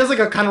like he does like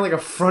a kind of like a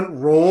front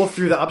roll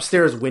through the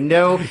upstairs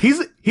window.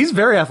 He's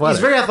very athletic.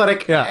 He's very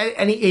athletic. Yeah.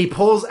 And he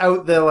pulls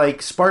out the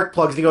like spark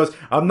plugs and he goes,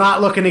 "I'm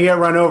not looking to get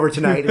run over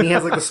tonight." And he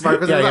has like the spark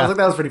plugs. I was like,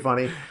 that was pretty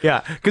funny.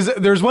 Yeah. Because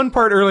there's one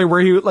part earlier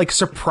where he like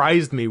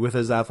surprised me with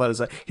his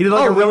athleticism. He did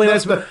like a really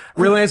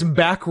nice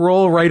back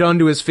roll right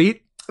onto his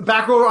feet.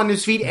 Back roll on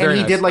his feet, and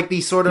he did like the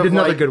sort of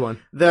another like good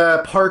one.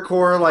 The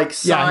parkour like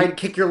side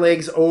kick your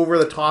legs over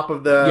the top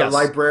of the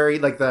library,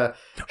 like the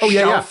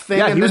shelf thing.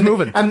 Yeah, and he was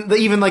moving, and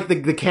even like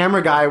the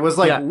camera guy was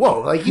like, "Whoa!"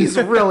 Like he's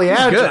really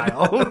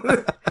agile.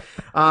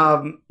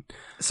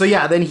 So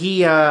then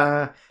he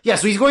so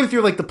he's going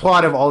through like the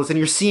plot of all this, and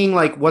you're seeing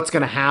like what's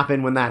going to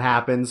happen when that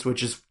happens,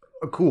 which is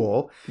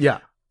cool. Yeah.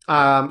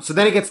 So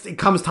then it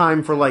comes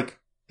time for like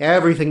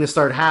everything to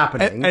start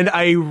happening, and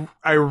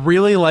I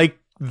really like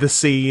the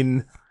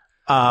scene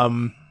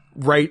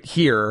right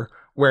here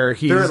where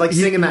they're like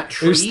sitting in that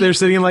tree. They're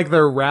sitting in like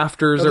their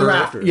rafters, of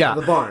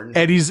the barn,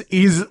 and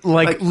he's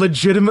like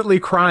legitimately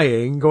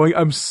crying, going,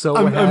 "I'm so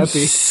happy, I'm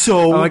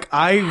so like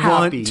I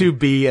want to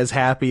be as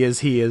happy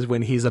as he is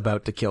when he's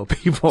about to kill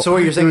people." So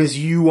what you're saying is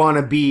you want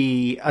to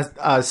be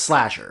a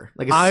slasher,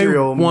 like a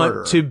serial murderer. I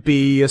want to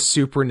be a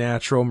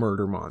supernatural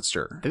murder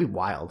monster. That'd be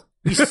wild.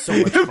 It'd be so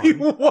much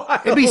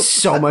fun. It'd be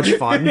so much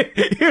fun.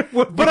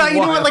 But you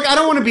know what? Like, I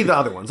don't want to be the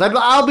other ones.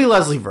 I'll be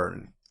Leslie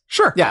Vernon.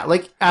 Sure. Yeah,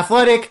 like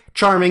athletic,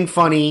 charming,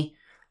 funny,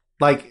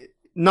 like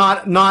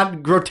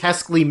not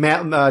grotesquely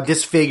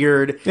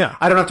disfigured. Yeah.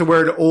 I don't have to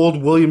wear an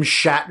old William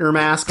Shatner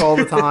mask all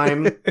the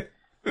time.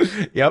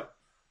 Yep.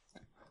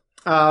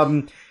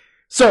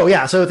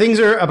 So things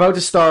are about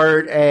to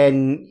start,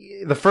 and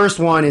the first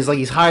one is like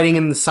he's hiding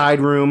in the side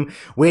room,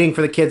 waiting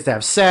for the kids to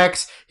have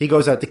sex. He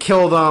goes out to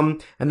kill them,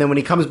 and then when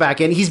he comes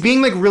back in, he's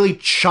being like really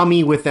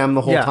chummy with them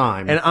the whole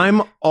time. And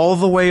I'm all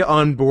the way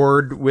on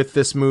board with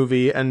this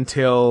movie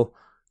until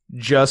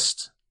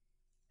just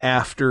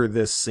after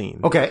this scene.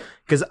 Okay.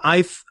 Because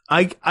I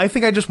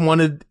think I just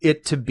wanted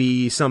it to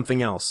be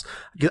something else.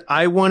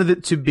 I wanted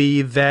it to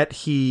be that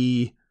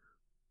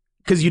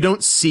because you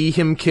don't see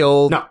him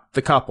kill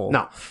the couple.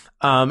 No.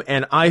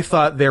 And I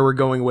thought they were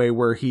going away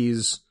where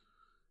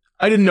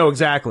I didn't know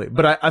exactly,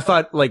 but I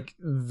thought like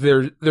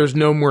there's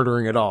no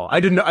murdering at all. I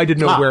didn't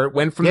know where it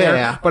went from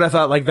there, but I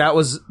thought like that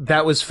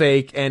was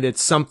fake, and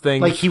it's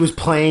something like he was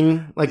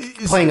playing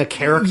a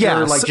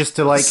character, like just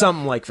to like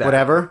something like that,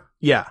 whatever.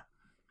 Yeah.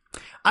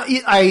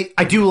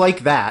 I do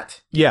like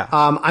that. Yeah.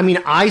 I mean,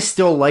 I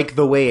still like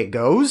the way it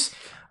goes.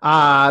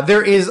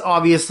 There is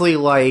obviously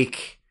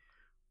like,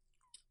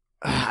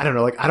 I don't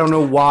know, like I don't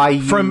know why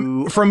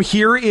from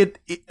here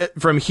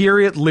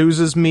it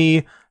loses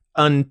me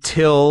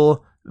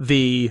until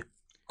the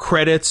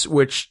credits,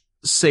 which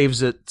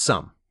saves it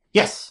some.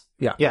 Yes.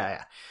 Yeah.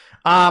 Yeah.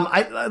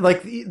 I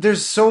like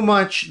there's so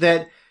much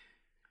that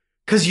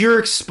because you're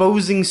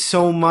exposing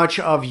so much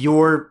of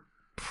your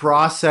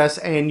process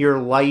and your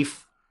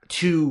life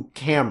to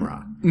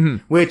camera,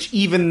 which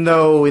even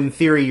though in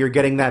theory you're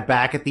getting that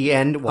back at the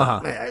end,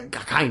 well,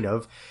 kind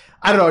of,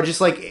 I don't know,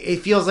 just like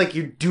it feels like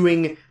you're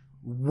doing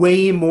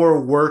way more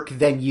work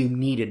than you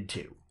needed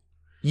to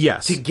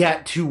Yes.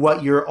 get to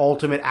what your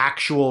ultimate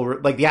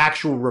the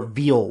actual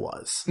reveal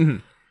was. Mm-hmm.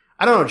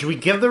 I don't know. Should we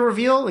give the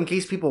reveal in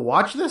case people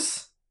watch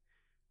this?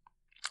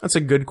 That's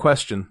a good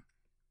question.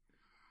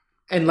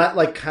 And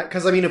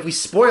because I mean, if we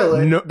spoil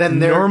it, then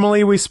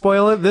normally we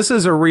spoil it. It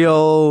is a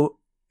real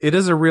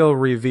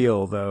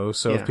reveal though.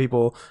 So if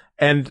people,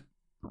 and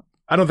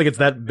I don't think it's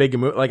that big a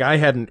movie. Like I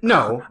hadn't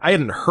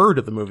heard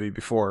of the movie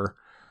before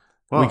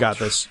we got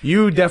this.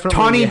 You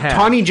definitely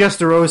Tawny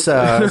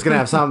Justarosa is going to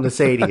have something to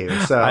say to you.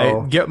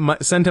 So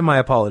send him my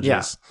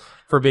apologies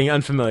for being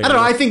unfamiliar. I don't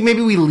know. I think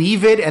maybe we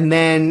leave it and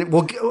then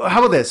how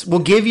about this? We'll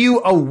give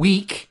you a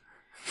week.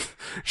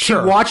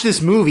 Sure. To watch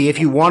this movie if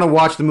you want to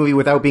watch the movie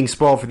without being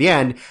spoiled for the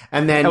end,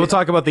 and then we'll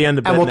talk about the end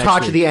of it. And we'll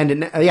talk to the end.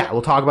 And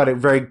we'll talk about it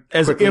very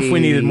as quickly. If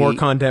we needed more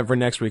content for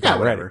next week.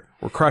 Whatever.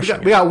 We're crushing.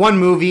 We got one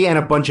movie and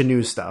a bunch of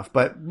news stuff,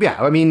 but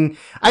I mean,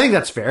 I think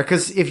that's fair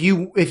because if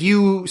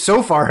you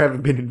so far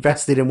haven't been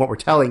invested in what we're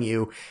telling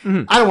you,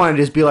 I don't want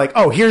to just be like,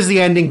 oh, here's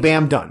the ending,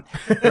 bam, done,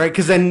 right?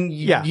 Because then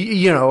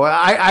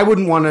I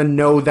wouldn't want to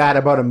know that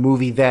about a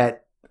movie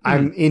that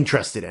I'm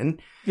interested in.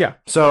 Yeah.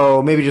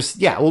 So maybe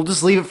we'll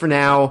just leave it for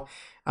now.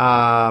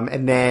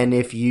 And then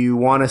if you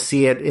want to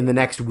see it in the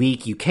next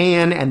week, you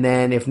can. And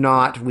then if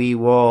not,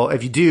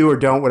 if you do or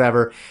don't,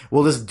 whatever,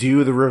 we'll just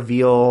do the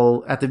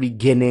reveal at the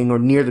beginning or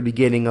near the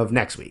beginning of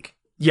next week.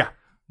 Yeah.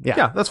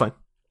 That's fine.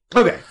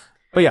 Okay.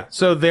 But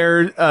so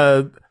there's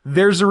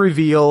a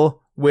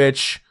reveal,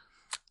 which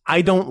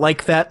I don't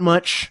like that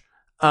much.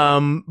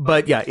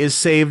 But is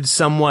saved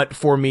somewhat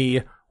for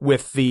me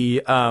with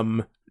the,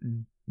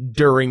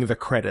 during the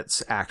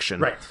credits action.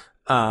 Right.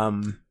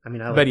 I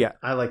mean,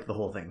 I like the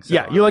whole thing. So,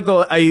 you like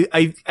the.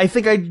 I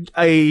think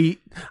I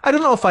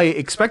don't know if I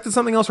expected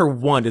something else or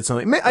wanted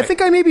something. I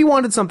think I maybe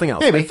wanted something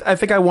else. Maybe. I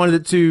think I wanted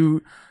it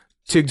to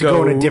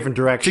go in a different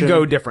direction. To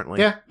go differently.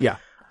 Yeah.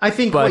 I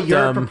think what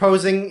you're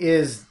proposing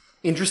is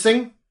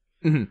interesting.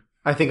 Mm-hmm.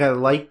 I think I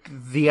like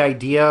the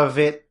idea of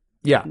it.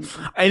 Yeah,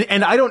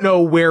 and I don't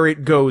know where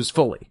it goes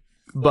fully.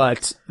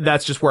 But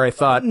that's just where I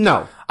thought.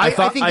 No, I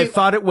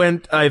thought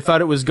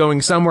it was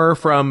going somewhere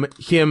from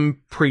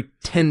him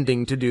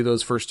pretending to do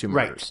those first two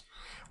murders.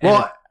 Right.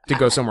 Well, to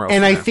go somewhere else.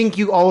 And I think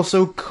you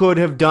also could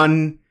have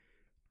done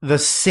the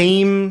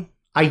same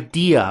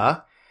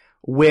idea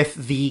with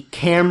the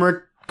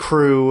camera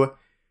crew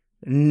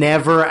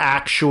never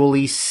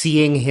actually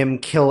seeing him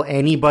kill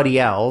anybody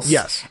else.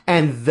 Yes.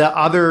 And the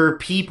other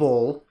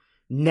people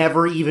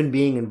never even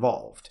being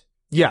involved.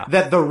 Yeah.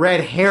 That the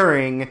red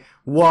herring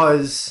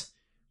was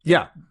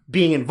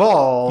being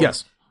involved.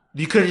 Yes.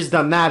 You could have just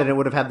done that and it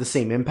would have had the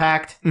same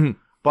impact. Mm-hmm.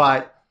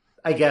 But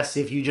I guess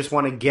if you just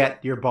want to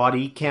get your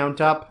body count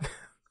up,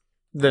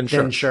 then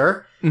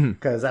sure.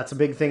 Because that's a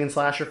big thing in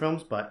slasher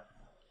films. But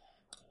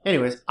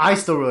anyways, I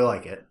still really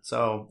like it.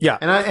 So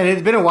and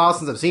it's been a while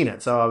since I've seen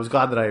it. So I was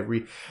glad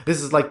that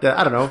this is like the,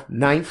 I don't know,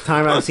 9th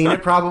time I've seen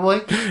it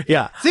probably.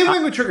 Yeah. Same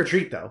thing with Trick or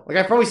Treat though. Like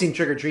I've probably seen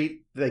Trick or Treat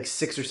like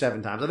 6 or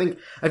 7 times.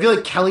 I feel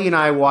like Kelly and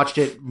I watched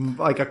it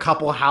like a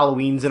couple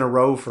Halloweens in a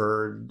row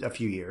for a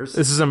few years.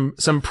 This is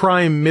some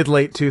prime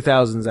mid-late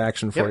 2000s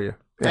action for you.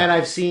 Yeah. And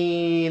I've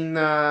seen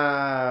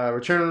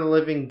Return of the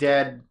Living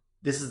Dead.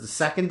 This is the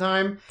 2nd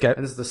time. Okay.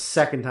 And this is the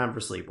 2nd time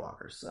for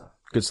Sleepwalkers. So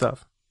good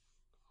stuff.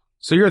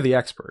 So you're the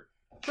expert.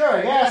 Sure,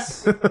 I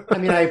guess. I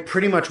mean, I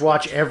pretty much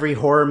watch every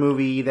horror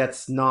movie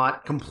that's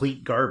not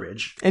complete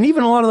garbage. And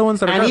even a lot of the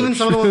ones that are garbage. And even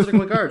some of the ones that are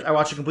complete garbage. I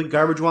watched a complete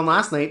garbage one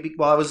last night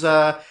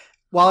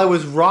while I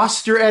was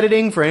roster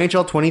editing for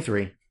NHL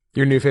 23.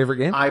 Your new favorite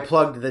game? I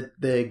plugged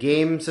the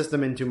game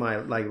system into my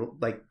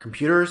like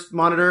computer's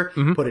monitor,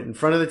 put it in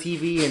front of the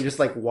TV, and just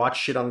like watch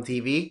shit on the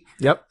TV.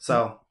 Yep.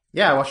 So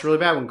I watched a really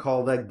bad one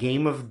called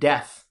Game of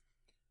Death.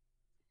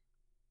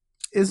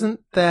 Isn't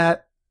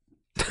that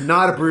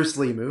not a Bruce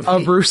Lee movie? A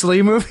Bruce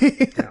Lee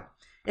movie? No.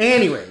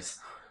 Anyways,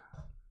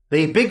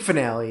 the big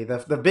finale,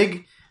 the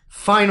big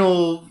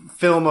final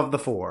film of the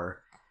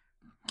 4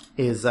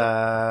 is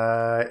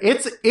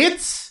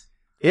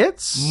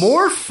it's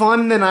more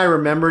fun than I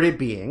remembered it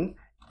being.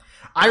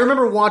 I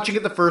remember watching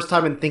it the first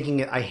time and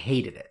thinking I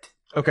hated it.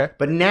 Okay.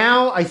 But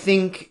now I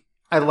think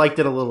I liked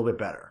it a little bit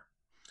better.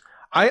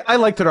 I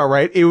liked it all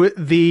right.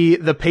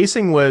 The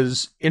pacing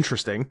was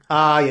interesting.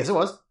 Yes, it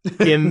was.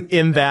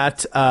 in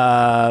that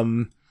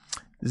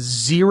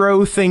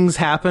 0 things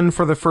happen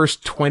for the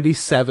first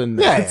 27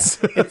 minutes.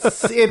 Yeah.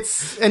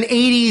 It's an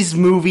 80s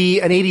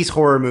movie, an 80s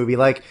horror movie,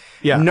 like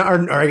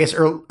or I guess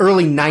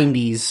early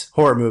 90s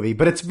horror movie,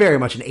 but it's very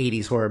much an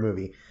 80s horror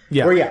movie.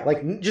 Yeah. Where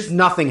like just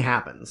nothing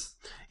happens.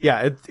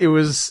 Yeah, it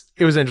was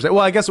interesting.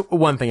 Well, I guess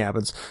one thing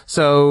happens.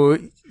 So,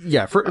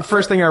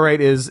 first thing I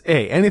write is,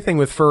 hey, anything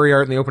with furry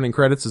art in the opening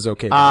credits is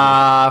okay.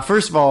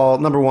 First of all,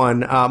 number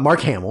 1,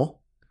 Mark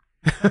Hamill.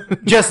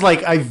 Just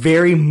like a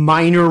very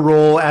minor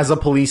role as a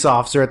police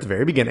officer at the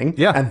very beginning.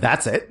 Yeah. And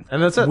that's it.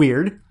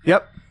 Weird.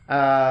 Yep.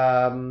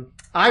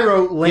 I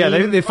wrote lame.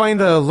 Yeah, they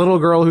find a little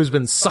girl who's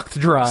been sucked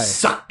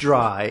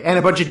dry. And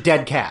a bunch of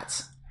dead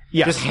cats.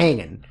 Yes. Just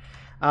hanging.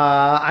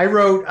 I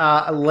wrote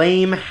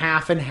lame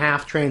half and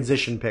half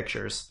transition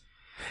pictures.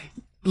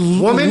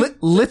 Woman,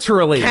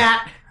 literally.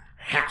 cat,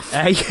 half.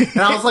 And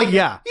And I was like,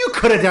 yeah, you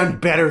could have done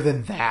better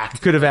than that.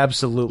 could have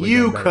absolutely.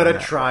 You done better could than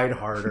have that. tried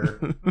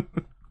harder.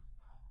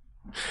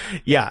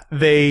 Yeah,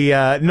 they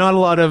not a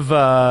lot of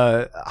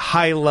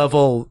high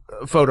level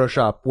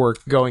Photoshop work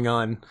going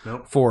on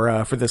Nope.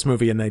 for this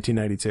movie in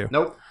 1992.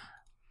 Nope.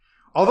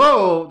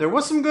 Although there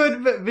was some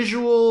good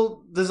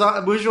visual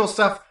design, visual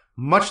stuff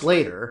much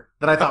later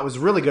that I thought was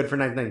really good for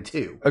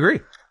 1992. Agree.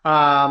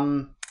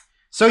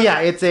 So yeah,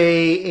 it's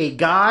a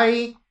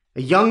guy,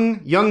 a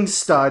young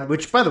stud.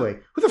 Which, by the way,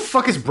 who the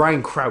fuck is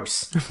Brian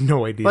Krause?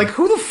 No idea. Like,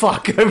 who the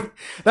fuck?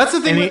 That's the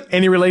thing.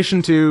 any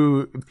relation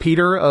to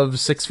Peter of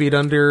 6 Feet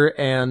Under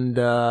and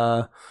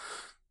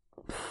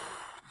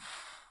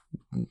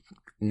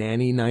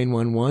Nanny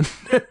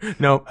 911?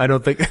 No, I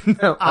don't think.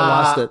 No, I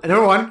lost it.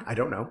 Number one, I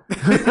don't know.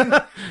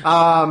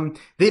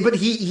 But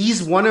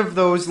he's one of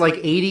those like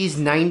 80s,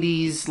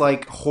 90s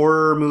like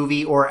horror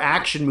movie or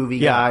action movie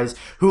guys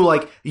who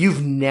like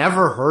you've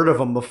never heard of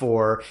him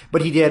before,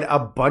 but he did a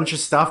bunch of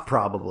stuff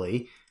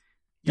probably.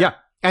 Yeah.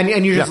 And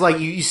you're just like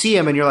you see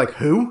him and you're like,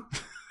 who?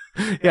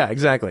 Yeah,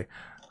 exactly.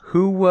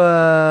 Who?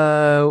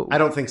 I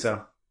don't think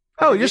so.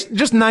 Oh,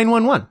 just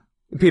 911.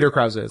 Peter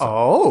Krause is.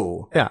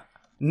 Oh, Yeah.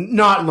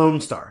 not Lone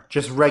Star,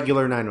 just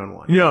regular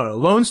 911. No,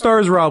 Lone Star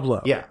is Rob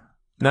Lowe. Yeah,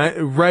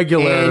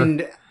 Regular.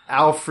 and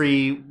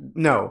Alfre.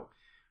 No,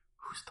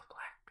 who's the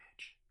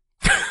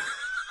black bitch?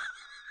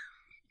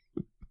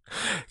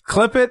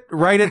 Clip it,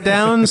 write it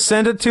down,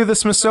 send it to the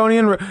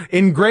Smithsonian,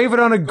 engrave it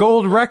on a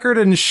gold record,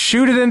 and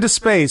shoot it into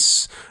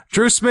space.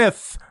 Drew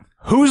Smith,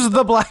 who's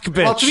the black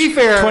bitch? Well, to be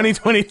fair-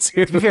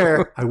 2022. To be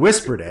fair, I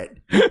whispered it,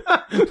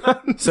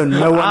 so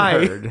no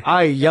one heard.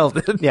 I yelled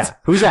it. Yeah,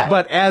 who's that?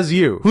 But as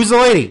you, Who's the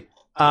lady?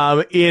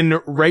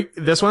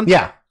 this one?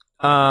 Yeah,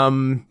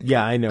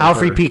 yeah, I know.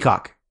 Alfre her.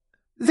 Peacock.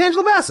 It's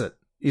Angela Bassett.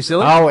 You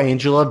silly? Oh,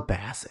 Angela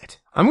Bassett.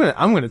 I'm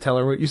gonna tell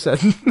her what you said.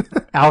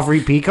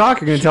 Alfre Peacock?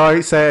 You're gonna tell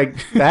her say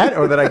that,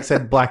 or that I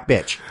said black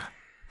bitch?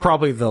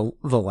 Probably the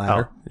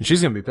latter. And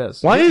she's gonna be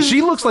pissed. Why is-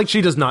 she looks like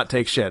she does not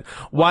take shit?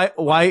 Why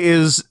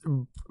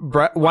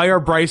are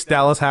Bryce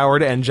Dallas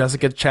Howard and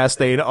Jessica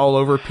Chastain all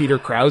over Peter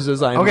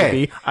Krause's IMDb?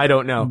 Okay. I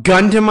don't know.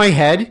 Gun to my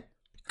head,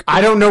 I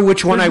don't know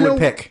which one There's I would no-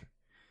 pick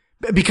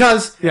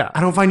because Yeah.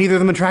 I don't find either of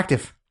them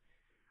attractive.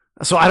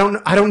 So I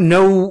don't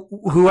know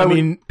who I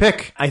mean, would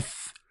pick.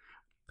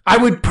 I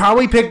would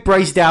probably pick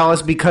Bryce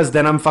Dallas because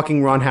then I'm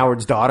fucking Ron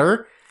Howard's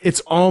daughter. It's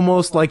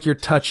almost like you're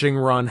touching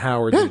Ron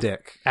Howard's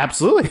dick.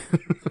 Absolutely.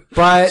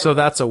 But So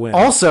that's a win.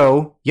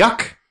 also,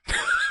 yuck.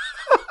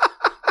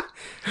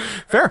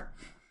 Fair.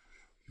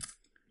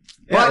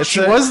 But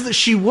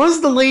she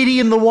was the lady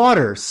in the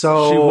water.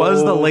 So She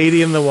was the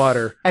lady in the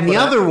water. And the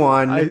other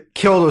one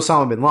killed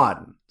Osama bin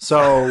Laden.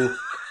 So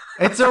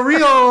it's a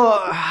real,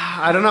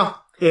 I don't know.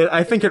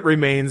 I think it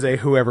remains a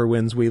whoever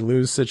wins we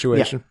lose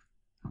situation.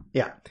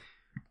 Yeah.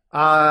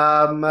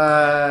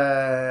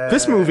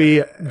 This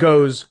movie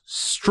goes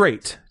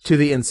straight to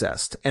the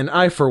incest, and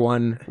I, for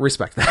one,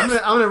 respect that.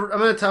 I'm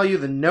gonna tell you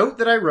the note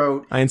that I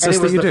wrote. I insist and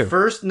it was that you the do.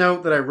 first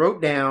note that I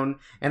wrote down,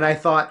 and I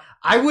thought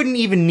I wouldn't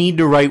even need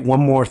to write one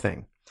more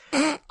thing.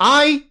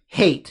 I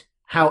hate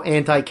how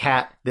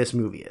anti-cat this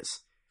movie is.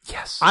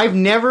 Yes. I've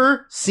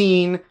never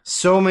seen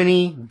so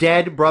many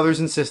dead brothers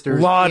and sisters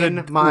in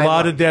my lot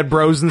life. of dead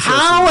bros and sisters.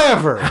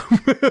 However,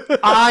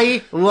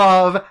 I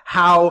love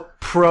how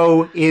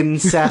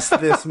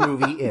pro-incest this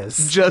movie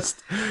is.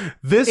 Just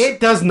this. It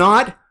does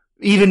not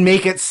even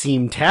make it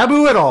seem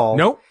taboo at all.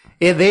 Nope.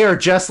 They are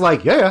just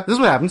like, yeah, this is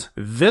what happens.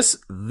 This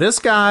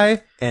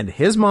guy and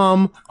his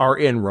mom are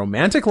in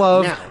romantic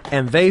love, Now.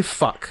 and they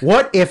fuck.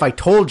 What if I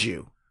told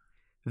you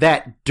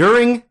that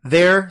during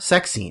their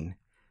sex scene,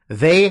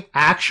 they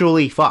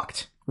actually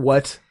fucked?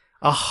 What?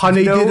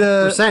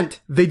 100%.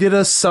 They did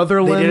a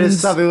Sutherland. They did a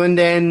Sutherland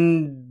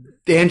and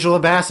Angela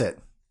Bassett.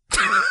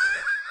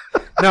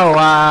 No,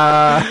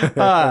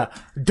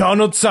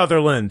 Donald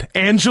Sutherland,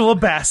 Angela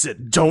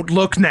Bassett. Don't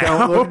look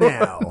now. don't look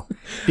now.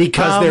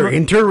 Because they're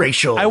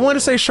interracial. I want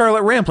to say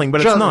Charlotte Rampling, but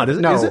it's not. Is,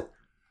 no. is it?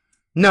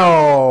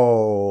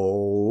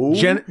 No.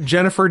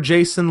 Jennifer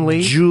Jason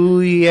Leigh,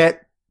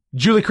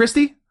 Julie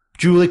Christie.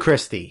 Julie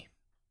Christie.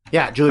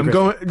 Yeah, Julie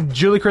Christie. Going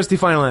Julie Christie.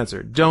 Final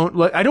answer. Don't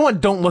look. I don't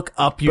want. Don't look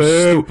up. You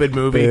Boo. stupid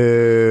movie.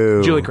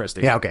 Boo. Julie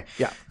Christie. Yeah, okay.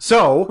 Yeah.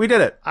 So, We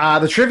did it.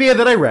 the trivia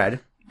that I read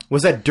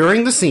was that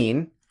during the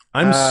scene,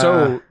 I'm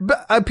so.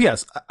 But,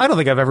 P.S. I don't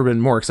think I've ever been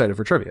more excited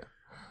for trivia.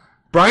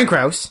 Brian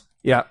Krause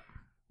Yeah.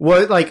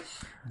 was like,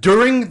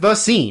 during the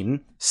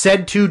scene,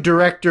 said to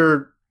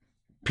director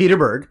Peter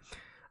Berg,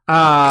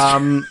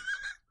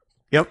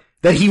 Yep.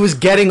 that he was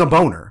getting a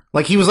boner.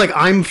 Like, he was like,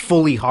 I'm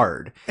fully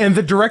hard. And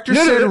the director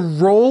No, no, said,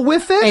 no. "Roll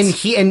with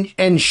it."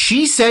 And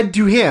she said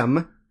to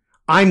him,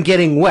 I'm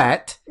getting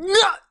wet.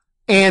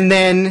 And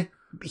then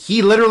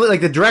he literally,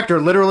 like the director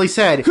literally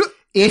said,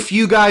 if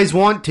you guys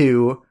want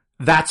to,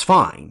 that's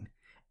fine.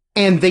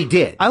 And they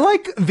did. I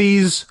like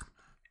these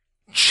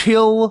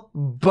chill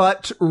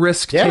but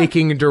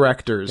risk-taking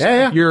directors.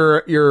 Yeah.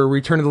 Your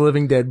Return of the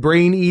Living Dead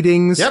brain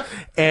eatings. Yep.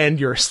 And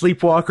your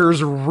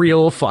Sleepwalkers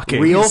real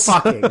fucking. Real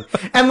fucking.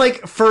 And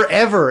like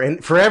forever and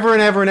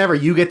ever,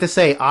 you get to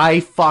say, I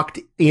fucked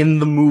in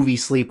the movie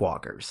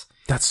Sleepwalkers.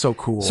 That's so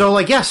cool. So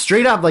like, yeah,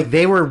 straight up, like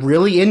they were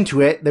really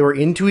into it. They were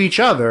into each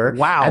other.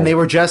 Wow. And they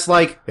were just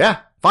like, yeah,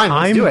 fine,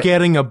 let's do I'm it.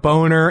 getting a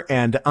boner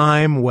and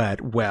I'm wet.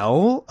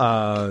 Well,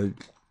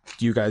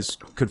 you guys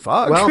could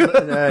fuck.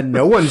 Well,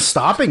 no one's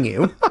stopping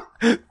you.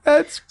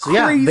 That's So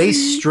crazy. yeah, they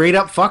straight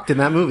up fucked in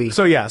that movie.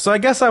 So I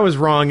guess I was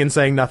wrong in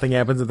saying nothing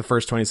happens in the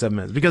first 27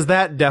 minutes because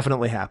that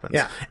definitely happens.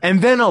 Yeah.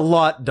 And then a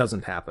lot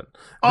doesn't happen.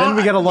 Then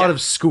we get a lot yeah. of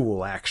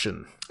school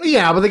action.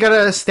 Yeah, but they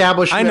gotta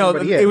establish who I know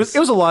everybody it is.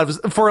 was a lot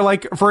of for a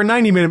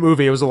 90-minute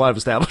movie. It was a lot of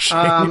establishing.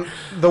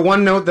 The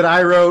one note that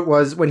I wrote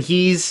was when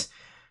he's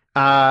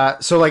so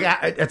like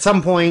at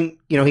some point,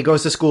 you know, he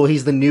goes to school,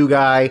 he's the new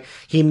guy,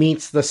 he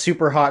meets the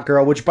super hot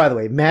girl, which by the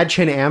way,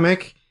 Madchen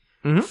Amick,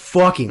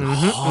 fucking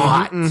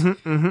hot.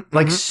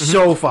 Like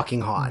so fucking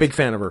hot. Big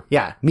fan of her.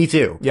 Yeah, me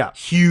too. Yeah.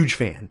 Huge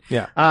fan.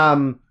 Yeah.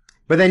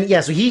 But then,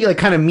 yeah, so he like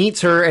kind of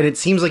meets her and it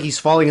seems like he's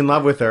falling in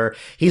love with her.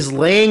 He's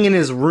laying in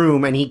his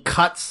room and he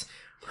cuts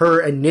her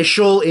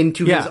initial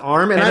into his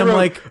arm. And I I'm wrote,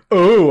 like,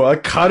 oh, a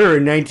cutter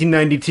in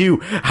 1992.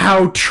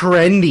 How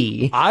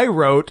trendy. I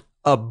wrote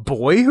a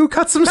boy who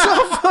cuts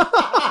himself.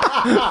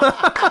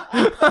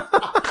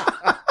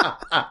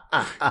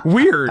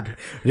 Weird.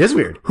 It is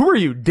weird. Who are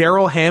you,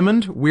 Daryl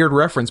Hammond? Weird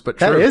reference, but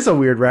true. That is a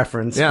weird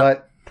reference, Yeah.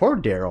 but poor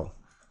Daryl.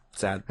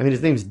 Sad. I mean,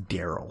 his name's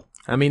Daryl.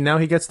 I mean, now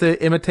he gets to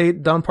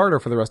imitate Don Pardo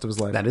for the rest of his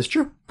life. That is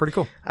true. Pretty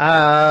cool.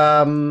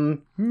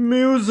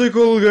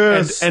 Musical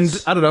guest.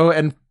 And I don't know,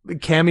 and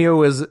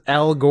cameo as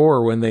Al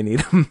Gore when they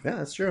need him. Yeah,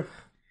 that's true.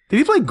 Did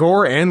he play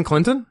Gore and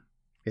Clinton?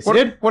 Yes, What,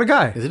 he did. what a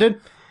guy. Yes, he did.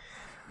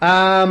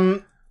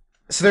 So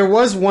there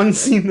was one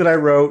scene that I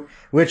wrote,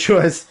 which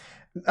was,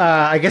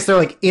 I guess they're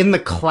like in the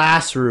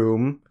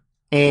classroom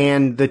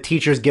and the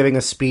teacher's giving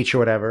a speech or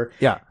whatever.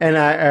 Yeah. And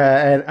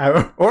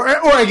or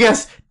I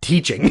guess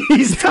teaching.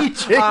 He's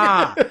teaching.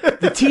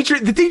 The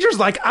teacher's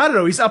like, I don't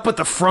know, he's up at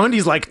the front,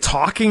 he's like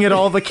talking at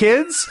all the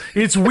kids.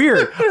 It's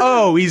weird.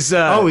 Oh, he's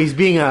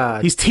being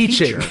a he's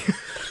teaching.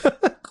 teacher.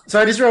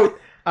 So I just wrote,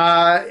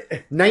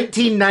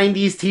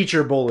 1990s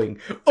teacher bullying.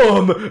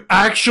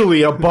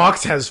 Actually, a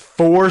box has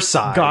 4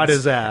 sides. Got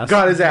his ass.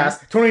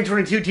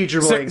 2022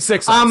 teacher bullying.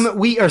 Six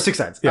sides. 6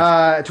 sides.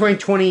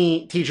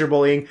 2020 teacher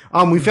bullying.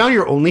 We found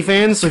your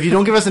OnlyFans, so if you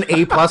don't give us an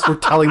A+, we're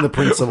telling the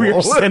principal. We're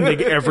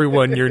sending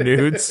everyone your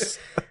nudes.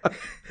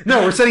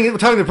 No, we're telling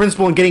the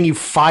principal and getting you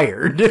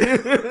fired.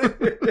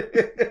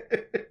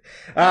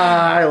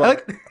 I love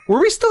it. Were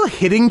we still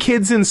hitting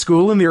kids in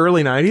school in the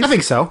early 90s? I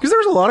think so. Because there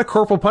was a lot of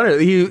corporal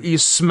punishment. You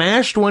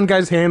smashed one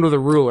guy's hand with a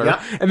ruler,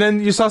 Yeah. and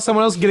then you saw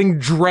someone else getting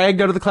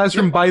dragged out of the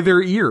classroom by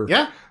their ear.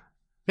 Yeah,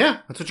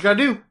 that's what you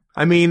gotta do.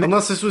 I mean,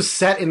 Unless this was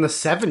set in the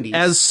 70s.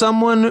 as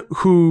someone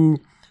who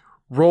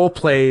role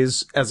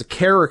plays as a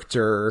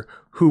character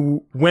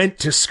who went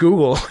to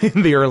school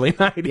in the early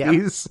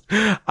 90s,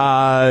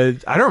 I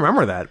don't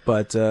remember that,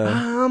 but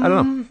I don't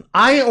know.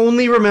 I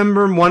only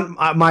remember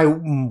my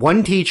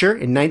one teacher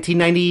in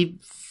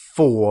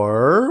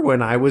 1994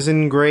 when I was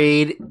in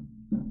grade.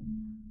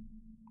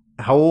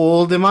 How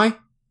old am I?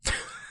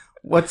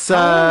 What's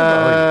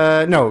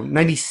no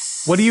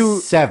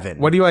 97.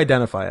 What do you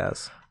identify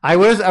as? I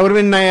would have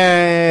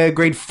been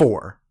grade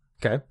 4,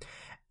 Okay.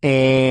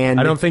 and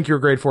I don't think you were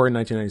grade 4 in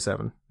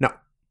 1997. No,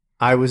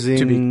 I was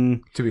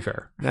in. To be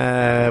fair.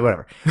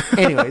 Whatever.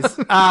 Anyways,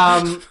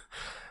 I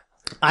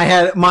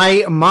had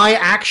my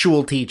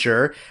actual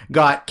teacher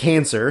got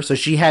cancer, so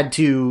she had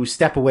to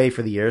step away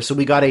for the year. So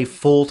we got a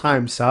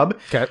full-time sub.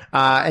 Okay.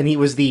 And he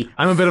was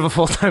I'm a bit of a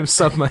full-time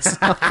sub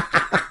myself.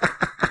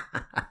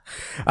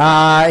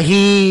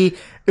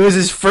 It was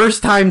his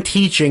first time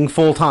teaching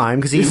full-time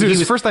because he This is was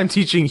his first time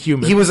teaching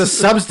humans. he was a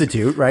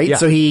substitute, right? Yeah.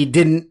 So he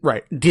didn't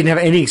have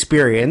any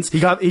experience. He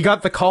got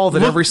the call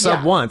that every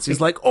sub wants. He's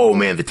like, oh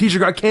man, the teacher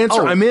got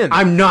cancer. I'm in.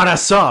 I'm not a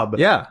sub.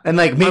 Yeah. And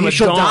like, I'm maybe a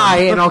she'll dom. die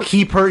and I'll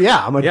keep her.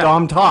 Yeah, I'm a Yeah.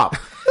 dom top.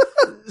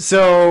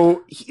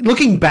 So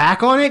looking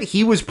back on it,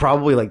 he was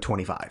probably like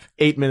 25.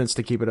 8 minutes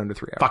to keep it under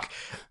 3 hours.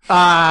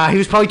 Fuck. He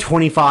was probably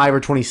 25 or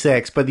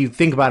 26, but you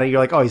think about it, you're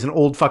like, oh, he's an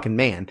old fucking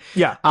man.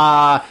 Yeah.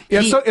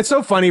 He- it's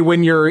so funny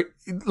when you're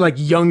like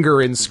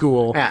younger in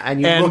school. yeah,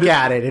 and you look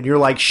at it and you're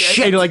like,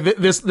 shit. And you're like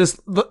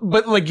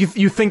but like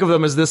you think of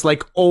them as this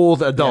like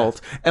old adult,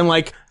 and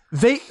like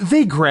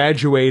they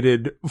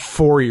graduated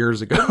 4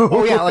 years ago.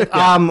 Oh yeah,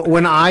 like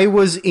when I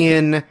was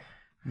in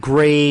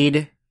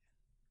grade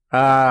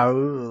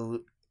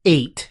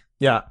 8,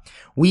 Yeah.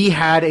 we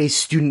had a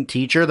student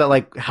teacher that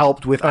like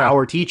helped with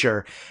our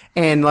teacher,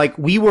 and like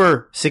we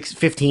were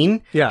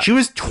 15. Yeah. She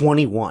was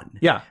 21.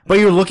 Yeah. But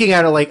you're looking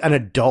at her like an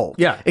adult.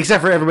 Yeah.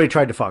 Except for everybody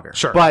tried to fuck her.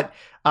 Sure. But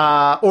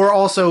or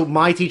also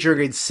my teacher in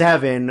grade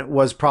 7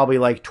 was probably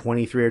like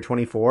 23 or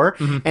 24,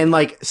 and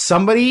like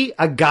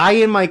a guy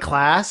in my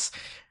class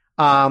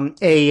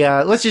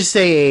let's just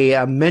say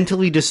a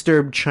mentally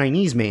disturbed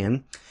Chinese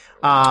man.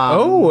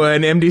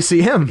 An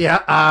MDCM.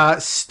 Yeah,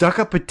 stuck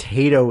a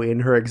potato in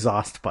her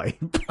exhaust pipe.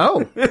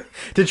 Oh,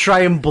 to try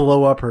and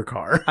blow up her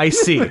car. I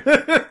see.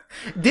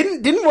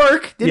 Didn't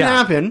work. Didn't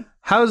happen.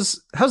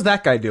 How's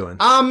that guy doing?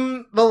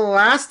 The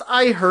last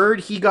I heard,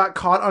 he got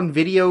caught on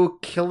video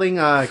killing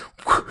a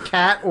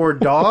cat or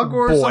dog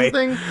or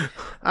something.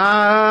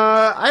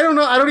 I don't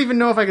know. I don't even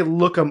know if I could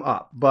look him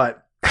up,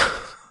 but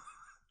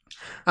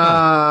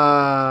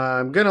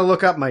I'm gonna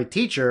look up my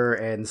teacher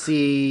and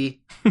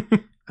see.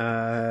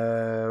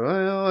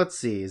 Well, let's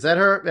see. Is that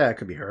her? Yeah, it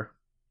could be her.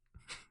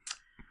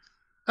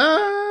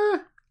 No,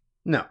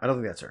 I don't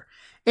think that's her.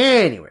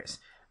 Anyways,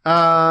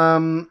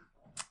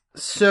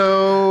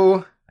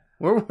 so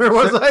where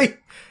was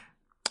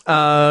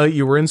I?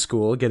 You were in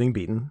school getting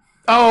beaten.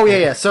 Oh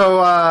yeah.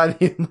 So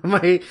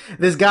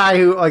this guy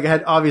who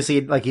had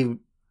obviously he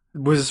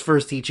was his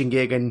first teaching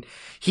gig, and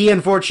he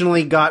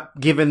unfortunately got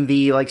given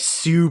the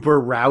super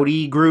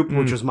rowdy group,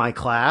 which was my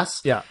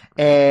class. Yeah,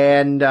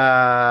 and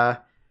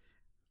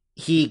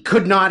he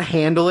could not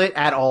handle it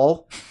at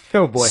all.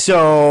 Oh boy.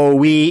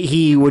 So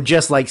he would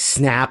just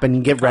snap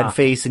and get red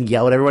faced and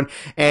yell at everyone.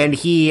 And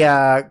he,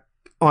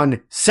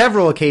 on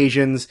several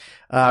occasions,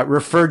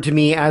 referred to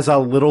me as a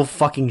little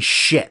fucking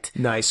shit.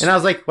 Nice. And I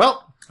was like,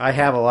 well, I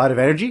have a lot of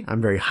energy.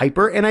 I'm very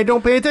hyper and I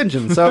don't pay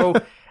attention. So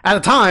at the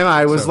time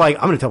I was I'm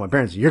going to tell my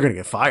parents, you're going to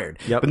get fired.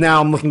 Yep. But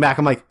now I'm looking back,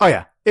 I'm like, oh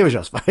yeah, it was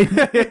just fine.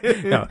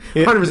 No,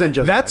 100%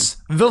 just That's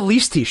fine. the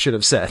least he should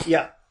have said.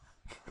 Yeah.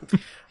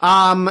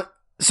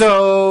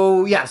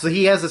 So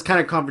he has this kind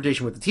of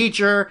confrontation with the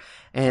teacher,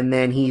 and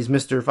then he's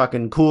Mr.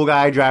 fucking cool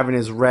guy driving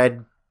his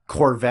red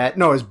Corvette.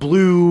 No, his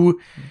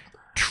blue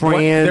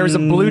There's a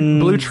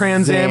blue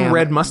Trans Am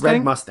red Mustang?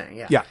 Red Mustang,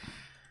 yeah. Yeah.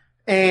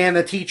 And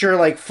the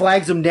teacher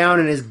flags him down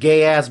in his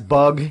gay ass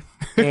bug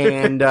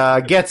and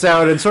gets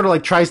out and sort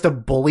of tries to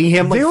bully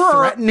him,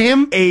 threaten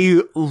him.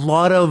 A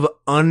lot of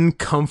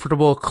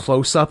uncomfortable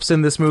close-ups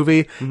in this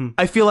movie. Mm-hmm.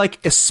 I feel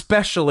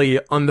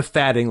especially on the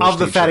fat English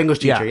teacher. Of the fat English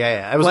teacher,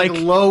 yeah. It was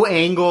low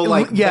angle,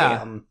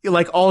 bam.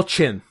 All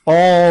chin.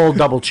 All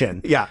double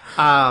chin. Yeah.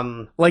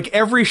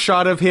 Every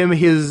shot of him,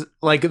 his,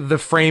 the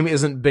frame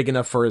isn't big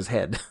enough for his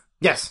head.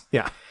 Yes.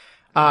 Yeah.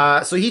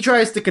 So he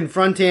tries to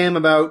confront him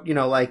about,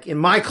 in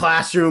my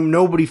classroom,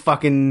 nobody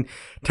fucking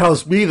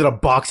tells me that a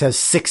box has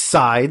 6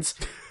 sides.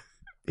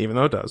 Even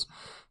though it does.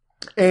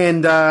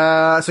 And,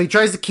 so he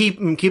tries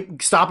to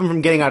stop him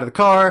from getting out of the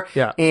car.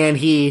 Yeah. And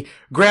he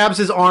grabs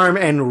his arm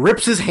and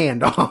rips his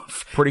hand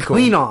off. Pretty cool.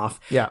 Clean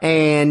off. Yeah.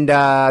 And,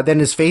 then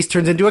his face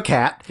turns into a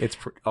cat. It's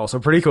also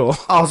pretty cool.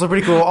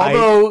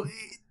 Although,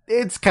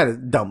 it's kind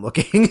of dumb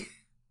looking.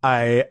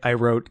 I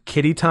wrote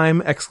kitty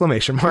time !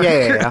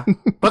 Yeah.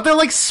 But they're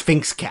like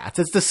Sphinx cats.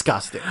 It's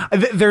disgusting.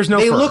 There's no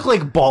They fur. look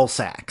like ball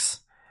sacks.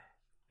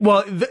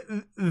 Well,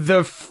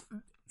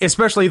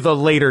 especially the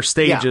later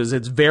stages,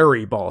 it's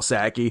very ball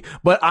sacky.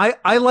 But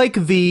I like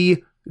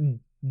the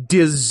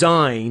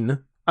design.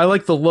 I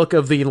like the look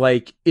of the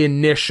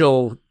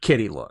initial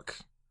kitty look.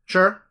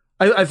 Sure.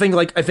 I think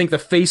the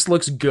face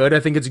looks good. I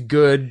think it's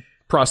good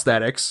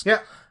prosthetics. Yeah.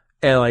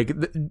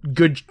 And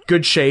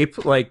good shape.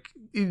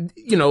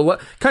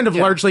 Kind of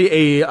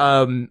largely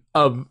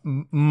a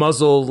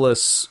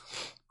muzzleless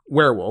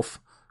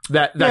werewolf,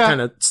 that kind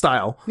of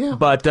style. Yeah.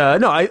 But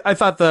no, I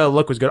thought the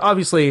look was good.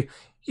 Obviously,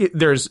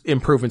 there's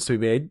improvements to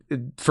be made.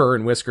 Fur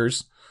and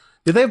whiskers.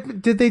 Did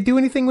they do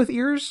anything with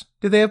ears?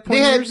 Did they have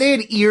pointy ears? They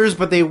had ears,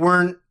 but they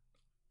weren't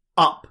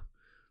up.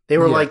 They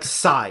were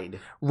side.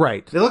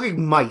 Right. They look like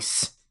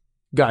mice.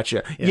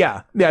 Gotcha.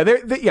 Yeah.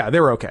 They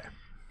were okay.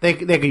 They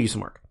could use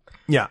some work.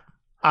 Yeah.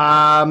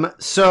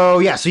 So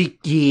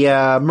he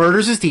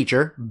murders his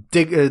teacher,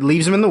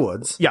 leaves him in the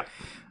woods. Yeah.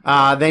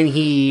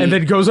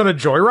 Then goes on a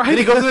joyride? Then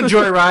he goes on a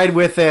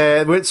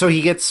joyride so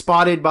he gets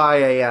spotted by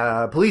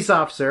a police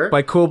officer.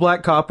 By cool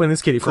black cop and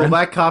his kitty friend.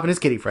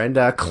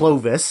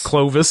 Clovis. Big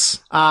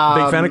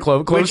fan of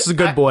Clovis. Clovis is a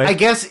good boy. I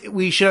guess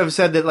we should have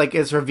said that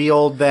it's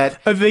revealed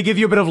that they give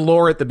you a bit of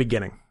lore at the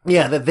beginning.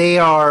 Yeah, that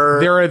there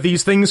are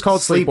these things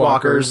called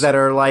sleepwalkers that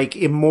are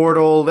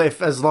immortal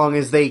as long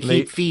as they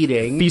keep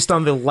feeding. Feast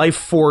on the life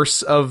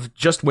force of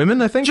just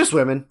women, I think. Just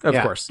women, of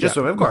course. Just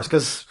women, of course,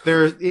 because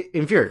they're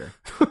inferior.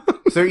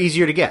 So they're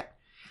easier to get.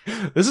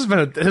 This has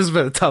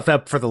been a tough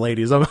ep for the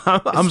ladies.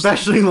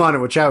 Especially Lana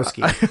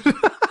Wachowski.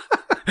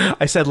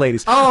 I said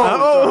ladies.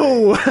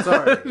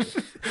 Sorry.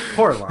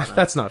 Poor Lana.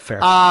 That's not fair.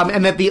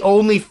 And that the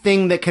only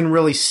thing that can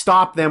really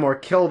stop them or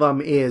kill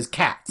them is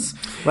cats.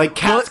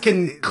 Cats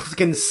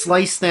can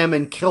slice them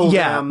and kill them.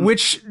 Yeah,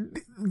 which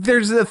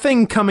there's a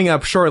thing coming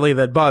up shortly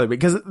that bothered me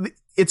because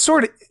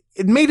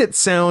it made it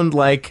sound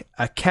like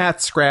a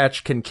cat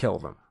scratch can kill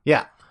them.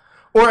 Yeah.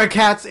 Or I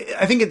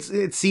think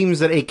it seems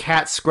that a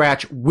cat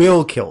scratch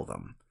will kill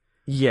them.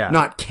 Yeah.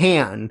 Not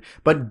can,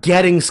 but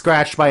getting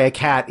scratched by a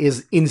cat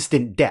is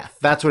instant death.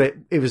 That's what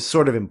it was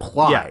sort of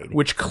implied. Yeah,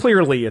 which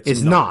clearly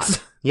it's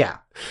not. Yeah.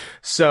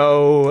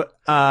 So,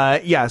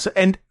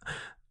 and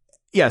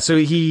yeah, so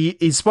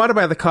he's spotted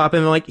by the cop,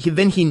 and like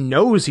then he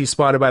knows he's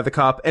spotted by the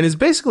cop, and is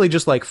basically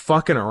just like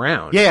fucking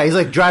around. Yeah, he's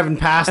like driving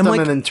past them like,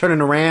 and then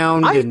turning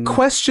around. I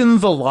question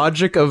the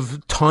logic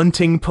of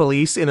taunting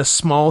police in a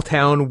small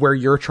town where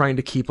you're trying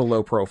to keep a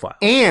low profile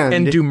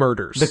and do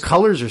murders. The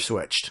colors are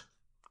switched.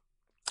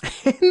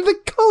 And the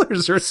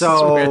colors are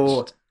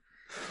switched.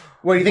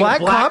 What do you think?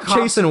 Black cop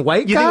chasing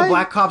white guy? You think a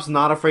black cop's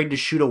not afraid to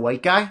shoot a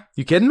white guy?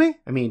 You kidding me?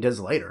 I mean, he does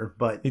later,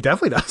 but he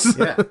definitely does.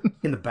 Yeah,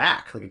 in the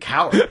back, like a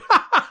coward.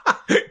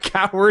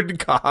 Coward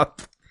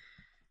cop.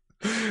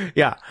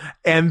 Yeah,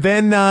 and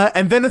then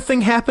a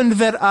thing happened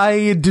that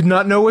I did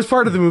not know was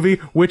part of the movie,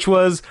 which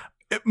was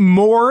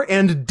more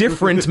and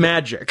different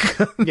magic.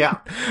 Yeah,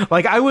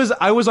 like I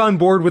was on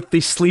board with the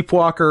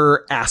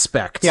sleepwalker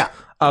aspect. Yeah.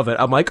 Of it.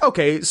 I'm like,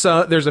 okay,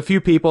 so there's a few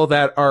people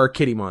that are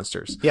kitty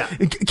monsters. Yeah.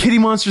 Kitty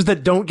monsters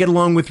that don't get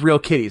along with real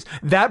kitties.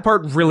 That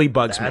part really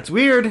bugs me. That's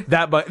weird.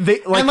 But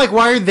they like, and like,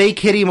 why are they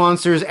kitty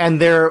monsters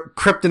and their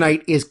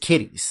kryptonite is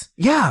kitties?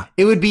 Yeah.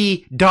 It would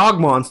be dog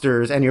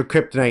monsters and your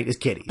kryptonite is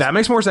kitties. That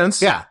makes more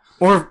sense. Yeah.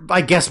 Or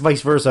I guess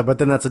vice versa, but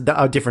then that's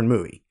a different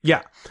movie.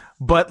 Yeah.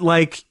 But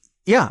like,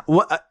 yeah,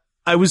 well,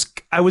 I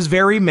was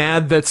very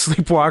mad that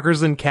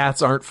sleepwalkers and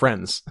cats aren't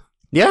friends.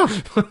 Yeah.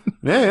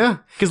 Yeah.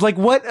 Because like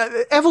what,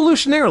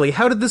 evolutionarily,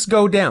 how did this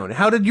go down?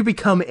 How did you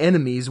become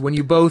enemies when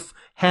you both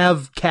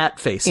have cat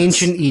faces?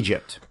 Ancient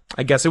Egypt.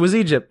 I guess it was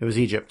Egypt. It was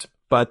Egypt.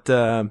 But,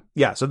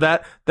 yeah, so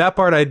that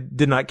part I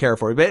did not care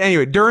for. But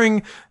anyway,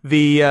 during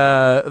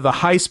the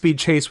high-speed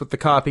chase with the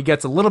cop, he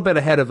gets a little bit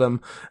ahead of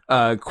him,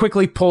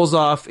 quickly pulls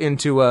off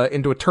into a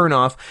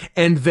turnoff,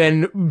 and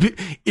then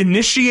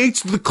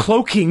initiates the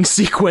cloaking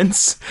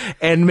sequence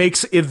and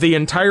makes the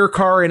entire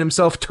car and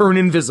himself turn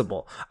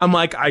invisible. I'm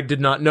like, I did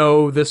not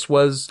know this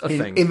was a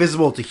thing.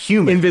 Invisible to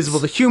humans. Invisible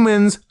to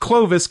humans.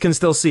 Clovis can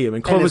still see him.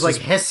 And Clovis is like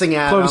hissing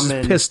at Clovis him.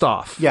 is pissed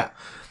off. Yeah.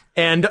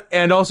 And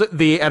also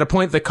at a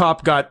point the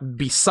cop got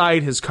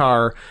beside his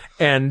car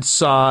and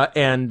saw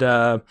and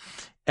the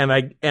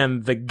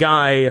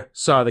guy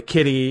saw the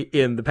kitty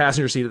in the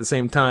passenger seat at the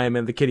same time,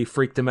 and the kitty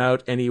freaked him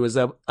out, and he was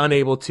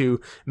unable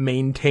to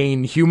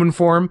maintain human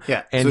form.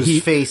 Yeah. And so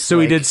his face,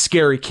 he did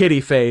scary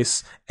kitty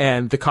face,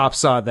 and the cop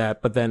saw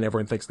that, but then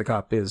everyone thinks the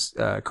cop is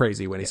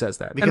crazy when he says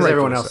that. Because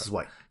everyone else is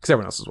white. Because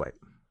everyone else is white.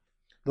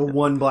 The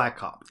one black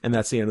cop. And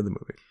that's the end of the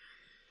movie.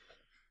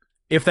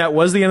 If that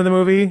was the end of the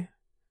movie,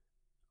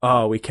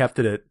 oh, we kept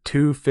it at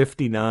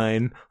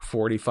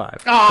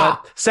 2:59:45. Ah!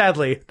 But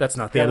sadly, that's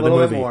not the end of the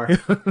movie. A little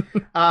bit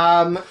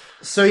more.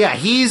 So yeah,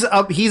 he's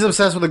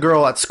obsessed with a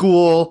girl at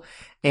school,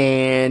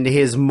 and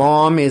his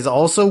mom is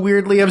also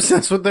weirdly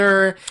obsessed with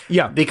her.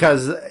 Yeah.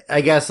 Because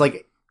I guess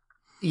like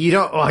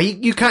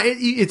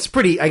it's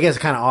pretty, I guess,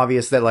 kind of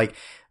obvious that like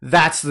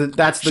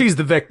she's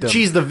the victim.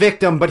 She's the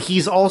victim, but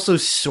he's also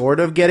sort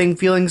of getting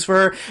feelings for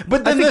her.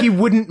 But then I think he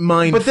wouldn't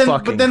mind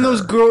fucking But then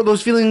her.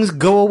 those feelings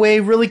go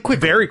away really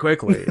quickly. Very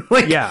quickly.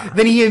 Yeah.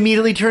 Then he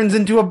immediately turns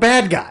into a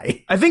bad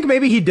guy. I think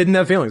maybe he didn't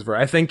have feelings for her.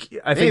 I think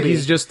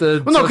he's just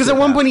a Well, no, because at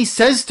one point he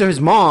says to his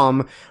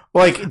mom,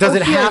 like, does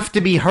it have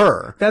to be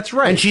her? That's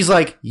right. And she's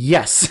like,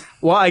 yes.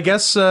 Well, I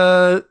guess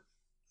I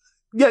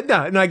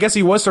guess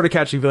he was sort of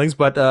catching feelings,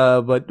 but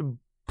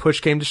push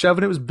came to shove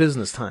and it was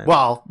business time.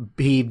 Well,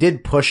 he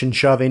did push and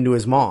shove into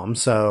his mom,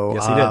 so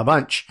yes, he did. A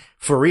bunch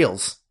for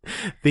reals.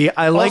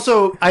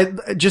 Also,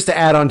 just to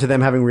add on to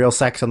them having real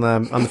sex on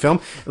the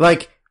film,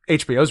 like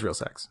HBO's real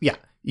sex. Yeah.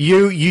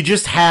 You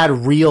just had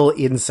real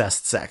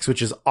incest sex,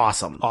 which is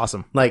awesome.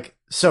 Awesome. Like,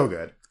 so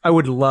good. I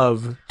would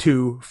love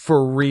to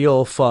for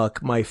real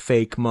fuck my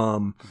fake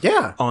mom.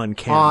 Yeah. On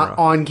camera.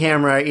 On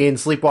camera in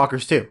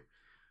Sleepwalkers 2.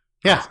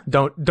 Yeah.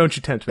 Don't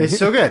you tempt me. It's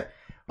so good.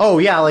 Oh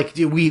yeah, like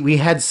dude, we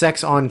had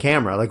sex on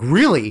camera. Like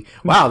really?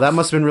 Wow, that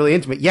must have been really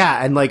intimate.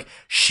 Yeah, and like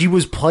she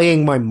was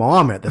playing my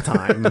mom at the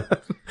time.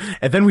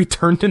 And then we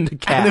turned into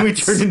cats.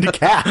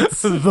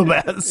 The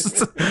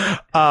best.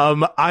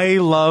 I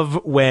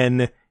love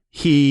when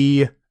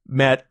he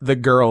met the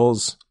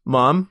girl's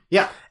mom.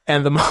 Yeah.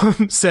 And the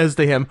mom says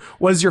to him,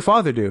 "What does your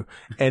father do?"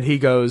 And he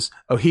goes,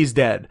 "Oh, he's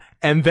dead."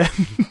 And then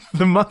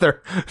the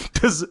mother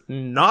does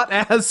not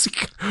ask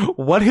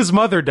what his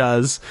mother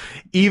does,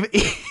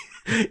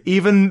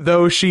 even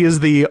though she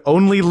is the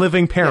only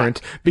living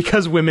parent,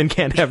 because women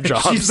can't have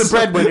jobs. She's the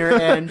breadwinner,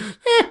 and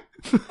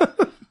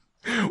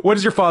what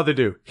does your father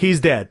do? He's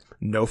dead.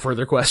 No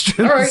further questions.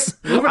 All right,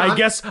 moving on.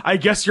 I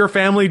guess your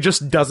family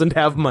just doesn't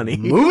have money.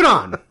 Moving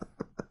on.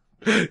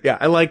 Yeah,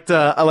 I liked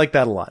that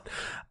a lot.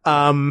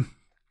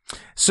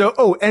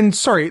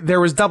 Sorry, there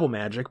was double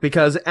magic,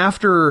 because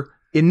after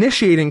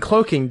initiating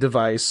cloaking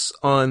device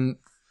on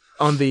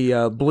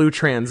the blue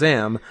Trans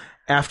Am,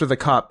 after the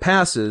cop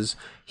passes,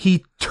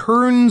 he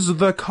turns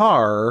the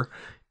car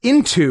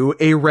into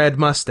a red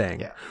Mustang.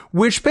 Yeah.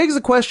 Which begs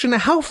the question,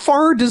 how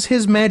far does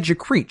his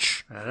magic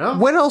reach? I don't know.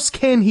 What else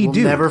can he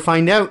do? We'll never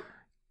find out.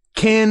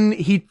 Can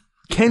he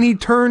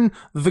turn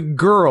the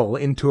girl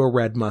into a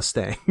red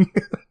Mustang?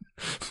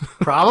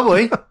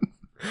 Probably.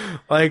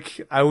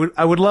 Like, I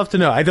would love to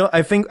know.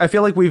 I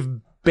feel like we've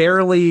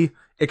barely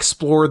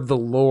explored the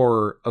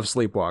lore of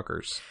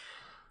Sleepwalkers.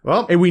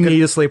 Well, And we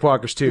need a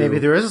Sleepwalkers 2. maybe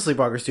there is a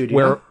Sleepwalkers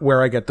 2.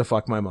 where I get to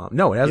fuck my mom.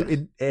 No, it hasn't. Yes.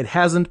 It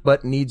hasn't,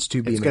 but needs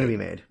to be. It's going to be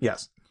made.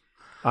 Yes,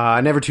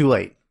 Never too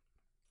late.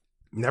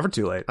 never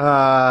too late.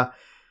 And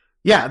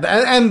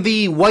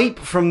the wipe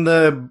from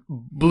the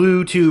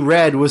blue to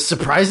red was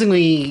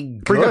surprisingly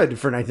good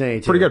for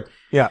 1982. Pretty good.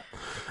 Yeah.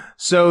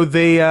 So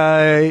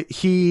they,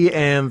 he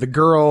and the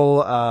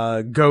girl,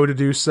 go to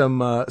do some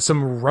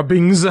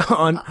rubbings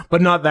on,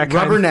 but not that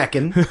kind.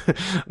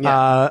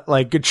 Rubbernecking.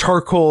 Like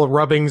charcoal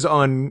rubbings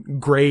on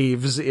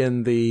graves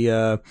in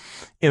the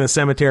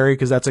cemetery,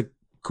 cause that's a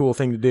cool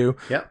thing to do.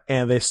 Yep.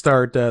 And they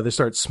start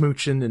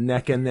smooching and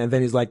necking, and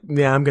then he's like,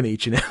 yeah, I'm gonna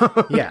eat you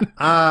now. Yeah.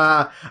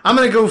 I'm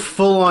gonna go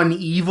full on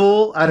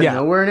evil out of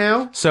nowhere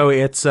now. So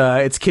it's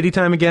kitty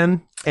time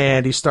again,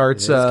 and he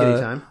starts,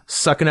 kitty time.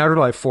 sucking out her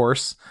life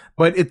force.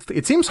 But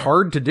it seems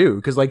hard to do,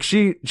 because like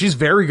she's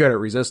very good at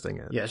resisting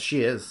it. Yes,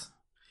 she is.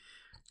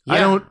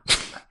 Yeah.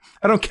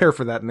 I don't care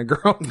for that in a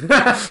girl.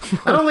 I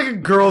don't like a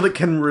girl that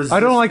can resist. I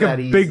don't like a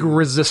easy. big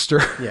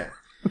resistor. Yeah.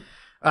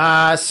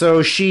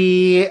 So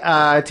she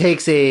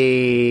takes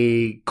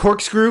a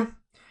corkscrew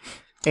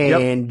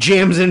and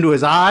jams into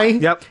his eye.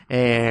 Yep.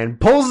 And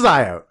pulls his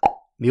eye out.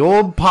 The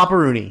old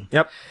Paparoonie.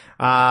 Yep.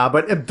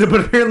 But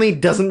apparently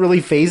doesn't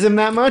really faze him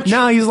that much.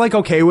 No, he's like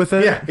okay with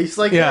it. Yeah. He's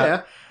like,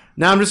 yeah.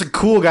 Now I'm just a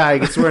cool guy who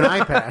gets to wear an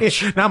eye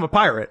patch. Now I'm a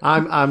pirate.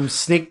 I'm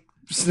Snake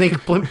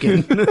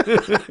Blumpkin.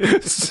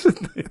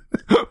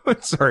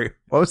 Sorry,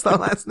 what was that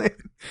last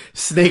name?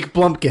 Snake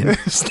Blumpkin.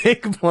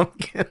 Snake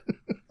Blumpkin.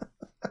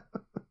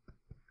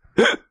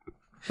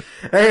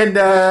 And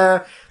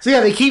so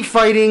yeah, they keep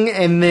fighting,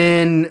 and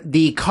then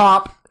the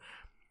cop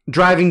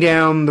driving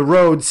down the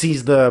road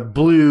sees the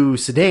blue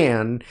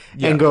sedan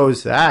and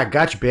goes,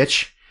 gotcha,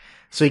 bitch.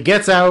 So he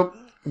gets out,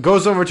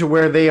 goes over to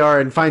where they are,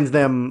 and finds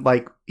them,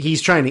 like,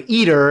 he's trying to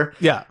eat her.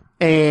 Yeah.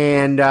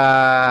 And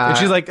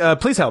she's like,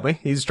 please help me.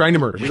 He's trying to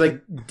murder me. She's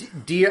like,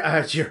 dear,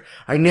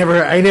 I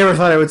never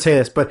thought I would say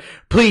this, but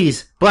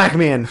please, black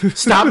man,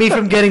 stop me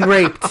from getting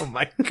raped. Oh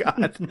my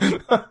God.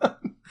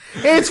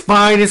 It's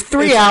fine. It's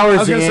 3 hours in. I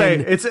was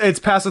going to say, it's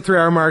past the 3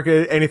 hour mark.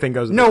 Anything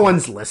goes. No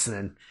one's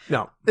listening.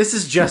 No. This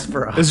is just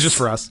for us. This is just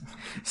for us.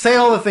 Say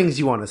all the things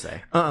you want to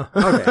say.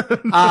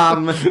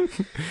 Okay.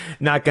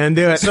 Not gonna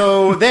do it.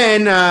 So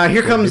then,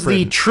 here comes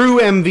the true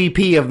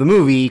MVP of the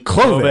movie,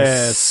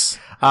 Clovis.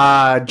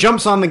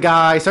 Jumps on the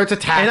guy, starts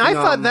attacking and I him.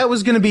 thought that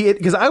was going to be it,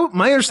 because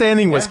my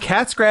understanding was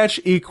cat scratch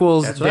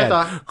equals That's what dead.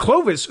 I thought.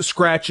 Clovis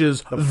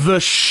scratches the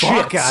shit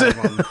Fuck out of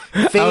him.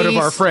 Face, out of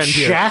our friend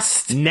here.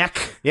 chest,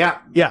 neck, yeah,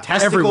 everywhere.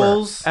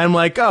 testicles. And I'm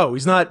like, oh,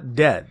 he's not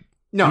dead.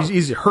 No,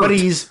 he's hurt, but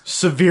he's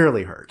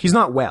severely hurt. He's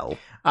not well.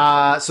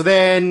 So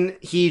then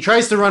he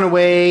tries to run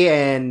away,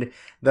 and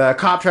the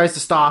cop tries to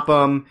stop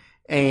him.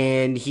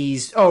 And she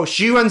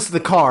runs to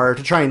the car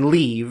to try and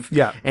leave.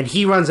 Yeah. And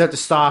he runs out to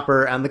stop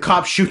her, and the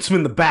cop shoots him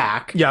in the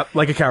back. Yeah,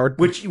 like a coward.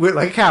 Which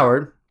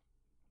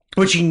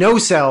he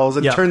no-sells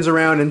and turns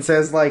around and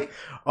says, like,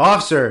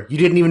 officer, you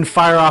didn't even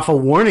fire off a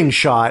warning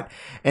shot.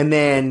 And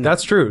then...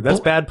 That's true. That's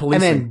bad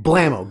policing. And then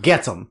blammo,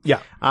 gets him. Yeah.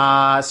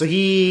 So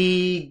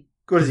he...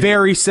 What is he?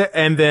 Very sick,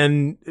 and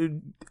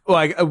then...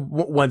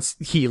 once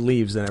he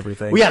leaves and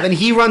everything. Well, yeah, then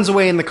he runs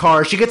away in the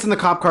car. She gets in the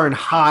cop car and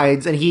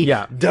hides, and he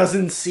Yeah.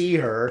 doesn't see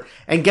her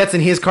and gets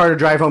in his car to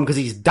drive home because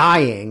he's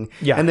dying.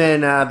 Yeah. And then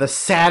the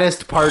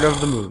saddest part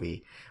of the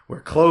movie,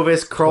 where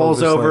Clovis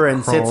crawls over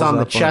and sits crawls on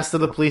the up chest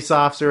of the police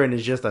officer and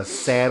is just a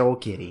sad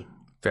old kitty.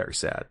 Very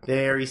sad.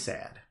 Very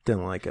sad.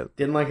 Didn't like it.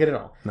 Didn't like it at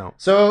all. No.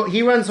 So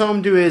he runs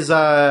home to his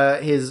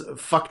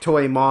fuck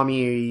toy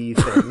mommy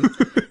thing.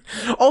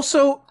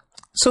 Also,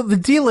 so the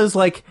deal is,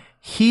 like,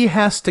 he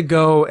has to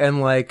go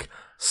and, like,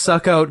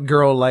 suck out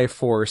girl life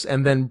force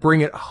and then bring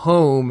it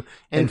home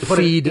and put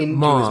it feed into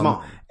mom. his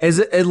mom. Is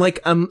it, and like,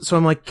 so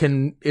I'm like,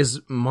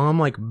 is mom,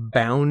 like,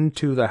 bound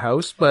to the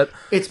house? But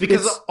It's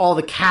because of all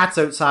the cats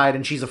outside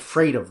and she's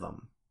afraid of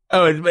them.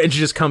 oh, and she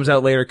just comes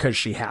out later because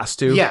she has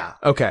to? Yeah.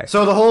 Okay.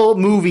 So the whole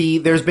movie,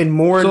 there's been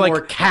more and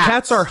more cats.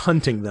 Cats are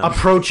hunting them.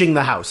 Approaching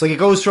the house. Like, it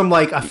goes from,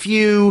 like, a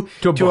few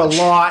to a bunch.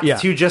 lot Yeah.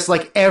 to just,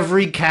 like,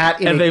 every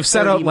cat in and a they've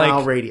set out, 30-mile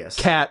like, radius.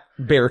 cat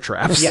bear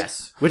traps.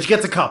 Yes. Which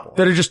gets a couple.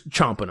 That are just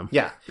chomping them.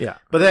 Yeah. Yeah.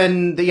 But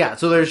then,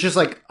 so there's just,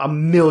 like, a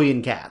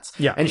million cats.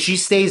 Yeah. And she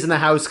stays in the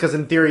house because,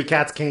 in theory,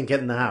 cats can't get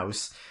in the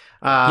house.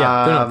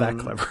 Yeah, they're not that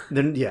clever.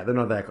 They're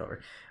not that clever.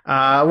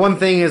 One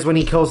thing is when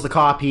he kills the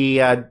cop, he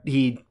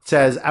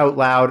says out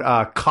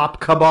loud,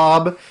 cop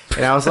kebab.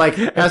 And I was like,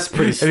 that's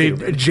pretty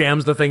stupid. And he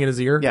jams the thing in his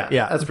ear. Yeah.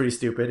 Yeah. That's pretty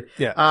stupid.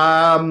 Yeah.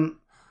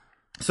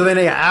 So then,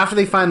 after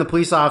they find the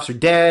police officer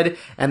dead,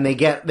 and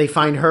they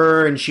find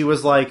her, and she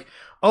was like,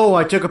 oh,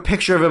 I took a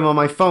picture of him on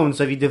my phone,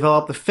 so if you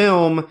develop the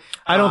film...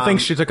 I don't think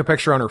she took a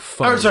picture on her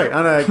phone. Oh, sorry,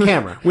 on a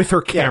camera. With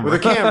her camera. Yeah,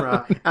 with her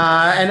camera.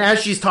 And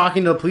as she's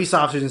talking to the police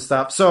officers and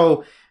stuff,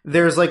 so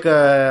there's like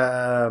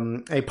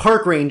a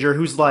park ranger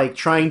who's like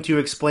trying to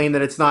explain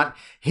that it's not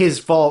his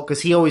fault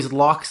because he always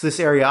locks this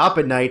area up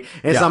at night,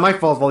 and it's not my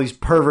fault if all these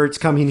perverts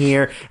come in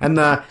here. And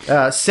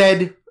the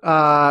said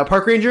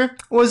park ranger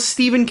was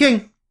Stephen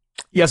King.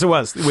 Yes, it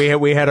was.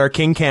 We had our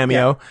king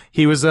cameo. Yeah.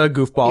 He was a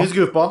goofball. He's a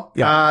goofball.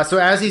 Yeah. So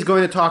as he's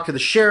going to talk to the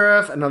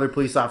sheriff, another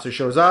police officer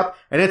shows up,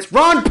 and it's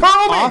Ron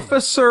Perlman!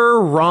 Officer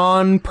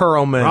Ron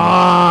Perlman.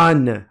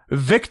 Ron!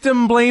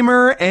 Victim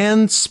blamer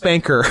and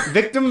spanker.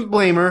 Victim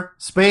blamer,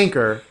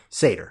 spanker,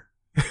 satyr.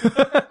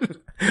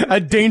 A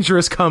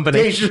dangerous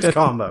combination. Dangerous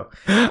combo.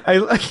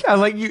 I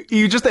like you.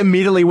 You just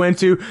immediately went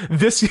to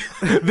this.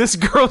 This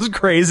girl's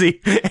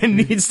crazy and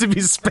needs to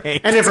be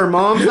spanked. And if her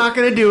mom's not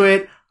going to do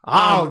it,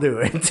 I'll do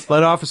it.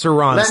 Let Officer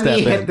Ron Let step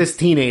me hit in. this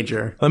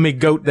teenager. Let me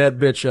goat that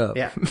bitch up.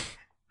 Yeah.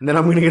 And then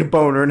I'm going to get a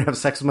boner and have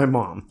sex with my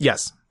mom.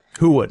 Yes.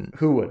 Who wouldn't?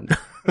 Who wouldn't?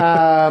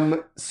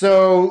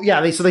 So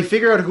yeah, they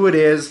figure out who it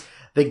is.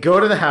 They go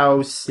to the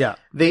house. Yeah.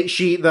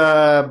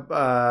 The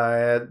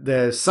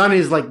son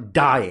is like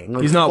dying.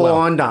 Like He's not full well.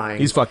 on dying.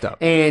 He's fucked up.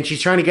 And she's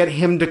trying to get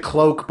him to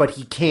cloak, but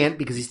he can't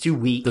because he's too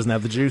weak. Doesn't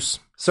have the juice.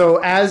 So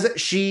as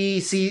she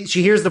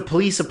hears the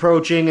police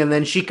approaching, and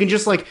then she can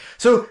just like,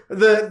 so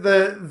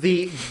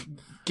the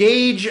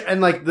gauge and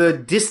like the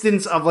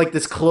distance of like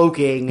this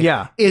cloaking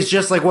is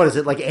just like, what is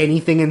it, like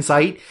anything in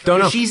sight?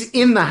 Don't know. She's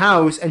in the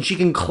house and she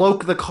can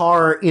cloak the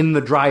car in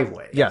the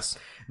driveway. Yes.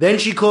 Then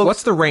she cloaks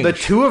What's the range? the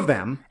two of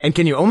them. And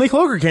can you only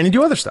cloak or can you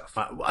do other stuff?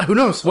 Who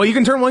knows? Well, you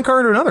can turn one car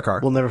into another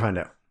car. We'll never find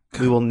out.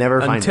 We will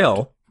never find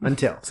out.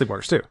 Until.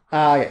 Sleepwalkers too.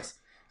 Yes.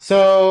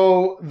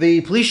 So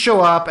the police show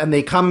up and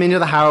they come into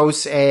the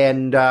house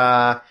and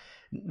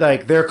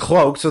like they're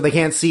cloaked so they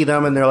can't see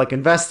them, and they're like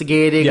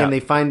investigating and they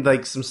find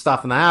like some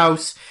stuff in the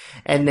house,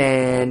 and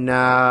then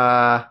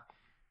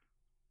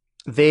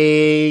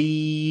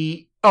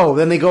they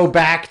go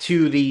back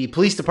to the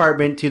police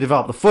department to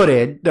develop the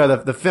footage,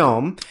 the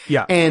film.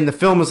 Yeah. And the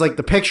film is like,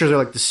 the pictures are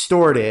like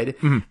distorted,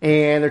 and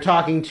they're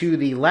talking to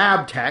the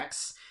lab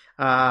techs.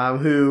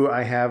 Who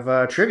I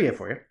have trivia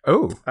for you.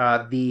 Oh.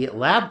 The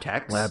lab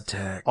techs.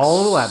 Techs.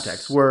 All the lab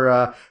techs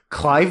were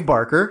Clive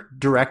Barker,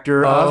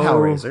 director of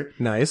Hellraiser.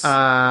 Nice.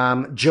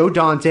 Joe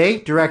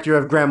Dante, director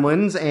of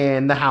Gremlins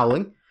and The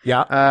Howling.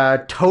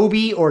 Yeah.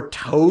 Tobe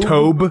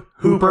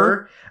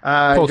Hooper,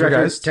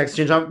 director of Texas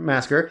Chainsaw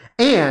Massacre.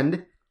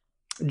 And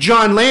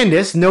John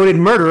Landis, noted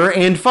murderer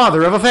and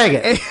father of a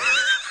faggot.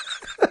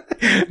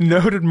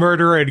 Noted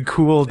murderer and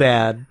cool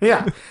dad.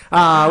 Yeah.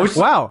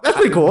 Wow. That's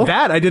pretty cool.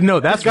 That I didn't know.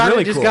 That's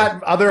really cool. Just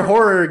got other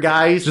horror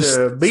guys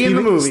to be in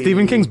the movie.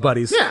 Stephen King's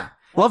buddies. Yeah.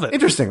 Love it.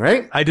 Interesting,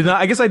 right? I did not.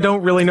 I guess I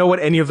don't really know what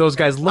any of those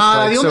guys look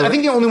like. I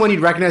think the only one you'd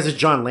recognize is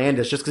John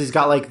Landis, just because he's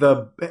got like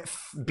the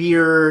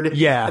beard.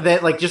 Yeah.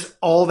 That like just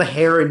all the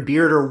hair and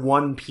beard are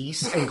one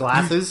piece, and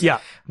glasses.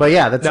 Yeah. But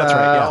yeah, that's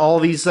right. Yeah. All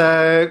these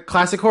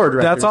classic horror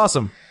directors. That's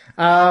awesome.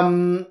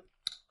 What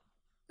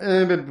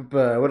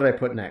did I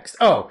put next?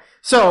 Oh,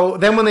 so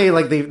then when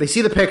they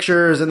see the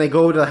pictures and they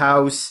go to the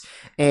house,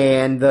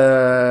 and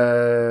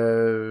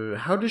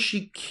how does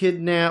she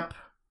kidnap?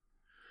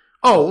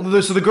 Oh,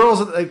 so the girl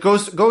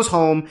goes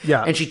home,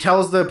 and she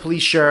tells the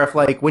police sheriff,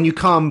 like, when you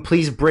come,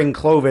 please bring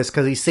Clovis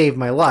because he saved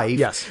my life.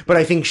 Yes. But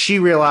I think she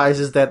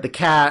realizes that the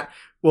cat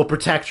will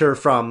protect her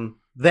from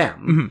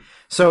them. Mm-hmm.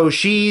 So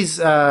she's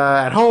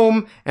at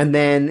home, and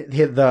then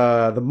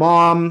the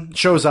mom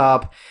shows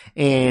up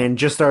and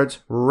just starts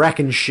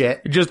wrecking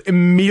shit. Just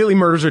immediately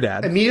murders her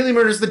dad. Immediately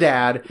murders the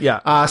dad.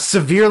 Yeah.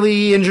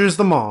 Severely injures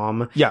the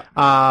mom. Yeah.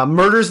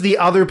 Murders the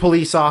other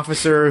police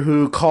officer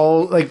who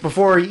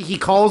before he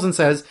calls and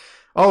says,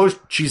 oh,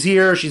 she's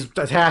here, she's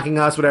attacking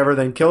us, whatever,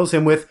 then kills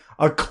him with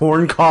a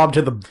corn cob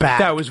to the back.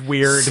 That was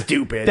weird.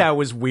 Stupid. That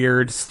was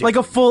weird. Like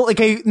a full,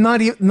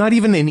 not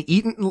even an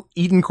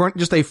eaten corn,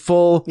 just a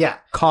full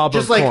cob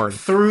just of like corn.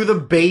 through the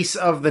base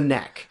of the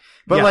neck.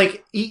 But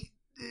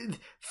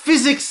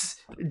physics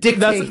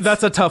dictates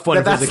that's a tough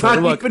one. That's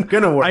not even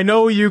gonna work. I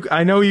know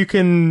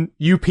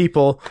you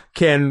people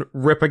can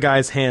rip a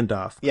guy's hand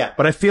off. Yeah.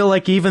 But I feel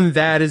like even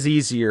that is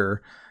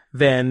easier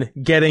than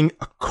getting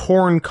a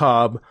corn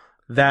cob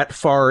that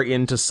far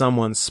into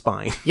someone's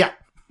spine. Yeah.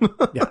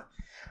 Yeah.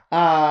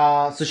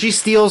 So she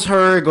steals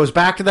her, goes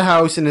back to the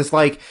house, and is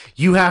like,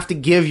 you have to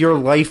give your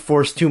life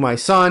force to my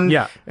son.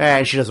 Yeah.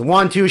 And she doesn't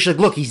want to. She's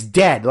like, look, he's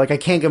dead. Like, I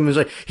can't give him his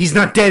life. He's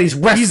not dead. He's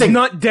resting. He's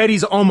not dead.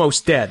 He's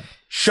almost dead.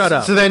 Shut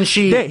up. So then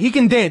he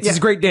can dance. He's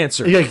a great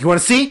dancer. You're like, you want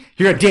to see?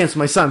 You're going to dance with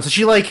my son. So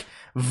she like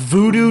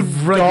voodoo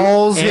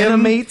dolls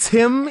animates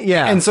him.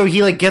 Yeah. And so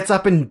he like gets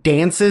up and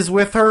dances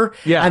with her.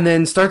 Yeah. And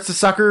then starts to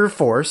suck her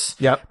force.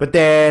 Yep. But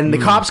then the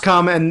cops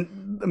come,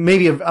 and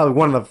maybe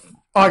one of the,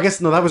 oh, I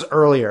guess, no, that was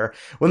earlier.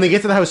 When they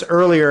get to the house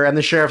earlier, and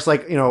the sheriff's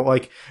like,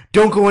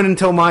 don't go in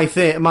until my neck.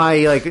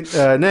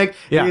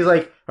 Yeah. And he's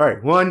like, all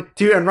right, 1,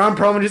 2, and Ron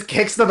Perlman just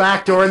kicks the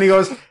back door, and he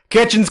goes,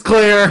 kitchen's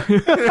clear.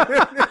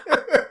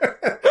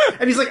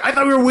 And he's like, I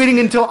thought we were waiting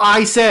until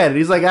I said. And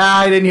he's like,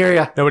 I didn't hear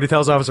you. Nobody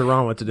tells Officer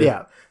Ron what to do.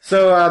 Yeah.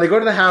 So they go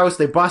to the house,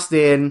 they bust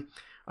in.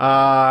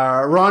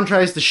 Ron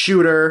tries to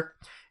shoot her,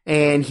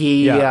 and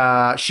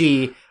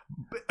she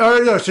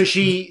Or no, so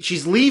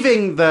she's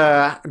leaving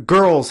the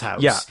girl's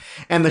house. Yeah.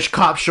 And the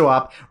cops show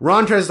up.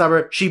 Ron tries to stop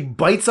her. She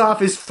bites off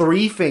his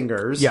 3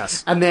 fingers.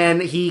 Yes. And then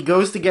he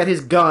goes to get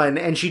his gun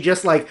and she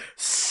just like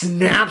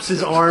snaps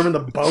his arm and the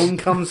bone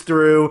comes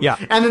through. Yeah.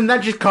 And then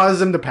that just causes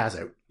him to pass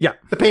out. Yeah.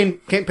 The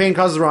pain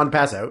causes Ron to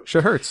pass out.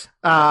 Shit hurts.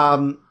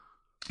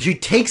 She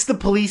takes the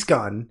police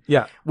gun.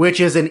 Yeah. Which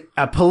is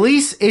a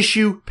police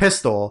issue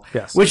pistol.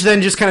 Yes. Which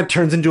then just kind of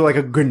turns into like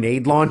a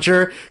grenade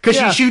launcher. Cause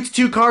Yeah. she shoots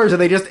 2 cars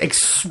and they just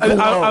explode.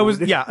 I was,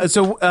 yeah.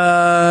 So,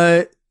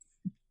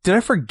 did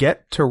I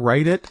forget to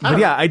write it? But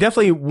yeah, I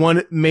definitely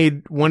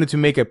wanted to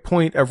make a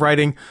point of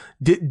writing.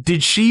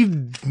 Did she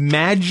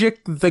magic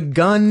the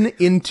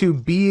like into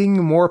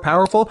being more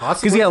powerful?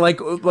 Possibly. Because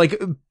yeah,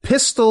 like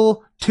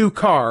pistol to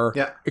car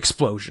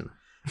explosion.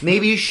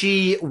 Maybe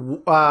she,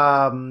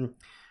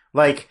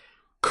 like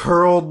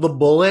curled the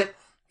bullet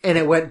and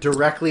it went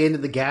directly into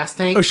the gas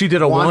tank. Oh, she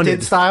did a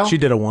wanted style. She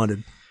did a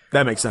wanted.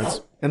 That makes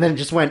sense. And then it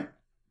just went.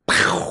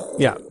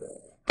 Yeah.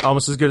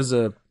 Almost as good as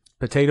a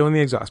potato in the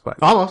exhaust pipe.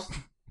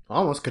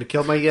 Almost could have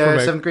killed my From a-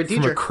 7th grade From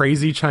teacher. a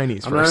crazy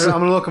Chinese I'm person.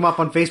 gonna look him up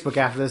on Facebook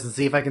after this and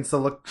see if I can still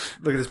look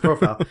at his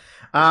profile.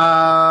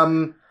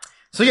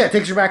 So yeah,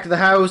 takes her back to the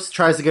house,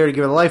 tries to get her to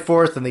give her the life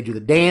force, then they do the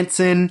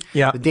dancing.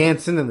 Yeah. The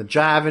dancing and the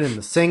jiving and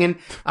the singing.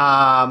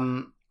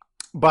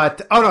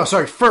 But, oh no,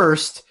 sorry,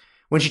 first,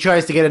 when she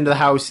tries to get into the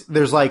house,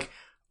 there's like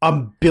a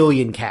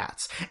billion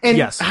cats. And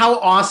Yes. how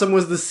awesome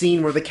was the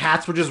scene where the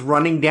cats were just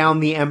running down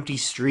the empty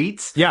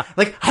streets? Yeah.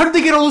 Like, how did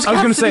they get all those cats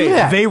I was to going do to say,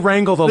 that? they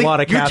wrangled a lot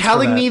of You're cats.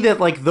 telling for that. me that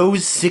like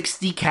those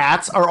 60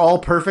 cats are all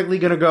perfectly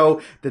gonna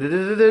go. They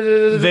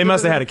They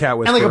must have had a cat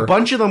and like whisperer. a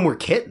bunch of them were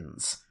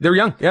kittens. They were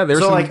young. Yeah, they were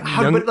So some like,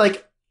 how? young. But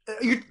like,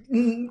 there's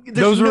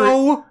Those were-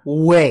 no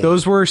way.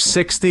 Those were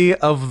 60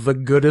 of the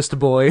goodest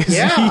boys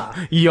Yeah.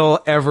 you'll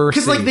ever see.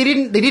 Because like they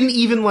didn't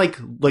even like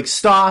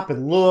stop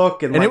and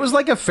look and and like, it was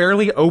like a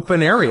fairly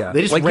open area.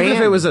 They just like even if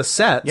ran. it was a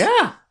set,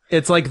 yeah.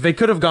 it's like they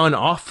could have gone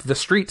off the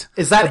street.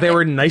 Is that- But they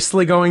were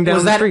nicely going down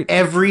Was the that street.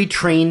 every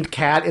trained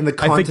cat in the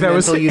I think that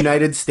was- continental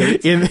United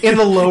States in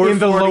the lower in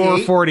the 48? lower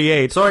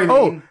 48. Sorry,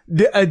 Oh, man.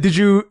 did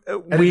you?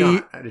 I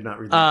did not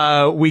read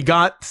that. We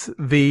got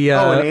the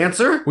an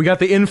answer? we got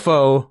the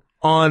info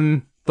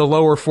on the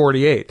lower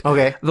 48.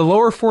 Okay. The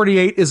lower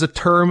 48 is a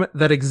term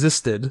that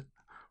existed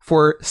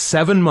for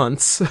 7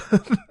 months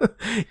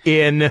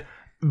in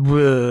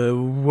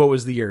what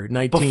was the year?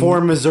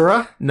 Before Missouri?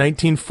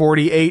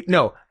 1948.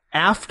 No,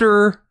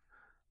 after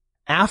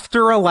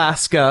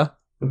Alaska,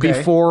 Okay.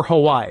 before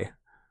Hawaii.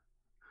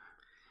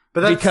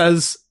 But that's,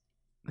 Because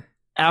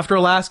after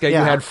Alaska, Yeah.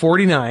 you had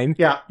 49.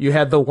 yeah. You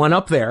had the one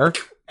up there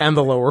and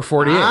the lower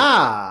 48.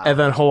 Ah. And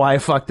then Hawaii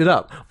fucked it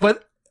up.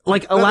 But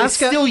like But they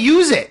Alaska, still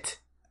use it.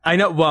 I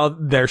know. Well,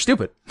 they're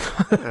stupid.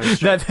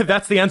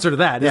 That's the answer to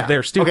that. Is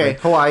they're stupid. Okay,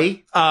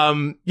 Hawaii.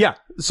 Yeah.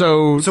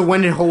 So So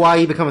when did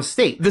Hawaii become a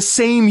state? the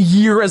same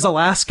year as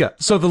Alaska.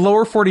 So the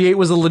lower 48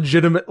 was a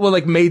legitimate,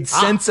 made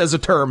sense as a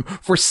term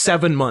for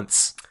 7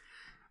 months.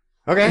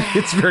 Okay.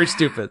 It's very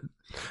stupid.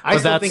 I But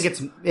still that's-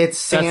 think it's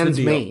Sans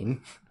deal.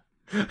 Maine.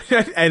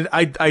 And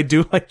I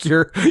do like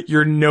your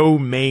no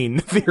Maine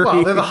theory.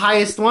 Well, they're the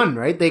highest one,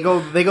 right? They go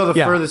the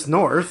Yeah. furthest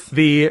north.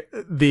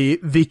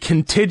 the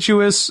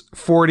contiguous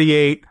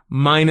 48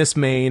 minus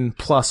Maine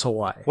plus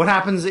Hawaii. What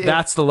happens if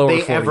That's the lower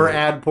they ever 48.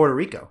 add Puerto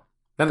Rico?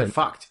 Then they're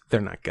fucked.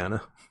 They're not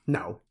gonna.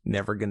 No.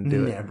 Never gonna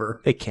do it.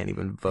 Never. They can't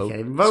even vote.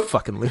 can't even vote.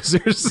 Fucking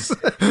losers.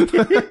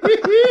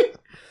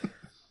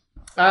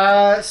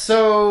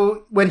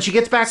 So when she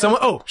gets back,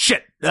 Oh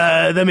shit!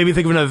 That made me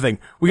think of another thing.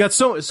 We got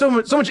so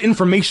much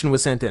information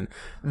was sent in.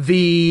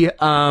 The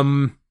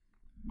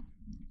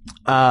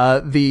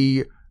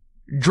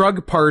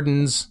drug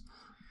pardons.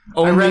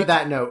 I read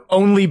that note.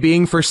 Only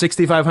being for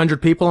 6,500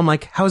 people. I'm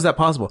like, how is that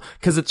possible?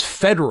 Because it's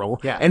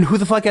federal. Yeah. And who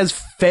the fuck has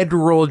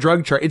federal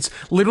drug charge? It's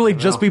literally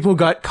just people who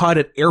got caught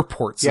at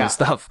airports Yeah. and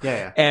stuff.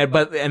 Yeah.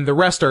 And the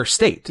rest are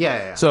state.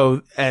 Yeah.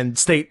 So, and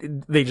state,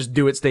 they just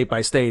do it state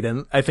by state.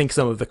 And I think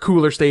some of the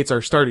cooler states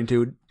are starting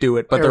to do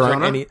it, but there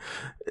aren't Arizona? any.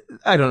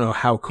 I don't know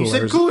how cool You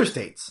said cooler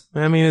states.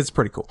 I mean, it's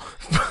pretty cool.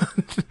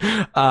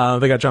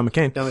 They got John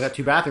McCain. They only got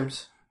 2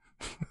 bathrooms.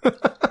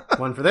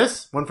 One for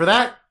this, one for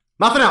that.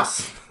 Nothing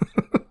else.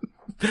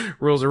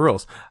 Rules are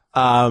rules.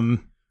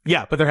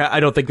 Yeah, but I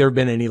don't think there have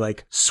been any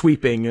like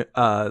sweeping,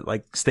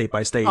 like state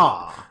by state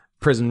Aw.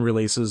 prison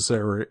releases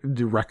or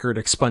record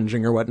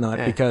expunging or whatnot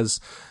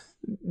because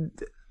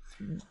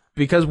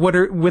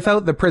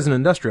without the prison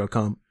industrial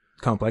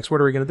complex, what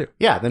are we going to do?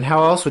 Yeah, then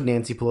how else would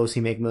Nancy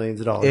Pelosi make millions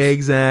of dollars?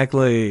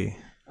 Exactly.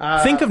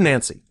 Think of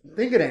Nancy.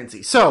 Think of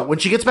Nancy. So when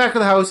she gets back to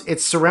the house,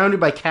 it's surrounded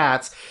by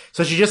cats.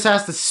 So she just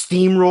has to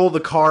steamroll the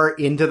car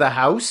into the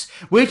house,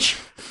 which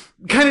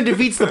kind of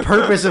defeats the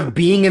purpose of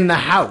being in the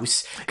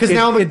house. Because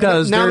now It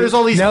does. Now there's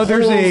all these now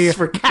there's a holes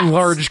for cats.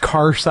 large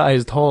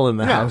car-sized hole in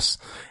the Yeah. house,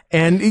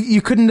 and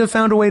you couldn't have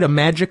found a way to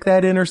magic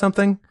that in or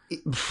something.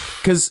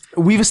 Because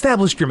we've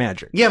established your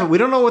magic. Yeah, but we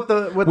don't know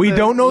what We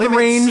don't know the limits-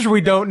 range.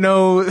 We don't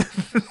know.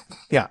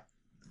 Yeah.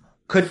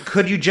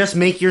 Could you just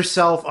make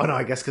yourself? Oh no,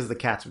 I guess because the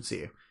cats would see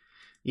you.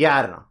 Yeah,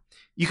 I don't know.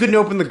 You couldn't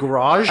open the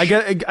garage.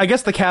 I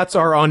guess the cats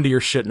are onto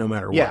your shit no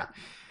matter what. Yeah.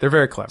 They're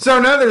very clever.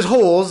 So now there's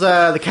holes.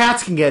 The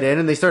cats can get in,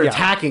 and they start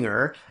attacking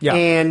her. Yeah.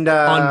 And En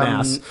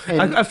masse.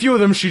 and A few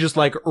of them she just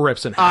like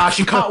rips in half.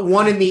 she caught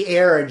one in the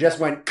air and just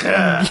went.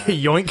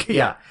 Yoink.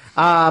 Yeah.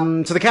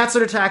 So the cats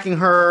start attacking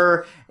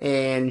her,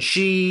 and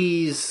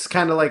she's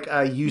kind of like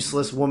a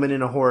useless woman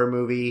in a horror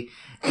movie.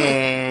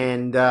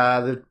 And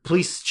the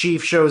police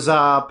chief shows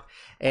up,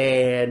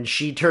 and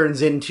she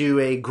turns into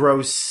a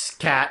gross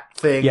cat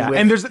thing. Yeah, with,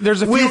 and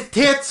there's a few with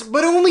tits,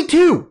 but only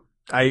two.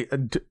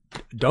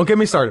 Don't get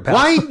me started, Pat.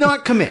 Why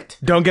not commit?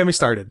 Don't get me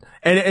started.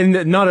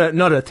 And not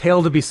a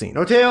tail to be seen.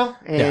 No tail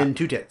and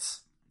two tits.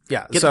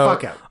 Yeah, Get so the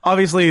fuck out.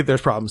 Obviously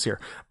there's problems here.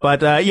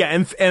 But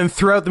and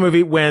throughout the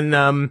movie when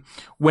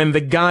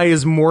the guy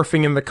is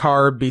morphing in the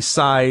car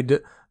beside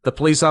the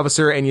police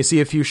officer and you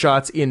see a few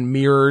shots in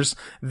mirrors,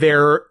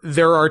 there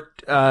are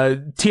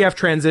TF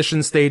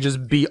transition stages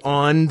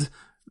beyond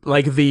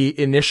like the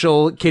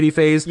initial kitty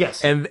phase.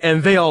 Yes.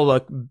 And they all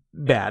look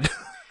bad.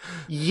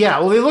 Yeah,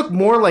 well, they look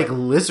more like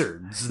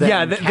lizards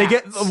than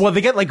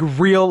they get like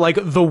real, like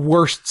the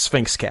worst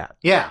Sphinx cat.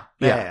 Yeah.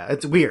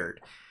 It's weird.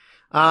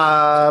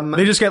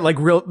 They just get like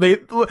real, the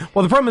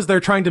problem is they're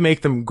trying to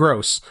make them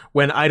gross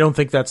when I don't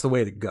think that's the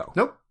way to go.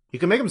 Nope. You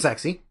can make them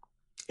sexy.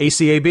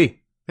 ACAB.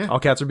 Yeah. All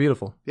cats are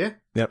beautiful. Yeah.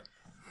 Yep.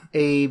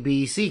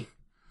 ABC.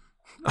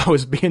 I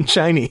was being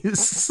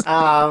Chinese.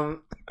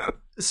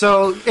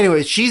 So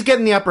anyways, she's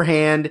getting the upper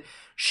hand.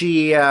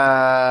 She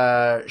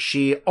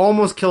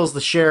almost kills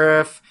the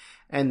sheriff,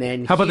 and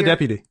then How about the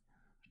deputy?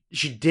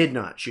 She did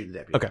not shoot the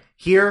deputy. Okay.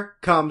 Here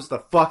comes the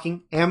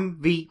fucking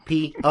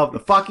MVP of the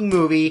fucking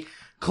movie.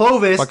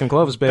 Clovis. Fucking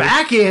Clovis, baby.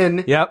 Back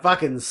in. Yep.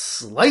 Fucking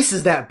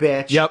slices that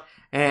bitch. Yep.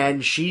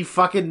 And she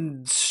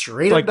fucking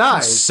straight Like up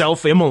dies.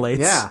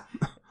 self-immolates. Yeah.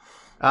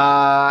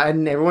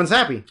 And everyone's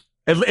happy.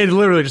 It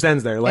literally just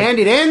ends there. Like, And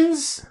it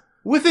ends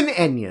with an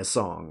Enya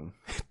song.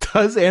 it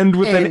does end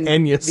with an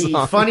And Enya song.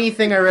 The funny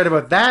thing I read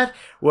about that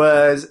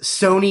was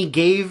Sony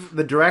gave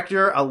the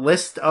director a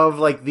list of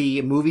like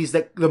the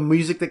music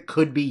that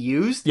could be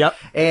used. Yep.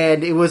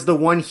 And it was the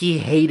one he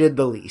hated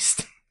the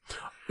least.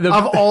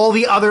 Of all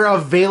the other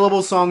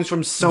available songs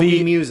from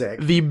Sony Music.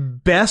 The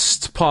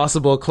best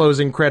possible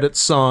closing credits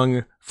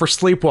song for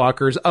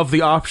Sleepwalkers of the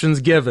options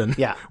given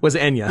was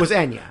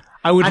Enya.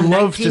 I would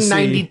love to see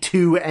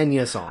 1992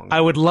 Enya song.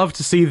 I would love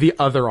to see the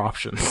other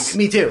options.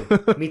 Me too.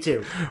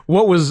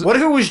 What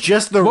if it was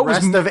just the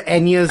rest of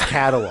Enya's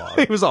catalog?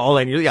 It was all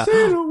Enya, yeah.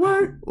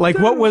 Like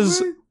what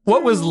was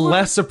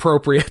less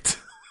appropriate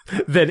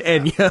than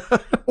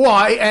Enya?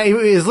 Well, it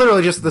was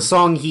literally just the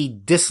song he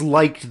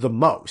disliked the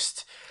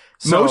most.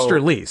 Most or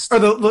least? Or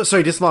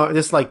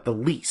disliked the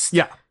least.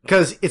 Yeah.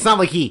 Because it's not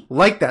like he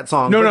liked that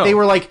song. No. They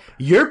were like,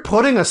 you're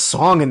putting a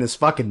song in this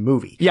fucking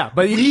movie. Yeah,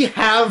 but we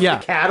have the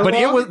catalog.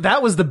 But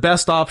that was the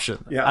best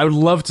option. Yeah. I would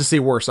love to see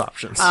worse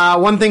options.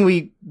 One thing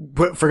we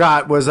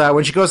forgot was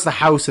when she goes to the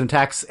house and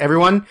attacks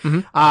everyone,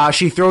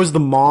 she throws the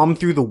mom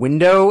through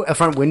the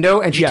front window,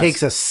 and she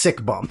takes a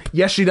sick bump.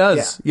 Yes, she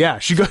does. Yeah,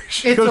 she goes.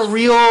 It's a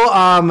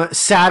real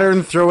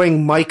Saturn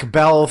throwing Mike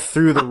Bell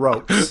through the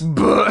ropes.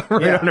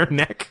 right on her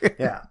neck.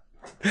 Yeah.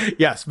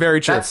 Yes,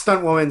 very true. That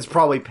stunt woman's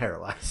probably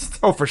paralyzed.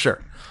 Oh, for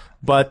sure.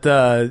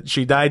 But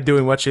she died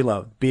doing what she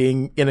loved,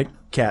 being in a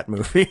cat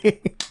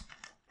movie.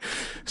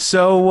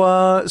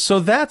 So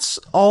that's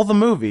all the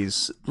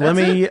movies. Of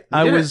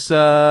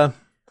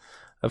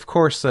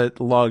course that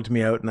logged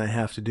me out and I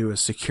have to do a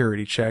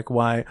security check.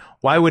 Why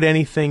would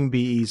anything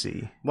be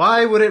easy?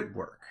 Why would it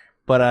work?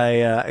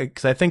 But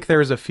because I think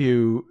there's a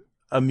few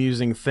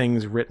amusing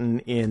things written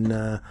in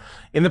the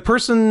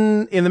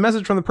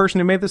message from the person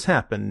who made this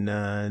happen,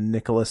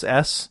 Nicholas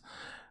S.,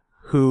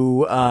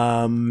 who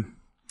in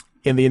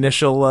the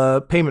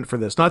initial payment for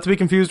this, not to be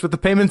confused with the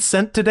payment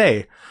sent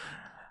today.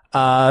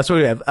 So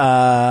we have,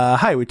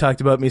 hi, we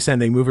talked about me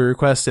sending movie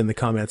requests in the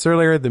comments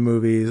earlier. The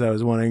movies I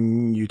was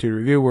wanting you to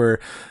review were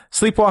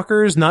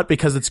Sleepwalkers, not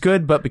because it's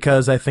good, but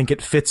because I think it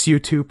fits you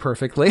two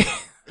perfectly.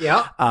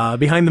 Yeah.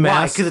 Behind the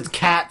Mask. Why? Because it's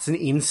cats and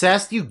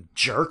incest, you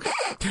jerk.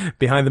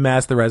 Behind the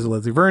Mask, The Rise of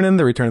Leslie Vernon,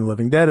 The Return of the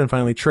Living Dead, and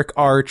finally Trick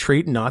or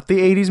Treat, not the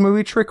 80s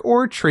movie Trick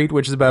or Treat,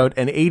 which is about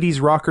an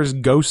 80s rocker's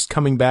ghost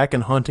coming back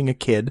and haunting a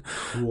kid.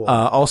 Cool.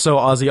 Also,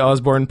 Ozzy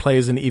Osbourne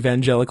plays an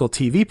evangelical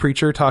TV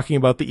preacher talking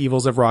about the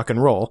evils of rock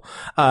and roll.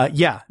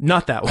 Yeah,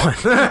 not that one.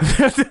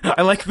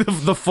 I like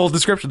the full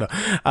description though.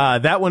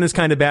 That one is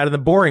kind of bad in the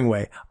boring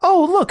way.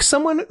 Oh, look,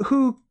 someone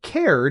who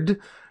cared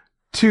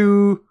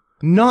to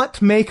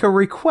not make a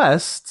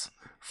request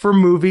for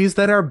movies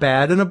that are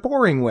bad in a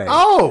boring way.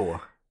 Oh!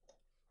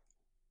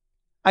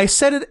 I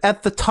said it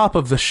at the top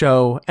of the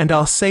show, and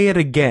I'll say it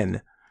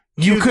again.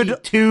 You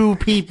could... Two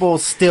people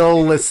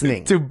still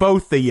listening. To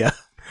both of you.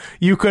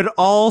 You could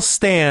all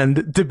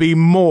stand to be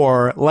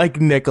more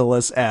like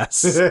Nicholas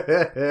S.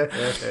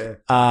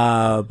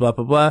 Blah,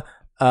 blah,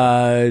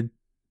 blah.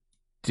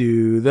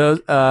 Do those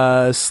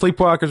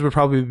Sleepwalkers would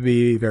probably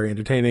be very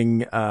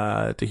entertaining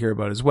to hear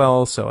about as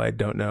well, so I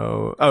don't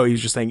know. Oh,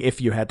 he's just saying if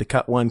you had to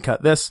cut one,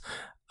 cut this.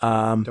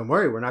 Don't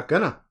worry, we're not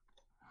gonna.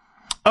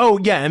 Oh,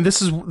 yeah, and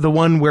this is the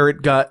one where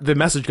the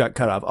message got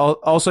cut off.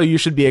 Also, you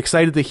should be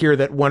excited to hear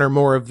that one or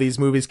more of these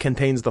movies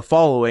contains the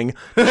following.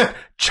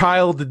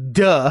 Child,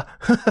 duh.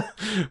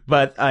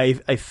 But I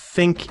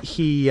think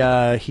he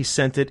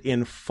sent it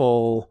in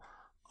full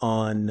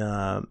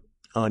on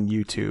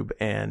YouTube,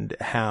 and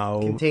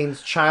how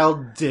Contains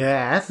child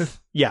death.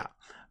 Yeah.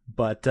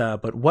 But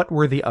what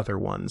were the other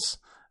ones?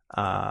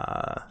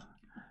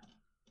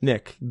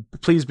 Nick,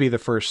 please be the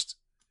first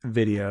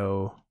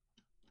video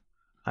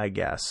I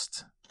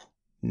guessed.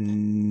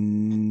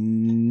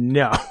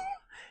 No.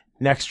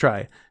 Next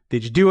try.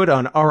 Did you do it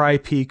on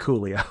R.I.P.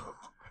 Coolio?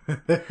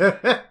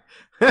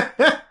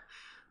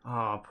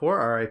 Oh, poor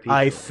R.I.P.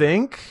 I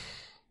think.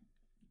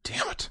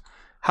 Damn it.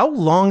 How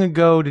long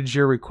ago did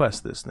you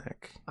request this,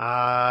 Nick?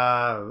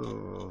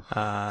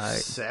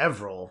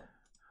 Several.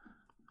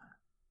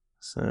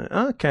 So,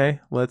 okay,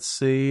 let's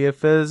see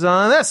if it's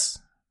on this.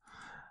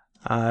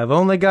 I've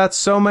only got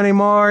so many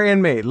more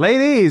in me.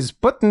 Ladies,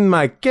 putting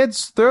my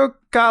kids through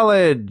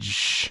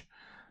college.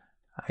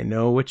 I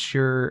know what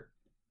your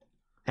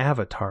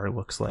avatar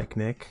looks like,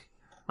 Nick.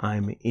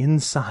 I'm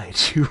inside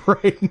you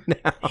right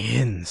now.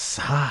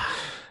 Inside.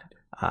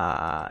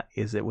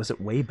 Was it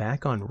way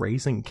back on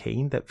Raising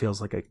Cain? That feels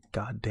like a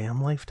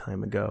goddamn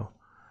lifetime ago.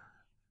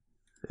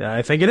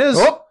 I think it is.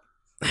 Oh!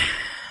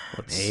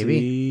 Let's Maybe.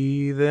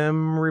 see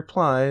them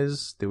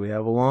replies. Do we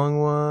have a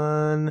long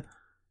one?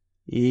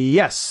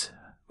 Yes,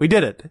 we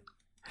did it.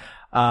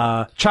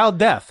 Child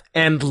death,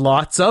 and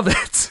lots of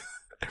it.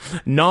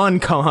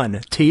 Non-con,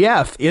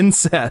 TF,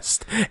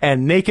 incest,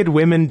 and naked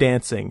women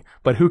dancing.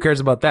 But who cares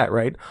about that,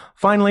 right?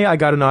 Finally, I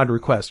got an odd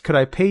request. Could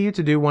I pay you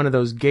to do one of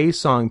those gay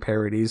song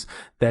parodies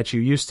that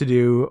you used to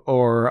do,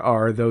 or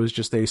are those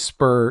just a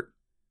spur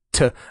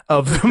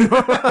of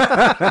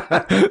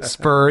the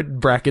spur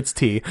brackets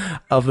T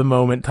of the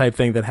moment type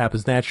thing that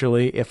happens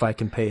naturally? If I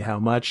can pay how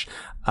much?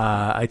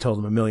 I told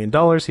him $1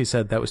 million. He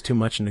said that was too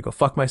much and to go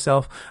fuck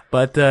myself.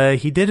 But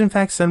he did in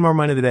fact send more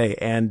money today,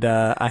 and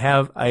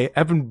I've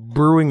been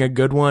brewing a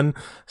good one,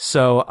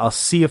 so I'll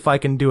see if I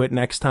can do it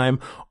next time.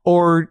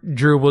 Or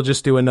Drew will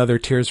just do another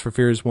Tears for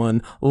Fears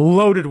one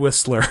loaded with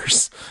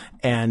slurs.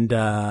 And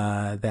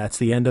that's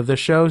the end of the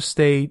show.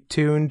 Stay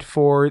tuned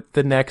for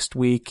the next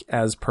week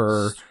as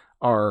per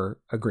our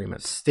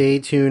agreements. Stay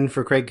tuned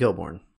for Craig Kilborn.